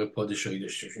در واقع پادشاهی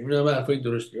داشته باشیم. این هم حرفای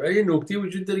درسته. ولی یه نکته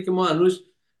وجود داره که ما هنوز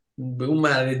به اون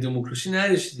مرحله دموکراسی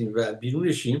نرسیدیم و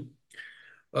بیرونشیم.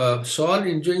 سوال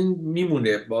اینجا این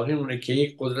میمونه، باقی مونه که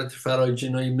یک قدرت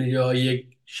فراجنایی یا یک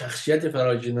شخصیت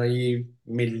فراجنایی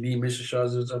ملی مثل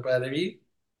شاهزاده پهلوی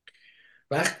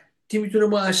وقتی میتونه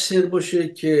مؤثر باشه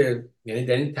که، یعنی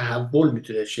در این تحول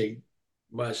میتونه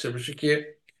مؤثر باشه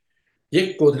که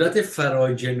یک قدرت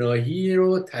فراجنایی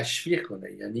رو تشویق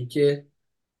کنه. یعنی که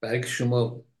برای که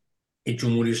شما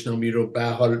جمهوری اسلامی رو به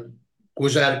حال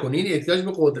گذر کنین احتیاج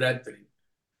به قدرت دارید.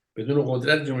 بدون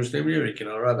قدرت جمهوری اسلامی میره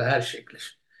کنار را به هر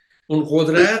شکلش. اون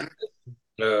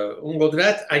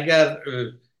قدرت اگر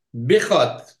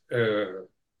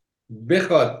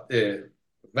بخواد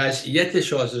وضعیت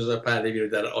شاهزاده پهلوی رو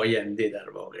در آینده در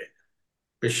واقع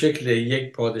به شکل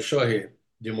یک پادشاه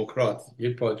دموکرات،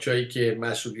 یک پادشاهی که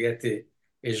مسئولیت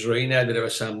اجرایی نداره و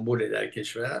سمبل در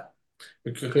کشور،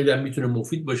 که خیلی هم میتونه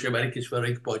مفید باشه برای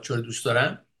کشورهایی که پادشاه رو دوست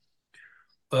دارن،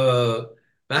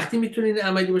 وقتی میتونه این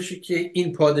عملی باشه که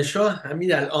این پادشاه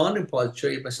همین الان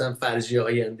پادشاهی مثلا فرضی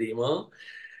آینده ما،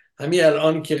 همین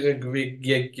الان که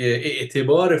یک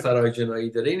اعتبار فراجنایی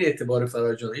داره، این اعتبار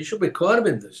فراجناییشو به کار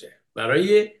بندازه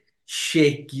برای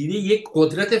شکل‌گیری یک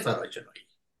قدرت فراجنایی.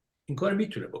 این کار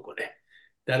میتونه بکنه.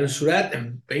 در این صورت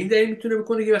به این دلیل میتونه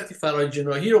بکنه که وقتی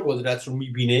فراجنایی رو قدرت رو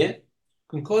میبینه،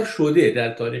 این کار شده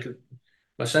در تاریخ،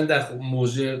 مثلا در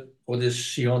موضع خود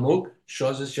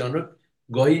شاه سیانوک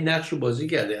گاهی نقش رو بازی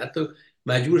کرده، حتی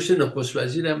مجبور شده نخست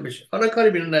وزیر هم بشه. حالا کاری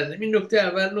بیرون ندارم. این نکته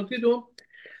اول. نکته دوم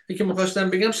که میخواستم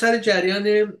بگم سر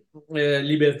جریان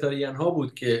لیبرتاریان ها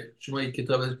بود که شما یک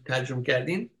کتاب ترجمه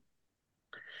کردین.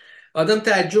 آدم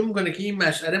تعجب میکنه که این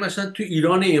مسئله مثلا تو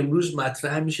ایران امروز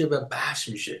مطرح میشه و بحث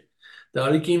میشه، در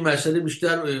حالی که این مسئله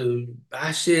بیشتر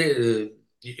بحث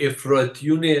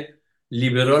افراطیون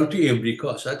لیبرال تو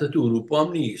امریکا، حتی تو اروپا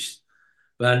هم نیست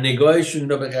و نگاهشون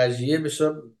به قضیه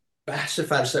مثلا بحث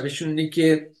فلسفیشون اینه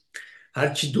که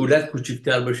هرچی دولت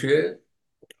کوچکتر باشه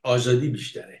آزادی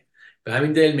بیشتره. به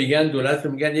همین دلیل میگن دولت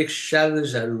رو میگن یک شر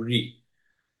ضروری.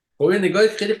 خب این نگاه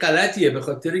خیلی غلطیه، به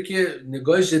خاطر که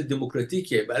نگاه ضد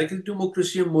دموکراتیکه. برای که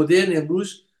دموکراسی مدرن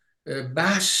امروز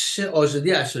بحث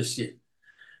آزادی اساسیه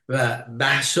و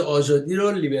بحث آزادی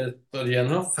رو لیبرتاریان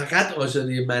ها فقط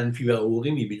آزادی منفی و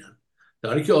حقوقی میبینن، در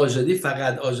حالی که آزادی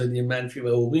فقط آزادی منفی و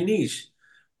حقوقی نیست.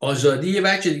 آزادی یه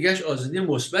بچه دیگهش آزادی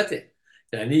مثبته.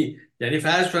 یعنی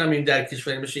فرض کنم این در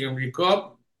کشوری مثل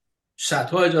امریکا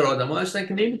صدها هزار آدم ها هستن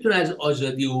که نمیتونن از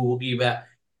آزادی حقوقی و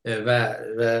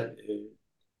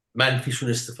منفیشون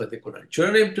استفاده کنن.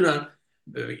 چرا نمیتونن؟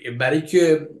 برای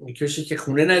که کسی که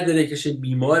خونه نداره، کسی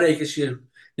بیماره، کسی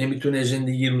نمیتونه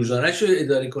زندگی روزانه‌شو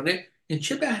اداره کنه، این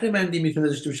چه بهره مندی میتونه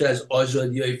داشته باشه از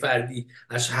آزادی‌های فردی،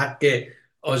 از حق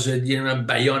آزادی من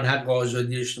بیان، حق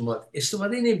آزادی اجتماع؟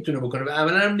 استفاده نمیتونه بکنه و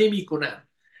عملا هم نمیکنن.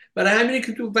 برای همینه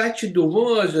که تو بچه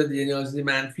دوم آزادی، یعنی آزادی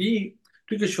منفی،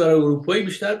 تو کشور اروپایی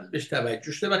بیشتر بهش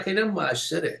توجه شده و خیلی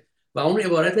موثره و اون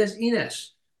عبارت از این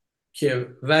است که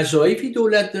وظایفی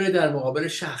دولت داره در مقابل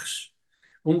شخص.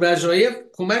 اون وظایف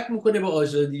کمک میکنه به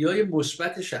آزادی‌های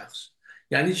مثبت شخص.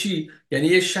 یعنی چی؟ یعنی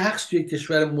یه شخص توی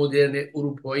کشور مدرن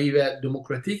اروپایی و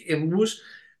دموکراتیک امروز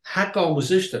حق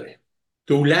آموزش داره.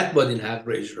 دولت باید این حق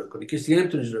رو اجرا کنه، کسی دیگه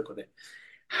نمیتونه اجرا کنه.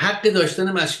 حق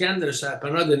داشتن مسکن داره،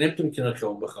 سرپناه داره، نمیتونه کنار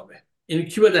خیابون بخوابه. اینو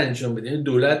کی باید انجام بده؟ این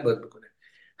دولت باید بکنه.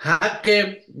 حق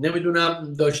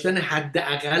نمیدونم داشتن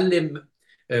حداقل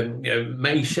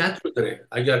معیشت رو داره.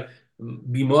 اگر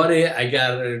بیماره،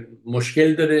 اگر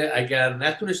مشکل داره، اگر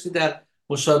نتونسته در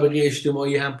مسابقه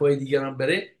اجتماعی هم پای دیگران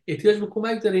بره، احتیاج به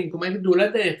کمک داره. این کمک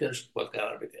دولت در اختیارش باید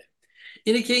قرار بده.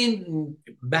 اینه که این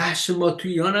بحث ما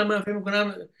توی ایران هم من فکر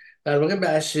می‌کنم در واقع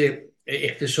بحث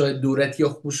اقتصاد دولتی یا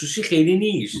خصوصی خیلی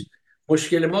نیست.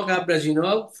 مشکل ما قبل از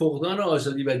اینا فقدان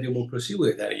آزادی و دموکراسی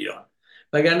بوده در ایران،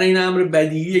 وگرنه این امر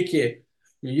بدیهیه که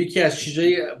یکی از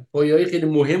چیزهای پایه‌ای خیلی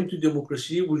مهم تو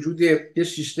دموکراسی وجود یه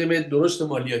سیستم درست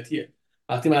مالیاتیه.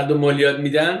 وقتی مردم مالیات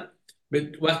میدن،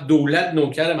 وقت دولت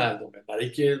نوکر مردمه برای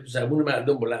که زبون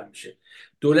مردم بلند میشه.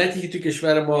 دولتی که تو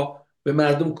کشور ما به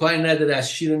مردم کاری نداره،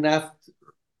 از شیر نفت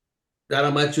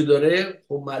درآمدشو داره،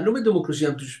 خب معلومه دموکراسی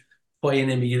هم توش پایه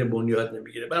نمیگیره، بنیاد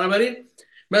نمیگیره. بنابراین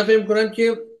من فکر می‌کنم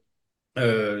که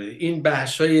این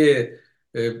بحث‌های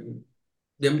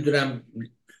نمیدونم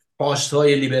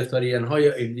پاست‌های لیبرتاریان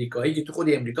های امریکایی که تو خود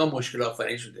امریکا مشکل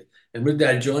آفرین شده، امروز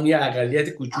در جهان یه اقلیت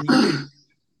کوچولی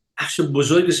بخش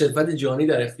بزرگ ثروت جهانی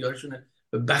در اختیارشونه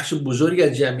و بخش بزرگی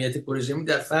از جمعیت کره زمین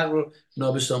در فقر رو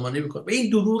نابسامانی میکنه. و این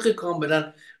دروغ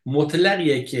کاملا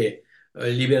مطلقیه که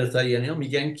لیبرتاریانی ها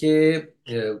میگن که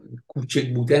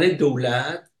کوچک بودن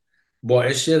دولت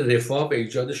باعث رفاه و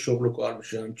ایجاد شغل و کار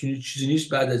میشه. همچین چیزی نیست.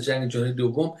 بعد از جنگ جهانی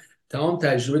دوم تمام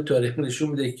تجربه تاریخی نشون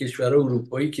میده که کشورهای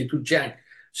اروپایی که تو جنگ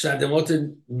صدمات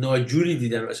ناجوری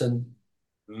دیدن، مثلا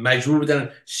مجبور بودن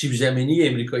سیب زمینی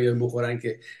امریکایی‌ها رو بخورن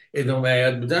که ادامه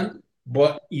حیات بودن،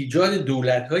 با ایجاد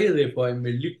دولت‌های رفاه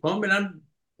ملی کاملا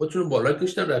خودشون بالا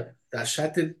کشیدن، در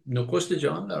سطح نخست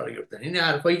جهان قرار گرفتن. این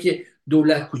حرفایی که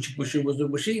دولت کوچیک باشه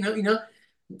بزرگ باشه،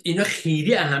 اینا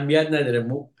خیلی اهمیت نداره.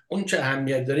 اون چه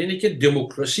اهمیت داره اینه که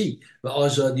دموکراسی و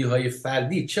آزادی‌های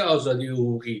فردی، چه آزادی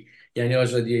حقوقی یعنی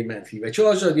آزادی منفی و چه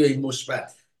آزادی‌های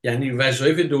مثبت یعنی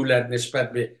وظایف دولت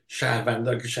نسبت به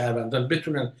شهروندان، که شهروندان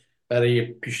بتونن برای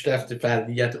پیشرفت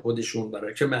فردیت خودشون،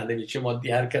 برای چه معنوی چه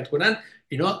مادی حرکت کنن،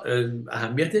 اینا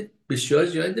اهمیت بسیار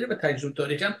زیادی داره و تجربه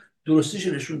تاریخی هم درستش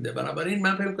نشون میده. بنابراین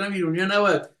من فکر می‌کنم ایرانی‌ها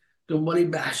نباید دنبال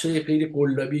این بحث‌های خیلی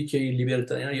قلابی که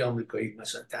لیبرتاریان یا آمریکایی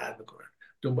مثلا طرح می‌کنن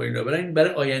دنبال اینا برن.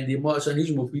 برای آینده ما اصلا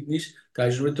هیچ مفید نیست.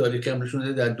 تجربه تاریخی هم نشون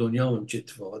داده در دنیا هم چه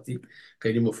اتفاقاتی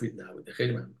خیلی مفید نبوده.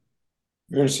 خیلی ممنون.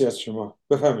 مرسی از شما.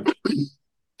 بفهمید.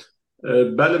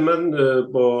 بله، من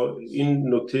با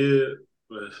این نکته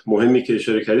مهمی که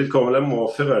اشاره کردید کاملا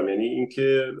موافقم. یعنی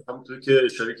اینکه همونطور که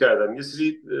اشاره کردم یه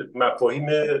سری مفاهیم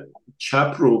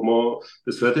چپ رو ما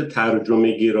به صورت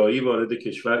ترجمه گرایی وارد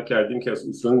کشور کردیم که از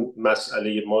اصلا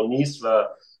مسئله ما نیست و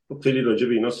خیلی راجع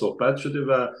به اینا صحبت شده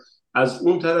و از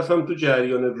اون طرف هم تو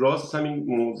جریان راست همین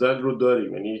موزل رو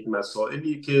داریم. یعنی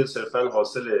مسائلی که صرفا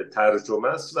حاصل ترجمه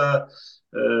است و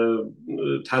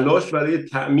تلاش برای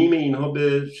تعمیم اینها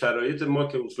به شرایط ما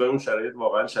که اصلا اون شرایط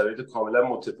واقعا شرایط کاملا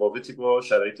متفاوتی با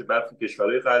شرایط برخی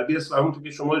کشورهای غربی است و همونطور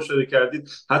که شما اشاره کردید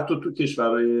حتی تو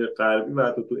کشورهای غربی و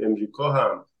حتی تو امریکا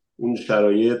هم اون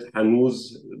شرایط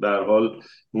هنوز به هر حال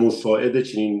مساعد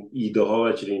چنین ایده ها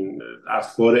و چنین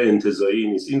افکار انتزاعی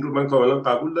نیست. این رو من کاملا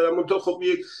قبول دارم. اون تو خب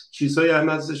یک چیزایی هم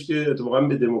هستش که اتفاقا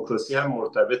به دموکراسی هم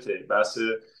مرتبطه. بحث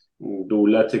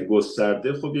دولت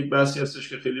گسترده، خب یک بحثی هستش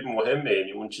که خیلی مهمه.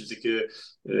 یعنی اون چیزی که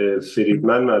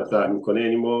فریدمن مطرح میکنه،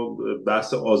 یعنی ما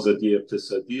بحث آزادی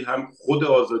اقتصادی، هم خود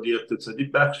آزادی اقتصادی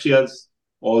بخشی از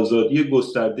آزادی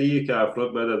گسترده‌ایه که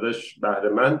افراد باید ازش بهره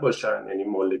مند باشن، یعنی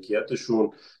مالکیتشون،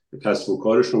 کسب و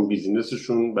کارشون،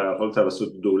 بیزینسشون به هر حال توسط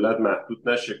دولت محدود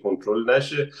نشه، کنترل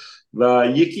نشه.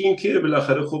 و یکی این که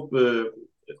بالاخره خب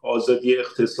آزادی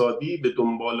اقتصادی به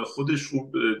دنبال خودش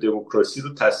دموکراسی رو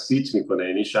تثبیت میکنه.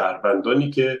 یعنی شهروندانی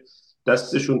که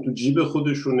دستشون تو جیب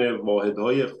خودشونه،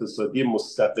 واحدهای اقتصادی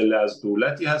مستقل از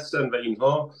دولتی هستن و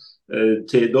اینها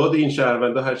تعداد این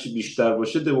شهروندا هرچی بیشتر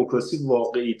باشه دموکراسی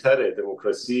واقعی تره،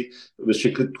 دموکراسی به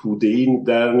شکل توده‌ای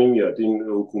در نمیاد. این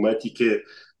حکومتی که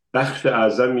بخش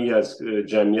اعظمی از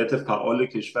جمعیت فعال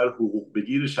کشور حقوق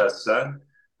بگیرش هستن،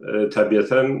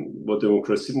 طبیعتاً با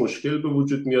دموکراسی مشکل به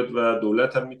وجود میاد و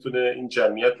دولت هم میتونه این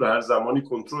جمعیت رو هر زمانی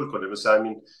کنترل کنه. مثل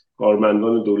همین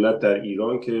کارمندان دولت در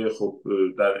ایران که خب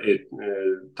در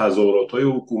تظاهرات‌های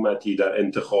حکومتی، در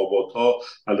انتخابات‌ها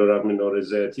علیرغم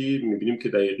نارضایتی میبینیم که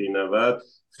دقیقه 90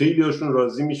 خیلی هاشون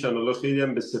راضی میشن، حالا خیلی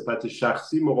هم به صفت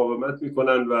شخصی مقاومت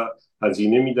میکنن و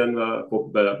هزینه میدن و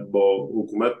خب با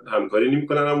حکومت همکاری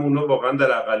نمیکنن، اما اونا واقعا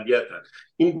در اقلیتن.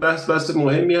 این بحث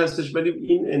مهمی هستش، ولی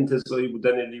این انتزاعی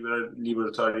بودن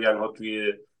لیبرتاریان ها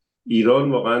توی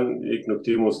ایران واقعا یک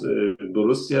نکته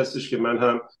درستی هستش که من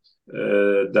هم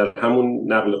در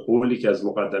همون نقل قولی که از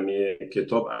مقدمه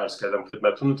کتاب عرض کردم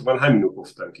خدمتتون، من همینو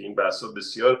گفتم که این بحث‌ها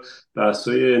بسیار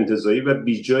بحث‌های انتزاعی و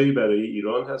بیجایی برای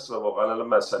ایران هست و واقعا الان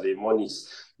مسئله ما نیست.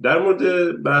 در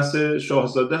مورد بحث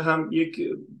شاهزاده هم یک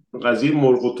قضیه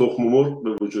مرغ و تخم مرغ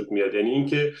به وجود میاد. یعنی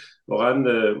اینکه واقعا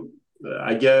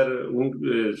اگر اون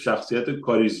شخصیت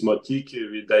کاریزماتیک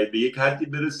به یک حدی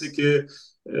برسه که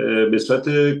به صورت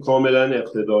کاملا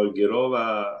اقتدارگرا و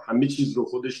همه چیز رو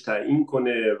خودش تعیین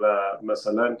کنه و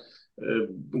مثلا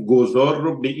گذار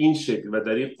رو به این شکل و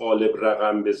در این قالب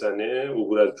رقم بزنه،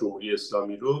 عبور از جمهوری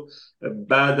اسلامی رو،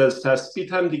 بعد از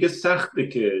تثبیت هم دیگه سخته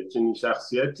که چنین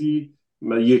شخصیتی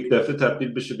یک دفعه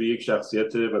تبدیل بشه به یک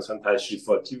شخصیت مثلا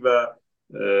تشریفاتی و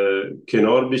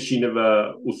کنار بشینه و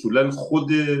اصولا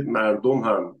خود مردم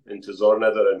هم انتظار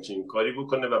ندارن چه این کاری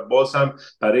بکنه و باز هم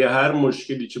برای هر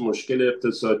مشکلی، چه مشکل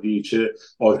اقتصادی چه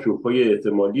آشوب‌های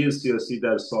احتمالی سیاسی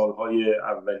در سالهای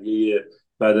اولیه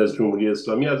بعد از جمهوری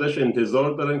اسلامی، ازش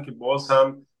انتظار دارن که باز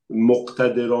هم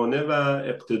مقتدرانه و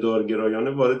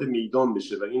اقتدارگرایانه وارد میدان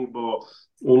بشه و این با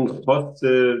اون خواست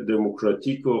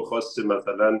دموکراتیک و خواست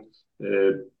مثلا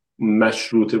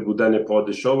مشروطه بودن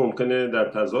پادشاه ممکنه در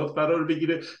تضاد قرار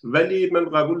بگیره. ولی من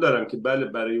قبول دارم که بله،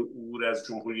 برای عبور از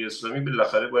جمهوری اسلامی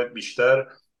بالاخره باید بیشتر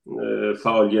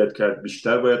فعالیت کرد،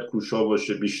 بیشتر باید کوشا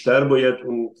باشه، بیشتر باید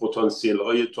اون پتانسیل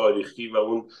های تاریخی و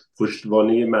اون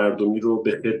پشتوانه مردمی رو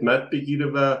به خدمت بگیره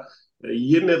و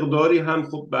یه مقداری هم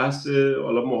خب بحث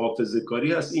حالا محافظه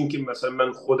کاری هست. این که مثلا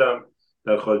من خودم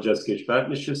در خارج از کشور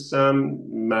نشستم،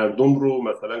 مردم رو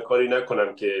مثلا کاری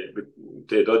نکنم که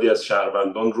تعدادی از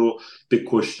شهروندان رو به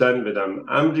کشتن بدم،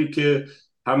 امری که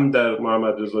هم در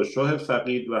محمد رضا شاه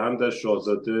فقید و هم در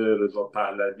شاهزاده رضا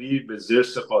پهلوی به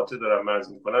زرس قاطع دارم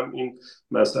عرض میکنم این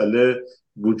مسئله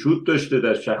وجود داشته،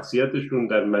 در شخصیتشون،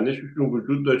 در منششون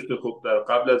وجود داشته. خب در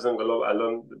قبل از انقلاب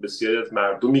الان بسیاری از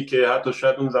مردمی که حتی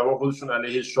شاید اون زمان خودشون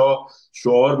علیه شاه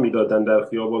شعار میدادن در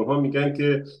خیابان‌ها، میگن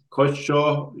که کاش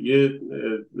شاه یه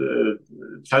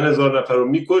چند هزار نفر رو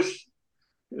میکشت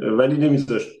ولی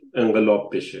نمیذاشت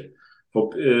انقلاب بشه.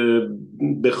 خب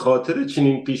به خاطر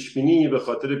چنین پیشبینی، به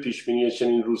خاطر پیشبینی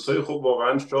چنین روزهای، خب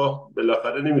واقعا شاه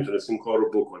بالاخره نمیتونست این کار رو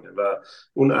بکنه و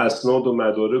اون اسناد و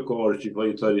مدارک و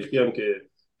آرشیوهای تاریخی هم که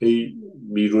هی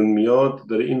بیرون میاد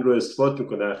داره این رو اثبات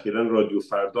میکنه. اخیراً رادیو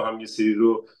فردا هم یه سری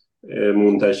رو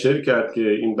منتشر کرد که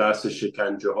این بحث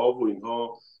شکنجه ها و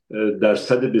اینها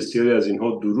درصد بسیاری از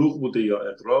اینها دروغ بوده یا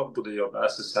اغراق بوده یا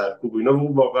بحث سرکوب و اینا.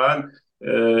 و واقعا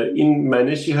این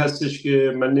منشی هستش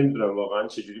که من نمیدونم واقعا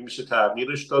چجوری میشه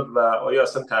تغییرش داد و آیا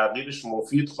اصلا تغییرش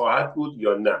مفید خواهد بود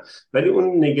یا نه. ولی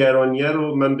اون نگرانیه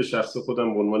رو من به شخص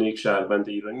خودم به عنوان یک شهروند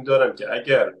ایرانی دارم که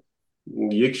اگر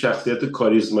یک شخصیت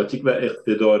کاریزماتیک و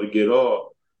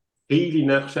اقتدارگرا خیلی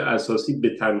نقش اساسی به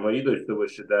تنهایی داشته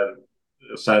باشه در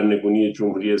سرنگونی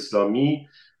جمهوری اسلامی،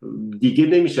 دیگه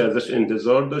نمیشه ازش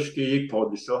انتظار داشت که یک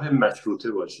پادشاه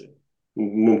مشروطه باشه.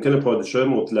 ممکنه پادشاه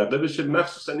مطلقه بشه،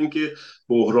 مخصوصا اینکه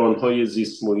بحران‌های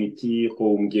زیست محیطی،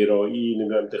 قومگرایی،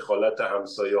 نمیدونم دخالت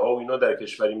همسایه‌ها و اینا در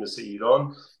کشوری مثل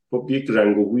ایران خب یک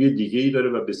رنگ و بوی دیگه‌ای داره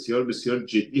و بسیار بسیار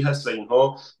جدی هست و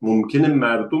اینها ممکنه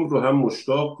مردم رو هم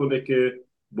مشتاق کنه که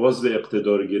باز به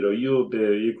اقتدارگرایی و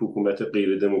به یک حکومت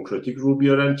غیر دموکراتیک رو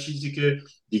بیارن، چیزی که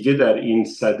دیگه در این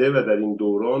سده و در این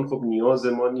دوران خب نیاز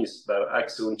ما نیست،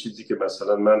 برعکس اون چیزی که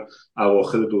مثلا من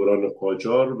اواخر دوران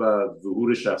قاجار و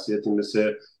ظهور شخصیتی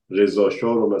مثل رضا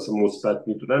شاه رو مثلا مثبت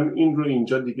میدونم، این رو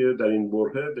اینجا دیگه در این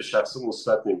برهه به شخص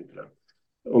مثبت نمیدونم.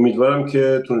 امیدوارم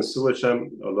که تونسته باشم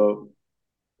حالا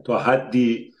تا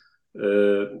حدی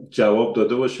جواب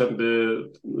داده باشم به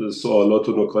سوالات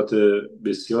و نکات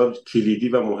بسیار کلیدی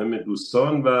و مهم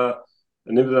دوستان و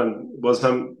نمیدونم باز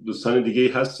هم دوستان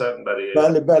دیگه هستن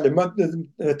برای بله ما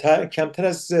کمتر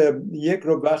از یک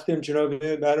رو وقتی جناب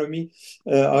بهرامی.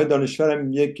 آقای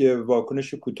دانشورم یک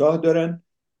واکنش کوتاه دارن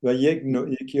و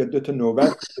یکی یا دو تا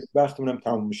نوبت وقتمون هم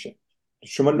تموم میشه.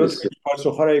 شما لطف کنید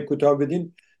پاسخ‌ها رو کوتاه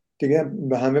بدین دیگه،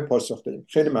 به همه پاسخ دادیم.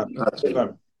 خیلی ممنون.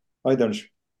 بفرمایید آقای دانشور.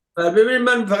 ببینید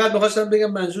من فقط می‌خواستم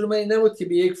بگم منظور من این نبود که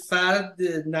به یک فرد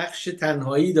نقش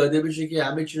تنهایی داده بشه که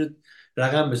همه چی رو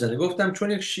رقم بزنه. گفتم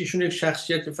چون ایشون یک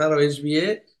شخصیت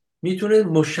فراحزبیه میتونه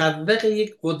مشوق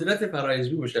یک قدرت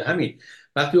فراحزبی باشه. همین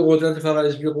وقتی قدرت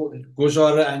فراحزبی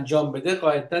گزاره انجام بده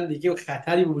قاعدتاً دیگه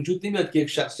خطری وجود نمیاد که یک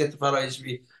شخصیت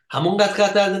فراحزبی همونقدر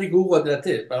خطر داره که او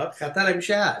قدرته. برای خطر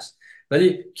همیشه هست،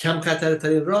 ولی کم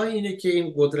خطرترین راه اینه که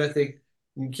این قدرت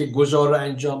که گزاره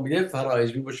انجام میده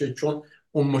فراحزبی باشه، چون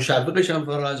اون مشوقش هم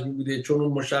فراحزبی بوده، چون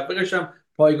اون مشوقش هم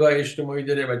پایگاه اجتماعی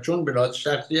داره و چون به لحاظ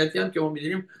شخصیتی هم که ما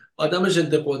می‌دونیم آدم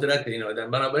ضد قدرت این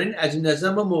آدم. بنابراین از این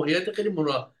نظر ما موقعیت خیلی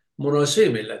مناسب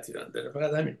ملت ایران داره.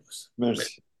 فقط همین است.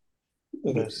 مرسی.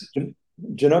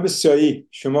 جناب سایی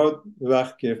شما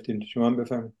وقت گرفتین، شما هم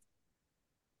بفرمایید.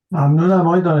 ممنونم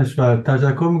آقای دانشور،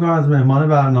 تشکر میکنم از مهمان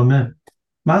برنامه.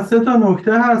 من 3 تا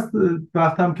نکته هست،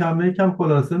 وقتم کمه یکم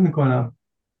خلاصه میکنم.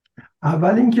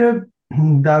 اول اینکه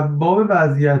در باب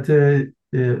وضعیت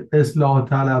اصلاح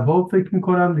طلبها فکر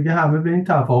میکنم دیگه همه به این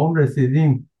تفاهم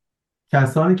رسیدیم،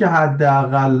 کسانی که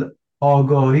حداقل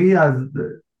آگاهی از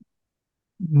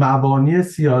مبانی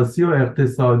سیاسی و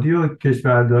اقتصادی و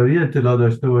کشورداری اطلاع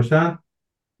داشته باشن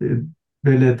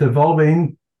به اتفاق به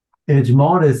این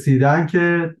اجماع رسیدن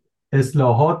که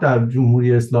اصلاحات در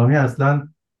جمهوری اسلامی اصلا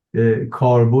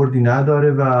کاربردی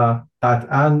نداره و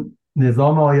قطعا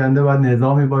نظام آینده باید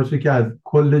نظامی باشه که از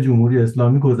کل جمهوری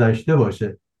اسلامی گذشته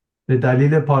باشه، به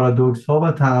دلیل پارادوکس ها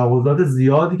و تناقضات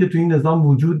زیادی که تو این نظام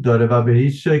وجود داره و به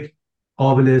هیچ شکل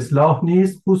قابل اصلاح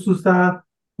نیست، خصوصا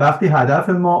وقتی هدف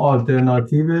ما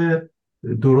آلترناتیو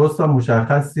درست و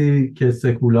مشخصی که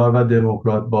سکولار و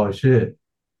دموکرات باشه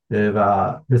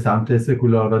و به سمت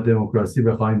سکولار و دموکراسی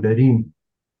بخوایم بریم.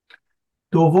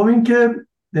 دوم اینکه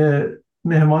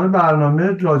مهمان برنامه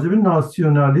راجب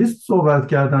ناسیونالیست صحبت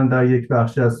کردن در یک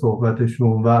بخشی از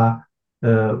صحبتشون و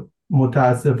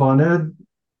متاسفانه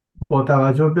با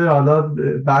توجه به حالا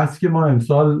بحثی که ما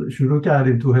امسال شروع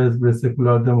کردیم تو حزب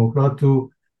سکولار دموکرات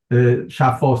تو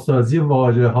شفاف سازی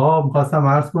واژه ها، میخواستم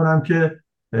عرض کنم که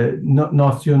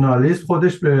ناسیونالیست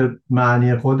خودش به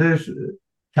معنی خودش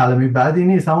کلمه بدی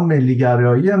نیست، همون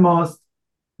ملیگرایی ماست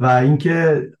و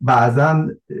اینکه بعضا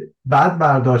بد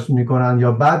برداشت میکنن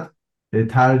یا بد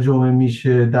ترجمه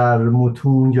میشه در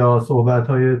متون یا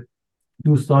صحبت‌های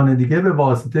دوستان دیگه به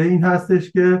واسطه این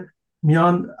هستش که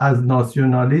میان از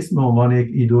ناسیونالیسم به عنوان یک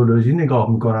ایدئولوژی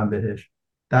نگاه میکنن بهش،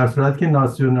 در صورتی که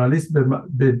ناسیونالیسم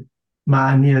به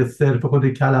معنی صرف خود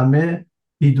کلمه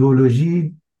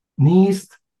ایدئولوژی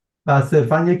نیست و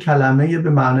صرفا یک کلمه به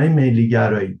معنای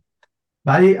ملیگرایی.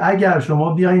 ولی اگر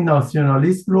شما بیاین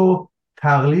ناسیونالیسم رو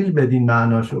تقلیل بدین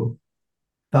معناشو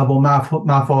و با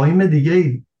مفاهیم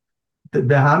دیگه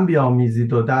به هم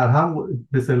بیامیزید و در هم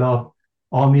به اصطلاح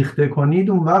آمیخته کنید،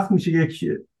 اون وقت میشه یک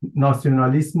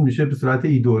ناسیونالیسم، میشه به صورت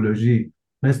ایدئولوژی،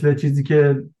 مثل چیزی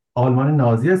که آلمان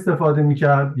نازی استفاده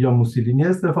میکرد یا موسولینی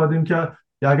استفاده میکرد،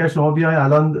 یا اگر شما بیاین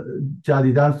الان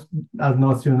جدیداً از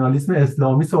ناسیونالیسم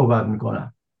اسلامی صحبت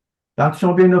میکنن، وقتی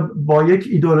شما بیاین با یک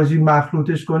ایدئولوژی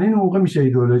مخلوطش کنین اون موقع میشه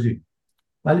ایدئولوژی.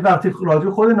 ولی وقتی راجع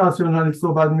خود ناسیونالیسم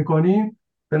صحبت میکنیم،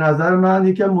 به نظر من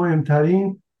یکی از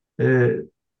مهمترین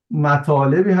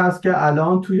مطالبی هست که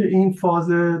الان توی این فاز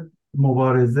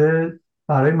مبارزه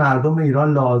برای مردم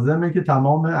ایران لازمه که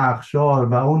تمام اقشار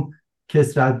و اون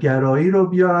کثرت‌گرایی رو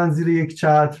بیارن زیر یک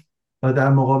چتر و در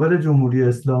مقابل جمهوری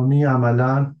اسلامی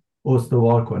عملاً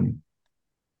استوار کنیم.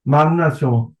 ممنون از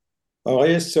شما.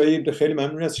 آقای سایی خیلی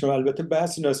ممنون از شما. البته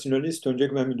بحث ناسیونالیست اونجا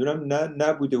که من میدونم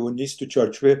نبوده و نیست تو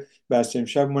چارچوب بحث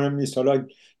امشب منم نیست. حالا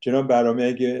جناب بهرامی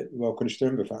اگه واکنش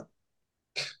داریم بفهم.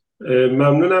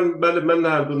 ممنونم. بله من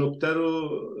هر دو نکته رو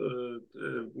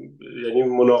یعنی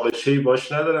مناقشه‌ای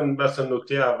باش ندارم. مثلا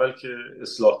نکته اول که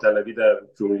اصلاح طلبی در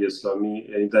جمهوری اسلامی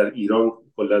یعنی در ایران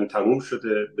کلا تموم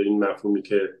شده، به این مفهومی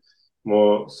که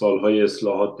ما سالهای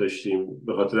اصلاحات داشتیم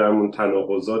به خاطر همون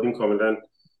تناقضات، این کاملا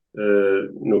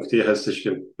نکته هستش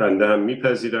که بنده هم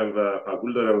میپذیرم و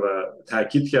قبول دارم و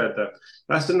تاکید کردم.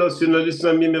 بحث ناسیونالیسم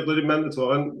هم یه مقداری من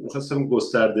اتفاقا میخواستم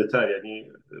گسترده تر،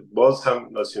 یعنی باز هم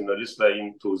ناسیونالیسم و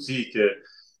این توضیحی که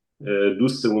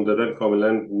دوستمون دادن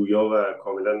کاملا گویا و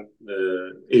کاملا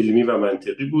علمی و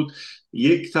منطقی بود.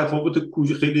 یک تفاوت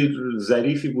خیلی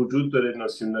ظریفی وجود داره.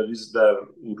 ناسیونالیسم در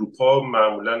اروپا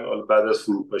معمولا بعد از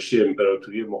فروپاشی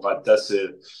امپراتوری مقدس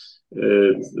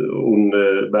اون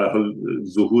به هر حال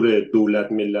ظهور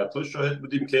دولت ملت ها شاهد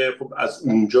بودیم که خب از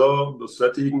اونجا به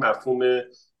صورت یک مفهوم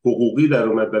حقوقی در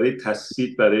اومد برای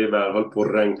تثبیت، برای به هر حال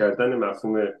پررنگ کردن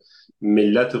مفهوم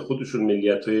ملت خودشون،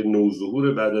 ملیت های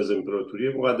نوظهور بعد از امپراتوری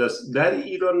مقدس. در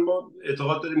ایران ما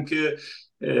اعتقاد داریم که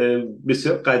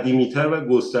بسیار قدیمی‌تر و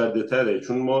گسترده‌تره،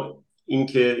 چون ما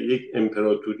اینکه یک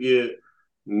امپراتوری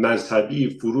مذهبی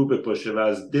فرو بپاشه و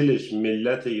از دلش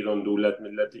ملت ایران، دولت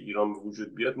ملت ایران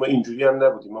وجود بیاد، ما اینجوری هم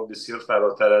نبودیم. ما بسیار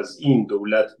فراتر از این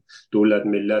دولت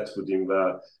ملت بودیم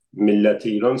و ملت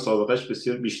ایران سابقش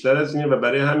بسیار بیشتر از اینه و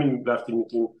برای همین وقتی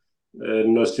میگیم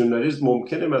ناسیونالیسم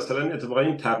ممکنه مثلا اتفاقا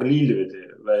این تقلیل بده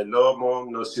و الا ما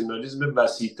ناسیونالیسم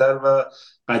وسیع‌تر و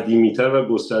قدیمی‌تر و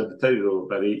گسترده‌تری رو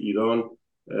برای ایران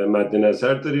مد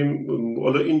نظر داریم.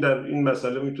 حالا این در این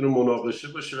مسئله میتونه مناقشه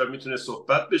باشه و میتونه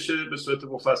صحبت بشه به صورت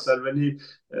مفصل، ولی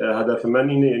هدف من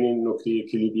اینه، یعنی نکته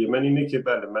کلیدی من اینه که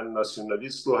بله، من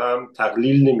ناسیونالیسم رو هم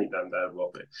تقلیل نمیدم، در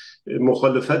واقع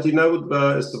مخالفتی نبود و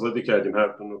استفاده کردیم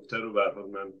هر دو نکته رو. به هر حال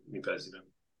من میپذیرم.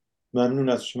 ممنون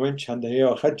از شما. این چند دقیقه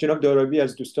آخر جناب دارابی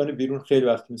از دوستان بیرون خیلی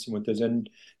وقت مثل منتظر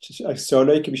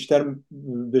سوالایی که بیشتر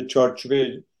به چارچوب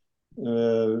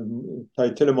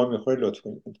تایتل ما میخوره لطف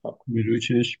کنید انتخاب کنید. روی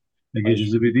چشم. اگه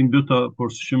اجازه بدین 2 تا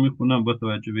پرسشو میخونم با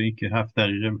توجه به اینکه 7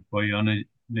 دقیقه پایان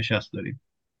نشست داریم.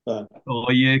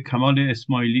 آقای کمال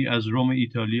اسماعیلی از روم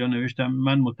ایتالیا نوشتم: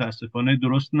 من متاسفانه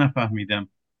درست نفهمیدم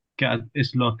که از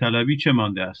اصلاح طلبی چه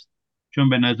مانده است، چون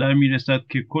به نظر میرسد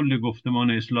که کل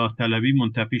گفتمان اصلاح طلبی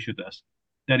منتفی شده است.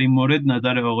 در این مورد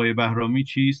نظر آقای بهرامی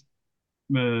چیست؟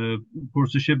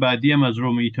 پرسش بعدی هم از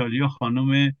روم ایتالیا،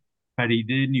 خانم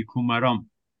فریده نیکومرام: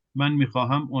 من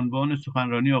میخواهم عنوان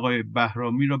سخنرانی آقای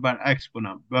بهرامی را برعکس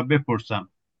کنم و بپرسم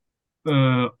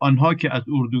آنها که از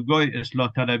اردوگاه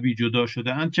اصلاح طلبی جدا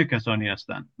شده اند چه کسانی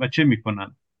هستند و چه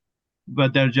میکنند؟ و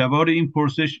در جواب این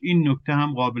پرسش این نکته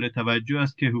هم قابل توجه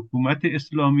است که حکومت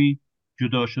اسلامی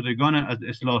جدا شدگان از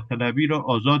اصلاح طلبی را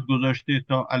آزاد گذاشته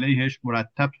تا علیهش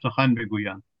مرتب سخن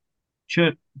بگویند.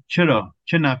 چرا؟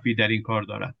 چه نفعی در این کار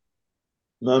دارد؟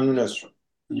 ممنون از شما.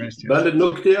 بله،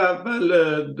 نکته اول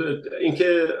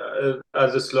اینکه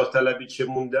از اصلاح طلبی چه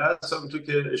مونده است، همونطور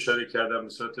که اشاره کردم به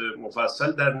صورت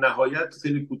مفصل. در نهایت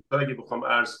خیلی کوتاه اگه بخوام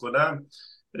عرض کنم،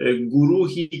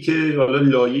 گروهی که حالا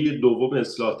لایه دوم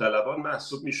اصلاح طلبان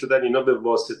محسوب می شدن، اینا به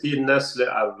واسطه نسل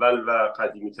اول و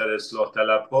قدیمی‌تر اصلاح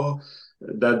طلب‌ها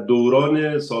در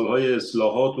دوران سالهای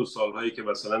اصلاحات و سالهایی که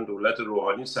مثلا دولت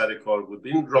روحانی سر کار بود،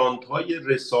 این رانت‌های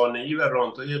رسانه‌ای و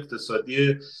رانت‌های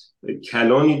اقتصادی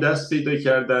کلانی دست پیدا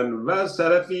کردن و از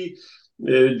طرفی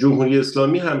جمهوری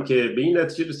اسلامی هم که به این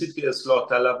نتیجه رسید که اصلاح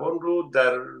طلبان رو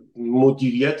در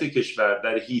مدیریت کشور،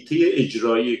 در حیطه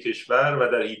اجرایی کشور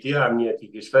و در حیطه امنیتی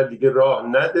کشور دیگه راه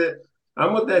نده،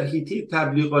 اما در حیطه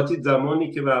تبلیغاتی،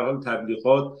 زمانی که به هر حال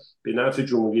تبلیغات به نفع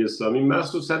جمهوری اسلامی،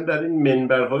 مخصوصا در این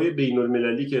منبرهای بین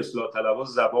المللی که اصلاح طلبان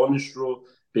زبانش رو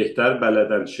بهتر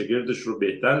بلدن، شگردش رو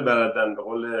بهتر بلدن، به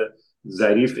قول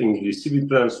ظریف انگلیسی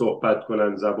میتونن صحبت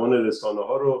کنن، زبان رسانه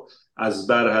ها رو از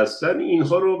بر هستن،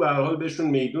 اینها رو به هر حال بهشون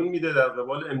میدون میده در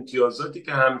قبال امتیازاتی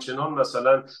که همچنان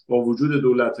مثلا با وجود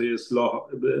دولت‌های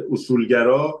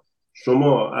اصولگرا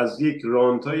شما از یک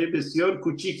رانتای بسیار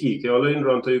کوچیکی که حالا این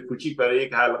رانتای کوچیک برای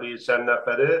یک حلقه چند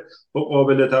نفره خب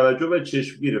قابل توجه و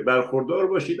چشمگیره برخوردار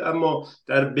باشید، اما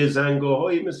در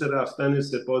بزنگاه‌هایی مثل رفتن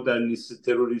سپاه در لیست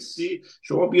تروریستی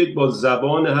شما بیاید با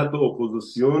زبان حتی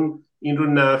اپوزیسیون این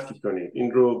رو نفی کنید،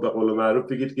 این رو به قول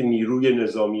معروف بگید که نیروی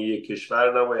نظامی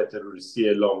کشور نباید تروریستی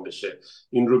اعلام بشه،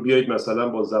 این رو بیایید مثلا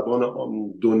با زبان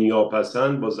دنیا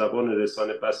پسند، با زبان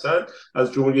رسانه پسند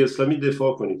از جمهوری اسلامی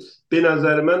دفاع کنید. به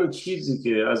نظر من چیزی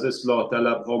که از اصلاح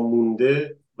طلب ها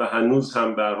مونده و هنوز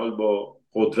هم به هر حال با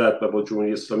قدرت و با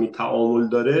جمهوری اسلامی تعامل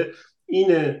داره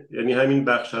اینه، یعنی همین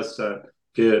بخش هستن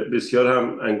که بسیار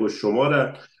هم انگشت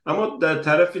شمارن. اما در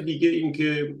طرف دیگه این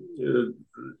که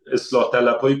اصلاح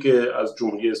طلب‌هایی که از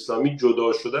جمهوری اسلامی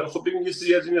جدا شدن، خب ببینید یه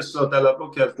سری از این اصلاح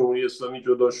طلب‌ها که از جمهوری اسلامی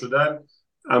جدا شدن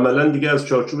عملاً دیگه از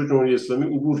چارچوب جمهوری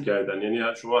اسلامی عبور کردن، یعنی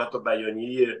شما حتی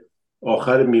بیانیه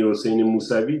آخر میرحسین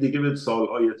موسوی دیگه به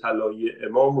سالهای طلایی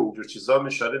امام و اینجور چیزا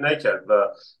اشاره نکرد و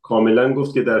کاملا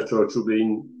گفت که در چارچوب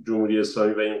این جمهوری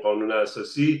اسلامی و این قانون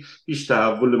اساسی هیچ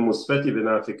تحول مثبتی به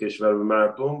نفع کشور و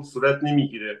مردم صورت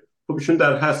نمیگیره. خب ایشون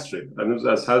در حصره، هنوز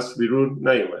از حصر بیرون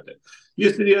نیومده. یه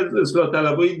سری از اصلاح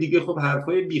طلبای دیگه خب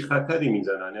حرفای بی خطری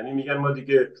میزنن، یعنی میگن ما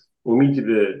دیگه امیدی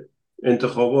به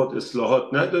انتخابات اصلاحات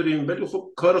نداریم، ولی خب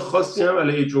کار خاصی هم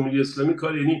علیه جمهوری اسلامی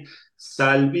کار، یعنی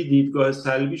سلبی، دیدگاه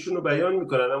سلبیشون رو بیان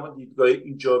میکنن اما دیدگاه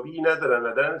ایجابی ندارن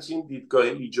و در نتیجه این دیدگاه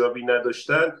ایجابی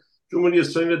نداشتن جمهوری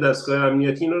اسلامی و دستگاه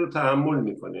امنیتی اینا رو تحمل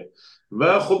میکنه.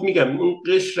 و خب میگم اون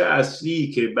قشر اصلی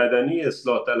که بدنی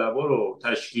اصلاح طلبا رو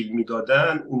تشکیل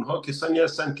میدادن اونها کسانی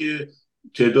هستن که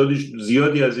تعداد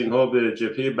زیادی از اینها به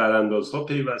جبهه براندازها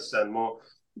پیوستن. ما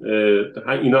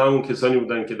اینا همون کسانی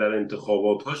بودن که در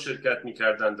انتخابات ها شرکت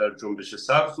میکردن، در جنبش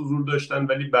سبز حضور داشتن،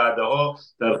 ولی بعدها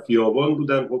در خیابان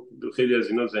بودن. خیلی از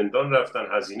اینا زندان رفتن،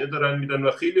 هزینه دارن میدن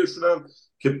و خیلیشون هم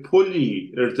که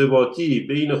پلی ارتباطی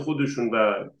بین خودشون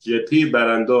و جبهه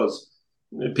برانداز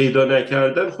پیدا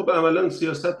نکردن، خب عملا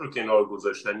سیاست رو کنار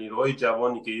گذاشتن. نیروهای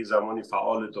جوانی که یه زمانی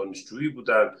فعال دانشجویی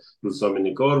بودن،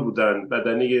 روزنامه‌نگار بودن،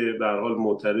 بدنه به هر حال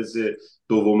معترض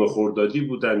دوم خردادی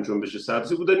بودن، جنبش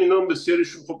سبزی بودن، اینا هم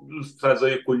بسیارشون خب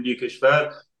فضای کلی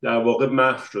کشور در واقع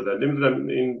محو شدن. نمیدونم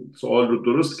این سوال رو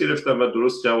درست گرفتم و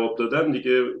درست جواب دادم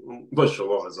دیگه، با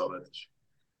شما قضاوتش.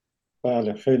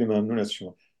 بله خیلی ممنون از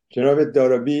شما جناب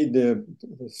دارابی.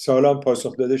 سوالم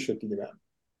پاسخ داده شد دیگه.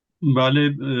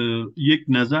 بله، یک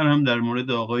نظر هم در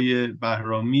مورد آقای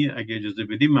بهرامی اگه اجازه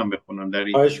بدیم من بخونم در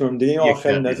این خواهش می‌کنم دیگه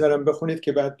آخر نظرم بخونید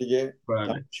که بعد دیگه.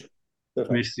 بله.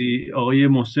 مرسی. آقای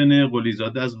محسن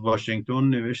قلیزاده از واشنگتن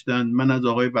نوشتند من از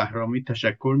آقای بهرامی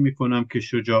تشکر میکنم که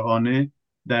شجاعانه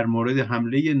در مورد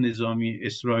حمله نظامی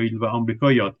اسرائیل و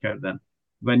آمریکا یاد کردند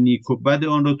و نیک و بد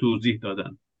آن را توضیح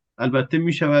دادند. البته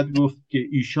می شود گفت که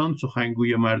ایشان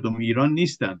سخنگوی مردم ایران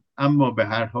نیستند، اما به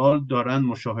هر حال دارند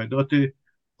مشاهدات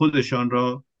خودشان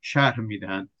را شرح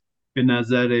میدهند. به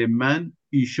نظر من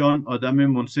ایشان آدم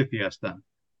منصفی هستند.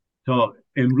 تا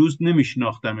امروز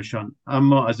نمیشناختمشان،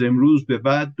 اما از امروز به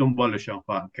بعد دنبالشان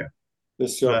خواهم کرد.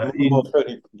 بسیار این موافقم.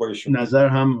 نظر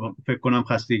هم فکر کنم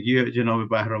خستگی جناب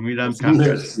بهرامی را هم کم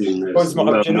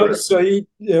کرد. جناب سایی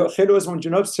خیلی عذر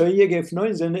جناب سایی یک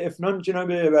افنان زنه افنان جناب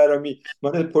بهرامی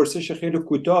من پرسش خیلی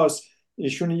کوتاه است،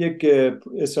 ایشون یک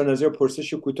اظهار نظر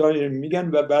پرسش کوتاه میگن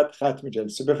و بعد ختم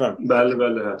جلسه. بفرمایید.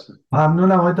 بله حتما.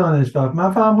 ممنونم آقای دانشگاه.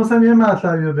 من فقط خواستم یه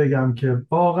مطلبی رو بگم که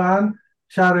واقعا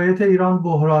شرایط ایران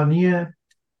بحرانیه،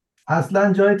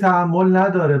 اصلا جای تحمل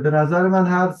نداره. به نظر من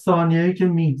هر ثانیه‌ای که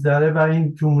میگذره و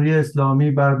این جمهوری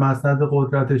اسلامی بر مسند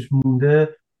قدرتش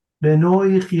مونده به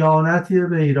نوعی خیانتیه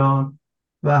به ایران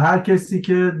و هر کسی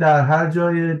که در هر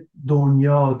جای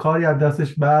دنیا کاری از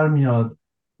دستش برمیاد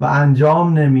و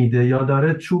انجام نمیده یا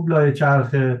داره چوب لای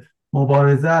چرخ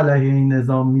مبارزه علیه این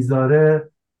نظام میذاره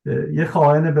یه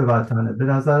خائن به وطنه. به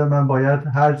نظر من باید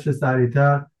هر چه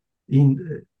سریعتر این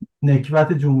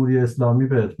نکبت جمهوری اسلامی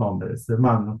به اتمام برسه.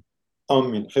 ممنون.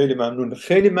 آمین. خیلی ممنون.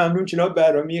 خیلی ممنون جناب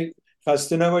بهرامی،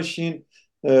 خسته نباشین.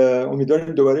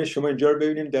 امیدواریم دوباره شما اینجا رو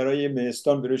ببینیم. درای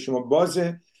مهستان برای شما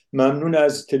بازه. ممنون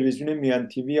از تلویزیون میان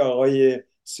تیوی آقای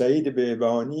سعید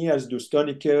بهبهانی، از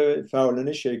دوستانی که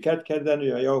فعالانه شرکت کردن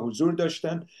یا حضور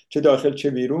داشتن چه داخل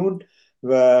چه بیرون،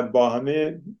 و با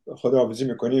همه خداحافظی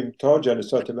میکنیم تا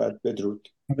جلسات بعد. بدرود.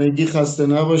 همگی خسته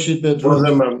نباشید. بدرود.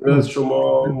 ممنون از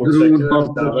شما.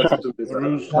 متشکرم. دعوتتون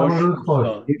بزنم. بدرود خوش.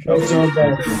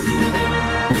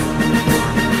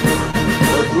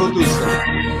 بدرود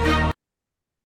دوستان.